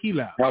that. I think he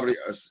left. Probably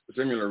a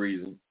similar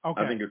reason.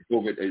 Okay. I think it's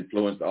COVID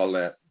influenced all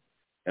that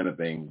kind of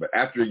thing. But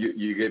after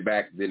you get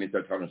back, then they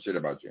start talking shit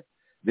about you.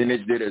 Then they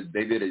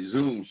did a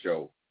Zoom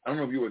show. I don't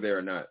know if you were there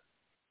or not.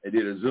 They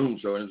did a Zoom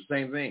show, and it's the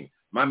same thing.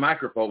 My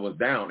microphone was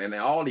down, and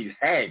all these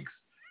hags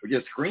were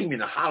just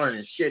screaming and hollering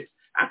and shit.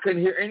 I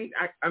couldn't hear any.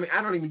 I mean,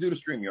 I don't even do the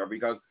StreamYard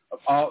because of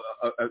all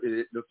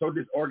it's so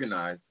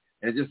disorganized,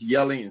 and it's just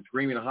yelling and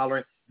screaming and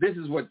hollering. This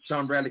is what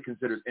Sean Bradley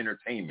considers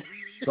entertainment.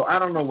 So I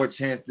don't know what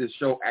chance this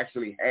show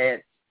actually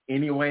had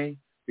anyway,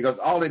 because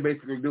all they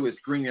basically do is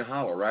scream and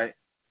holler, right?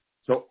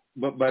 So,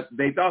 but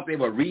they thought they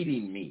were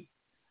reading me.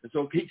 And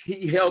so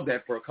he held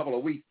that for a couple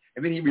of weeks,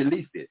 and then he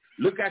released it.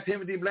 Look how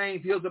Timothy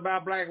Blaine feels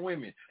about black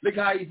women. Look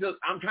how he feels.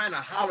 I'm trying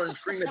to holler and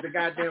scream at the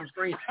goddamn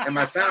screen, and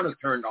my sound is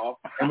turned off.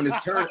 And when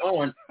it's turned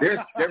on,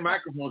 their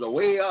microphones are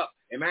way up,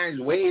 and mine's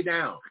way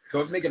down.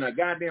 So it's making a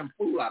goddamn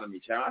fool out of me,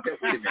 child. I said,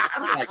 wait a minute, I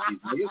don't like these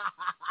niggas.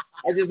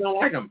 I just don't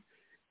like them.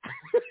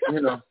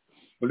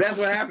 But that's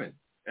what happened.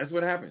 That's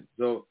what happened.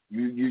 So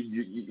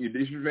you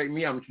disrespect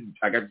me,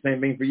 I got the same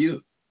thing for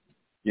you.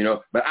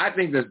 But I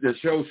think that the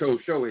show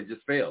has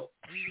just failed.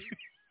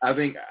 I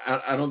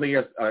don't think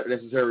that's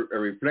necessarily a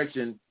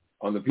reflection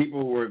on the people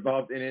who were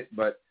involved in it,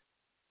 but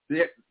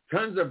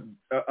tons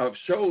of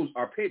shows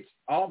are pitched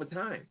all the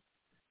time.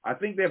 I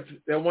think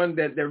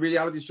that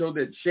reality show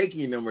that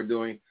Shaky and them were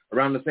doing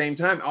around the same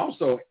time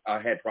also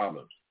had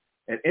problems,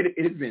 and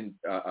it has been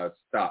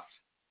stopped.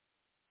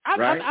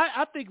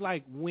 I think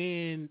like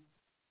when.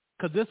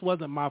 Because this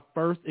wasn't my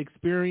first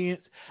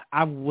experience.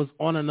 I was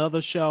on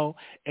another show,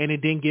 and it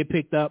didn't get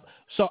picked up.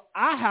 So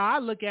how I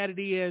look at it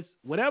is,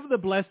 whatever the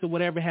blessing,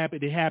 whatever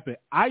happened, it happened.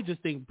 I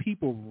just think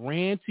people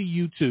ran to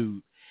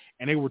YouTube,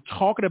 and they were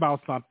talking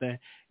about something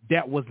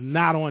that was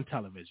not on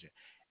television.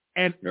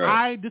 And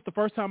this is the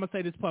first time I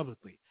say this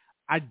publicly.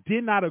 I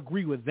did not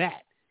agree with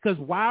that. Because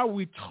why are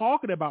we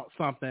talking about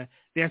something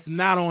that's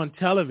not on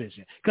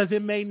television? Because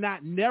it may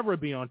never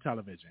be on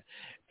television.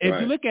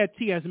 If you look at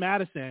T.S.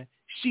 Madison,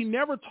 she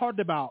never talked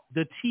about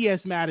the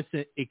T.S.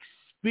 Madison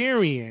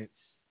experience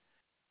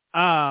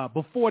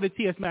before the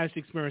T.S. Madison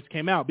experience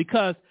came out,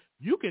 because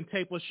you can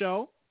tape a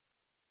show.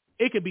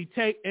 It could be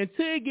taped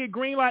until it get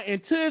green light,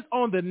 until it's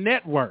on the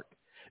network.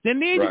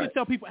 Then you can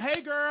tell people,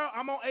 hey, girl,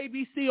 I'm on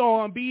ABC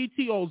or on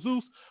BET or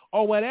Zeus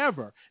or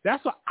whatever.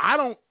 That's why I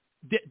don't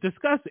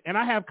discuss it. And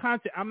I have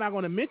content. I'm not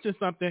going to mention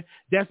something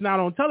that's not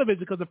on television,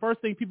 because the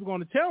first thing people are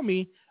going to tell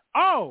me,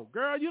 oh,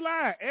 girl, you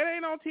lied. It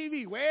ain't on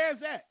TV. Where's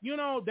that?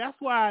 That's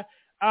why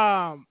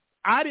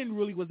I didn't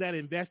really was that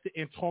invested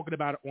in talking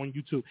about it on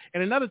YouTube.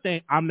 And another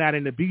thing, I'm not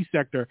in the B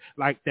sector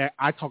like that.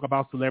 I talk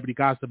about celebrity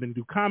gossip and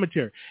do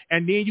commentary.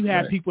 And then you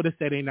have people that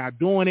say they're not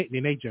doing it, and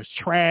then they just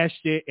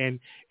trashed it. And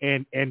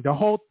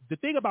the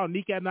thing about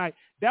Neek at Night,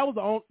 that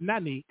was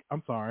not Neek.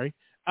 I'm sorry.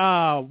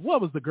 What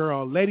was the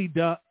girl? Lady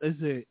Dunn? Is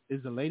it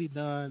Lady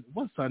Dunn?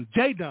 What's son?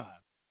 Jay Dunn.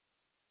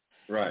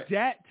 Right.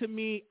 That, to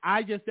me,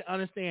 I just didn't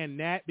understand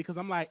that, because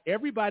I'm like,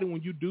 everybody,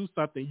 when you do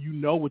something, you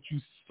know what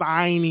you're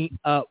signing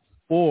up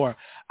for.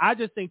 I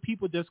just think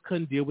people just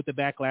couldn't deal with the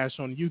backlash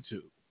on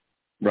YouTube.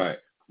 Right.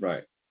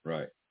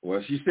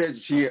 Well, she said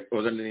she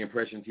was under the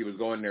impression he was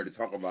going there to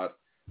talk about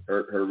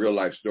her real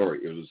life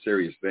story. It was a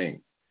serious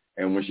thing.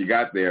 And when she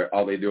got there,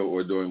 all they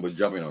were doing was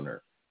jumping on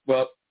her.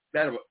 Well,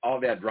 all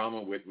that drama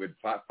with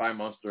Five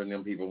Monster and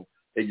them people,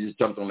 they just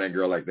jumped on that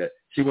girl like that.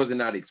 She was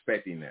not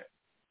expecting that.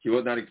 She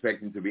was not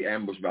expecting to be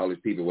ambushed by all these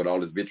people with all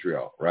this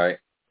vitriol, right?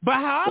 But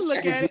how I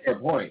look at it, her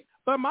point.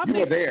 But my you thing,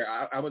 were there.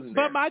 I wasn't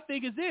there. But my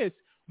thing is this: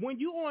 when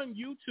you on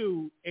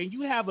YouTube and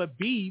you have a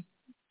beef,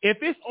 if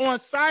it's on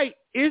site,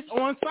 it's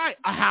on site.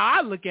 How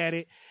I look at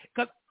it,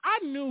 because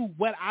I knew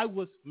what I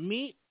was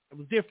It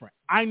was different.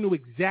 I knew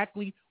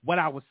exactly what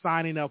I was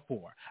signing up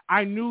for.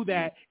 I knew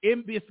that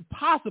it's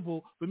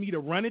possible for me to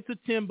run into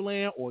Tim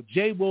Bland or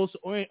Jay Wilson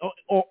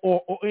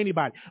or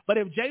anybody. But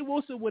if Jay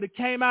Wilson would have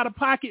came out of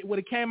pocket, would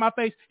have came my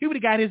face, he would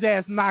have got his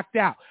ass knocked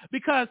out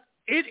because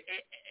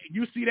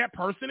you see that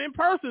person in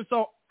person.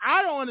 So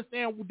I don't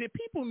understand that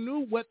people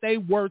knew what they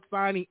were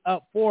signing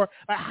up for.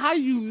 Like, how do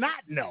you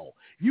not know?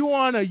 You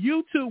on a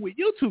YouTube with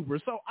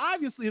YouTubers, so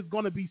obviously it's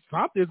going to be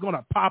something. It's going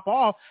to pop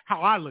off.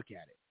 How I look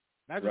at it.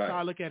 That's just how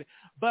I look at it.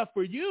 But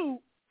for you,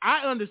 I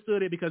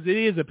understood it because it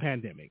is a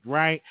pandemic,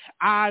 right?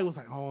 I was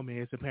like, oh, man,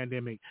 it's a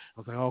pandemic. I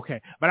was like,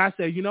 okay. But I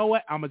said, you know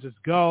what? I'm going to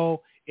just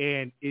go,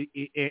 and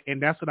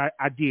that's what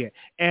I did.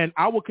 And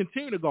I will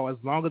continue to go as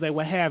long as they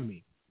will have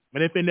me.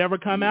 And if it never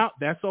come out,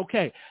 that's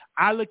okay.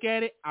 I look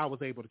at it. I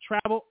was able to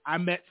travel. I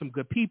met some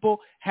good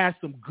people, had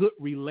some good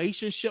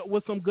relationship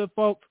with some good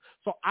folks.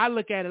 So I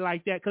look at it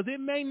like that because it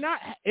may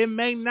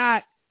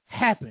not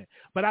happen.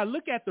 But I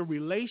look at the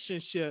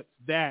relationships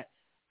that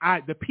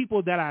the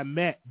people that I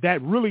met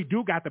that really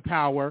do got the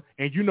power,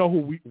 and you know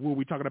who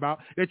we talking about,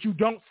 that you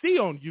don't see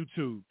on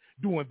YouTube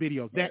doing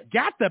videos, that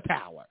got the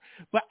power.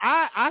 But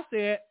I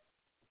said,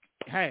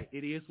 hey,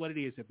 it is what it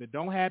is. If it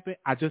don't happen,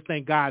 I just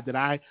thank God that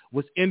I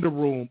was in the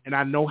room and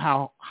I know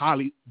how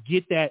Holly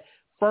get that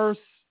front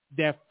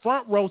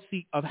row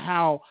seat of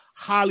how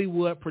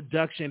Hollywood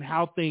production,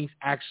 how things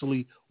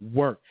actually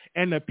work.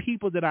 And the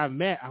people that I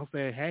met, I'll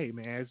say, hey,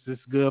 man, it's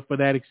just good for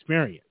that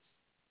experience.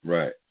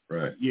 Right.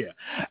 Yeah.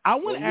 I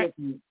want to ask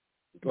you.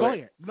 Go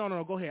ahead.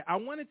 No, go ahead. I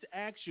wanted to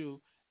ask you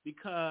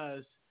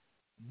because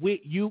with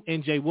you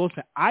and Jay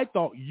Wilson, I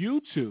thought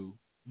you two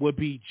would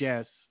be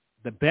just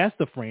the best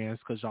of friends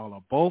because y'all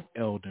are both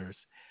elders.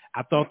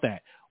 I thought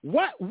that.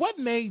 What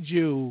made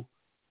you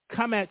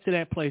come to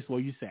that place where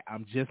you say,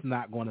 I'm just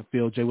not going to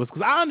feel Jay Wilson?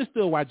 Because I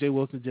understood why Jay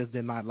Wilson just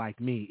did not like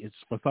me. It's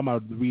for some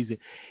other reason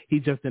he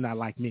just did not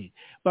like me.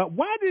 But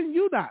why didn't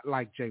you not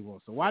like Jay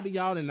Wilson? Why did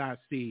y'all not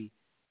see?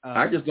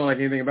 I just don't like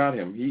anything about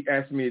him. He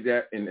asked me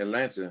that in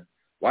Atlanta.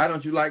 Why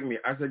don't you like me?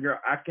 I said, girl,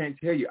 I can't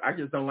tell you. I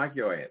just don't like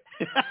your ass.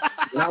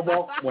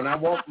 When I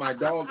walk my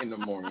dog in the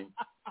morning,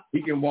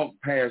 he can walk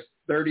past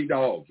 30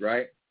 dogs,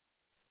 right?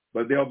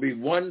 But there'll be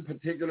one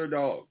particular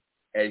dog.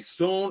 As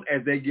soon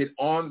as they get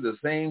on the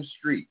same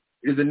street,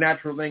 it is a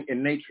natural thing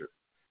in nature.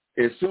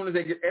 As soon as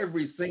they get,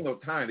 every single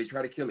time, they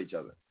try to kill each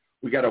other.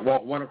 We got to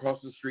walk one across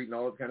the street and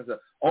all that kind of stuff.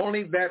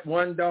 Only that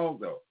one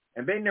dog, though.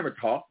 And they never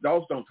talk.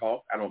 Dogs don't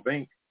talk, I don't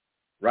think,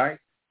 right?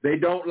 They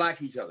don't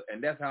like each other.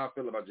 And that's how I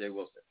feel about Jay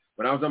Wilson.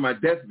 When I was on my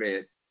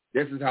deathbed,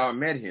 this is how I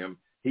met him.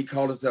 He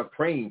called himself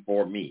praying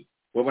for me.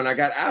 Well, when I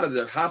got out of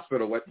the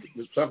hospital, was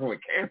suffering with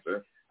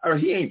cancer,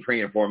 he ain't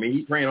praying for me.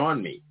 He's praying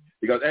on me.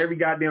 Because every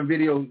goddamn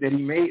video that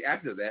he made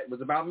after that was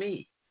about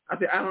me. I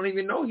said, I don't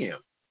even know him.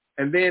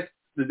 And then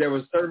there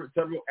was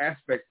several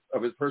aspects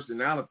of his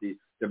personality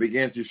that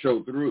began to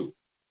show through,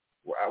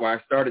 where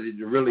I started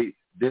to really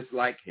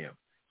dislike him.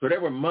 So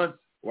there were months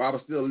where I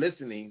was still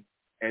listening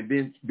and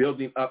then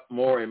building up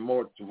more and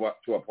more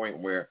to a point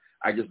where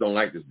I just don't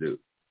like this dude.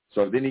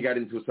 So then he got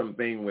into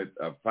something with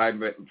Five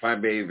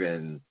Babe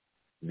and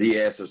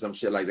DS or some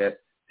shit like that,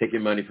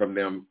 taking money from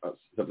them,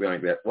 something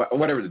like that,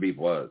 whatever the beef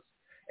was.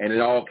 And it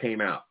all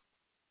came out,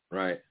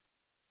 right?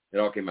 It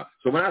all came out.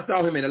 So when I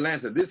saw him in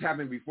Atlanta, this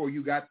happened before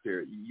you got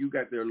there. You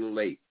got there a little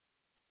late,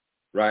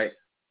 right?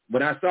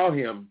 When I saw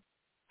him,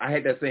 I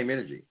had that same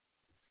energy.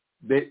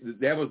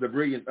 That was the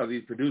brilliance of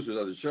these producers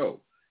of the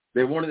show.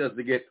 They wanted us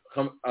to get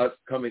us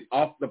coming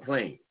off the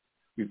plane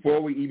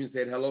before we even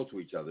said hello to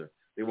each other.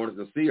 They wanted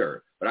to see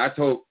her. But I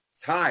told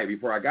Ty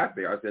before I got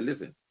there, I said,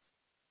 listen,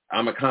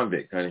 I'm a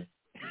convict, honey.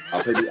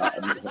 I'll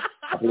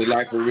play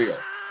life for real.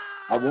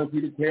 I want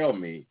you to tell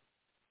me,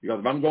 because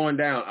if I'm going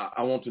down,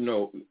 I want to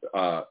know,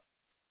 I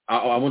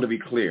want to be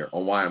clear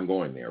on why I'm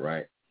going there,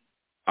 right?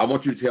 I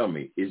want you to tell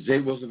me, is Jay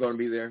Wilson going to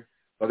be there?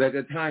 Because at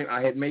the time,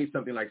 I had made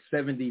something like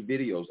 70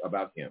 videos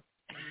about him.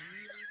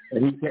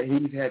 And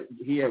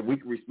he had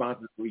weak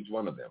responses to each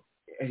one of them.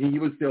 And he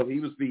was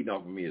feeding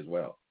off of me as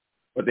well.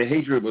 But the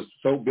hatred was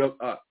so built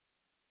up.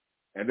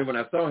 And then when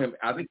I saw him,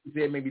 I think he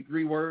said maybe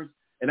 3 words,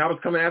 and I was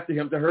coming after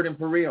him to hurt him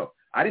for real.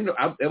 I didn't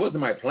know, it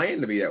wasn't my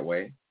plan to be that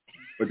way.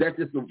 But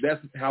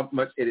that's how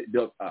much it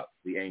built up,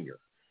 the anger,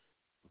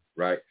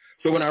 right?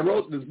 So when I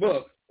wrote this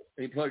book,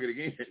 let me plug it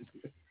again,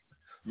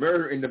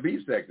 Murder in the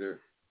Beef Sector,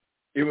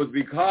 it was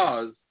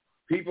because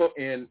people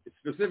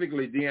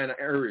specifically Deanna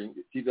Irving,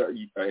 she's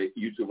a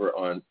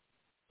YouTuber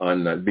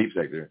on the Beef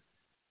Sector,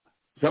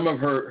 some of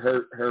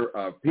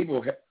her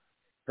people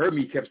heard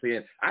me kept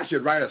saying, I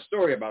should write a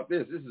story about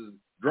this. This is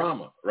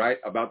drama, right,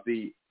 about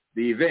the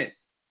event.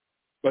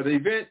 But the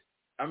event,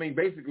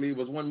 basically it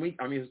was 1 week.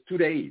 It was 2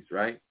 days,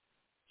 right?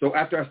 So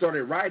after I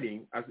started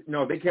writing,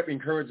 they kept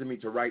encouraging me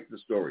to write the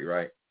story,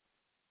 right?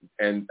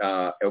 And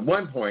at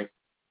one point,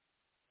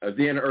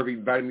 Deanna Irving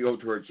invited me over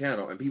to her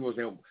channel, and people were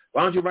saying,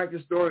 why don't you write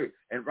this story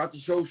and write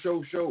the show?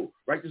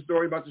 Write the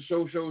story about the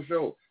show.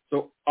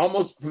 So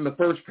almost from the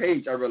first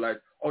page, I realized,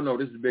 oh, no,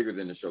 this is bigger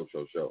than the show.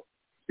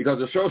 Because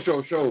the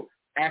show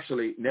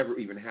actually never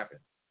even happened.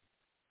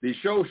 The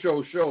show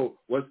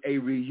was a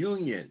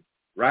reunion,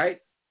 right?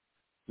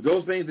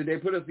 Those things that they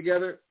put us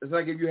together, it's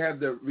like if you have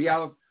the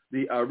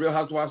Real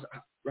Housewives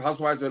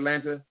of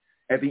Atlanta,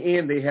 at the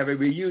end they have a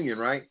reunion,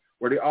 right?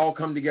 Where they all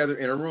come together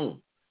in a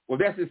room. Well,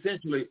 that's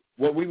essentially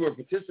what we were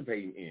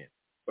participating in.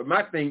 But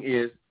my thing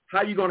is, how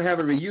are you going to have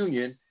a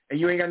reunion and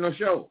you ain't got no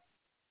show?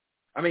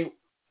 I mean,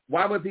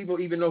 why would people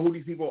even know who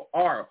these people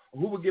are?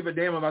 Who would give a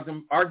damn about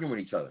them arguing with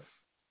each other,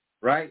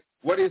 right?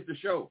 What is the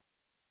show?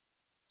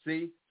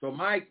 See? So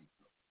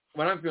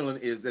what I'm feeling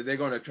is that they're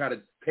going to try to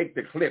take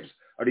the clips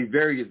of these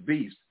various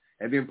beefs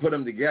and then put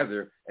them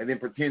together and then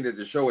pretend that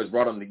the show has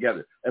brought them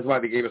together. That's why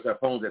they gave us our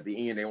phones at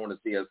the end. They want to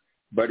see us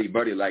buddy,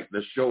 like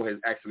the show has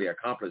actually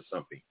accomplished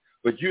something.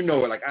 But you know,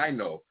 like I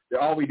know, that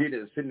all we did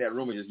is sit in that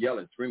room and just yell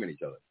and scream at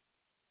each other,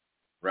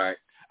 right?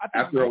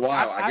 After a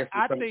while,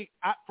 I think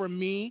for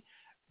me,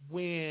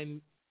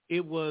 when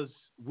we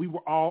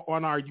were all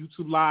on our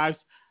YouTube lives,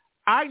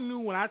 I knew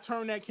when I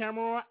turned that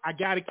camera on, I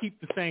got to keep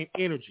the same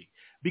energy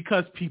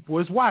because people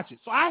is watching.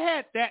 So I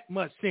had that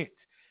much sense.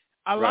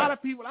 A lot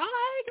of people, I like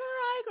her.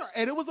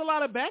 And it was a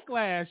lot of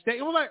backlash.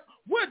 It was like,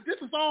 what? This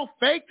is all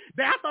fake?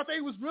 I thought they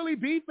was really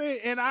beefing,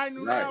 and I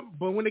knew that.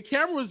 But when the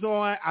camera was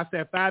on, I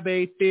said,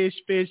 5A, fish,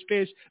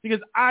 because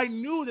I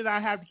knew that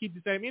I have to keep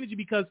the same energy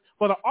because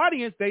for the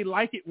audience, they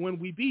like it when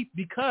we beef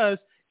because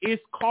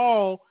it's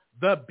called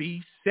the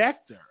beef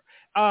sector.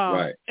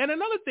 And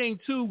another thing,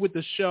 too, with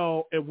the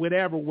show and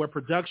whatever, with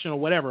production or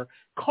whatever,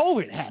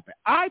 COVID happened.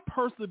 I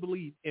personally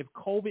believe if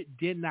COVID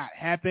did not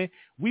happen,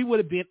 we would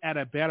have been at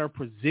a better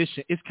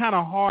position. It's kind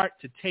of hard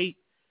to take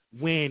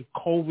when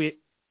COVID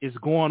is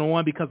going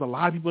on because a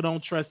lot of people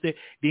don't trust it.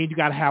 Then you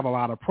got to have a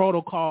lot of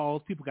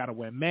protocols. People got to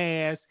wear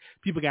masks.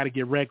 People got to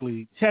get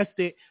regularly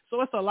tested.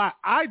 So it's a lot.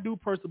 I do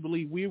personally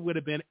believe we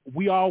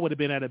all would have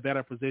been at a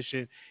better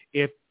position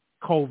if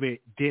COVID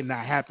did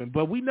not happen.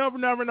 But we never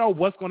know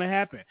what's going to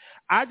happen.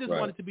 I just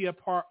wanted to be a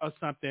part of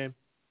something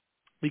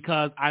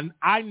because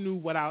I knew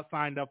what I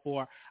signed up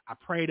for. I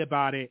prayed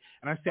about it,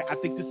 and I said, I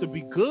think this would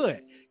be good,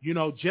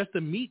 just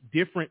to meet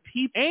different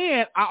people.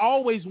 And I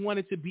always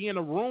wanted to be in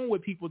a room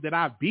with people that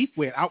I beef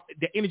with.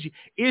 The energy,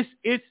 I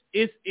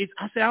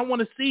said, I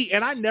want to see,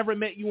 and I never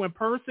met you in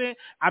person.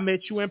 I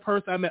met you in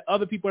person. I met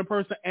other people in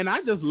person, and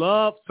I just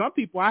love some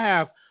people. I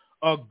have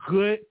a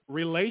good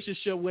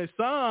relationship with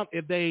some.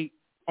 If they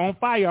on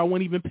fire, I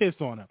wouldn't even piss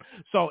on them.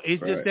 So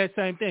it's just that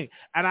same thing.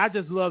 And I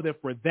just love it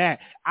for that.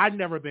 I've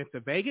never been to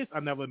Vegas.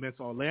 I've never been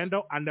to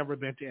Orlando. I've never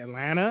been to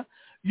Atlanta.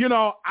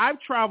 I've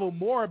traveled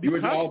more because...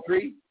 You were at all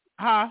three?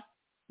 Huh?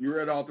 You were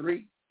at all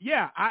three?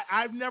 Yeah,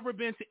 I've never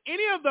been to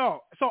any of those.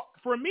 So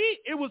for me,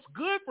 it was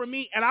good for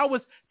me, and I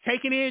was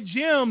taking in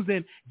gems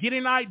and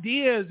getting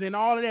ideas and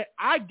all of that.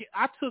 I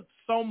took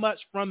so much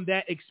from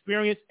that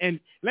experience. And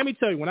let me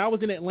tell you, when I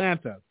was in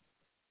Atlanta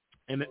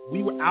and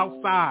we were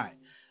outside,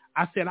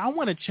 I said, I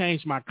want to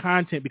change my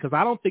content because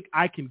I don't think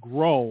I can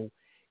grow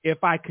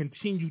if I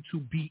continue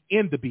to be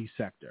in the B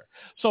sector.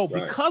 So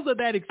because of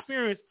that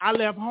experience, I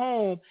left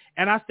home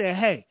and I said,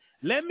 hey,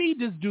 let me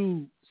just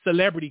do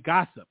celebrity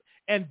gossip.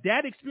 And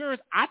that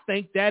experience, I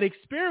thank that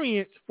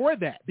experience for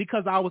that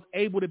because I was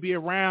able to be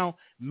around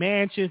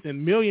mansions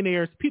and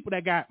millionaires, people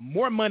that got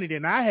more money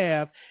than I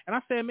have. And I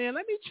said, man,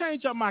 let me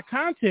change up my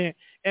content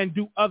and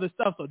do other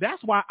stuff. So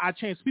that's why I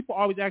changed. People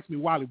always ask me,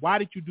 Wiley, why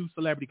did you do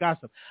celebrity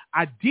gossip?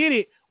 I did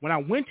it when I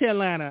went to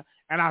Atlanta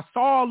and I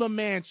saw all the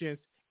mansions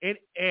and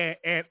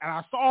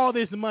I saw all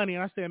this money.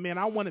 And I said, man,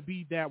 I want to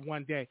be that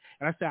one day.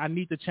 And I said, I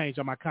need to change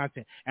up my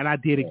content. And I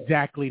did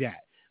exactly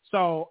that.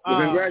 So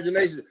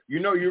congratulations.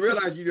 You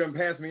realize you done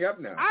passed me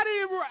up now. I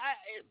didn't.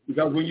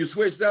 Because when you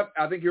switched up,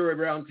 I think you were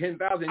around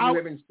 10,000. You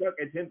have been stuck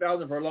at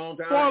 10,000 for a long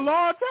time. For a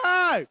long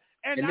time.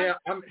 And now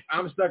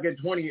I'm stuck at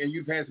 20 and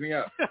you passed me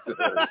up.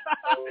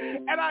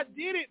 And I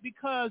did it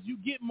because you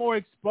get more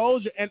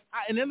exposure. And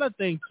another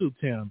thing too,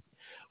 Tim,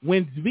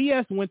 when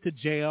VS went to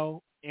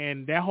jail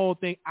and that whole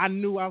thing, I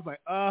knew, I was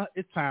like,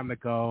 it's time to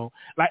go.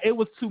 Like, it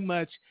was too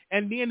much.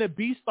 And then the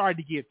beat started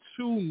to get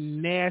too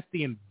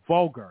nasty and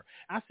vulgar.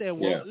 I said,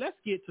 well, let's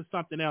get to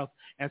something else.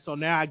 And so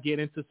now I get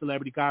into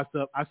celebrity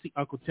gossip. I see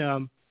Uncle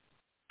Tim.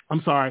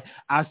 I'm sorry.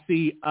 I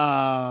see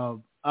I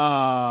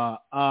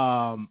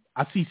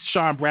see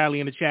Sean Bradley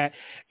in the chat.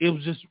 It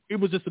was just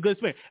a good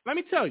experience. Let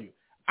me tell you,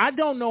 I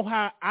didn't know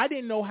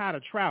how to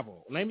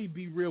travel. Let me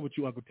be real with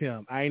you, Uncle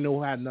Tim. I ain't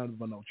know how none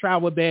of no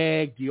travel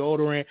bag,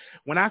 deodorant.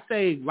 When I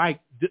say,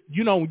 like,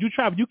 when you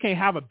travel, you can't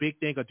have a big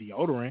thing of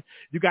deodorant.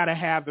 You got to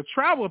have the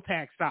travel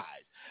pack size.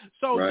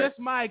 So just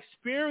my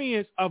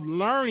experience of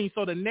learning.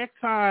 So the next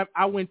time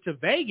I went to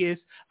Vegas,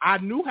 I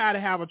knew how to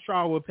have a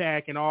travel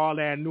pack and all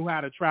that, knew how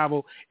to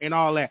travel and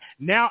all that.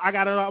 Now I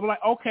got to, I'm like,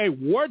 okay,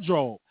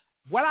 wardrobe.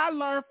 What I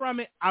learned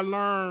from it, I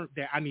learned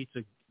that I need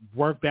to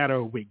work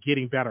better with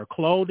getting better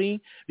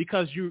clothing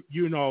because you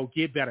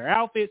get better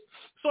outfits.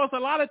 So it's a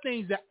lot of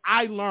things that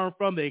I learned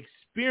from the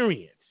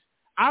experience.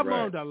 I've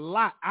learned a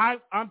lot.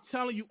 I'm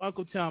telling you,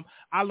 Uncle Tim,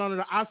 I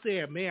learned. I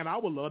said, man, I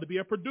would love to be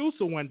a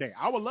producer one day.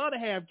 I would love to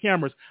have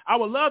cameras. I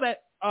would love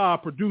to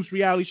produce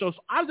reality shows.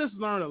 So I just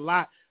learned a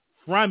lot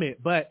from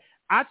it. But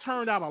I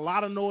turned out a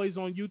lot of noise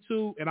on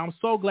YouTube, and I'm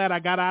so glad I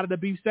got out of the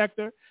beef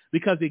sector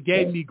because it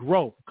gave me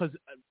growth, because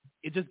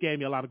it just gave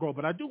me a lot of growth.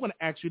 But I do want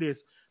to ask you this,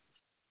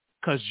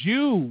 because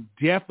you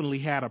definitely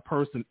had a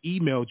person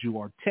emailed you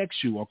or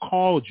text you or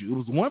called you. It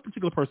was one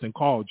particular person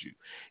called you,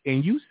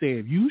 and you said,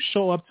 if you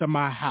show up to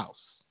my house,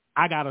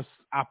 I got a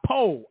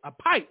pole, a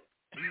pipe.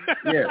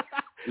 Yes,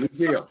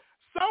 Lucille.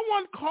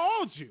 Someone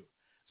called you.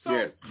 So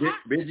yes,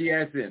 Busy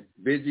Aston.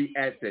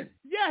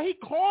 Yeah, he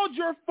called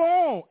your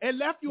phone and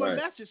left you a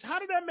message. How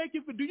did that make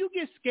you feel? Do you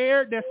get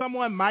scared that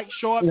someone might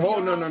show up?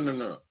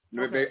 No.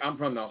 Okay. I'm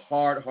from the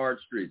hard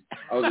streets.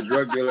 I was a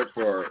drug dealer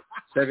for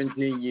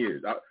 17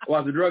 years. I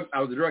was a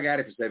drug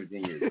addict for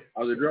 17 years.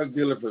 I was a drug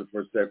dealer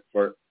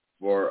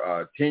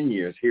for 10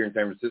 years here in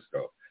San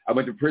Francisco. I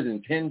went to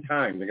prison 10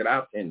 times and got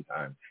out 10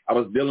 times. I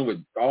was dealing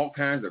with all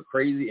kinds of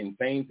crazy,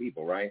 insane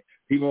people, right?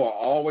 People are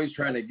always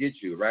trying to get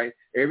you, right?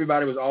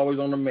 Everybody was always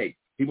on the make.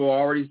 People are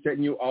always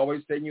setting you up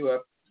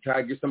to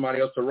try to get somebody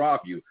else to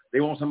rob you.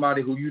 They want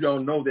somebody who you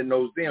don't know that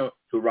knows them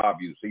to rob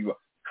you. So you are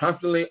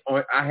constantly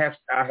on. I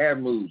have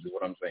moves, is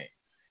what I'm saying.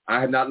 I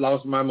have not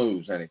lost my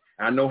moves, honey.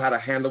 I know how to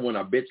handle when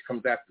a bitch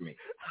comes after me.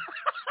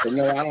 So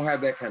no, I don't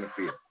have that kind of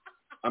fear.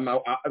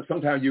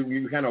 Sometimes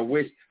you kind of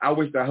wish. I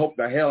hope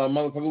the hell a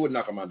motherfucker would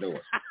knock on my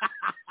door.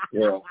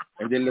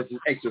 And then let's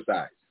just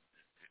exercise.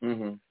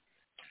 Mm-hmm.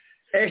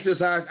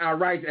 Exercise our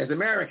rights as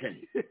Americans.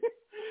 You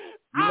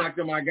knocked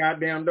on my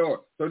goddamn door.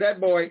 So that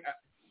boy,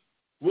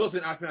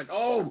 Wilson, I feel like,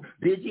 oh,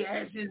 Biggie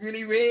Ashton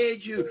really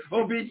read you.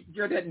 Oh, bitch,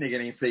 that nigga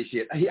ain't say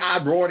shit. I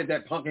broaded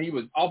that punk and he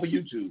was off of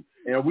YouTube.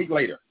 And a week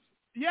later.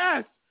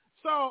 Yes.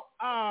 So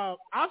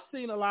I've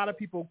seen a lot of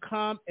people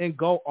come and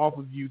go off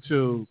of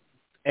YouTube.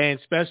 And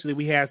especially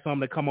we had some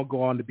that come and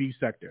go on the beef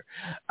sector.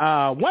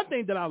 One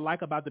thing that I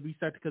like about the beef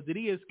sector, because it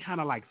is kind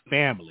of like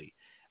family,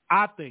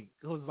 I think.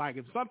 Because like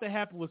if something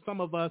happened with some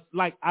of us,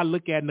 like I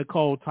look at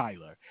Nicole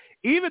Tyler.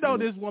 Even though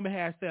this woman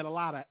has said a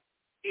lot of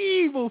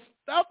evil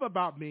stuff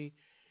about me,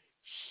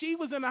 she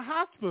was in a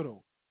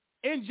hospital.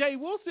 And Jay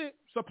Wilson,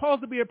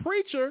 supposed to be a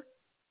preacher,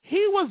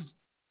 he was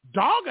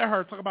dogging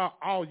her, talking about,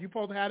 oh, you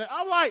supposed to have it.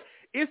 I'm like,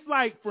 it's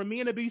like, for me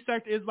in the beef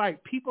sector, it's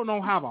like people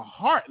know how a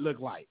heart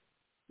look like.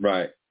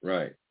 Right.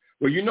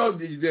 Well, you know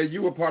that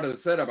you were part of the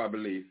setup, I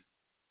believe,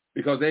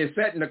 because they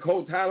set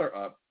Nicole Tyler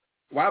up.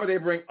 Why would they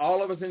bring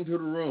all of us into the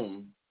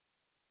room,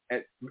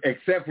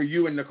 except for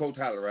you and Nicole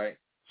Tyler, right?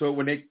 So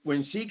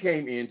when she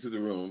came into the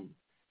room,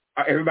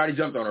 everybody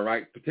jumped on her,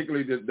 right?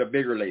 Particularly the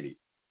bigger lady,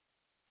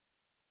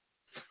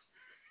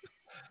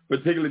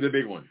 particularly the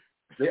big one.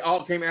 They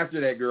all came after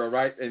that girl,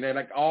 right? And they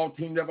like all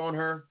teamed up on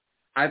her.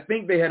 I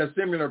think they had a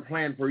similar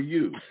plan for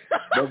you,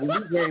 but when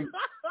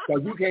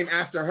you came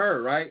after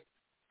her, right?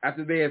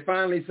 After they had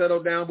finally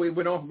settled down, we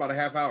went on for about a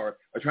half hour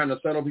of trying to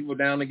settle people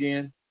down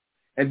again.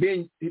 And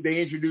then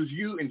they introduced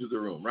you into the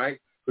room, right?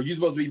 Because you're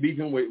supposed to be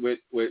beefing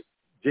with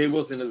Jay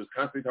Wilson that was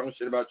constantly talking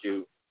shit about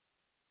you.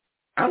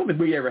 I don't think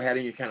we ever had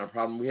any kind of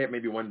problem. We had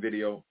maybe one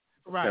video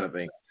kind of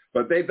thing.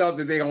 But they thought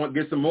that they were going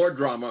to get some more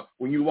drama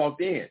when you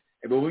walked in.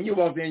 But when you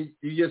walked in,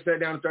 you just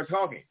sat down and started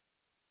talking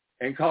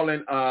and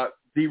calling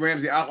D.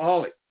 Ramsey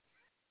alcoholic.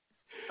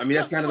 I mean,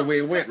 that's kind of the way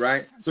it went,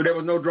 right? So there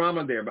was no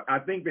drama there. But I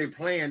think they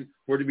planned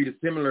for it to be the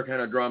similar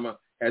kind of drama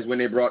as when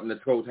they brought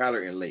Nicole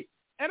Tyler in late.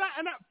 And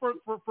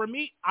for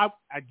me, I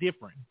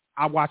different.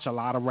 I watch a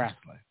lot of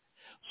wrestling.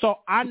 So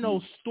I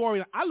know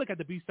story. I look at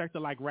the beef sector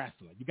like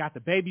wrestling. You got the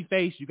baby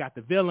face, you got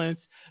the villains.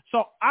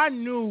 So I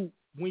knew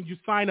when you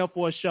sign up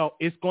for a show,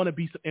 it's going to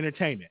be some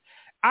entertainment.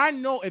 I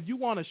know if you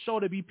want a show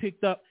to be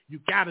picked up, you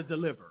got to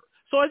deliver.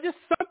 So it's just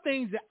some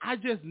things that I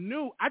just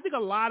knew. I think a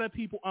lot of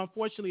people,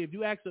 unfortunately, if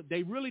you ask them,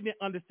 they really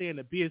didn't understand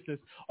the business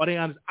or they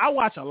understand. I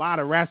watch a lot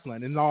of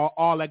wrestling and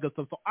all that good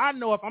stuff. So I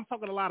know if I'm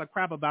talking a lot of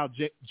crap about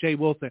Jay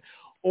Wilson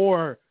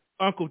or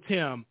Uncle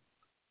Tim,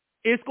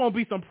 it's going to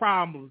be some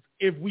problems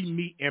if we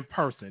meet in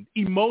person.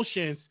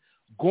 Emotions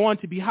going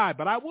to be high.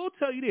 But I will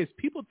tell you this.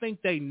 People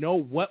think they know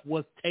what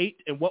was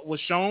taped and what was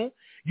shown.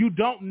 You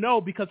don't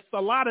know because it's a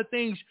lot of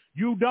things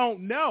you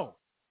don't know.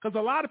 Because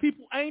a lot of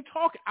people ain't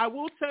talking. I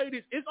will tell you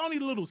this. It's only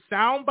little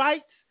sound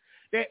bites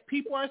that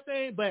people are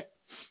saying. But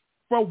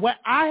for what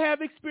I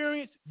have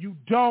experienced, you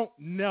don't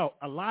know.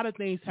 A lot of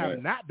things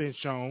have not been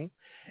shown.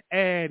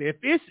 And if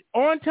it's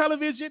on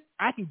television,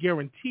 I can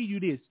guarantee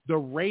you this. The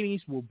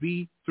ratings will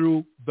be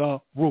through the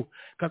roof.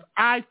 Because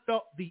I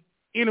felt the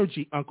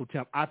energy, Uncle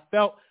Tim. I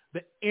felt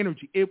the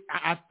energy.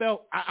 I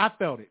felt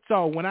it.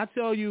 So when I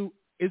tell you,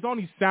 it's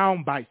only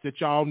sound bites that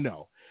y'all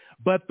know.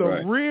 But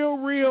the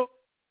real,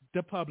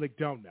 the public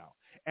don't know.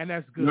 And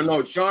that's good.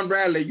 No, Sean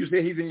Bradley, you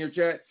said he's in your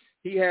chat.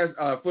 He has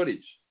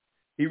footage.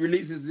 He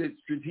releases it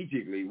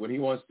strategically when he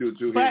wants to his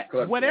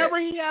club. Whatever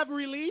he have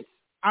released,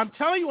 I'm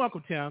telling you,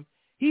 Uncle Tim,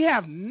 he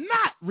have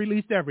not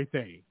released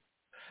everything.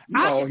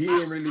 No, he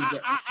didn't release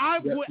it.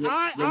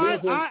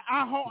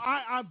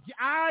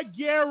 I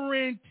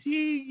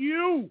guarantee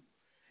you,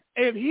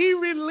 if he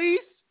release,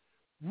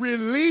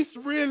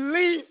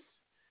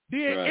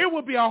 then it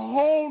would be a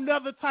whole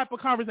nother type of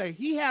conversation.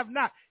 He have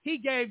not. He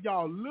gave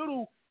y'all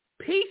little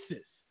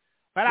pieces,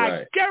 But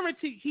I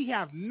guarantee he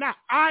have not.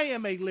 I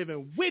am a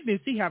living witness.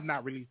 He have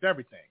not released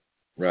everything.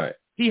 Right.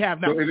 He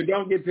have not. So if it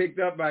don't get picked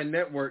up by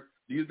network,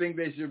 do you think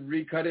they should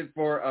recut it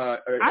for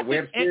a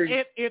web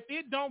series? If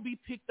it don't be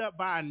picked up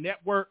by a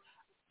network,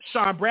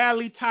 Sean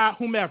Bradley, Todd,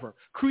 whomever,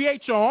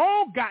 create your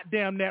own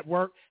goddamn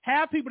network.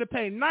 Have people to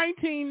pay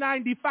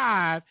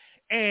 $19.95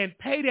 and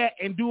pay that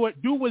and do what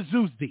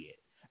Zeus did.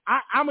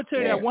 I'm gonna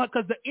tell you that one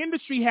because the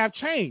industry have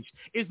changed.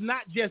 It's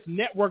not just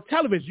network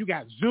television. You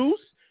got Zeus.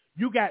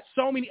 You got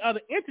so many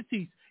other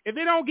entities. If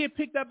they don't get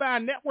picked up by a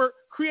network,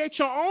 create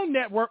your own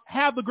network.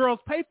 Have the girls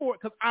pay for it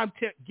because I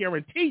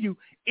guarantee you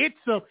it's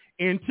some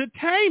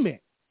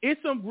entertainment.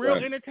 It's some real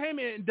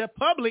entertainment. And the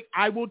public,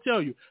 I will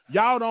tell you,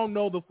 y'all don't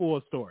know the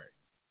full story.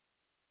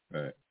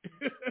 Right.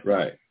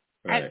 Right.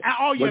 Right.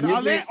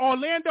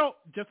 Orlando,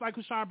 just like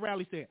Sean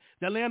Bradley said,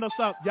 the Orlando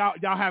stuff,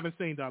 y'all haven't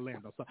seen the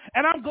Orlando stuff.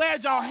 And I'm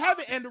glad y'all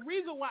haven't. And the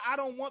reason why I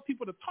don't want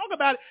people to talk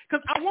about it,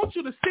 because I want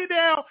you to sit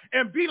down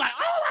and be like,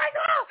 oh my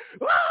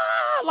God,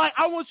 ah! Like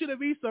I want you to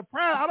be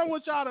surprised. I don't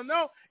want y'all to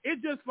know.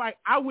 It's just like,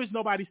 I wish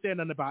nobody said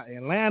nothing about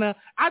Atlanta.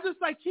 I just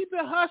like keep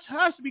it hush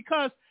hush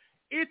because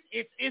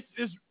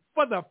it's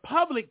for the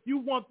public. You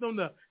want them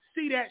to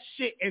see that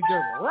shit and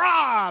just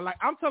rah. Like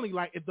I'm telling you,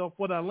 like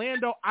for the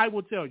Orlando, I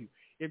will tell you.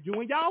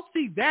 When y'all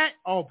see that,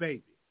 oh,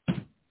 baby,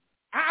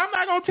 I'm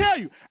not going to tell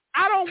you.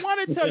 I don't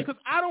want to tell you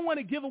because I don't want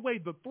to give away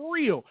the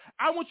thrill.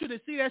 I want you to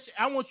see that shit.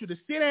 I want you to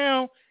sit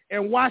down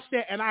and watch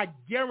that, and I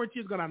guarantee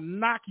it's going to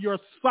knock your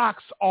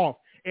socks off.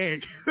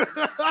 And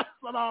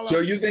so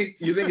you think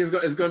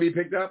it's going to be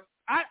picked up?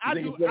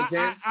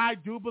 I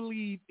do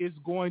believe it's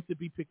going to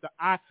be picked up.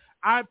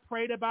 I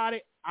prayed about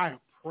it. I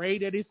pray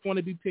that it's going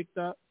to be picked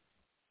up.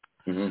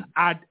 Mm-hmm.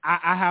 I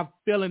have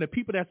feeling the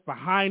people that's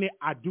behind it,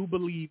 I do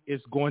believe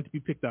it's going to be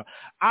picked up.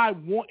 I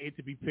want it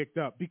to be picked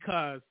up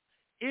because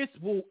it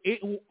will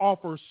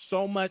offer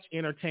so much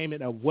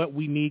entertainment of what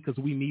we need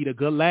because we need a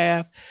good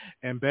laugh.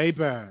 And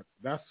baby, I'm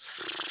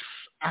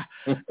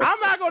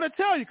not going to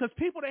tell you because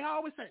people, they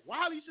always say,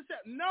 wow, you should say,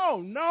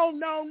 no,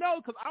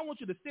 because I want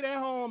you to sit at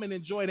home and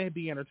enjoy it and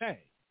be entertained.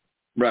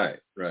 Right.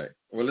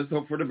 Well, let's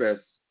hope for the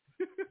best.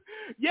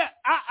 Yeah,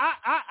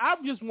 I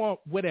just want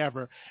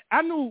whatever.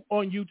 I knew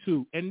on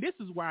YouTube, and this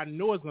is why I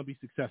know it's going to be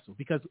successful,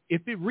 because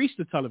if it reached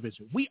the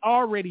television, we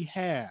already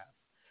have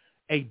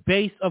a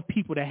base of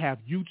people that have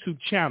YouTube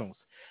channels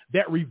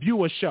that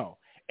review a show.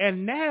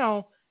 And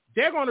now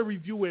they're going to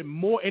review it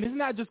more, and it's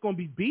not just going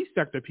to be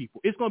B-sector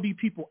people. It's going to be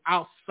people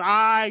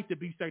outside the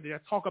B-sector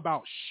that talk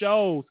about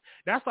shows.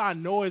 That's how I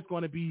know it's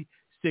going to be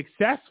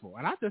successful.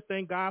 And I just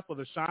thank God for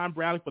the Sean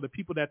Bradley, for the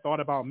people that thought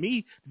about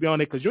me to be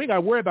on it, because you ain't got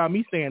to worry about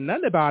me saying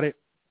nothing about it,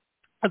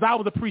 because I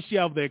was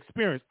appreciative of the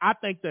experience. I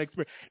think the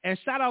experience. And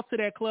shout out to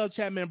that Club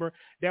Chat member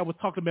that was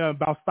talking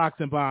about stocks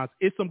and bonds.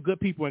 It's some good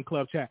people in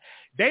Club Chat.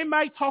 They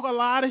might talk a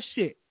lot of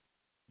shit,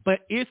 but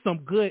it's some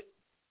good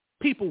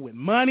people with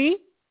money.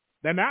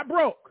 They're not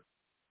broke.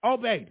 Oh,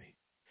 baby.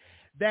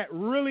 That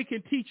really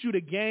can teach you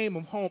the game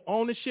of home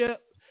ownership.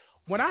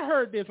 When I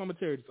heard this, I'm going to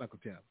tell you this, Uncle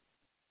Tim.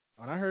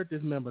 When I heard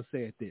this member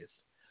say this,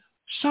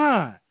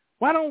 Sean,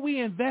 why don't we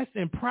invest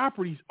in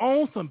properties,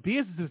 own some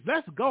businesses?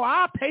 Let's go.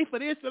 I'll pay for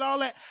this and all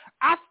that.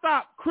 I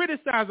stopped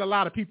criticizing a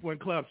lot of people in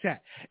Club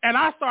Chat. And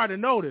I started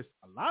to notice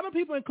a lot of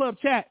people in Club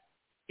Chat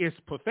is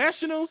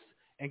professionals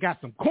and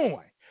got some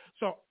coin.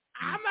 So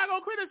I'm not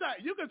going to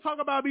criticize. You can talk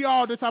about me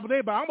all this type of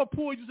day, but I'm going to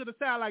pull you to the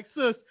side like,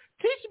 sis,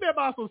 teach me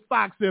about some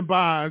stocks and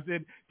bonds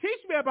and teach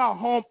me about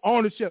home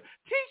ownership.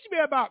 Teach me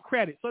about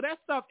credit. So that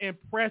stuff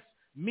impressed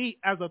me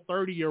as a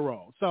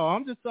 30-year-old. So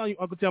I'm just telling you,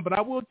 Uncle Tim, but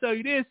I will tell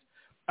you this.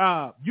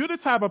 You're the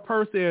type of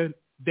person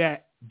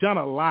that done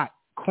a lot,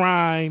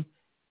 crime,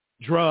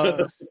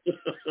 drugs,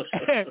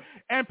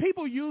 and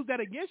people use that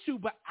against you,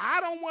 but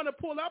I don't want to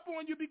pull up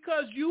on you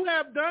because you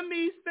have done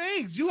these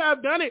things. You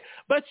have done it,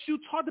 but you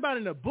talked about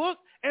it in a book,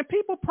 and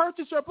people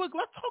purchase your book.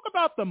 Let's talk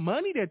about the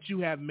money that you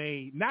have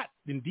made, not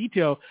in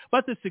detail,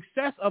 but the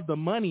success of the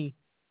money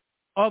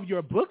of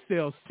your book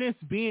sales since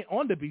being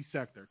on the B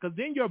sector, because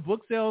then your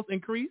book sales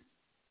increased.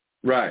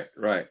 Right.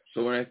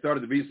 So when I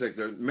started the B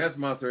sector, Meth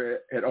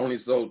Monster had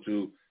only sold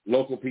to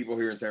local people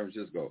here in San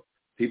Francisco,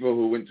 people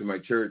who went to my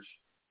church,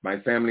 my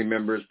family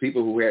members,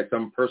 people who had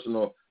some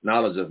personal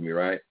knowledge of me,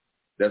 right?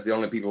 That's the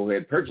only people who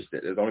had purchased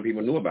it. That's the only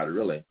people who knew about it,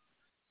 really.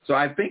 So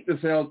I think the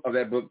sales of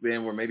that book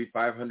then were maybe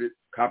 500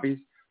 copies,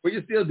 which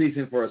is still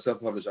decent for a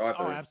self-published author.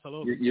 Oh,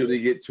 absolutely. You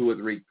usually get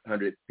 200 or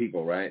 300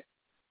 people, right?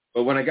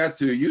 But when I got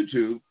to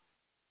YouTube,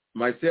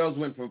 my sales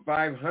went from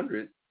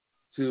 500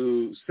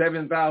 to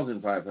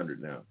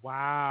 7,500 now.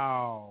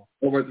 Wow.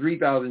 Over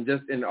 3,000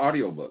 just in the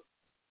audiobook.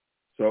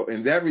 So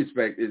in that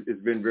respect,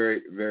 it's been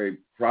very, very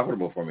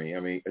profitable for me. I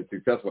mean, it's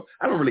successful.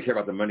 I don't really care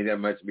about the money that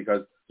much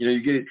because,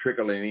 you get it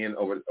trickling in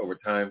over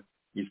time.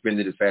 You spend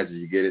it as fast as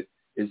you get it.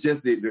 It's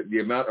just the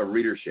amount of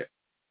readership.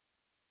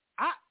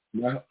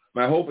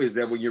 My hope is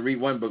that when you read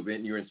one book,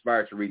 then you're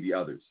inspired to read the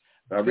others.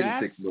 So I've written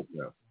 6 books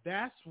now.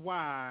 That's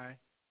why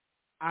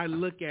I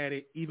look at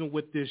it, even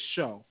with this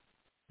show,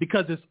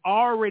 because it's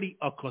already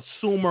a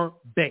consumer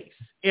base.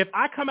 If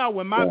I come out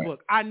with my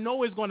book, I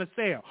know it's going to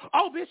sell.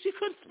 Oh, bitch, she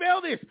couldn't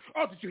spell this.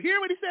 Oh, did you hear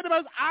what he said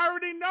about us? I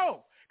already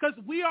know, because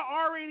we are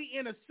already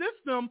in a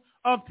system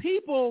of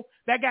people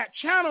that got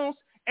channels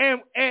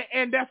and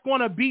that's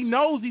going to be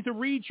nosy to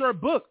read your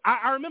book.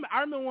 I remember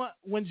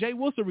when Jay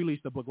Wilson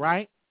released the book,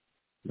 right?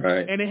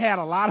 Right. And it had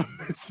a lot of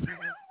misspelled.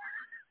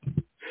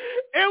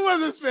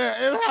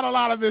 It had a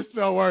lot of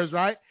misspelled words,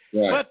 right?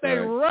 But they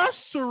rushed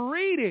to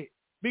read it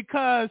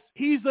because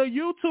he's a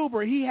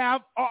YouTuber. He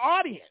have an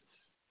audience.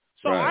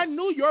 So I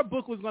knew your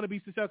book was going to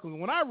be successful.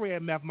 When I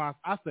read Meth Mouse,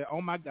 I said,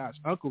 oh, my gosh,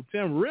 Uncle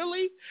Tim,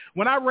 really?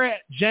 When I read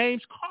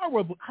James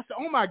Carwell book, I said,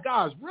 oh, my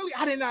gosh, really?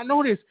 I did not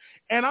know this.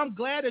 And I'm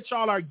glad that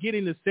y'all are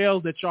getting the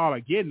sales that y'all are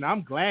getting.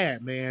 I'm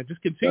glad, man.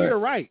 Just continue to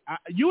write.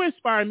 You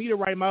inspired me to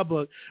write my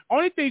book.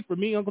 Only thing for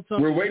me, Uncle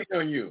Tim. We're waiting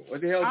on you. What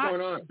the hell is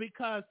going on?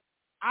 Because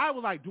I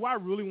was like, do I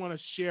really want to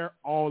share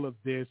all of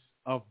this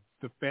of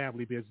the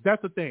family business?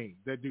 That's the thing.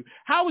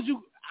 How would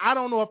you? I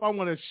don't know if I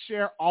want to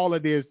share all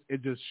of this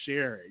and just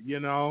share it,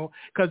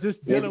 because it's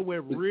dealing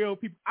with real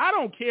people. I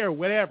don't care,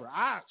 whatever.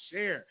 I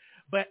share.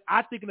 But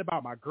I'm thinking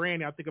about my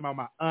granny. I'm thinking about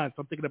my aunts.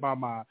 I'm thinking about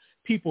my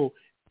people.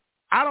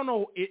 I don't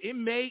know. It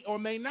may or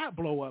may not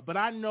blow up, but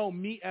I know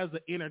me as an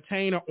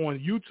entertainer on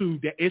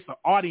YouTube that it's an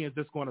audience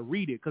that's going to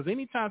read it. Because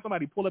anytime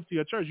somebody pull up to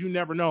your church, you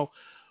never know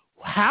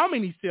how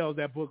many sales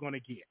that book going to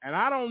get. And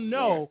I don't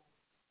know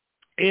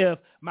if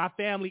my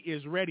family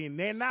is ready, and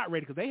they're not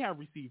ready because they have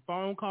received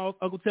phone calls,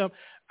 Uncle Tim.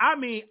 I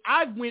mean,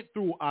 I went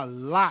through a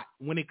lot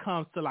when it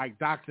comes to like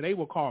doctor. They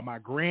will call my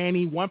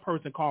granny. One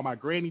person called my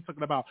granny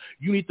talking about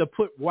you need to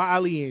put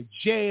Wiley in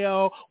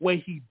jail, what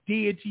he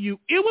did to you.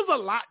 It was a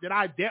lot that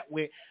I dealt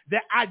with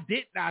that I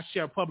did not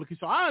share publicly.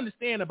 So I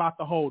understand about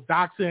the whole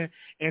doxing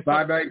and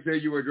stuff. Cyback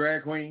said you were a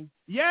drag queen?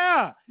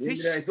 Yeah.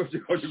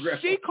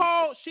 She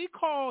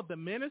called the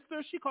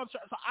minister. She called. So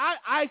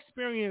I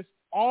experienced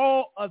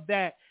all of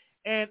that.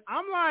 And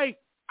I'm like,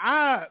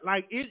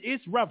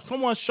 it's rough.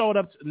 Someone showed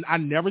up. I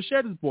never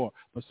shared this before,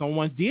 but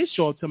someone did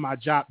show up to my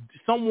job.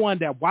 Someone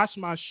that watched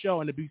my show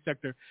in the beauty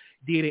sector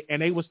did it,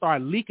 and they would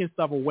start leaking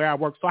stuff of where I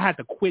work. So I had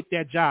to quit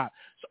that job.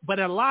 But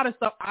a lot of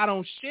stuff I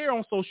don't share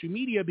on social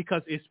media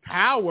because it's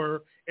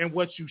power in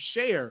what you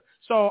share.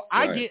 So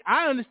I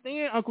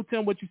understand, Uncle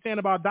Tim, what you're saying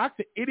about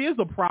doxing. It is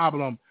a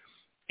problem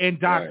in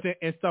doxing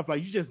and stuff.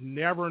 Like, you just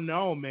never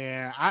know,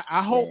 man.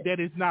 I hope that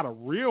it's not a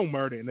real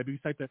murder in the beauty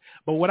sector.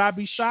 But would I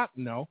be shocked?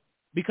 No.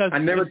 Because I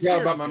never tell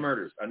about my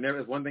murders.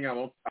 It's one thing I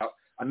won't.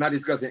 I'm not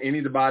discussing any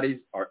of the bodies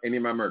or any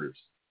of my murders.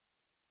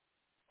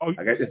 Oh,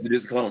 I got this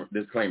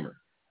disclaimer.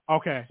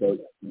 Okay. So,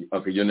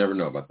 you'll never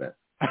know about that.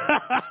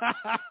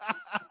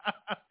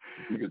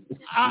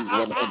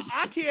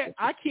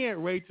 I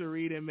can't wait to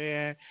read it,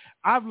 man.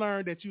 I've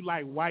learned that you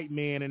like white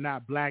men and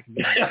not black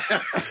men.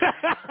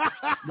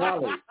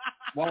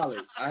 Wally,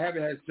 I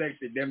haven't had sex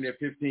in damn near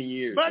 15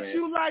 years. But man.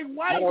 you like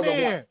white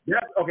men.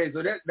 Okay,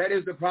 so that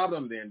is the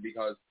problem then,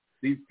 because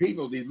these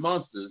people, these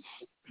monsters,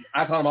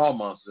 I call them all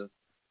monsters,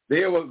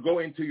 they will go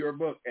into your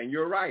book, and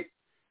you're right.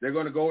 They're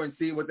going to go and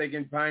see what they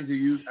can find to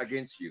use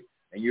against you.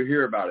 And you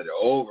hear about it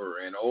over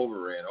and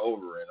over and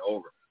over and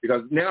over.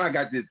 Because now I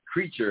got this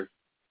creature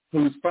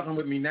who's fucking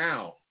with me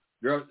now.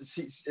 Girl,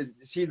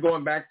 she's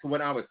going back to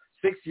when I was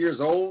 6 years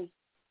old.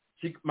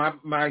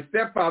 My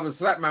stepfather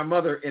slapped my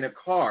mother in a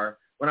car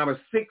when I was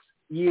 6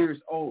 years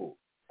old.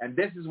 And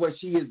this is what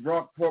she has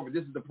brought forward.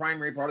 This is the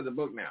primary part of the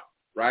book now,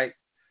 right?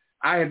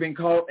 I have been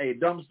called a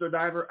dumpster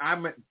diver.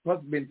 I've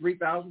been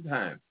 3,000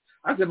 times.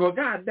 I said, well,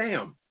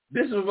 goddamn,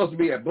 this is supposed to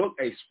be a book,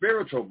 a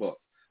spiritual book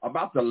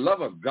about the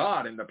love of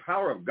God and the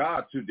power of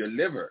God to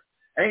deliver.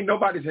 Ain't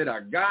nobody said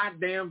a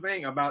goddamn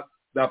thing about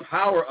the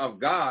power of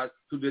God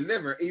to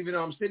deliver, even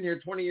though I'm sitting here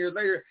 20 years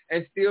later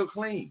and still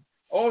clean.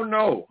 Oh,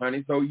 no,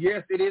 honey. So,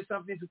 yes, it is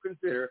something to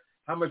consider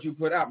how much you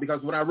put out.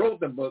 Because when I wrote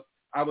the book,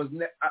 I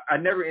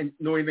never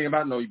knew anything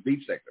about no beef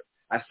sector.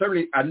 I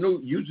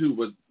knew YouTube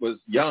was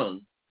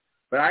young,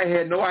 but I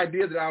had no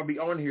idea that I would be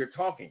on here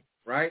talking,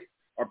 right?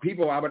 Or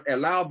I would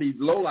allow these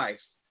lowlifes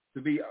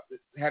to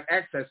have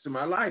access to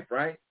my life,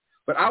 right?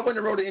 But I wouldn't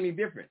have wrote it any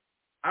different.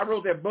 I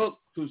wrote that book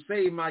to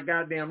save my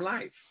goddamn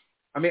life.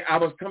 I mean, I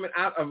was coming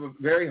out of a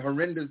very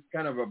horrendous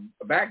kind of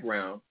a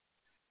background,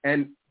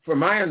 and from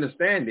my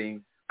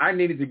understanding, I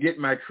needed to get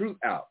my truth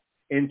out.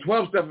 In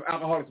 12 Steps of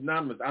Alcoholics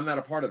Anonymous, I'm not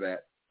a part of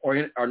that,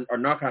 or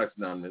Narcotics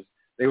Anonymous.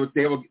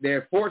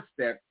 Their fourth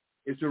step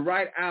is to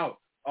write out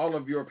all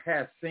of your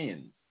past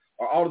sins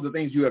or all of the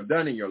things you have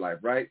done in your life,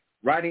 right?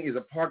 Writing is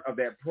a part of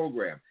that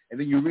program, and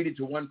then you read it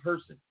to one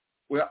person.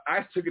 Well,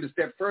 I took it a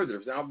step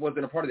further. So I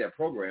wasn't a part of that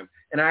program,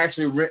 and I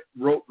actually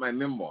wrote my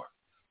memoir.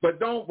 But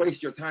don't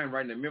waste your time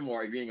writing a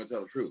memoir if you ain't going to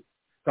tell the truth,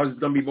 because it's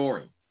going to be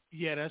boring.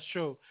 Yeah, that's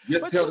true.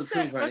 Just tell the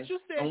truth, honey.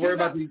 Don't worry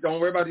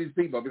about these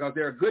people, because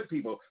they're good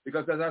people.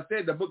 Because as I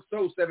said, the book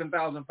sold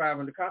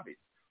 7,500 copies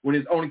when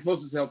it's only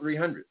supposed to sell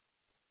 300.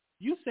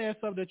 You said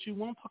something that you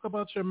won't talk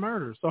about your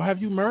murder. So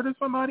have you murdered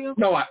somebody else?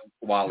 No,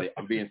 Wally,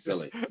 I'm being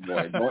silly.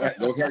 Boy,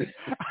 don't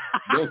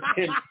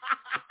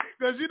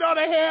Because you know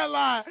the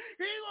headline.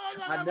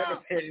 I never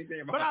said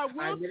anything about.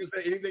 I never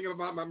said anything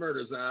about my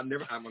murders. I'm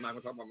not going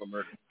to talk about my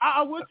murder.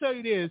 I will tell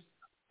you this.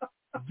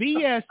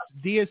 VS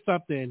did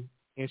something,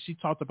 and she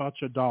talked about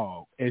your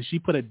dog, and she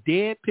put a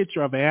dead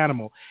picture of an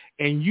animal,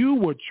 and you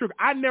were triggered.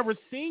 I never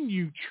seen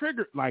you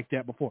triggered like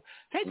that before.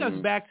 Take us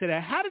back to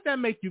that. How did that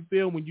make you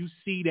feel when you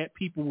see that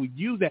people would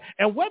use that?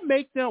 And what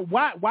make them?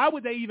 Why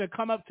would they even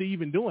come up to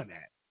even doing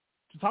that?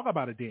 To talk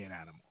about a dead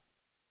animal.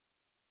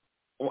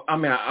 Well, I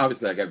mean,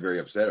 obviously, I got very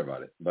upset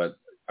about it, but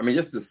I mean,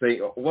 just to say,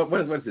 what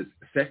is this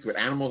sex with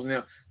animals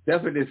now?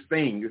 That's what this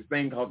thing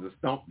called the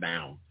stump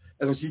down.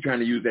 That's what she's trying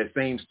to use, that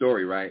same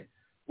story, right?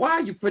 Why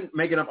are you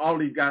making up all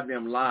these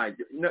goddamn lies?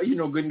 You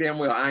know good and damn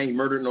well I ain't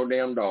murdered no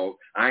damn dog.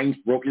 I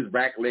ain't broke his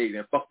back leg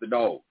and fucked the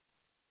dog.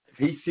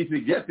 She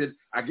suggested,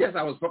 I guess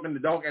I was fucking the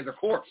dog as a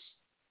corpse.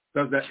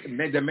 Because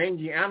the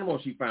mangy animal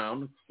she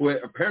found, who had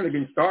apparently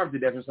been starved to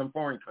death in some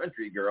foreign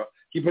country, girl,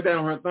 she put that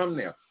on her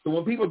thumbnail. So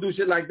when people do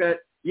shit like that,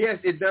 yes,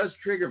 it does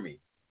trigger me.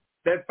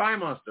 That Thigh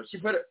Monster, she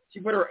put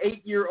her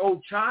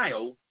 8-year-old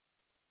child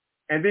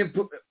and then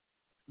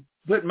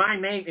put my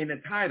name in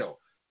the title.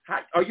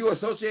 Are you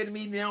associating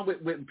me now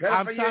with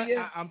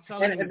pedophilia? I'm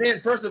telling you. And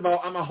then, first of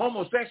all, I'm a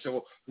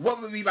homosexual. What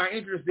would be my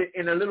interest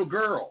in a little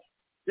girl?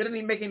 That doesn't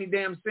even make any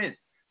damn sense.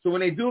 So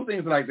when they do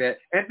things like that,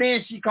 and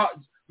then she called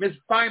Miss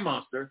Spy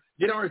Monster,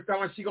 you don't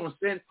understand she's going to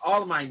send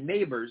all of my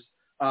neighbors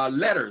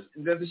letters.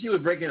 She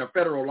was breaking a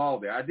federal law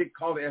there. I did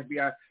call the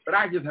FBI, but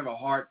I just have a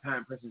hard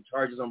time pressing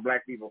charges on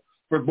black people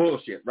for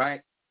bullshit,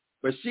 right?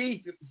 But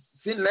she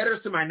sent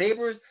letters to my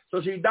neighbors,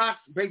 so she doxed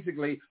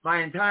basically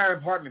my entire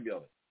apartment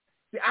building.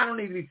 See, I don't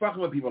need to be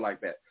fucking with people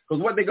like that.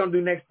 Because what they going to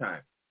do next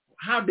time?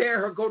 How dare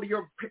her go to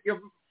your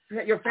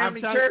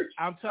family church?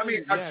 I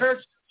mean, a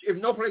church, if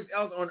no place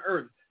else on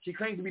earth, she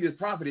claims to be this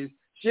prophetess,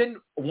 shouldn't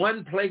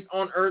one place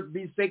on earth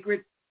be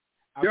sacred?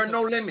 There are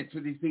no limits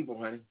with these people,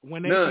 honey.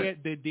 When they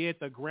did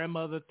the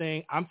grandmother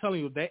thing, I'm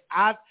telling you,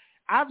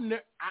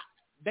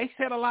 they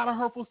said a lot of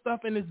hurtful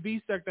stuff in this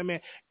B sector,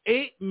 man.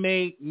 It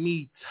made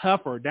me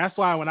tougher. That's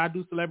why when I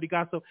do celebrity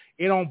gossip,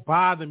 it don't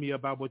bother me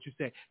about what you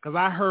say, because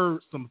I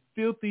heard some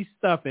filthy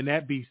stuff in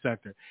that B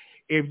sector.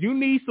 If you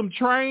need some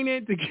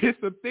training to get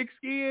some thick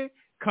skin,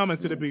 come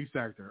into the B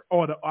sector.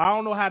 I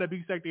don't know how the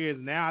B sector is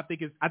now. I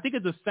think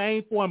it's the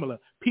same formula.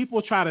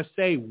 People try to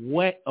say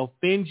what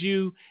offends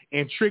you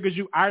and triggers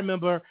you. I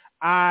remember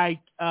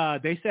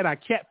they said I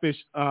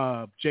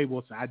catfished Jay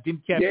Wilson. I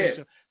didn't catfish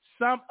him.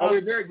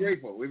 We're very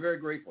grateful. We're very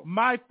grateful.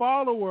 My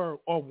follower,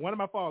 or one of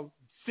my followers,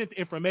 sent the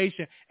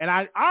information, and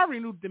I already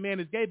knew the man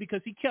is gay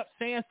because he kept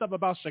saying stuff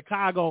about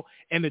Chicago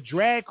and the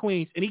drag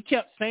queens, and he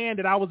kept saying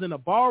that I was in a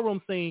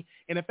ballroom scene,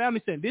 and the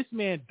family said, this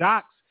man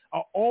docs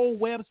an old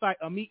website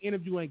of me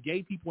interviewing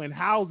gay people in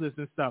houses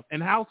and stuff,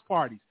 and house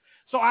parties.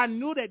 So I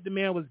knew that the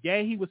man was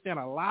gay. He was saying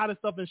a lot of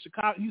stuff in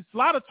Chicago. A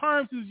lot of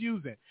terms he was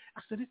using.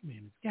 I said, this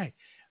man is gay.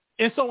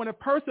 And so when a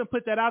person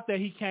put that out there,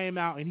 he came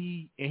out and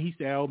he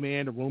said, "Oh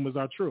man, the rumors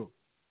are true."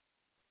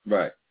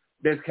 Right.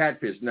 There's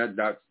catfish, not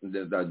ducks.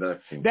 That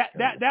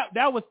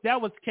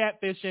was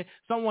catfishing.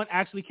 Someone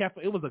actually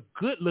catfished. It was a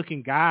good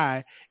looking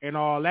guy and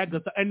all that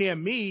good stuff. And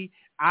then me,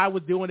 I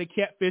was doing the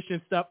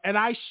catfishing stuff, and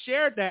I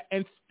shared that.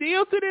 And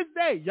still to this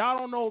day, y'all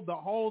don't know the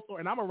whole story.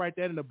 And I'm gonna write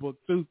that in the book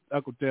too,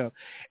 Uncle Tim.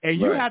 And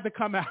you have to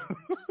come out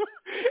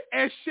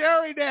and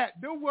sharing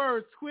that. The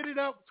words twisted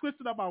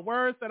up my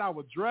words that I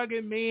was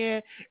drugging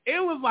men. It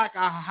was like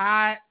a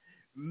hot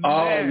mess.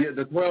 Oh yeah,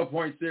 the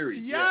 12-point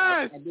series.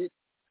 Yes. Yeah,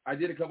 I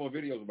did a couple of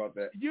videos about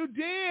that. You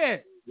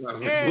did.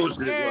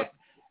 Yeah,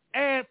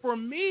 and for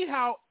me,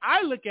 how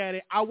I look at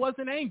it, I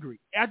wasn't angry.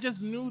 I just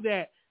knew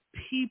that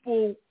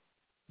people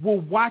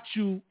will watch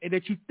you and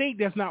that you think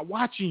that's not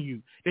watching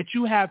you, that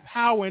you have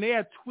power, and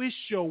they'll twist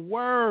your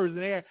words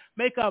and they'll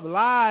make up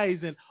lies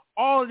and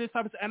all of this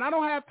type of stuff. And I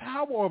don't have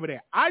power over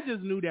that. I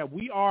just knew that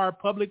we are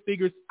public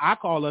figures. I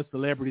call us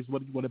celebrities,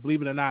 whether you want to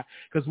believe it or not,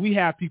 because we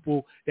have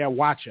people that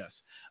watch us.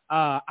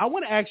 I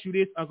want to ask you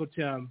this, Uncle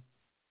Tim,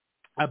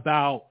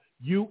 about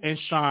you and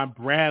Sean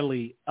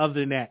Bradley. Other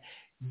than that,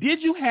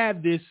 did you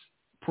have this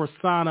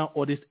persona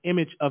or this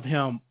image of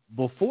him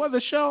before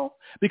the show?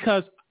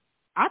 Because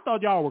I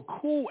thought y'all were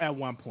cool at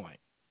one point.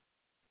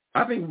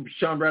 I think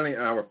Sean Bradley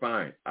and I were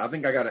fine. I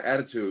think I got an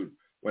attitude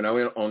when I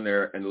went on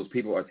there and those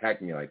people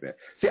attacked me like that.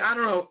 See, I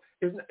don't know.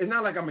 It's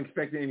not like I'm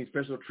expecting any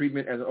special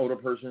treatment as an older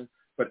person,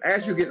 but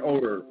as you get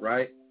older,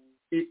 right,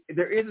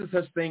 there isn't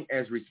such thing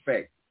as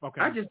respect. Okay.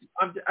 I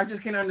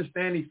just can't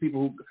understand these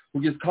people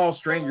who just call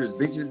strangers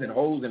bitches and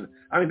hoes, and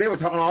I mean they were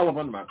talking all up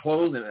under my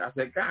clothes, and I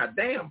said, God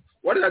damn,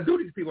 what did I do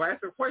to these people? I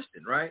asked a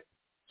question, right?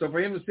 So for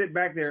him to sit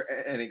back there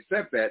and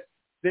accept that,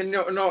 then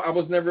no, I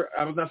was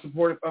not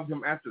supportive of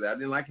him after that. I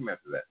didn't like him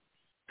after that.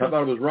 I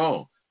thought it was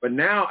wrong. But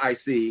now I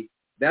see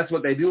that's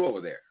what they do over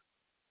there.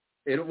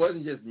 It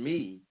wasn't just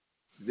me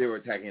they were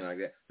attacking like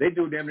that. They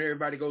do damn near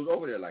everybody goes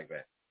over there like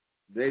that.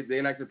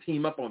 They like to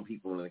team up on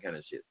people and that kind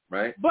of shit,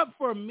 right? But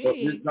for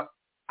me,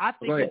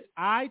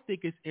 I think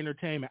it's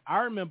entertainment. I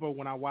remember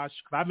when I watched,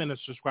 because I've been a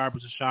subscriber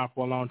to Sean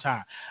for a long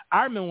time.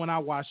 I remember when I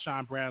watched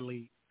Sean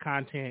Bradley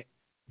content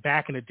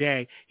back in the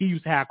day, he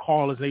used to have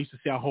callers. They used to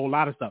say a whole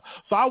lot of stuff.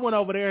 So I went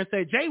over there and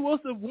said, Jay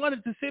Wilson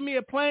wanted to send me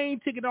a plane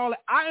ticket and all that.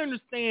 I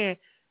understand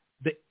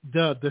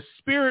the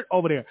spirit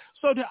over there.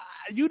 So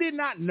you did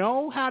not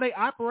know how they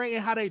operate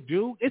and how they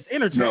do? It's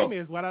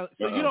entertainment is what I –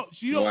 so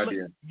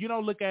you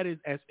don't look at it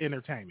as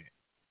entertainment.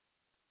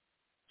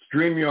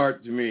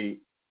 StreamYard to me,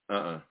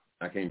 I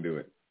can't do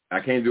it. I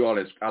can't do all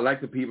this. I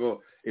like the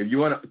people. If you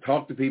want to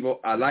talk to people,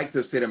 I like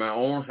to sit in my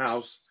own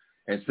house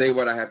and say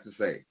what I have to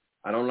say.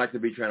 I don't like to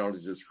be trying to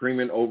just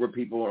screaming over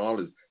people and all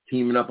this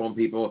teaming up on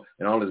people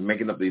and all this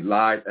making up these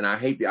lies. And I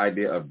hate the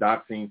idea of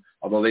doxing,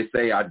 although they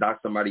say I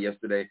doxed somebody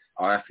yesterday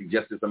or I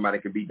suggested somebody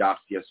could be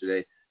doxed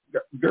yesterday.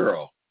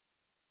 Girl.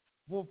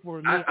 Well,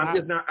 for me, I'm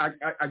just not,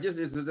 I just,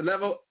 it's the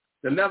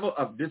level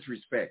of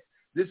disrespect.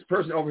 This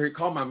person over here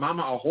called my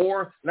mama a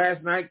whore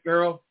last night,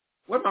 girl.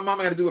 What my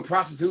mama got to do with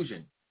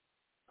prostitution?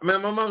 I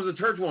mean, my mama's a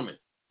church woman.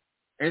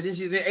 And then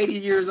she's 80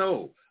 years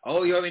old.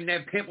 Oh, you're in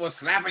that pimp was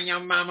slapping your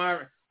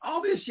mama.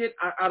 All this shit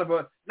out of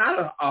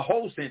not a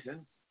whole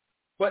sentence,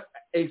 but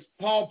a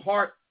small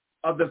part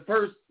of the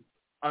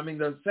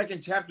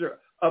second chapter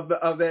of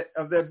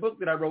that book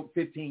that I wrote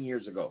 15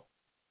 years ago.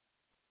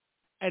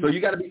 And so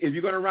you got to be, if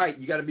you're going to write,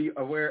 you got to be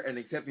aware and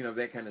accepting of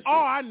that kind of stuff.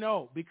 Oh, I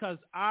know, because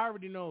I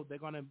already know they're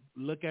going to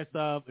look at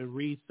stuff and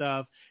read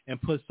stuff and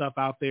put stuff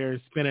out there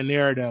and spin a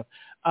narrative.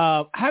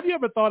 Have you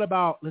ever thought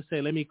about, let's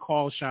say, let me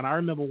call Sean. I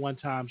remember one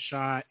time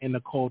Sean and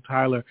Nicole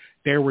Tyler,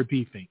 they were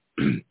beefing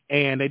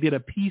and they did a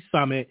peace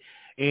summit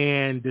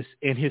in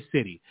his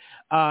city.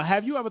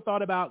 Have you ever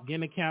thought about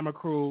getting a camera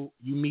crew,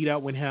 you meet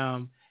up with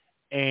him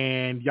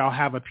and y'all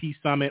have a peace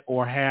summit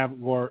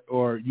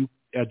or you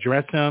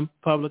address him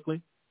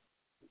publicly?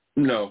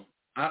 No,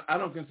 I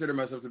don't consider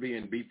myself to be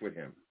in beef with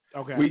him.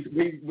 Okay.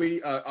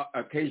 We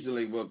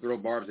occasionally will throw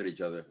barbs at each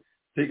other,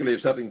 particularly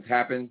if something's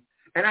happened.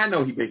 And I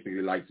know he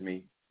basically likes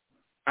me.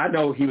 I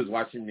know he was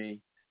watching me.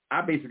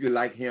 I basically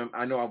like him.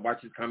 I know I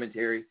watch his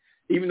commentary.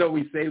 Even though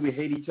we say we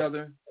hate each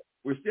other,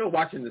 we're still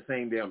watching the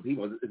same damn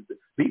people.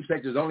 Beef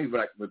sector is only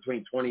like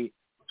between 20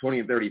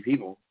 and 30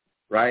 people,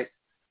 right?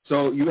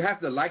 So you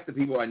have to like the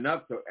people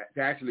enough to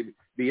actually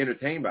be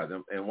entertained by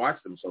them and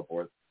watch them, so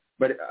forth.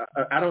 But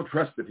I don't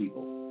trust the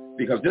people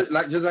because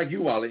just like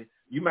you, Wally,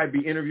 you might be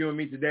interviewing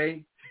me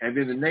today, and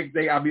then the next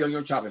day I'll be on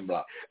your chopping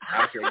block.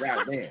 I say,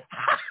 God damn.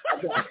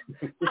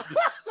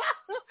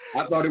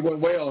 I thought it went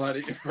well,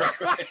 honey.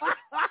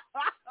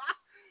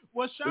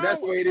 Well, Sean, but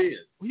that's the way it is.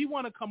 He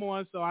want to come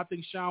on, so I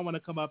think Sean want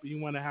to come up and he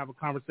want to have a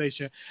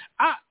conversation.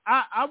 I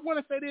want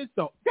to say this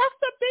though. That's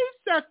the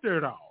beef sector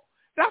though.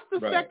 That's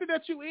the sector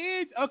that you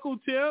in, Uncle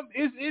Tim.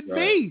 Is it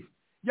beef?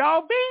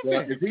 Y'all beefing.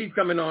 Well, if he's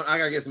coming on, I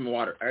gotta get some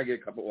water. I gotta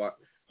get a cup of water.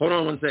 Hold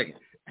on 1 second.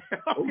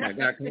 Oh my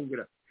God, I can't get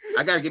up.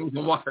 I gotta get me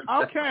some water.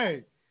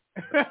 Okay.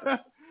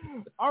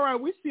 All right.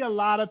 We see a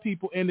lot of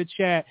people in the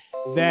chat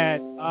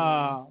that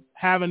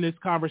having this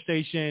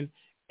conversation,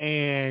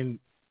 and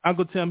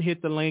Uncle Tim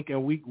hit the link,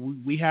 and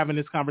we having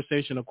this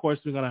conversation. Of course,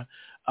 we're gonna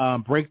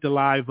break the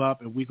live up,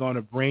 and we're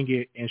gonna bring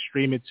it and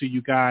stream it to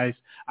you guys.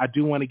 I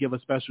do want to give a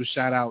special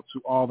shout out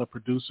to all the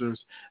producers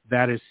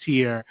that is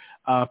here.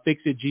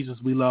 Fix It Jesus,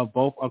 we love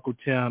both Uncle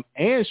Tim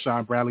and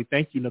Sean Bradley.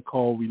 Thank you,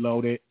 Nicole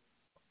Reloaded.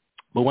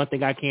 But one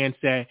thing I can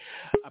say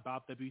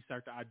about the B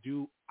sector, I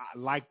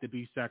like the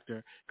B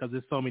sector because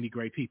there's so many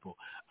great people.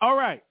 All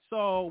right,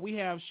 so we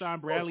have Sean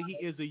Bradley.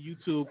 He is a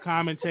YouTube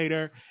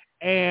commentator.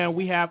 And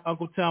we have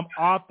Uncle Tim,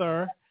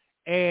 author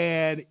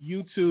and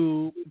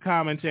YouTube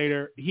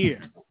commentator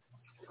here.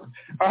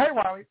 Hey,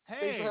 Wiley.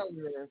 Hey.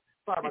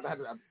 Sorry about that. I had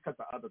to cut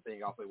the other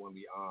thing off when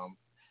we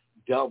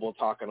double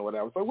talking or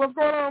whatever. So what's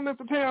going on,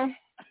 Mr. Tim?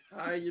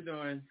 How you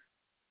doing?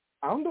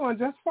 I'm doing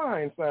just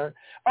fine, sir.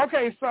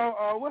 Okay, so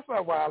what's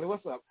up, Wiley?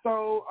 What's up?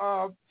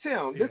 So,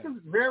 Tim, this is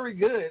very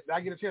good that I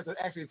get a chance to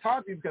actually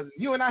talk to you because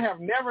you and I have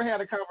never had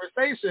a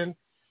conversation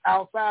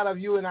outside of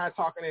you and I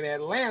talking in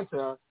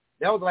Atlanta.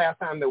 That was the last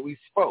time that we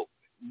spoke.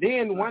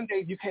 Then one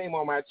day you came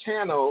on my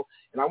channel,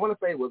 and I want to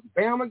say it was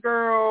Bama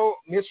Girl,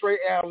 Miss Ray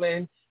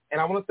Allen,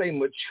 and I want to say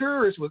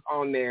Maturish was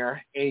on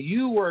there, and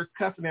you were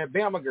cussing at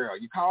Bama Girl.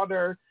 You called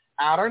her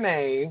out her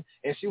name,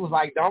 and she was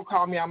like, don't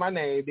call me out my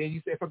name. Then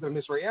you said something to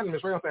Miss Ray Allen.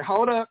 Miss Ray Allen said,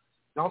 hold up,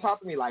 don't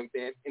talk to me like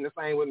that, and the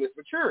same with Miss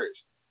Maturish.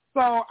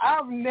 So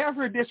I've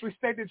never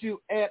disrespected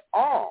you at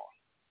all.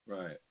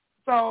 Right.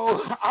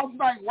 So I was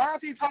like, why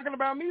is he talking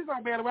about me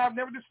so bad? Well, I've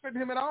never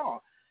disrespected him at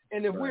all.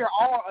 And if we're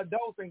all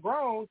adults and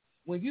grown,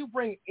 when you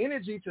bring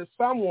energy to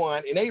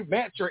someone and they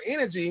match your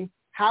energy,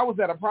 how is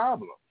that a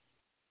problem?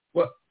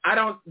 Well, I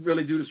don't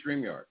really do the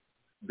StreamYard.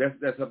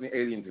 That's something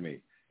alien to me.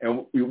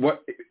 And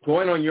what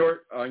going on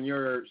your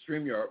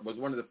StreamYard was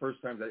one of the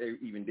first times I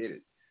even did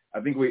it.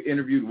 I think we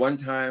interviewed one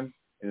time,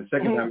 and the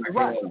second time I came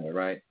on there,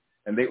 right?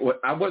 And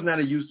I was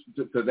not used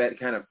to that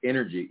kind of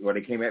energy when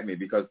they came at me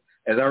because,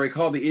 as I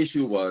recall, the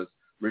issue was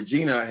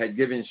Regina had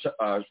given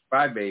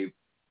Spy Babe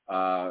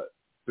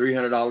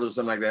 $300 or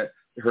something like that.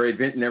 Her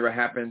event never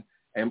happened,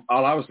 and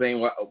all I was saying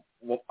was,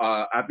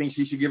 I think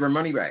she should give her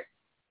money back,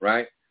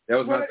 right? That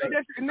was my thing.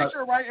 And that's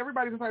right.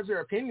 Everybody has their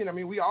opinion. I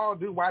mean, we all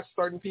do watch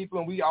certain people,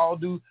 and we all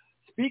do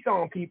speak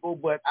on people,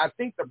 but I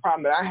think the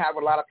problem that I have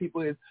with a lot of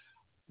people is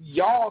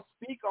y'all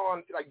speak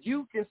on, like,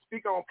 you can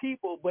speak on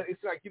people, but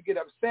it's like you get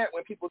upset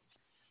when people